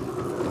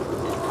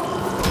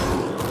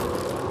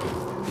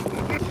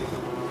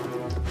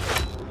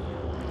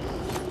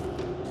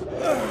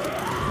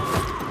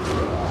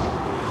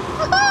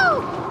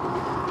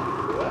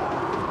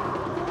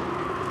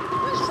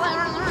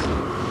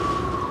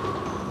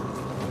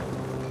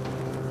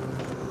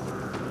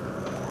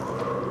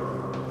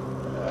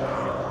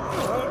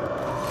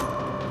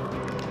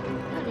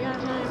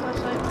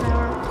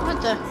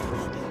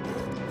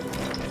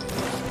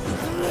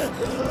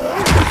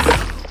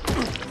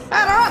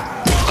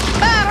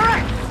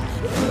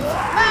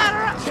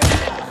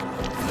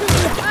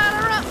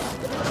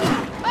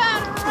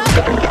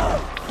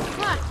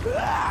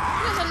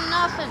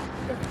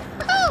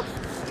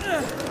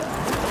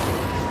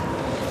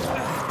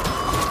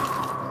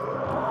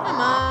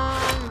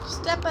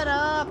 Wrap it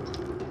up.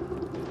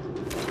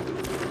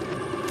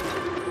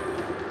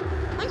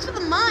 Thanks for the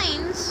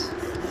mines.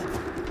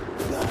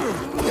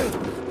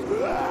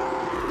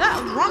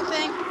 That wrong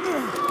thing.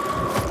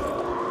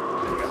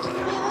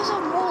 Yeah, those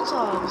are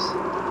Molotovs.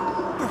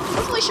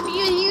 Hopefully, we should be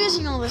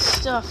using all this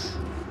stuff.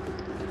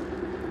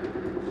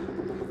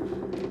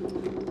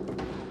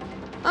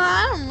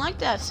 I don't like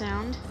that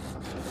sound.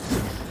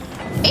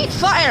 Eat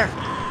fire!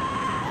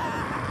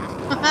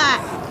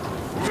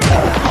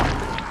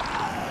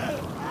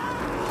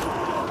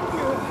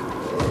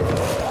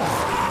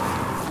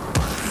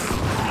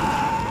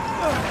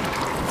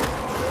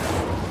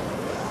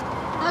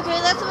 Okay,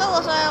 that's a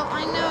volatile.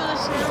 I know the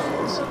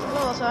sounds of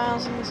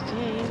volatiles in this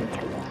game.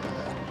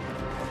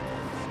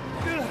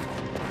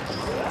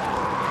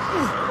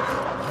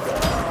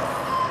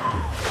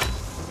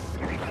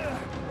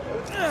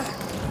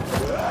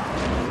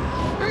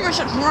 Maybe I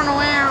should run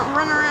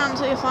around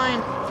until you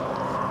find.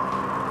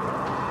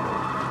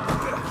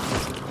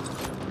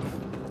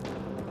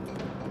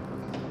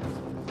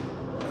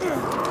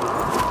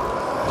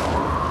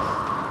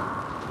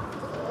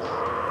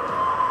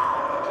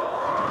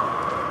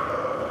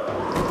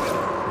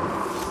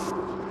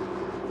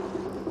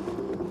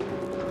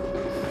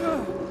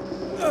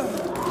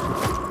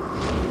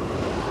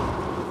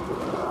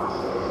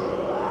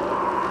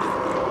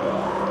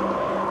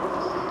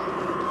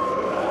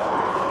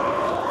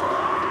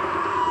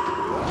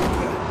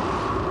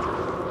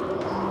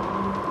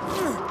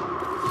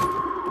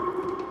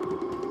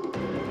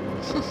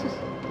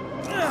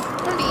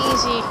 Pretty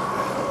easy.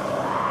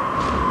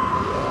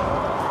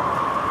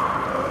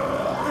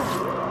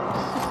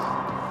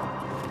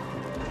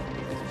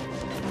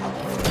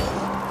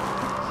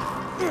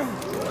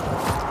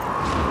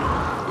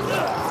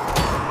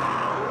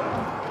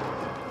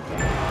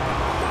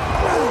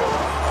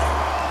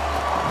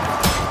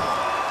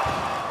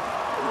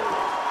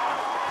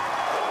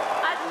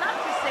 I'd love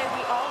to say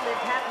we all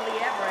lived happily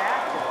ever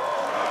after,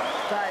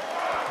 but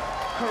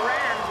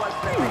Koran was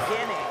the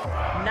beginning,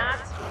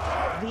 not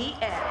the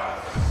end.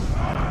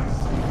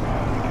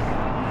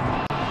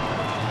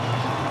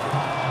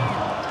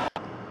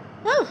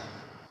 Oh,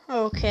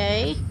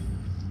 okay.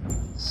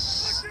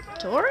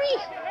 Story?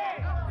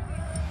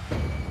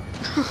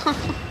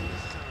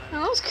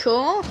 That was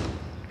cool.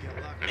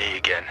 Me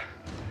again.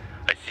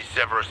 I see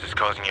Severus is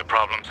causing you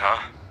problems,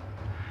 huh?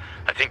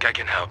 I think I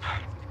can help.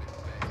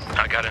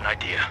 I got an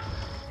idea.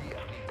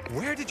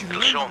 Where did you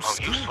It'll learn show him those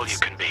how useful you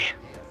skills? can be.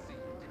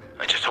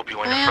 I just hope you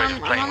weren't I afraid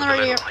am. of playing I'm with on a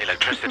the little radio.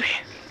 electricity.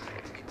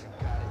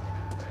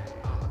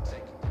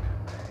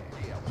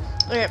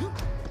 Okay.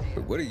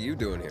 What are you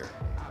doing here?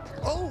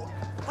 Oh,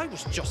 I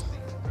was just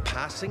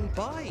passing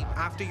by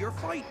after your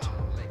fight.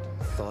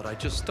 Thought I'd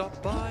just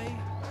stop by,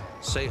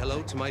 say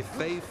hello to my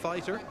fave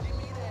fighter.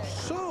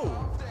 So,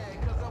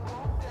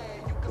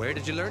 where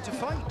did you learn to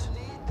fight?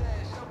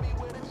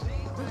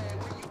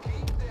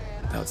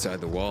 Outside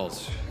the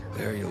walls.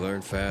 There you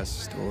learn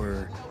fast,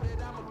 or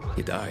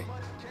you die.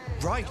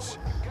 Right.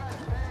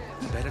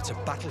 Bet it's a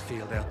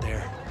battlefield out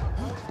there.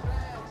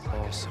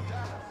 Awesome.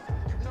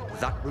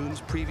 That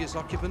room's previous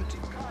occupant,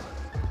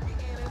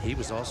 he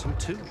was awesome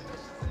too.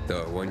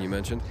 The one you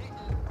mentioned?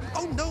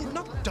 Oh no,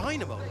 not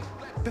Dynamo.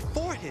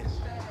 Before him.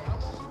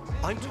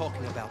 I'm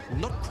talking about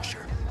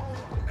Nutcrusher.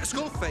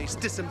 Skullface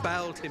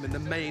disemboweled him in the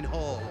main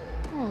hall.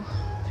 Oh.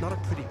 Not a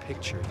pretty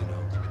picture, you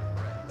know.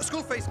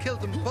 Skullface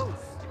killed them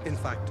both, in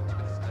fact.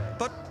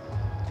 But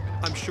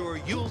I'm sure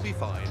you'll be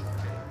fine.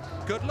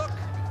 Good luck.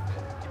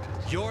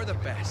 You're the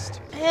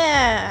best.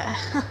 Yeah.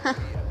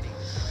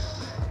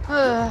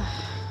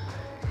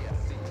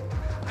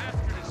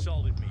 Astrid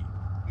assaulted me,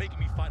 making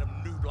me fight a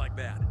noob like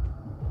that.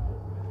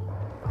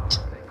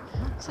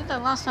 Said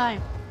that last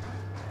time.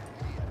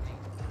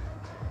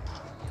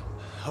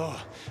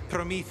 Oh,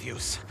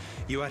 Prometheus,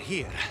 you are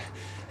here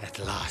at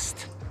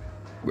last.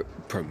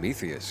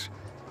 Prometheus?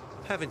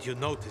 Haven't you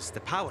noticed the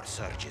power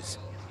surges?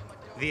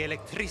 The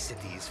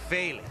electricity is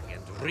failing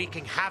and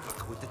wreaking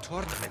havoc with the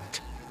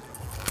tournament.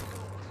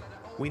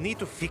 We need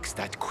to fix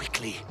that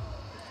quickly.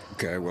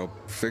 Okay, well,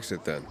 fix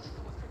it then.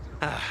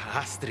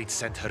 Astrid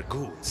sent her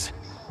goons,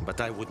 but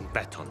I wouldn't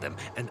bet on them,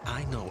 and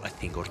I know a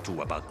thing or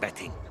two about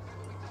betting.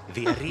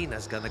 The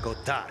arena's gonna go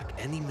dark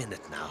any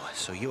minute now,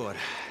 so you're,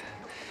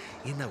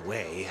 in a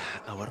way,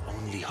 our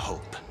only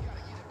hope.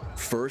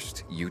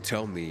 First, you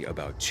tell me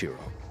about Chiro.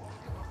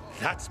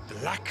 That's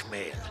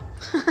blackmail.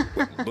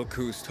 Look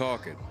who's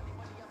talking.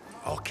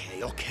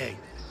 Okay, okay.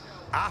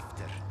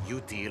 After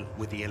you deal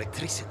with the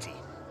electricity,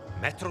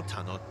 Metro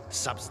Tunnel,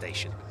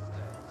 substation.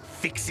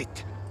 Fix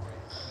it.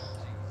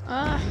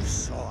 You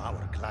saw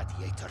our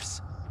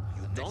gladiators.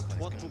 You don't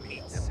want to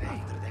meet them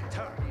after they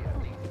turn.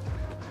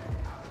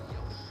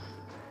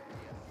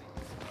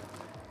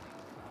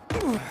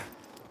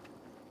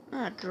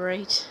 Ah,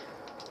 great.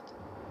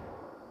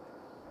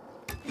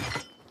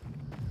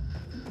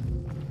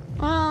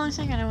 Well, I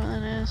think I know what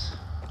that is.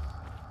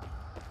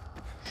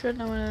 Should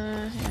know what it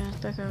is. Yeah, it's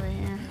back over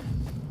here.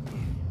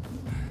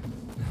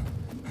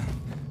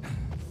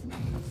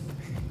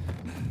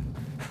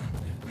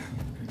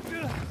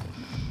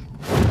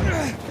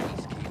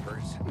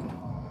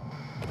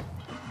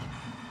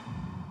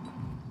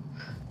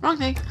 wrong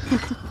thing.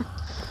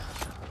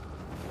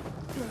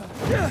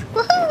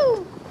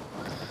 Woohoo!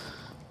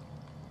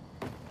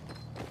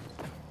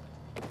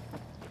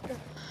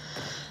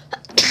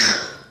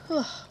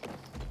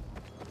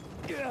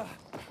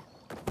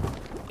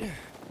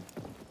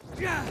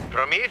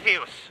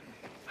 Prometheus,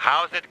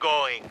 how's it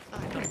going?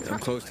 I'm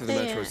close to the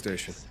metro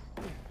station.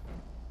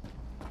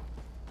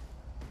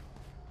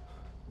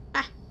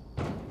 I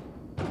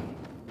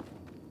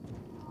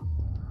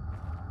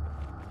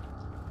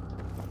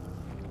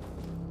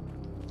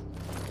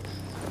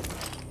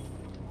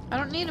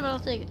don't need it, but I'll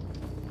take it.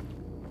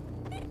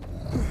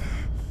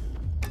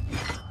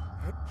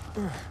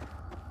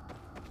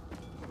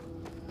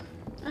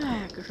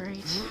 Ah,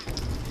 great.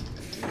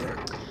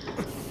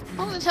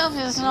 Only tell me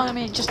this is not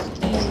gonna be just an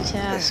easy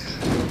task.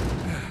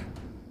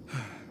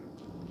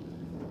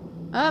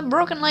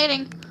 Broken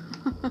lighting.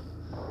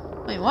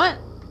 Wait, what?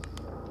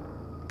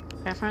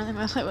 Apparently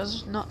my light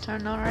was not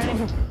turned on already.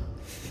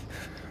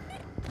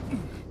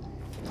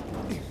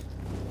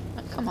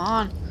 Oh, come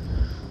on.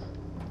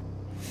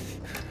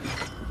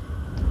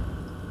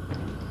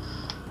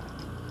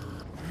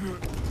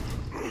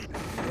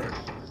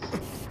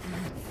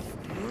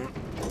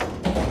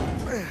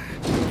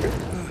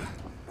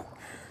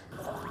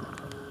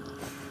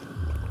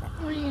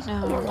 What do you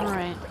know?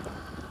 Alright.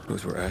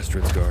 Those were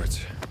Astrid's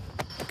guards.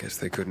 Guess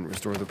they couldn't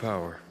restore the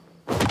power.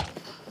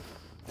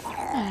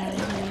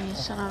 Hey,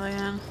 son of a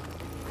gun.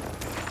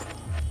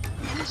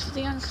 Thanks for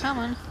the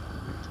uncommon.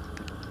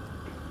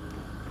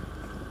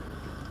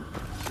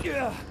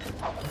 Yeah.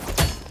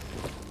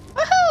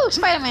 Woohoo!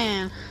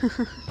 Spider-Man!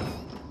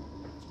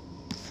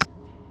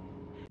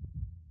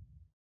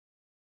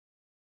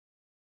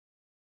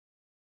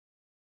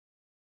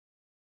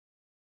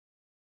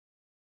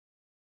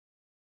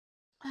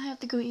 I have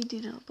to go eat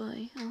dinner,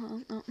 bye.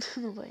 Oh, no,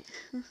 no, bye.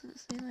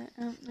 See that?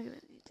 Look at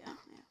it. Yeah.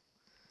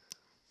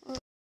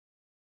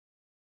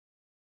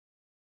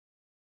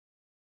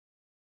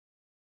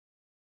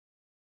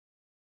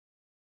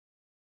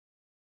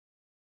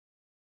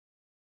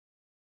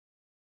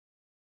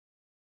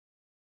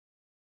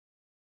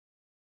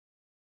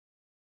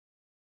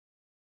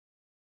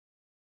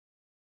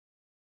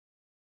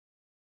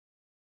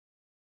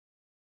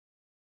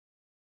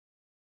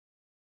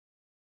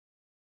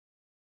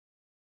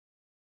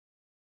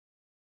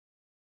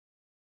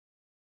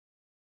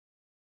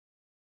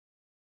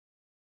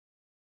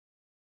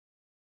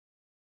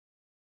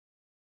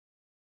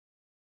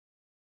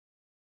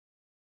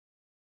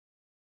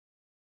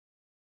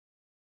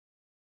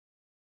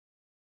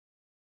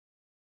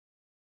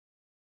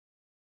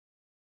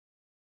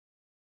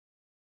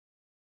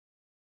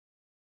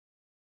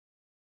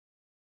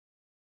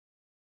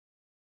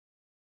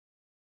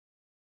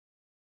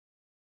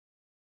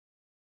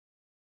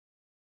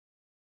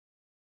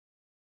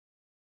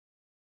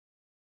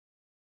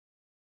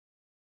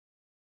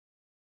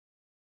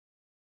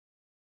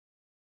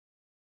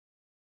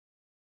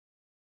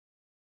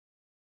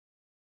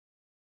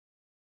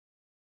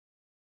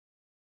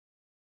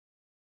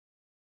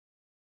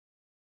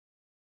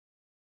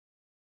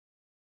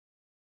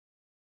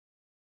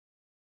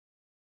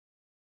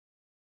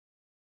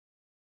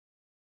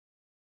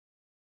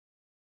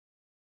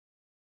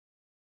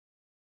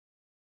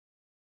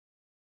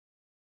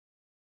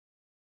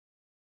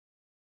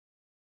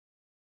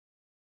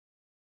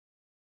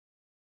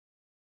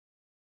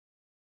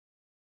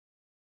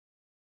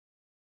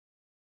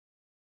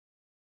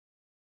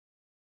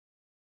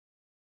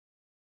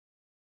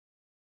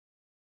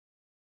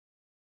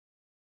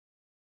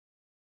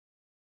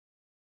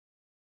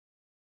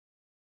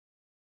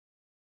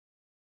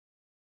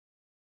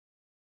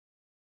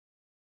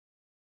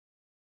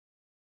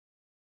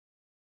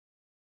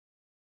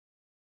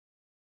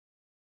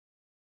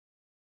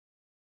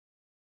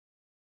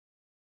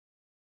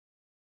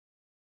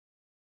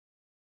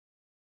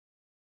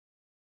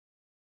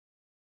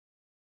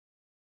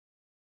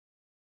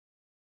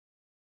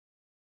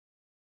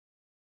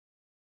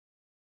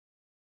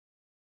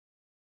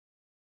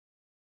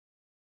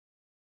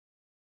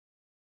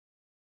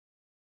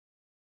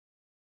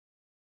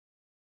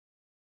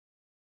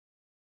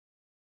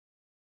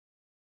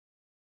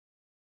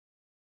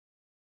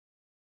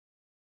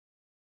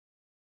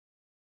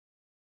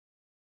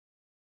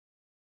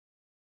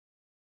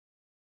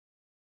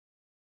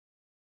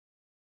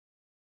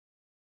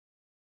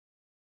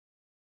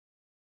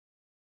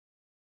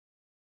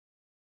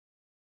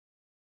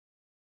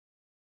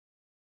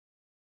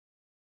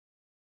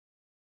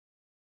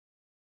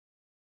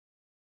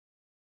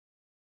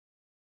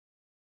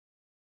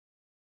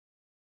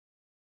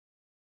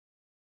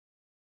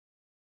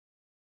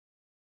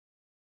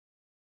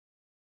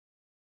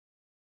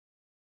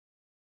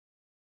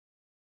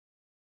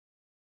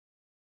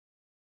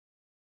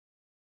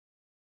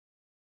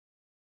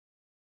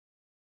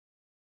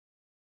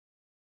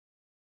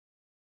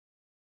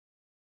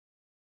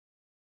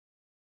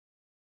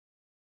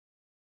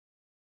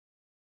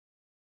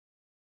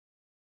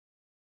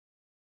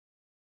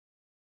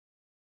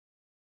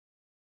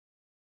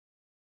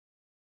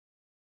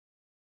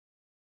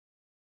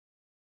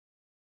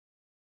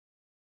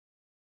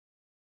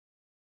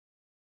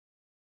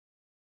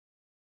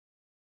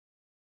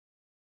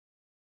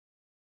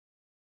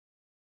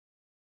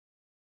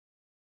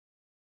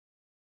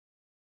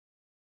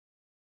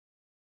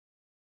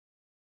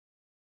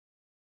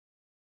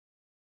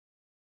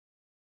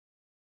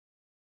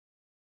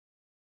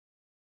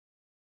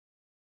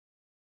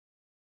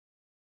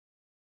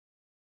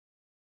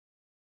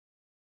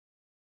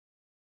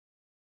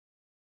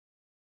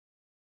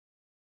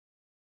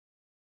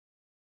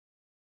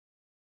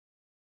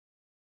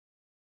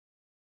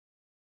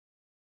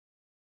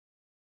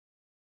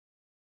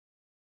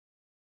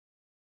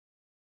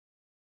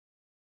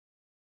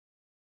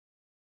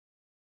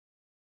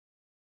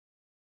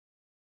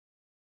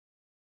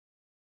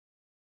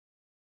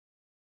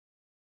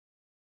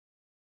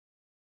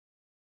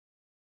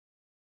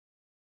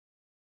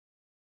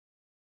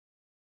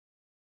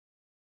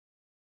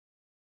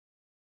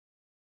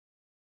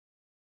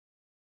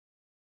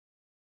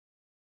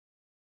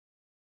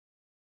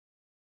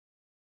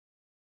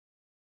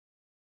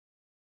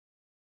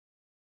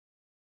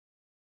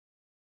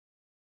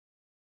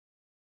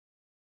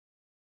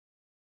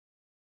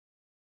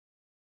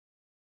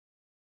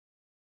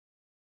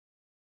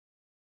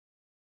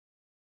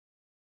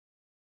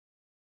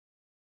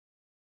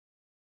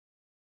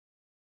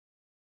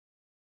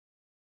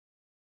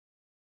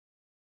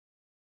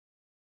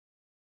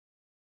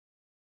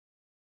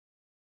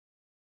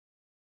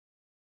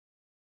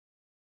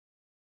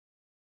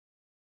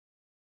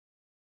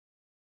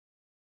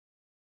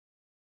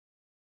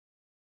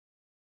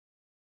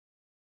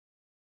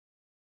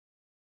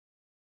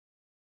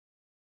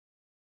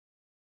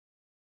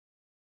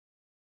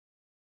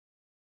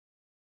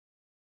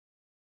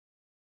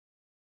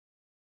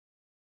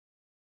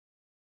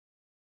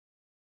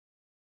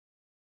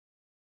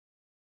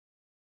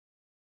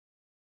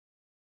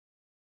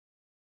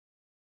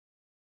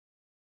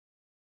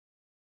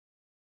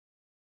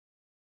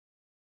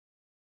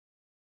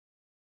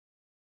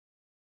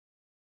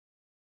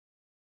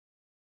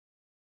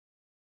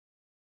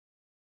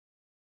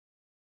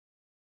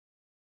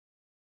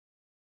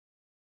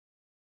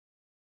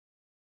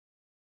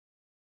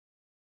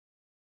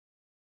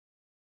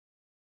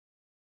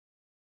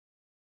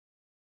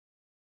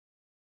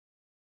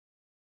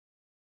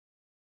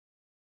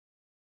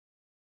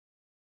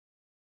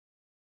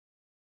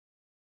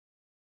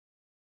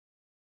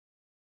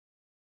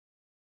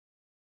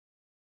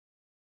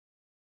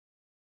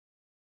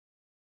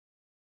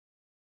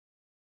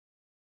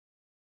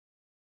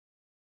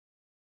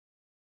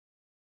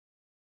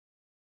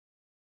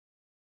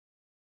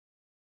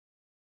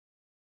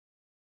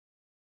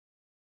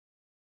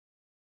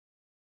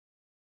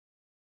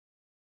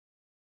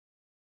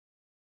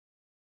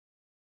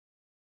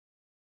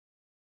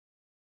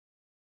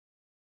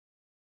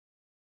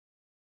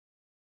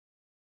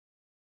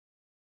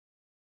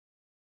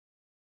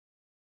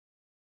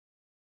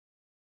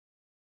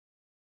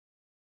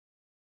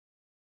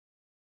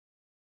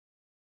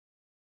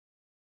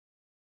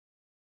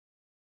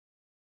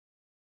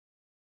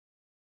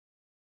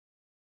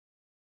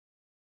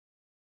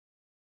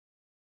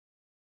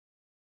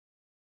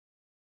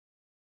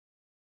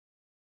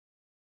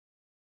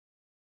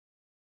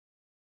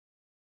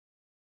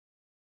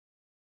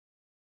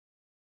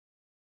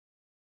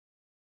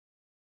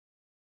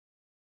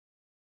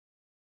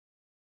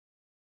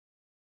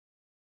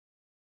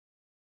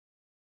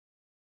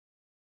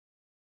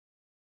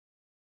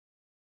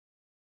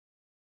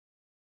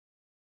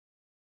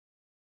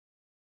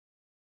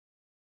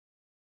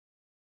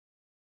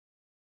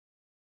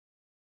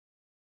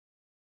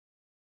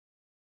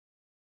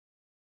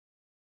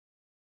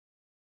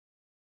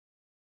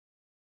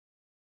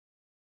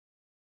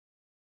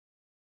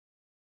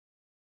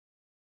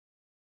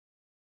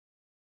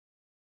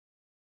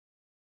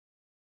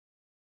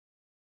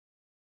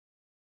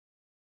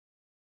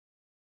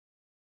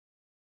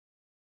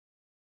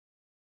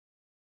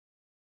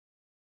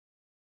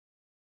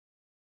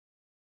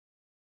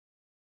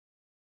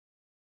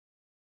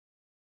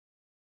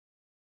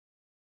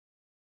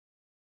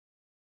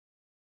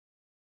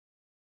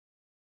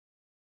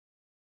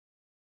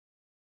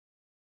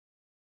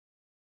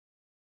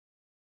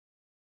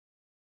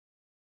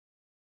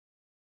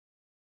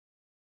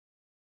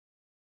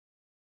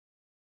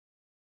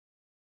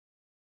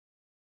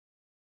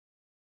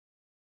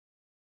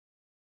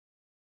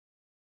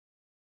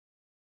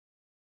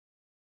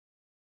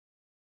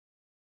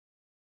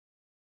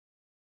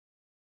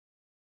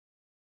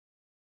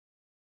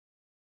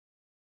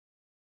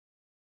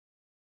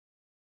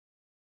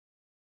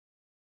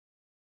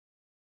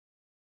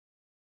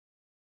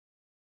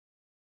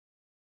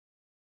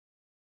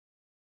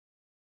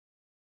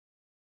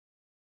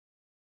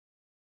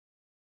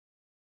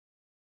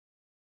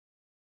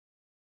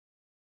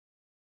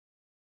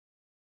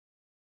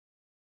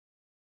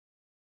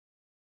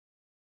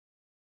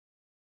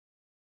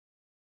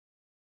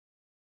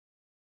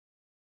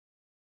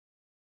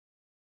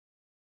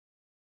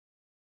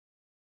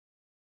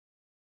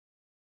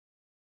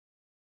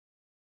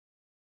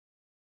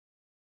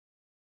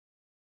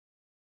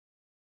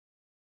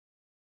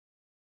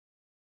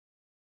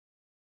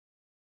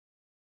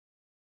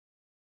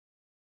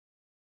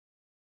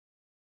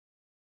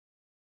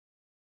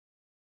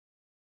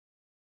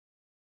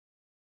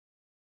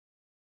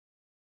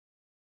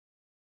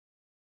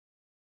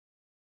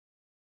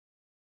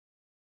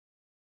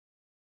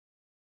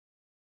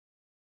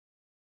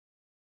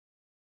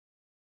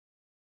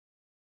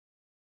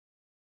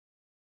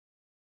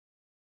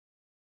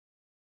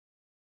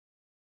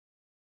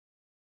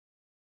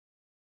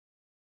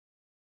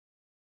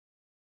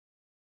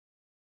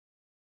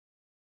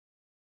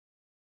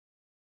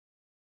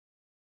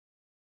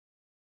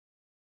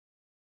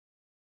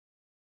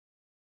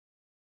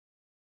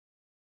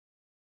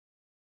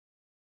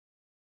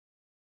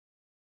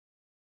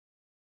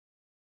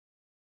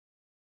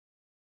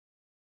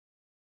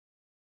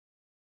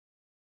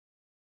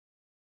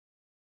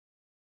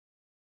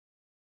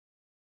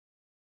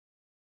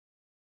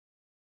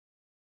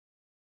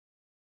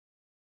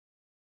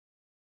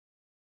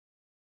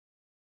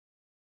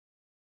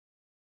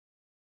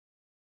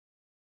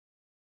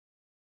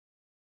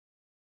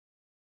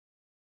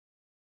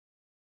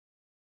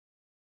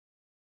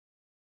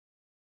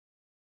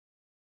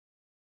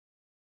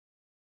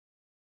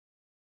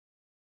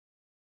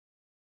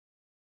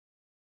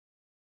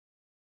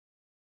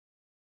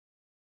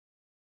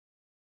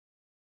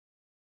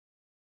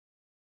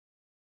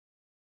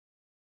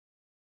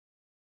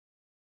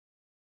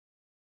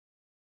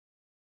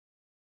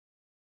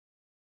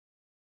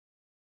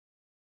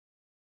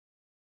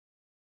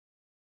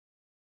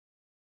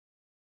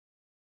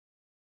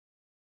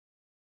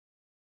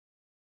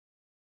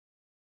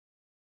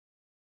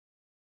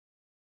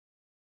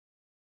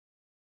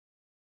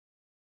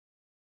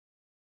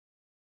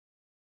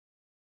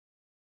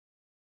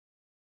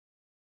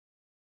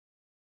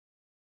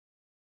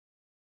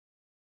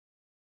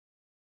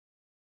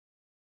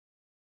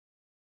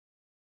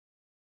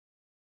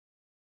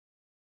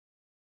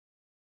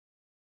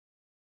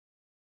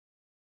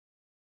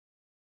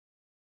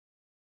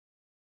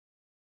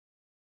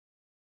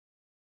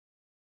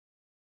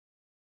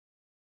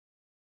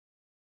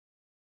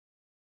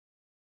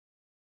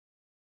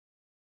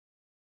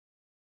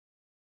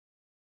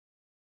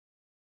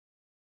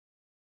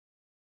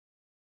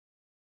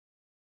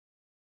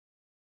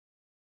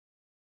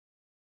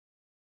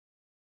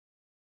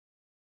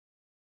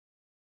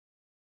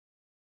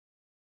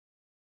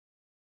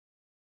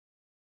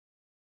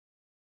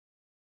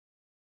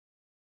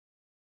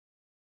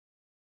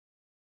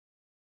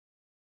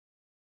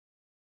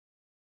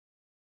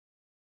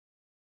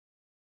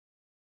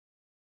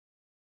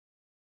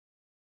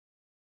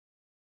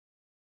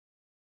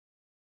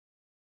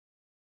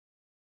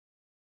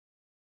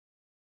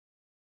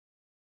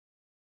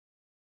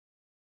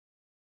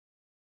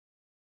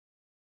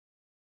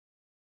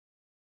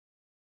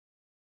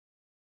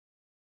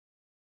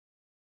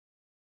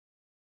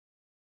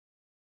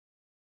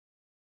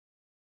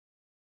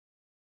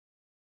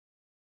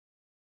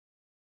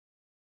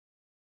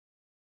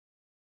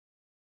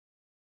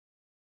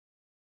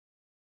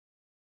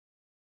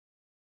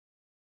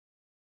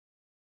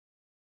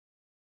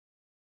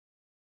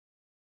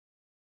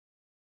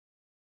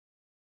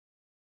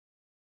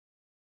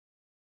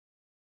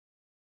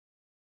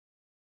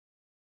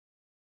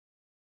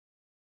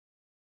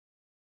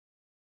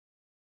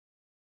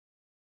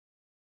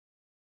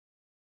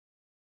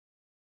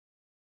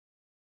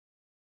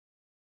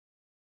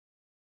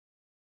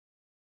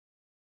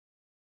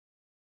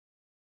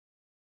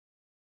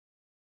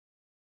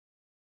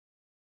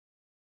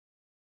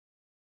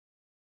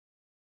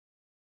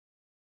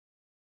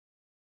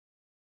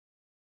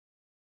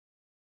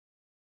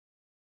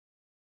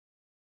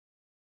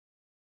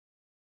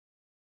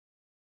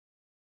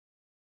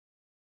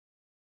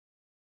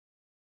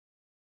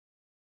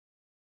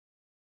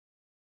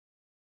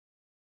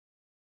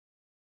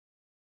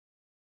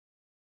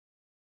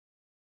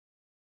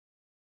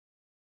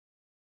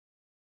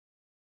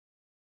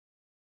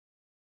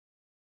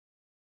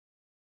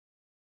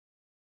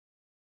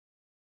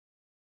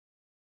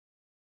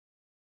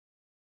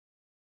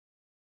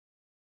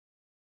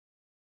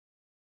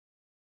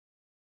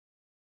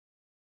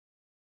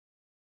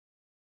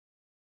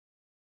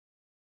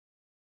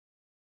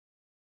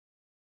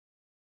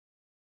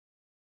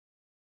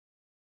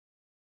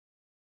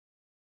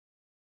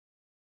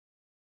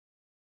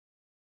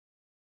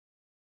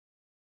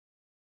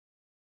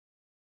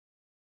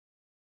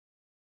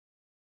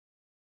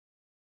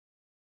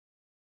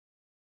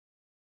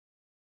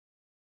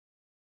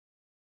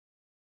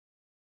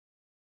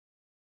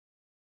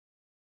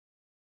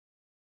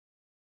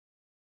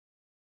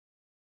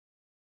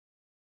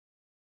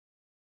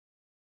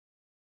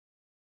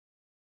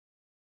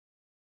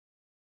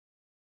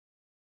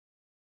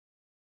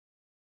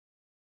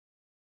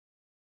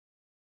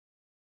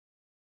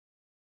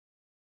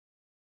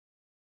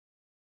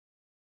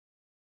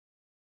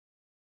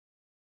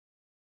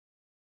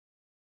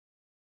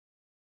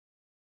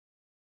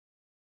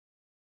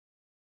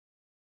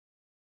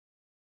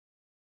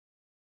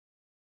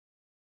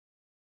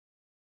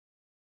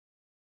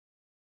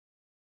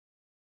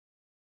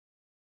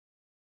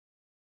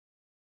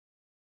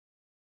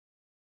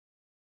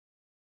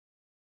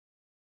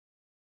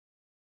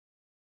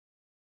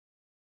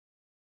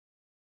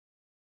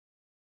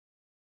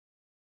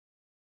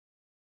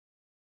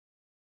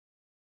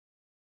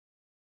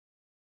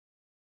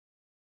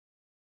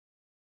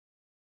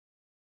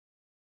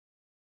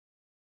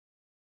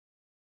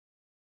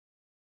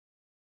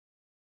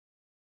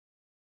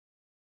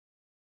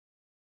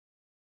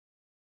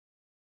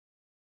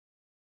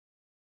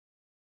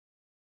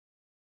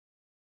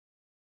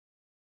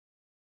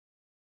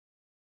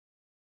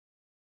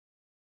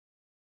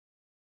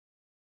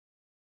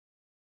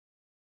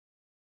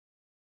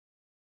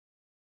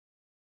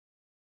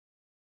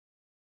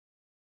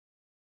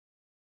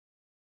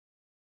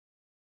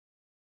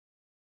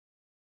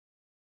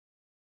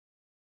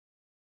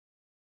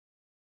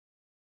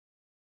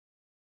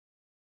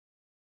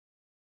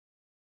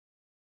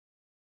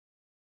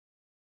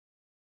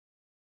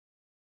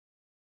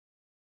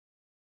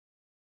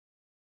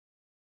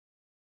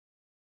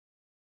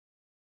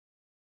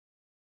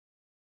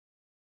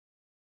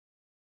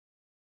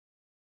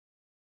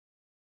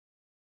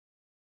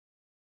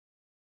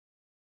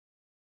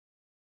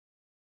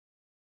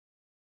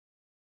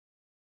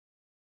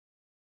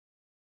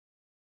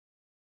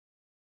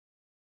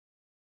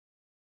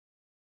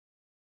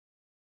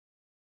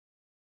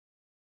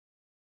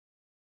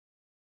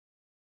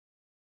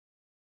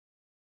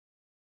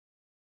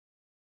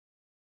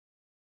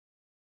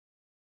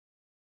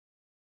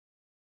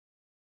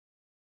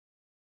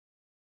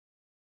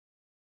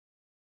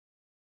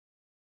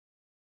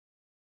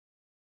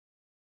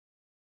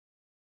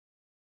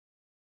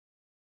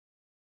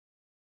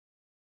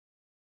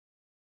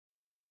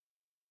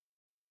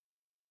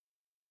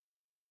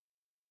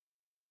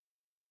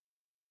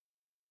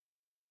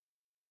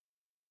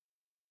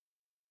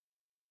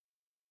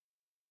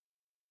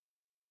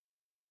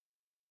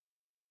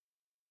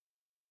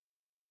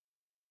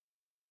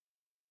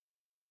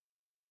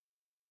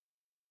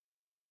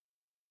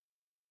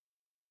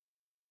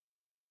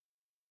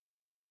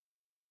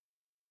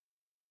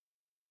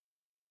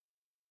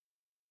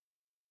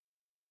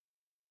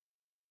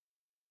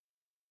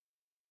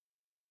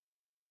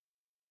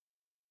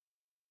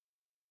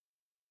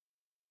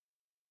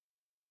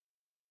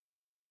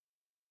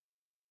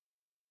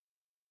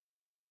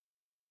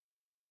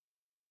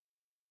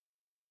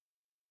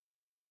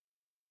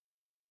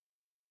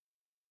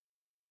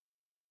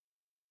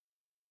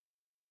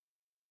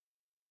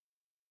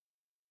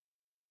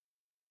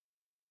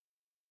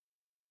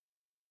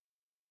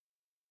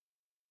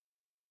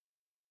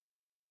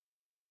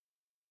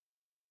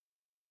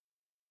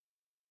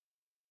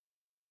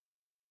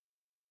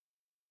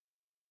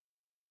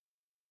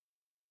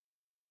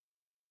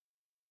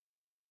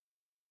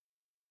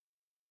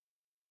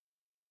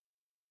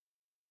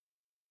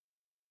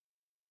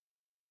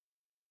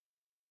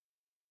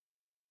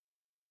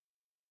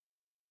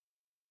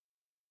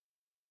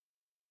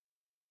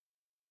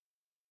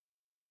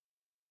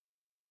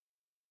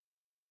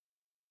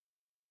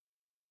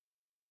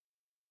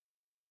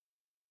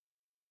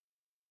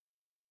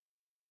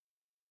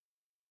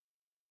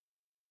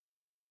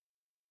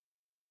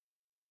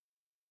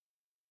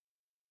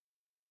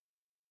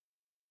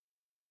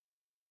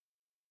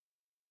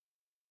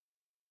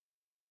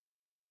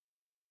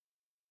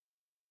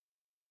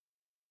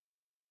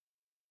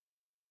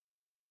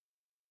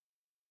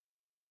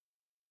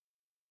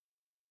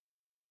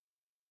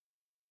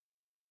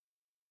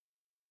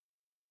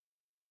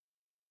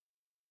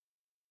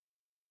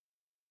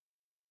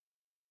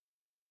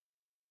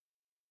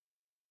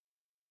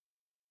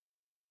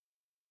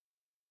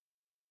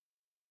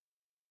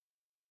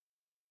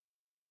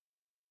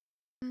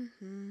 Alright,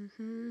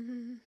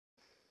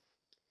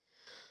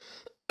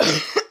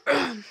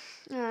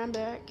 I'm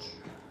back.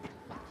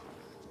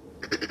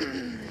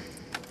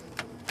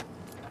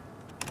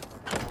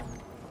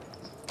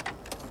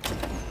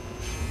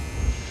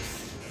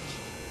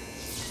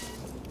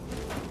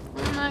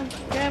 Why am I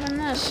grabbing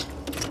this?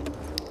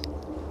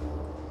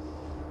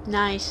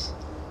 Nice.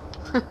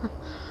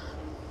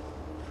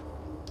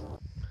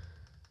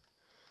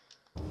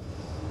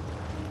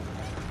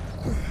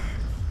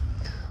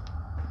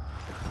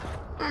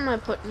 What am I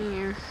putting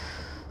here?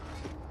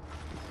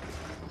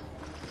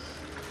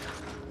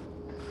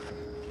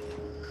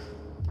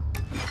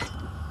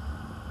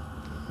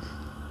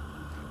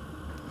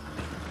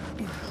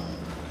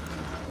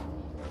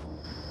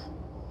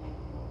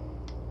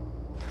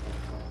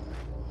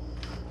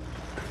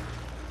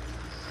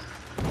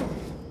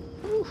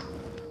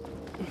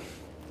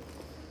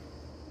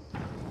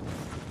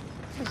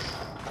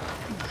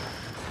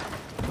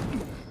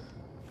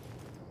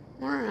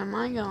 Where am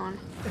I going?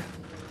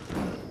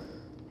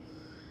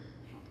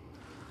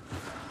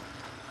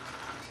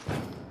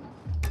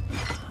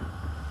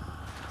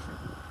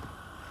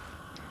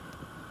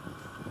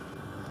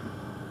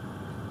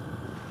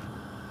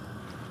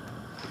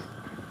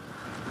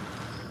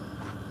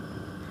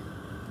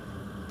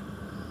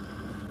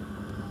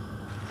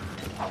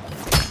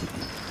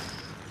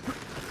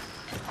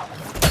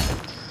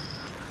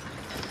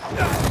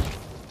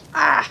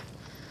 Ah!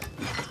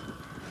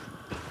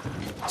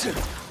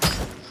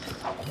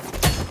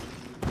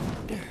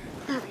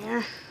 There we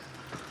are.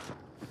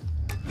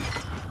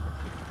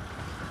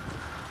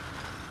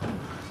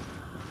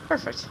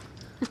 Perfect.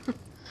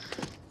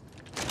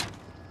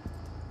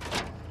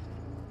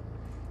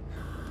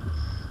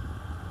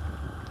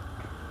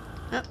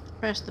 Yep,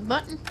 press the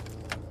button.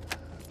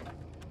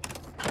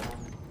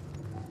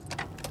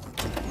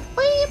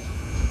 Weep.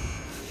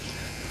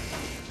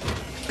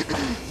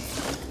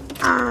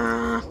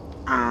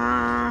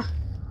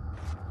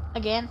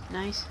 Again,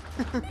 nice.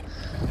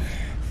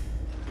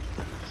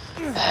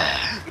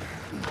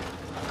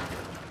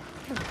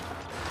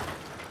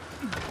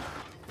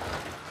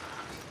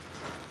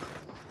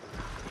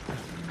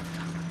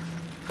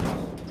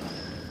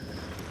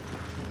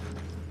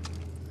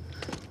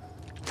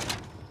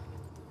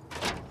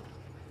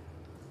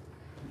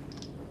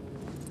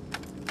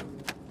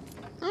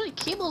 How many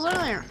cables are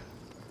there?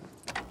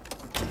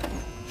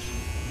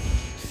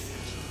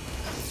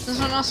 This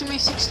one also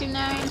makes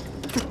 69.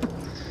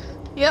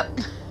 Yep.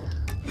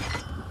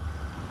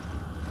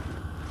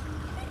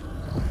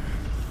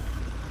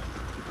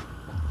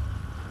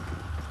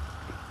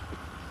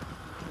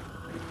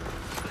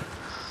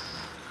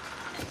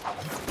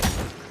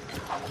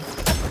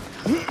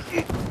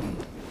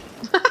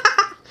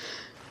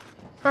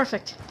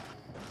 Perfect.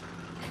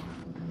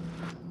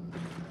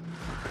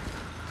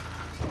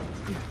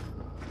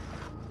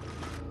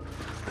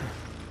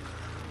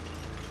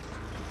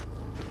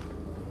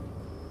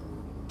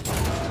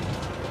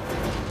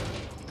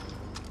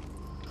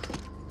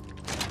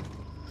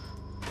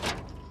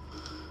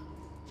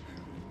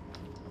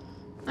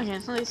 Okay,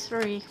 it's only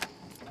 3.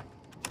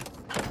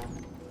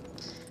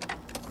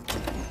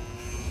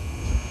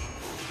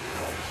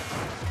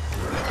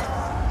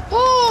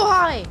 Oh,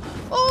 hi!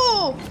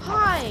 Oh,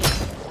 hi!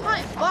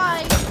 Hi,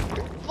 bye!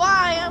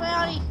 Bye, I'm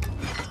outie!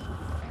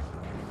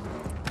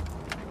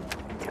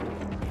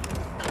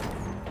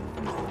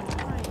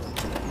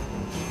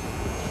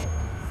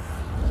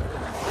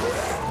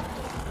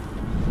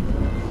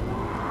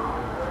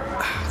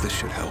 This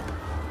should help.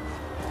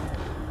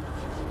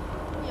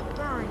 You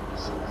burn.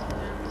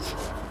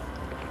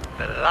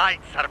 The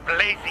lights are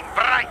blazing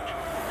bright.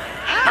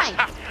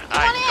 Hi! I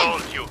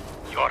told you,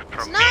 you're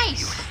Prometheus.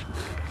 Nice.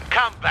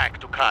 Come back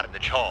to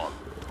Carnage Hall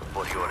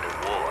for your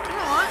reward. You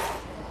know what?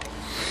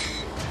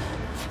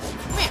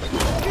 Come here.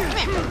 Come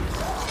here.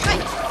 Hey,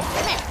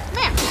 come here.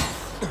 Come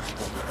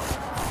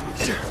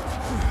here.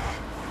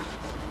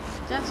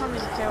 That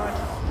zombie's a coward.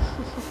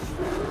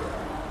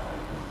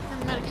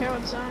 Haven't met a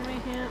coward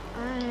zombie yet.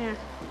 Oh, yeah.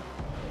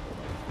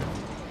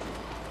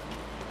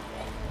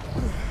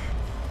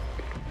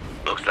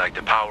 Looks like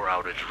the power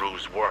outage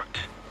ruse worked.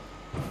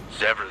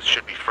 Severus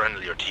should be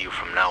friendlier to you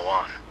from now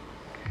on.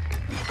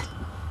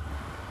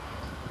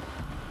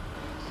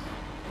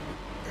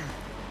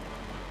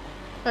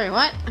 Sorry,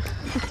 what?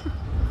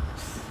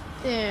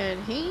 Did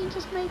he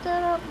just make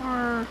that up,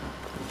 or...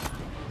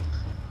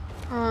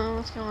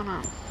 what's going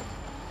on?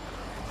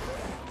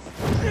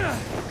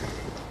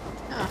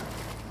 Oh.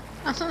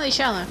 That's something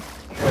shallow.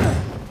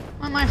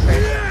 Why am I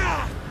afraid?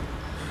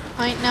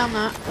 Wait, no, I'm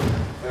not.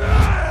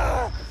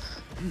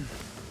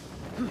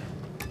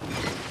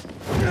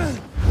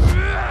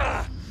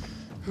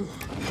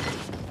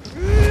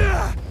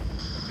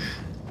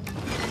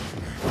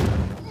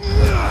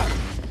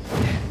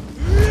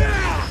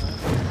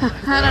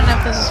 I don't know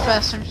if this is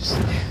fast, I'm just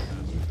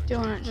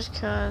doing it just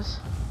cause.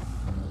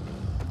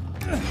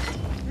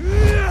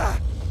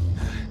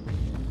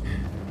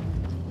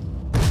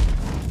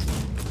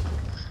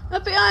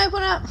 FBI,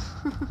 what up?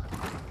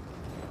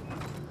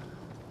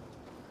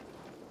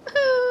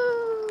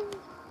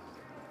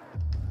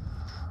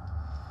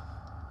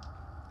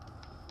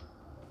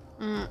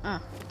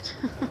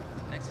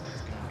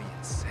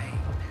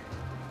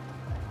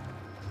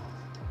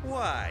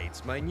 Why,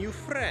 it's my new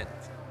friend,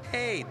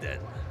 Hayden.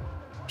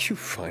 You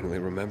finally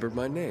remembered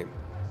my name.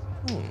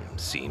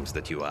 Seems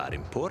that you are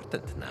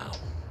important now.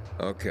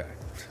 Okay.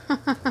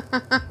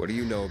 What do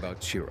you know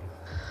about Chiro?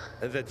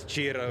 That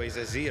Chiro is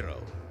a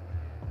zero.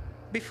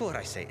 Before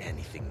I say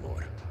anything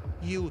more,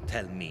 you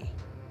tell me,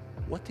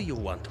 what do you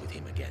want with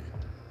him again?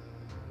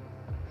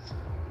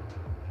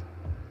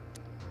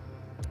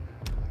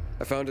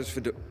 I found his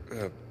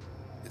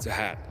it's a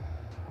hat.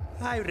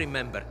 I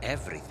remember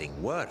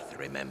everything worth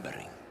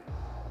remembering.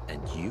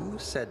 And you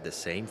said the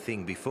same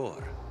thing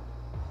before.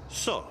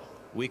 So,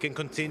 we can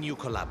continue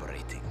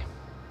collaborating.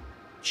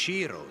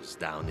 Chiro's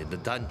down in the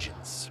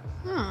dungeons.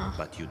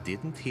 But you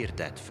didn't hear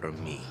that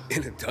from me.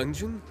 In a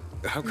dungeon?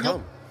 How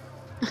come?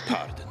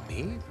 Pardon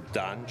me?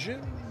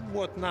 Dungeon?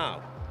 What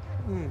now?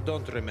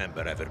 Don't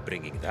remember ever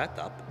bringing that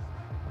up.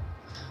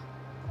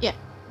 Yeah.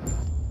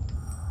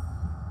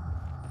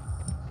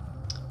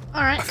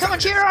 Alright, come on,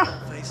 Chiro!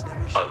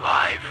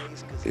 Alive?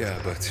 Yeah,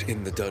 but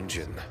in the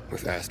dungeon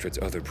with Astrid's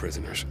other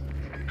prisoners.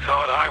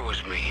 Thought I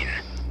was mean.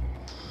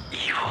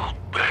 Evil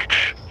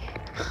bitch.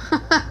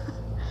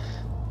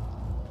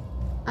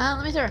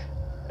 Let me through.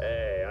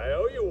 Hey, I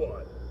owe you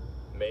one.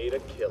 Made a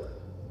killing.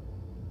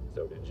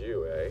 So did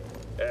you, eh?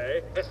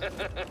 Eh?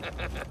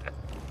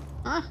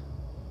 Huh?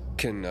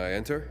 Can I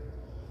enter?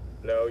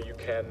 No, you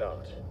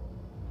cannot.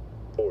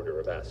 Order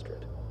of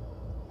Astrid.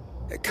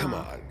 Hey, come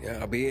on. Yeah,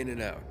 I'll be in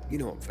and out. You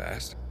know I'm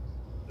fast.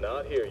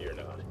 Not here, you're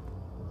not.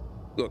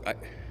 Look,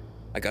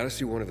 I gotta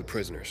see one of the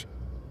prisoners.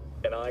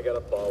 And I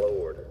gotta follow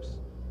orders.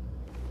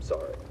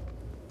 Sorry.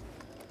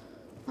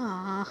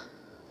 Aw.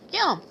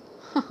 Kill him!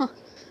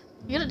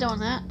 You could have done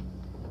that.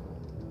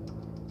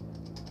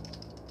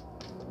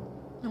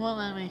 It won't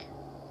let me.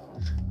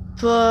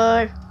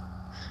 But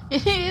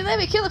you let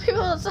me kill the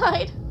people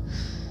outside.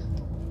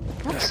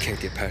 I can't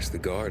get past the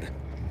guard.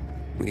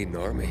 We need an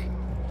army.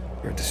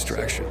 We're a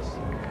distraction.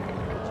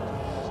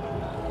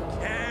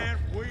 Can't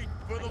wait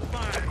for the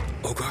fight.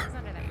 Ogar.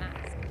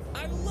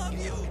 I love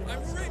you.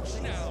 I'm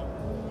rich now.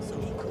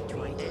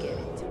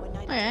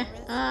 Okay.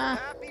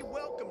 Happy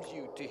welcomes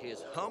you to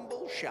his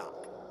humble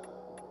shop.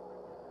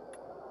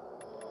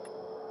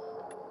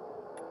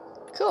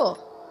 Cool.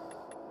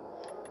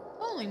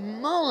 Holy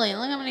moly,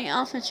 look how many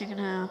outfits you can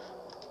have.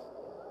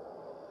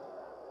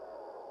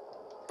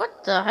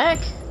 What the heck?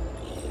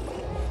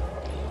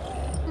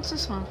 What's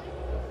this one?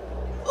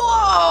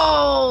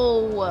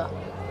 Whoa!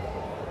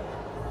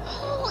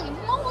 Holy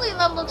moly,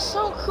 that looks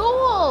so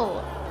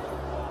cool!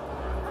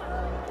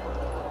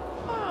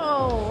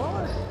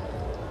 Oh!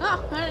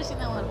 Oh, I already seen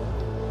that one.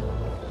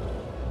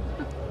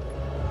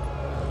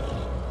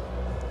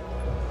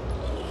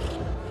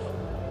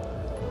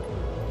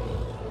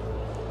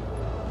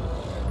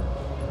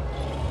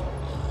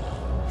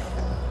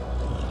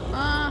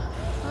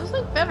 Those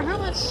look better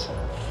helmets.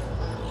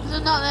 Is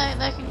it not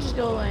that can just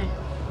go away?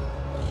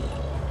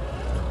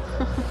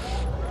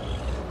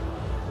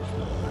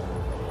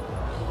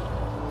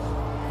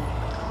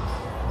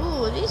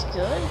 Ooh, are these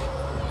good?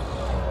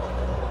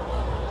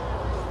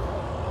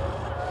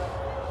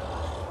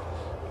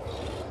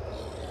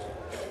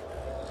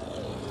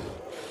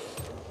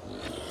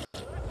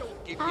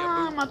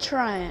 I'm gonna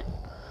try it.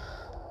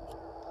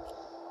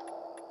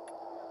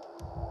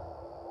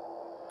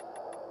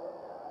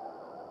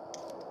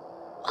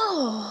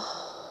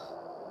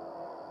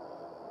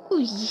 Oh,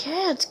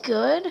 yeah, it's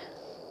good.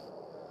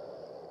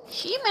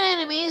 Human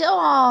enemies.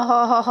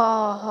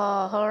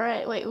 Oh,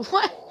 alright. Wait,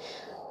 what?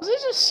 Was he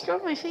just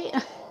scrubbing my feet?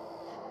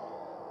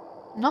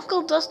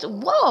 Knuckle dust.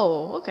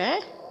 Whoa, okay.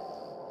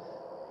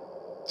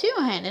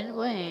 Two-handed.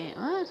 Wait,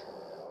 what?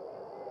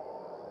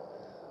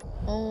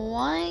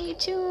 Why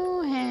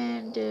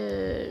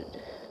two-handed?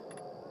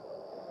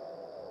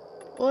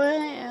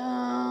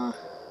 What?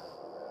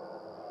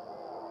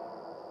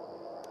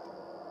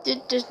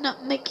 It does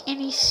not make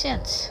any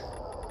sense.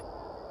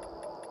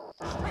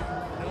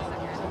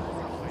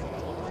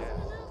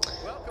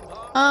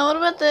 What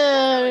about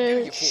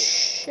the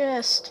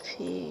chest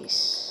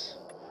piece?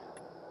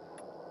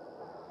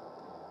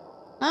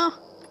 No?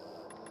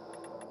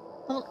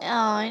 Oh,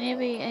 I need to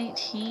be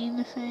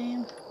 18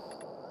 fame.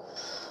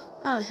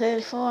 Oh,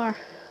 34.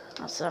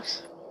 That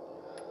sucks.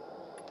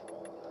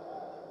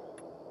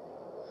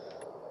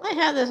 I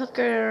have this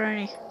upgrade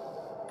already.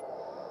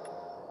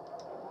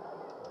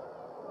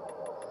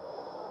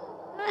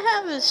 Do I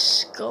have his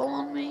skull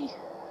on me?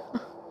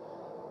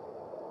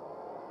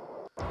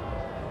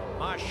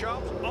 My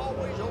shop's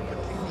always open to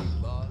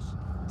you, boss.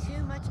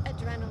 Too much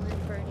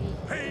adrenaline, Birdie.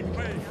 Paid me.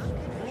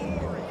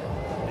 Glory.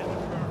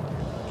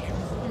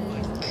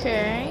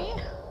 Okay.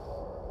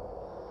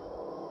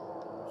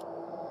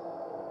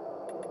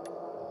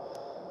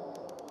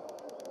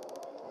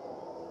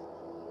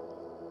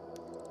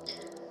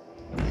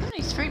 How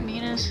many straight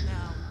meters?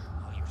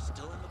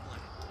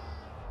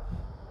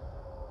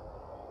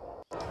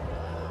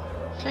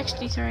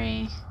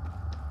 63.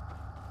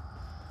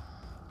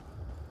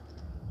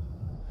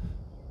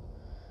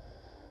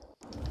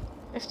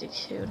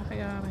 If I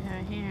go over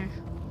here.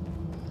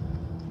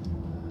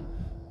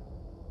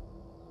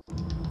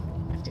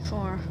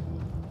 before.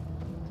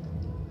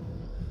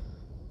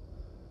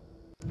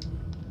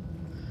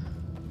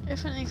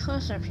 Definitely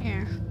close up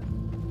here.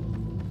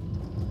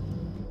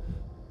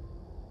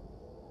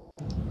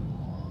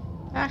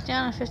 Back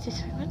down to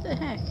 53. What the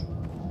heck?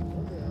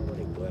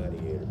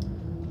 Gladiator.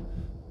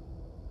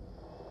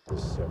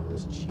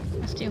 Cerberus chief.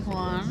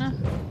 51.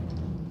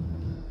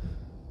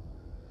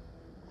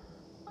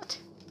 What?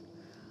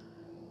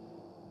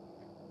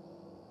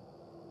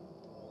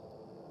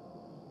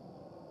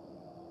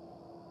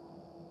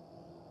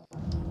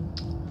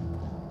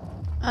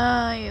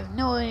 I have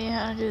no idea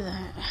how to do that.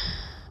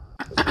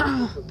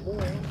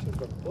 More action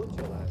from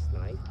Butcher last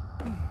night.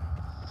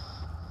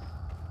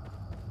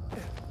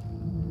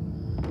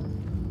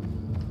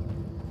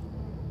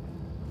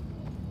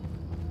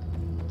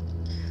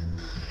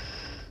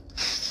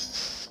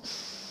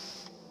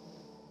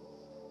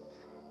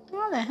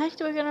 What the heck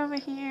do I get over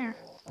here?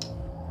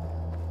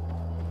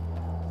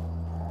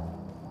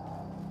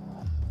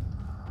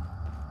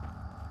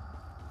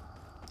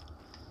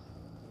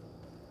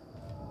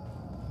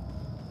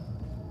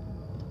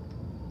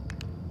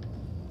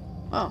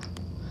 Oh,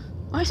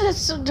 why is it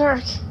so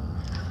dark?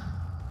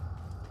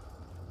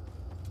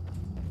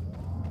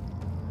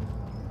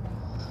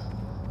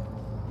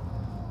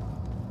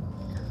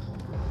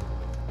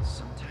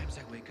 Sometimes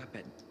I wake up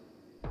at...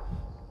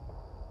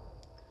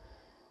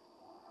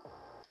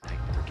 I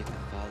forget the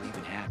fall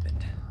even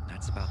happened.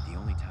 That's about the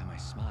only time I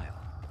smile.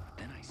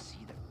 Then I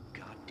see the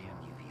goddamn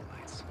UV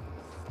lights.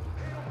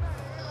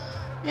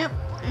 Yep,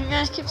 you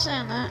guys keep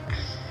saying that.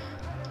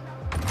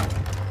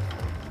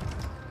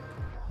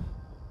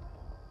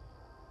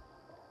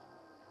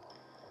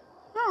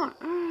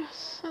 Oh,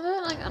 is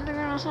that like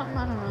underground or something?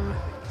 I don't know.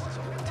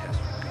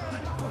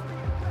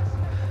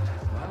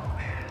 Well,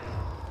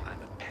 I'm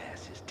gonna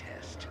pass his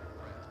test.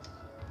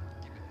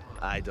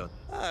 I don't...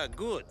 Ah,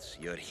 good.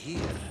 You're here.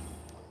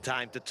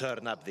 Time to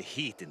turn up the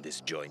heat in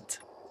this joint.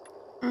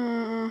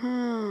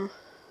 Mm-hmm.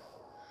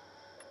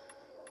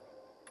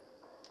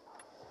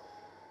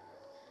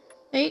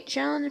 8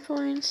 challenge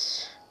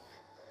points.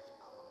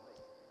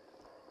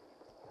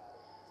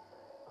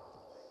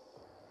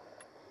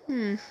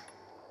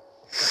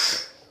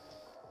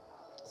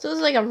 So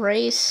it's like a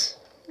race.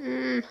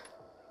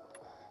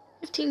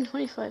 15,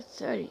 25,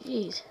 30,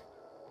 jeez.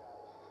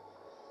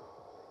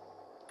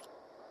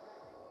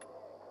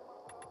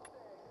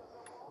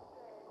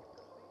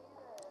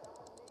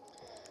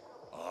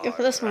 Go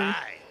for this one.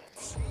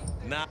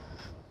 Now...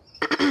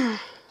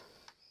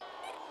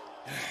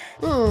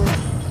 Ooh.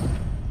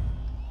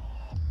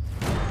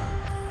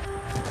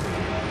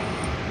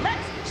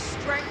 Let's be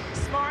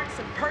strength, smarts,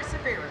 and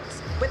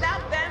perseverance.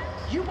 Without them,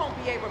 you won't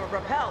be able to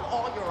repel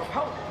all your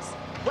opponents.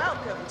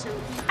 Welcome to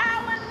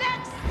our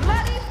next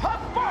bloody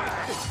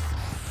performance!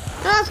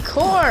 Of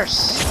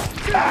course!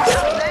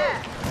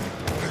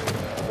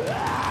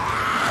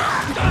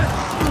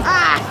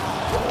 Ah!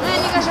 Man,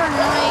 you guys are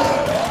annoying.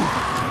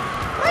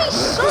 Why are you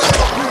so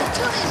hard to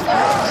kill these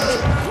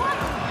guys?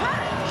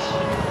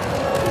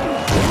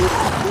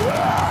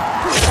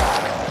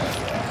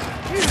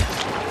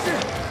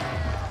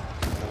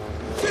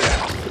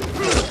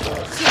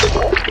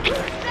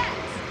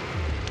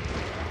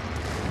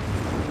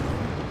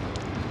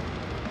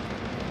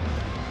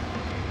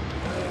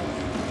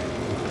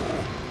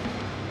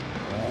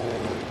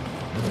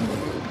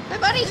 Hey,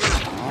 buddy!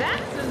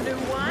 That's a new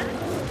one!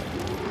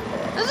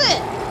 That's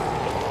it!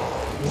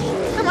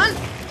 Come on!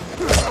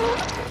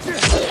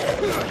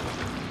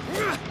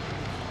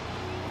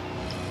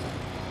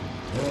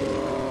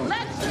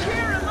 Let's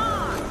cheer him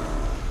on!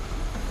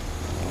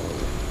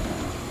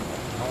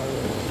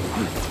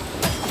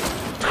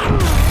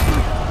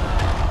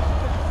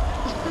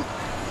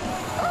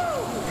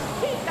 Ooh,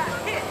 he got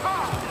hit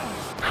hard!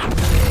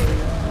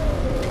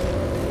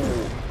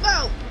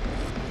 Whoa!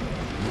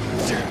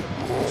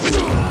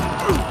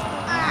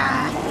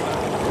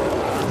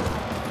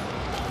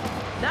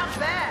 Not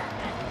bad!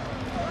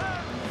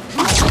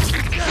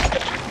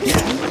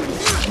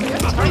 You're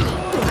tiny.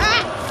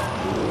 Ah!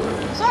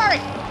 Sorry!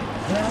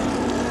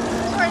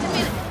 Sorry, I didn't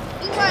mean it.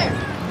 Be quiet.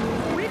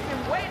 We've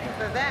been waiting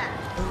for that.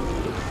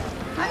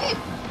 Have you?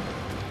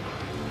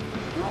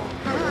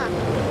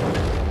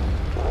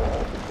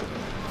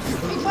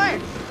 Be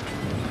quiet.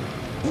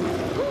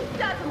 Who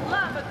doesn't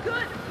love a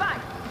good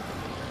fight?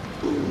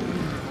 I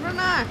don't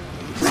know.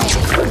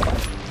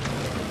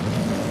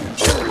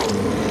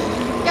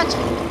 Gotcha.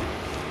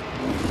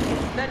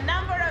 The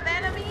number of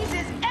enemies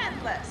is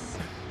endless.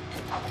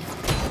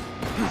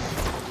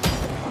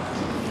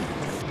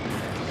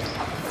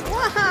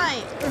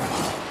 Why?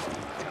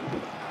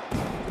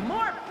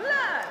 More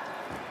blood!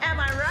 Am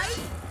I right?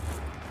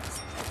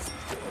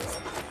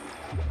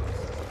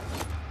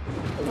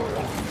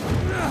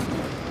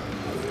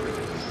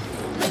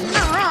 You're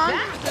not wrong.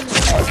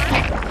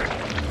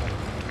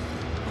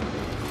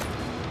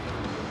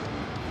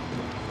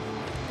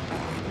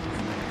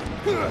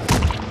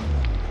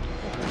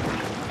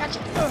 Gotcha.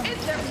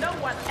 Is there no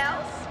one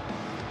else?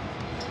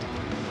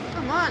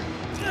 Come on.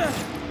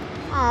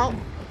 Oh.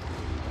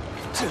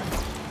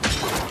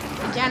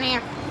 Get down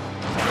here.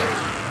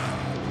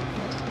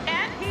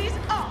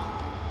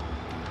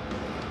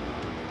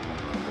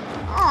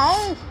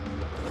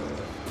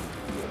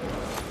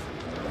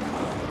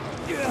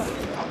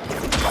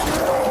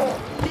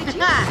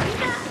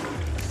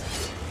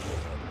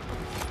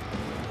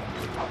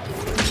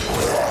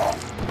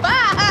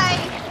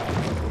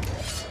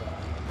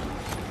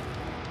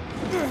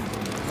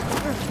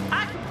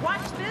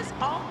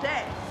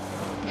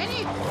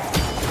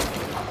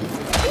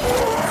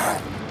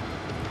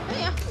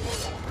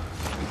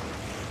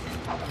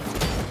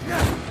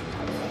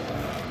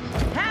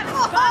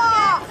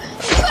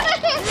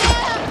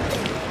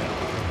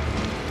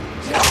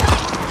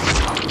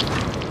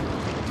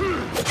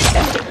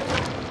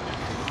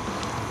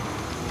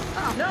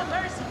 No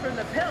mercy from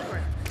the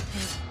pilgrim.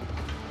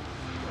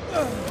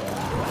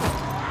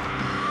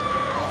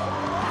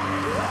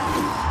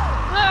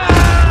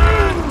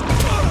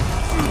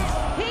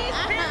 He's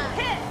been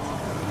hit.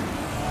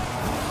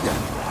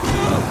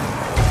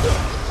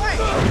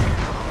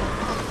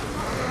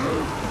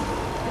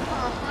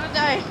 Oh, I'm gonna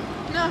die.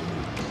 No.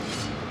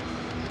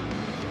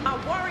 Our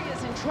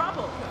warrior's in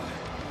trouble.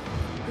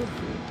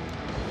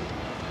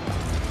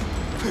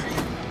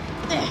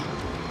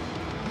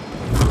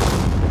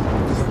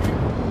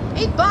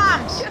 Eat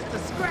bombs. Just a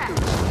scratch,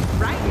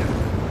 right?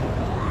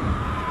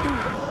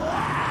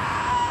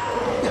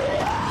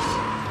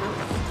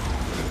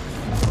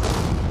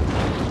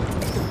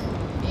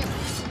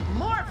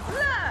 More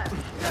blood.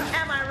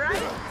 Am I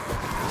right?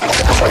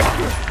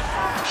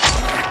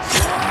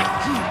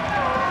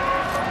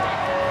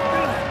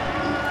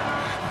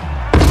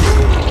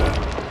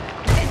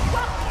 It's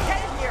what we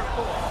came here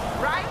for,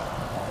 right?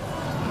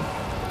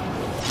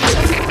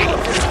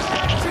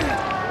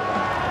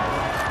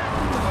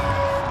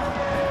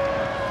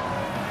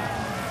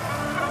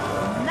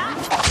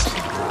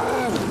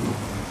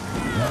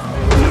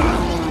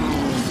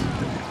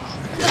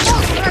 The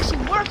bolts are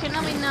actually working.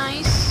 That'll be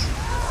nice.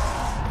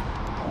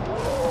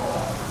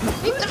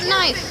 Eat the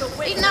knife.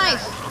 Eat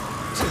knife.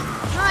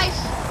 Knife.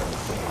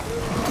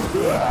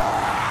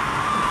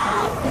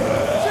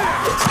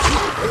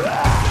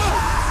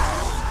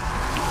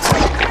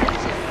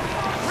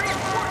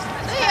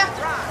 See ya.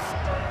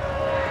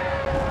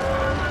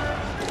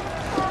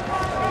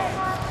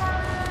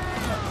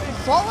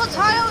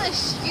 Volatile?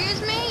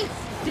 Excuse me?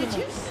 Did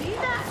you see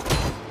that?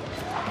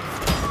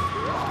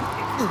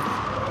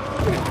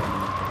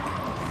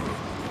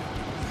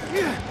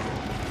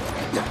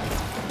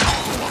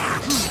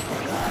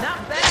 Not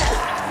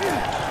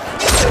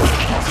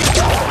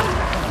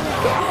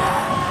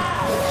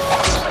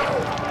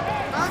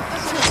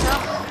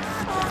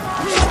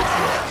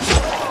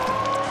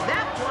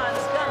That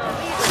one's gonna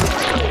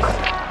leave a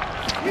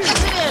Yes,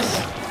 it is.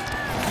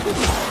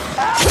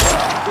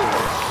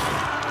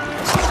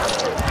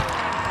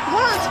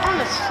 One on its arm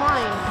is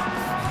fine.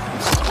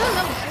 I've done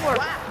that before.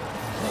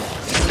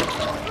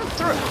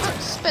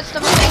 Spit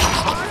stuff at me.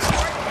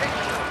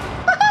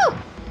 Woohoo!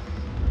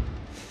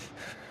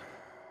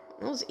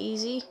 That was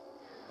easy.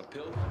 A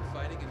pilgrim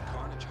fighting in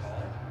Carnage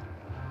Hall?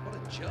 What a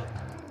joke.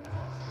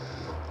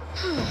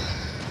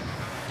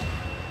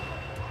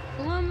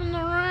 I'm in the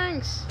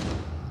ranks.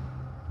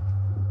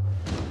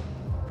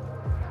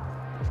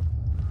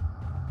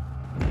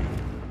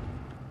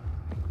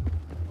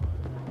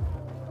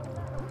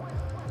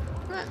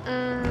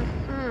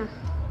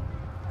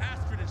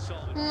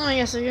 I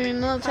guess they're giving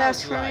another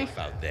task for me. Life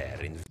out there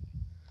in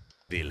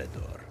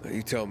Villador?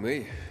 You tell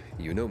me.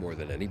 You know more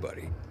than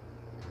anybody.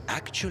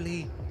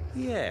 Actually,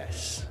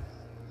 yes.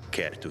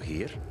 Care to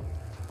hear?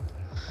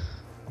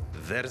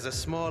 There's a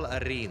small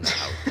arena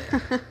out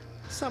there.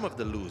 Some of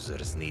the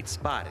losers need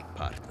sparring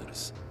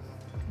partners.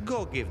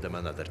 Go give them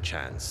another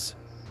chance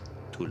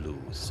to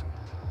lose.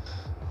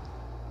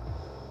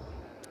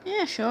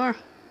 Yeah, sure.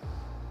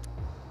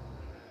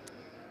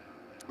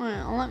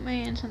 Well, let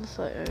me into the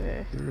fight,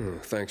 okay.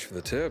 Thanks for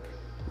the tip.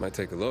 Might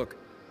take a look.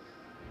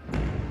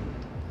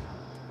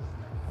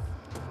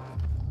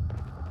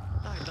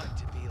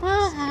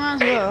 Well, I might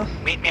as Hey, well.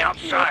 meet me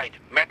outside,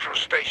 metro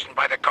station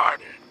by the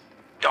garden.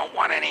 Don't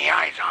want any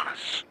eyes on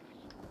us.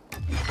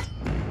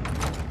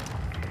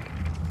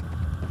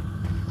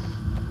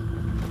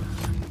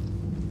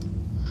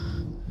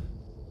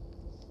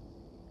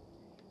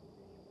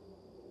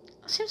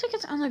 Seems like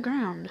it's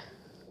underground.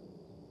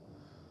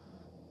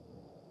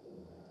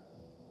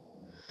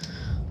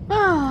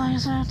 Well, I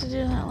guess I have to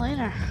do that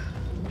later.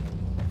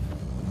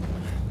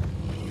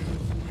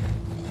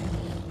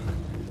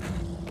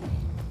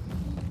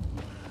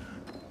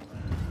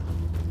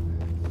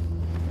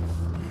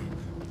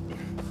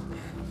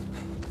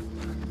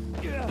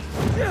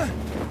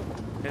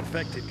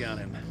 Infected got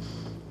him.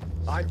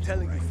 I'm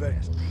telling you,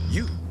 fast.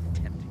 You?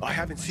 I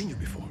haven't seen you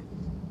before.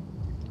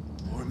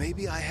 Or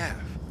maybe I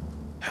have.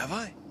 Have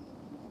I?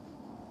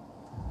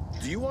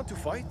 Do you want to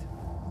fight?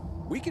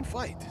 We can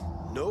fight.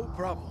 No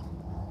problem.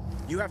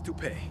 You have to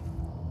pay.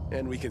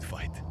 And we can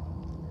fight.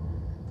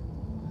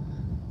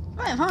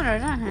 500,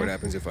 huh? What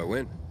happens if I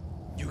win?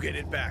 You get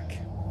it back.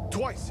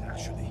 Twice,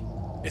 actually.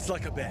 It's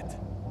like a bet.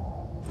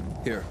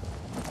 Here.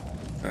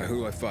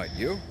 Who do I fight?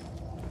 You?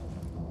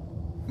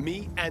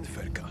 Me and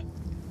Ferka.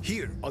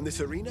 Here, on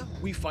this arena,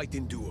 we fight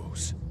in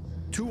duos.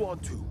 2 on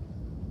 2.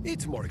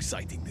 It's more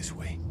exciting this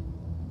way.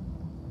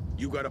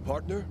 You got a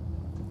partner?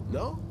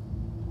 No?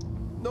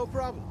 No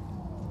problem.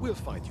 We'll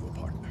find you a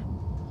partner.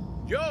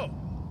 Yo!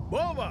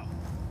 Boba!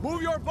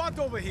 Move your butt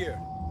over here!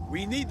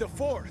 We need the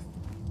 4th.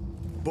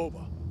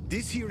 Boba,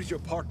 this here is your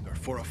partner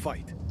for a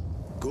fight.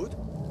 Good?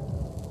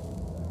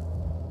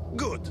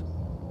 Good.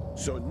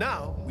 So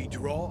now we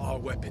draw our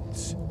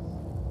weapons.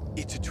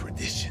 It's a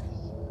tradition.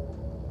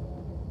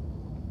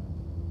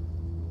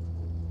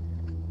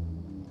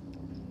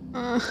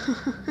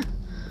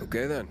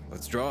 Okay then,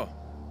 let's draw.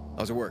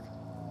 How's it work?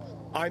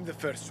 I'm the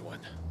first one.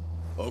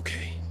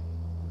 Okay.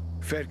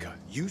 Ferka,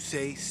 you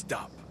say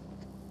stop.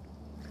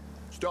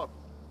 Stop.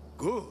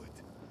 Good.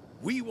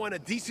 We want a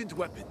decent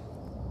weapon.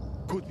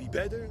 Could be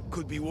better,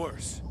 could be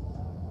worse.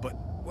 But,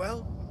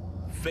 well,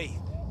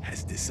 Faith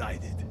has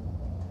decided.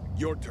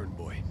 Your turn,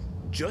 boy.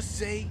 Just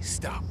say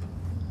stop.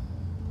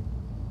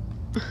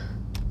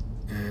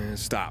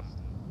 Stop.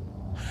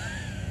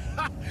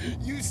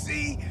 You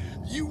see?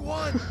 You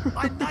won!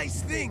 A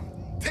nice thing!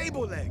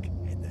 Table leg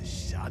and a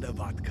shot of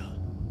vodka.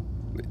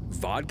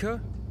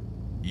 Vodka?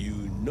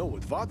 You know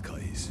what vodka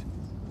is.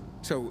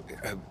 So,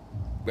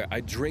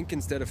 I drink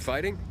instead of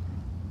fighting?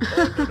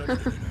 Oh, no.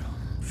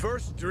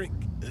 First drink,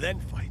 then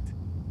fight.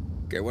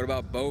 Okay, what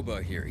about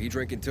Boba here? He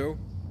drinking too?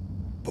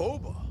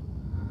 Boba?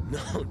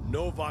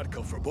 No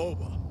vodka for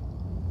Boba.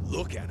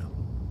 Look at him.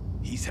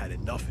 He's had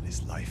enough in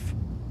his life.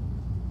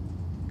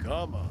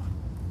 Come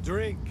on,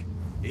 drink.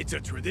 It's a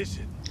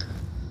tradition.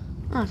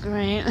 Oh,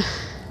 great.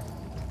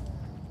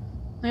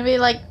 Maybe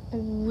like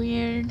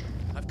weird.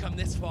 I've come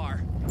this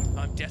far.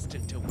 I'm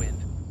destined to win.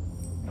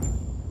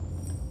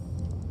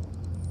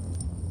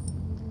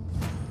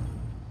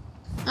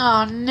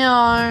 Oh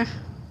no.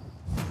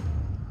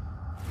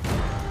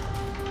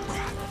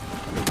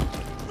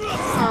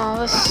 Oh,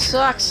 this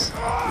sucks.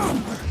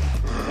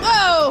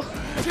 Whoa!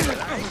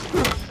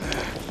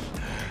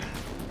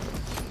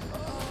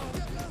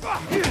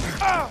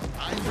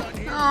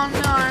 Oh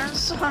no, I'm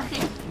sorry.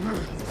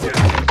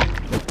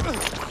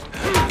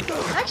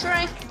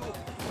 X-ray!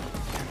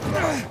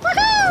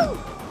 Woohoo!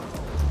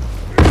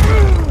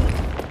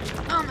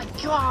 Oh my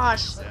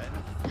gosh!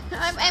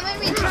 I may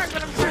be drunk,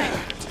 but I'm trying.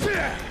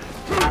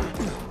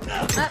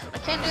 I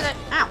can't do that.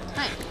 Ow!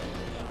 Hey.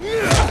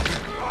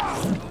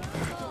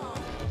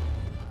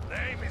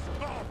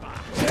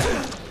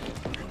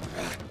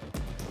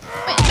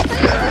 Wait,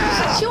 this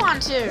is 2 on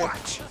 2.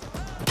 Watch.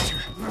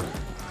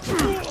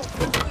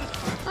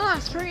 Oh,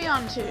 3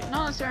 on 2.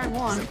 No, it's 3 on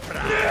 1.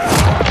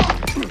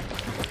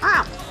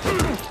 Ow!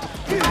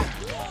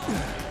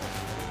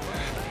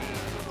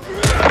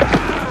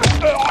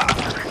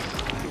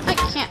 I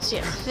can't see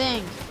a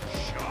thing.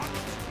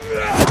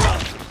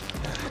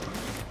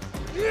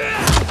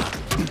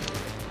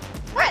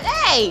 What?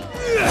 Hey!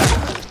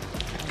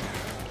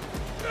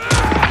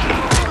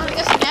 Well, I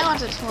guess now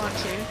it's a 2 on 2.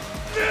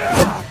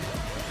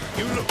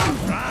 You look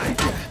right.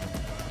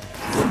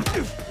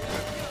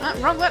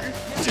 Wrong button.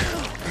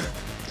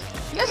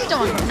 You guys are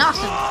doing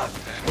nothing.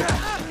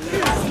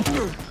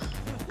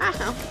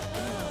 Ow.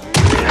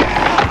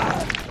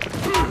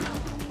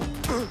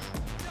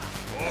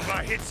 Boba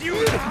hits you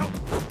now.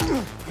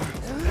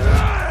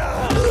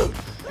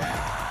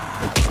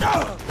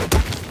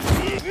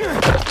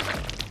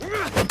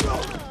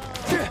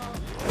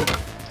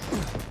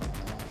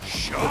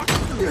 Shock.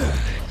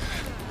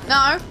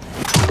 No.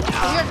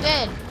 You're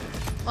dead.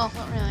 Well,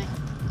 not really.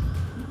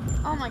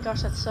 Oh my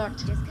gosh, that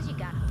sucked. Just because you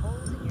got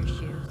holes in your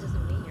shoes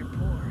doesn't mean you're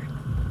poor.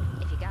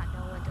 If you got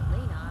no one to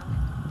lean on,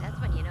 that's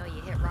when you know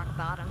you hit rock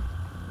bottom.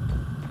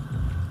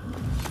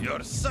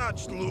 You're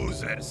such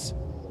losers.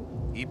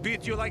 He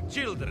beat you like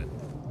children.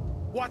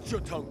 Watch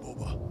your tongue,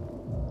 Boba.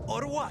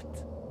 Or what?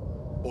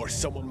 Or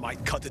someone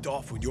might cut it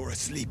off when you're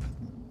asleep.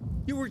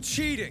 You were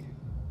cheating.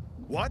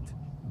 What?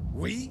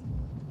 We?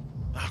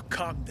 Oh,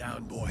 calm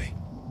down, boy.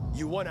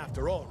 You won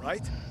after all,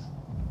 right?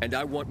 And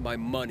I want my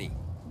money.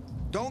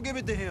 Don't give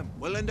it to him.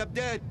 We'll end up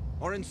dead.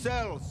 Or in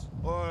cells.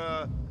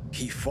 Or,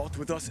 He fought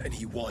with us and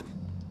he won.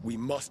 We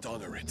must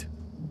honor it.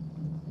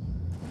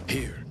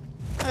 Here.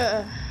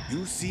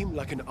 You seem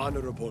like an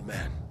honorable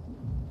man.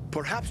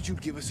 Perhaps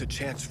you'd give us a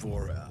chance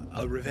for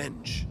a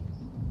revenge.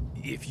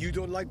 If you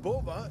don't like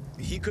Boba,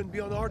 he can be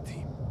on our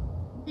team.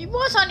 He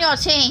was on your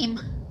team.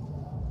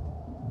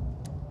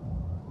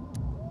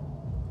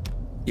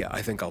 Yeah,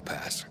 I think I'll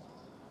pass.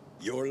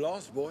 Your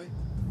loss, boy.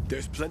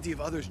 There's plenty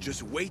of others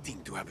just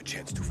waiting to have a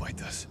chance to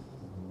fight us.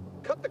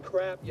 Cut the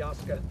crap,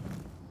 Yaska.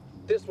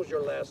 This was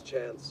your last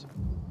chance.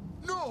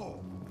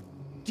 No!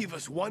 Give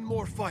us one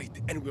more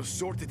fight and we'll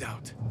sort it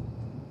out.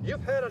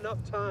 You've had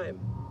enough time.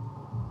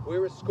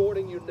 We're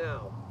escorting you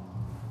now.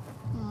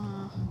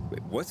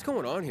 Wait, what's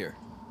going on here?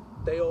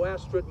 They owe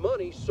Astrid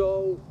money,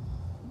 so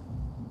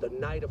the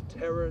Night of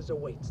Terrors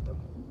awaits them.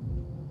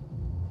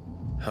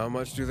 How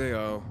much do they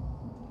owe?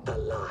 A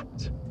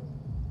lot.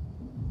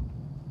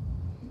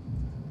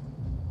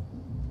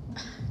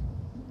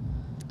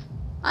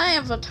 I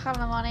have a ton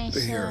of money, so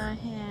Here.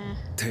 yeah.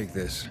 Take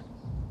this.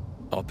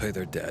 I'll pay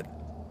their debt.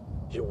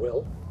 You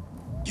will?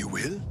 You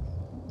will?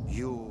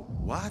 You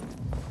what?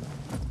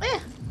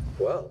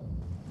 Well,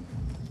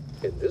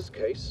 in this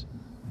case,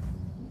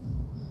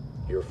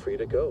 you're free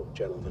to go,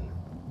 gentlemen.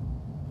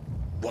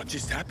 What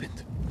just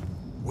happened?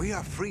 We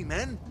are free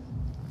men?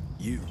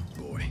 You,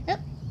 boy. Yep.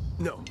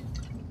 No,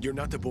 you're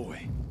not the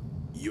boy.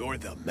 You're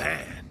the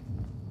man.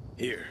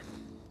 Here,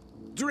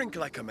 drink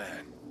like a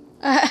man.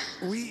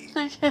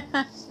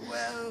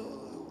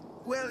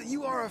 Well,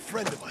 you are a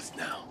friend of us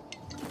now.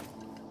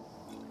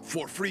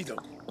 For freedom.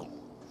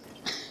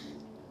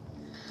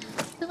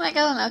 Oh my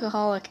god, an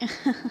alcoholic.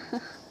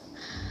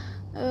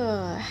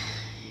 Ugh.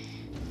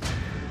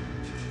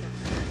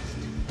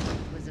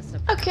 Was a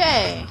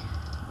Okay.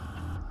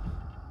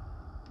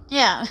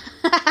 Yeah.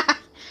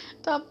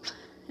 Top.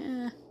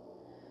 Yeah.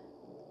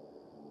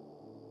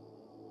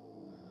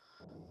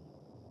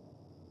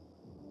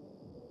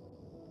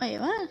 Wait,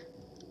 what?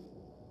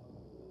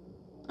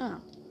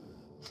 Oh.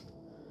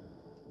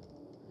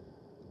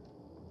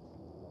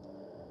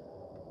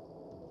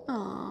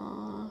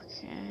 Oh,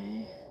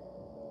 okay.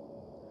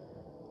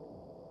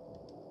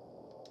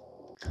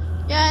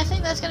 Yeah, I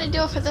think that's gonna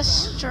do it for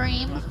this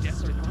stream.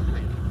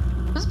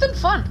 It's been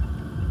fun.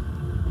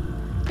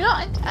 You know,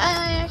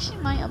 I actually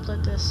might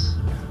upload this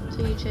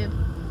to YouTube.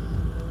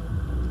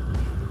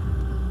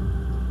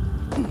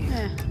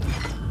 Yeah.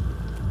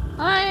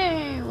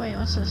 Hi! Wait,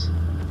 what's this?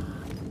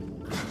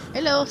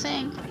 Hello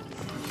thing.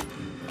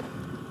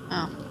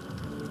 Oh.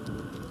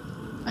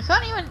 I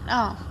can't even.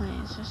 Oh,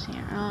 wait, it's just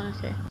here. Oh,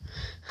 okay.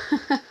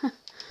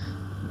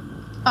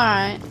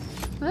 Alright.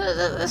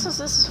 This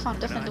is fun.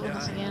 Definitely doing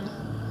this again.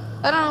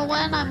 I don't know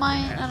when. I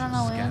don't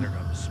know when.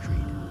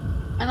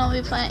 And I'll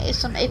be playing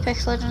some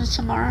Apex Legends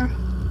tomorrow.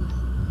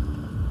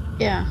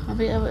 Yeah, I'll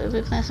be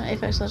playing some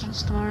Apex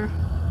Legends tomorrow.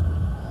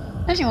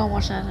 If you want to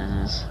watch that,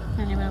 it is.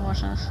 Anybody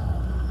watch this?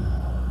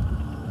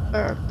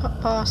 Or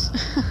pause.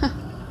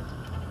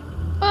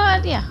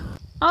 But yeah,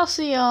 I'll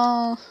see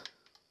y'all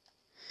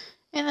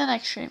in the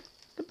next stream.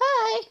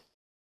 Goodbye!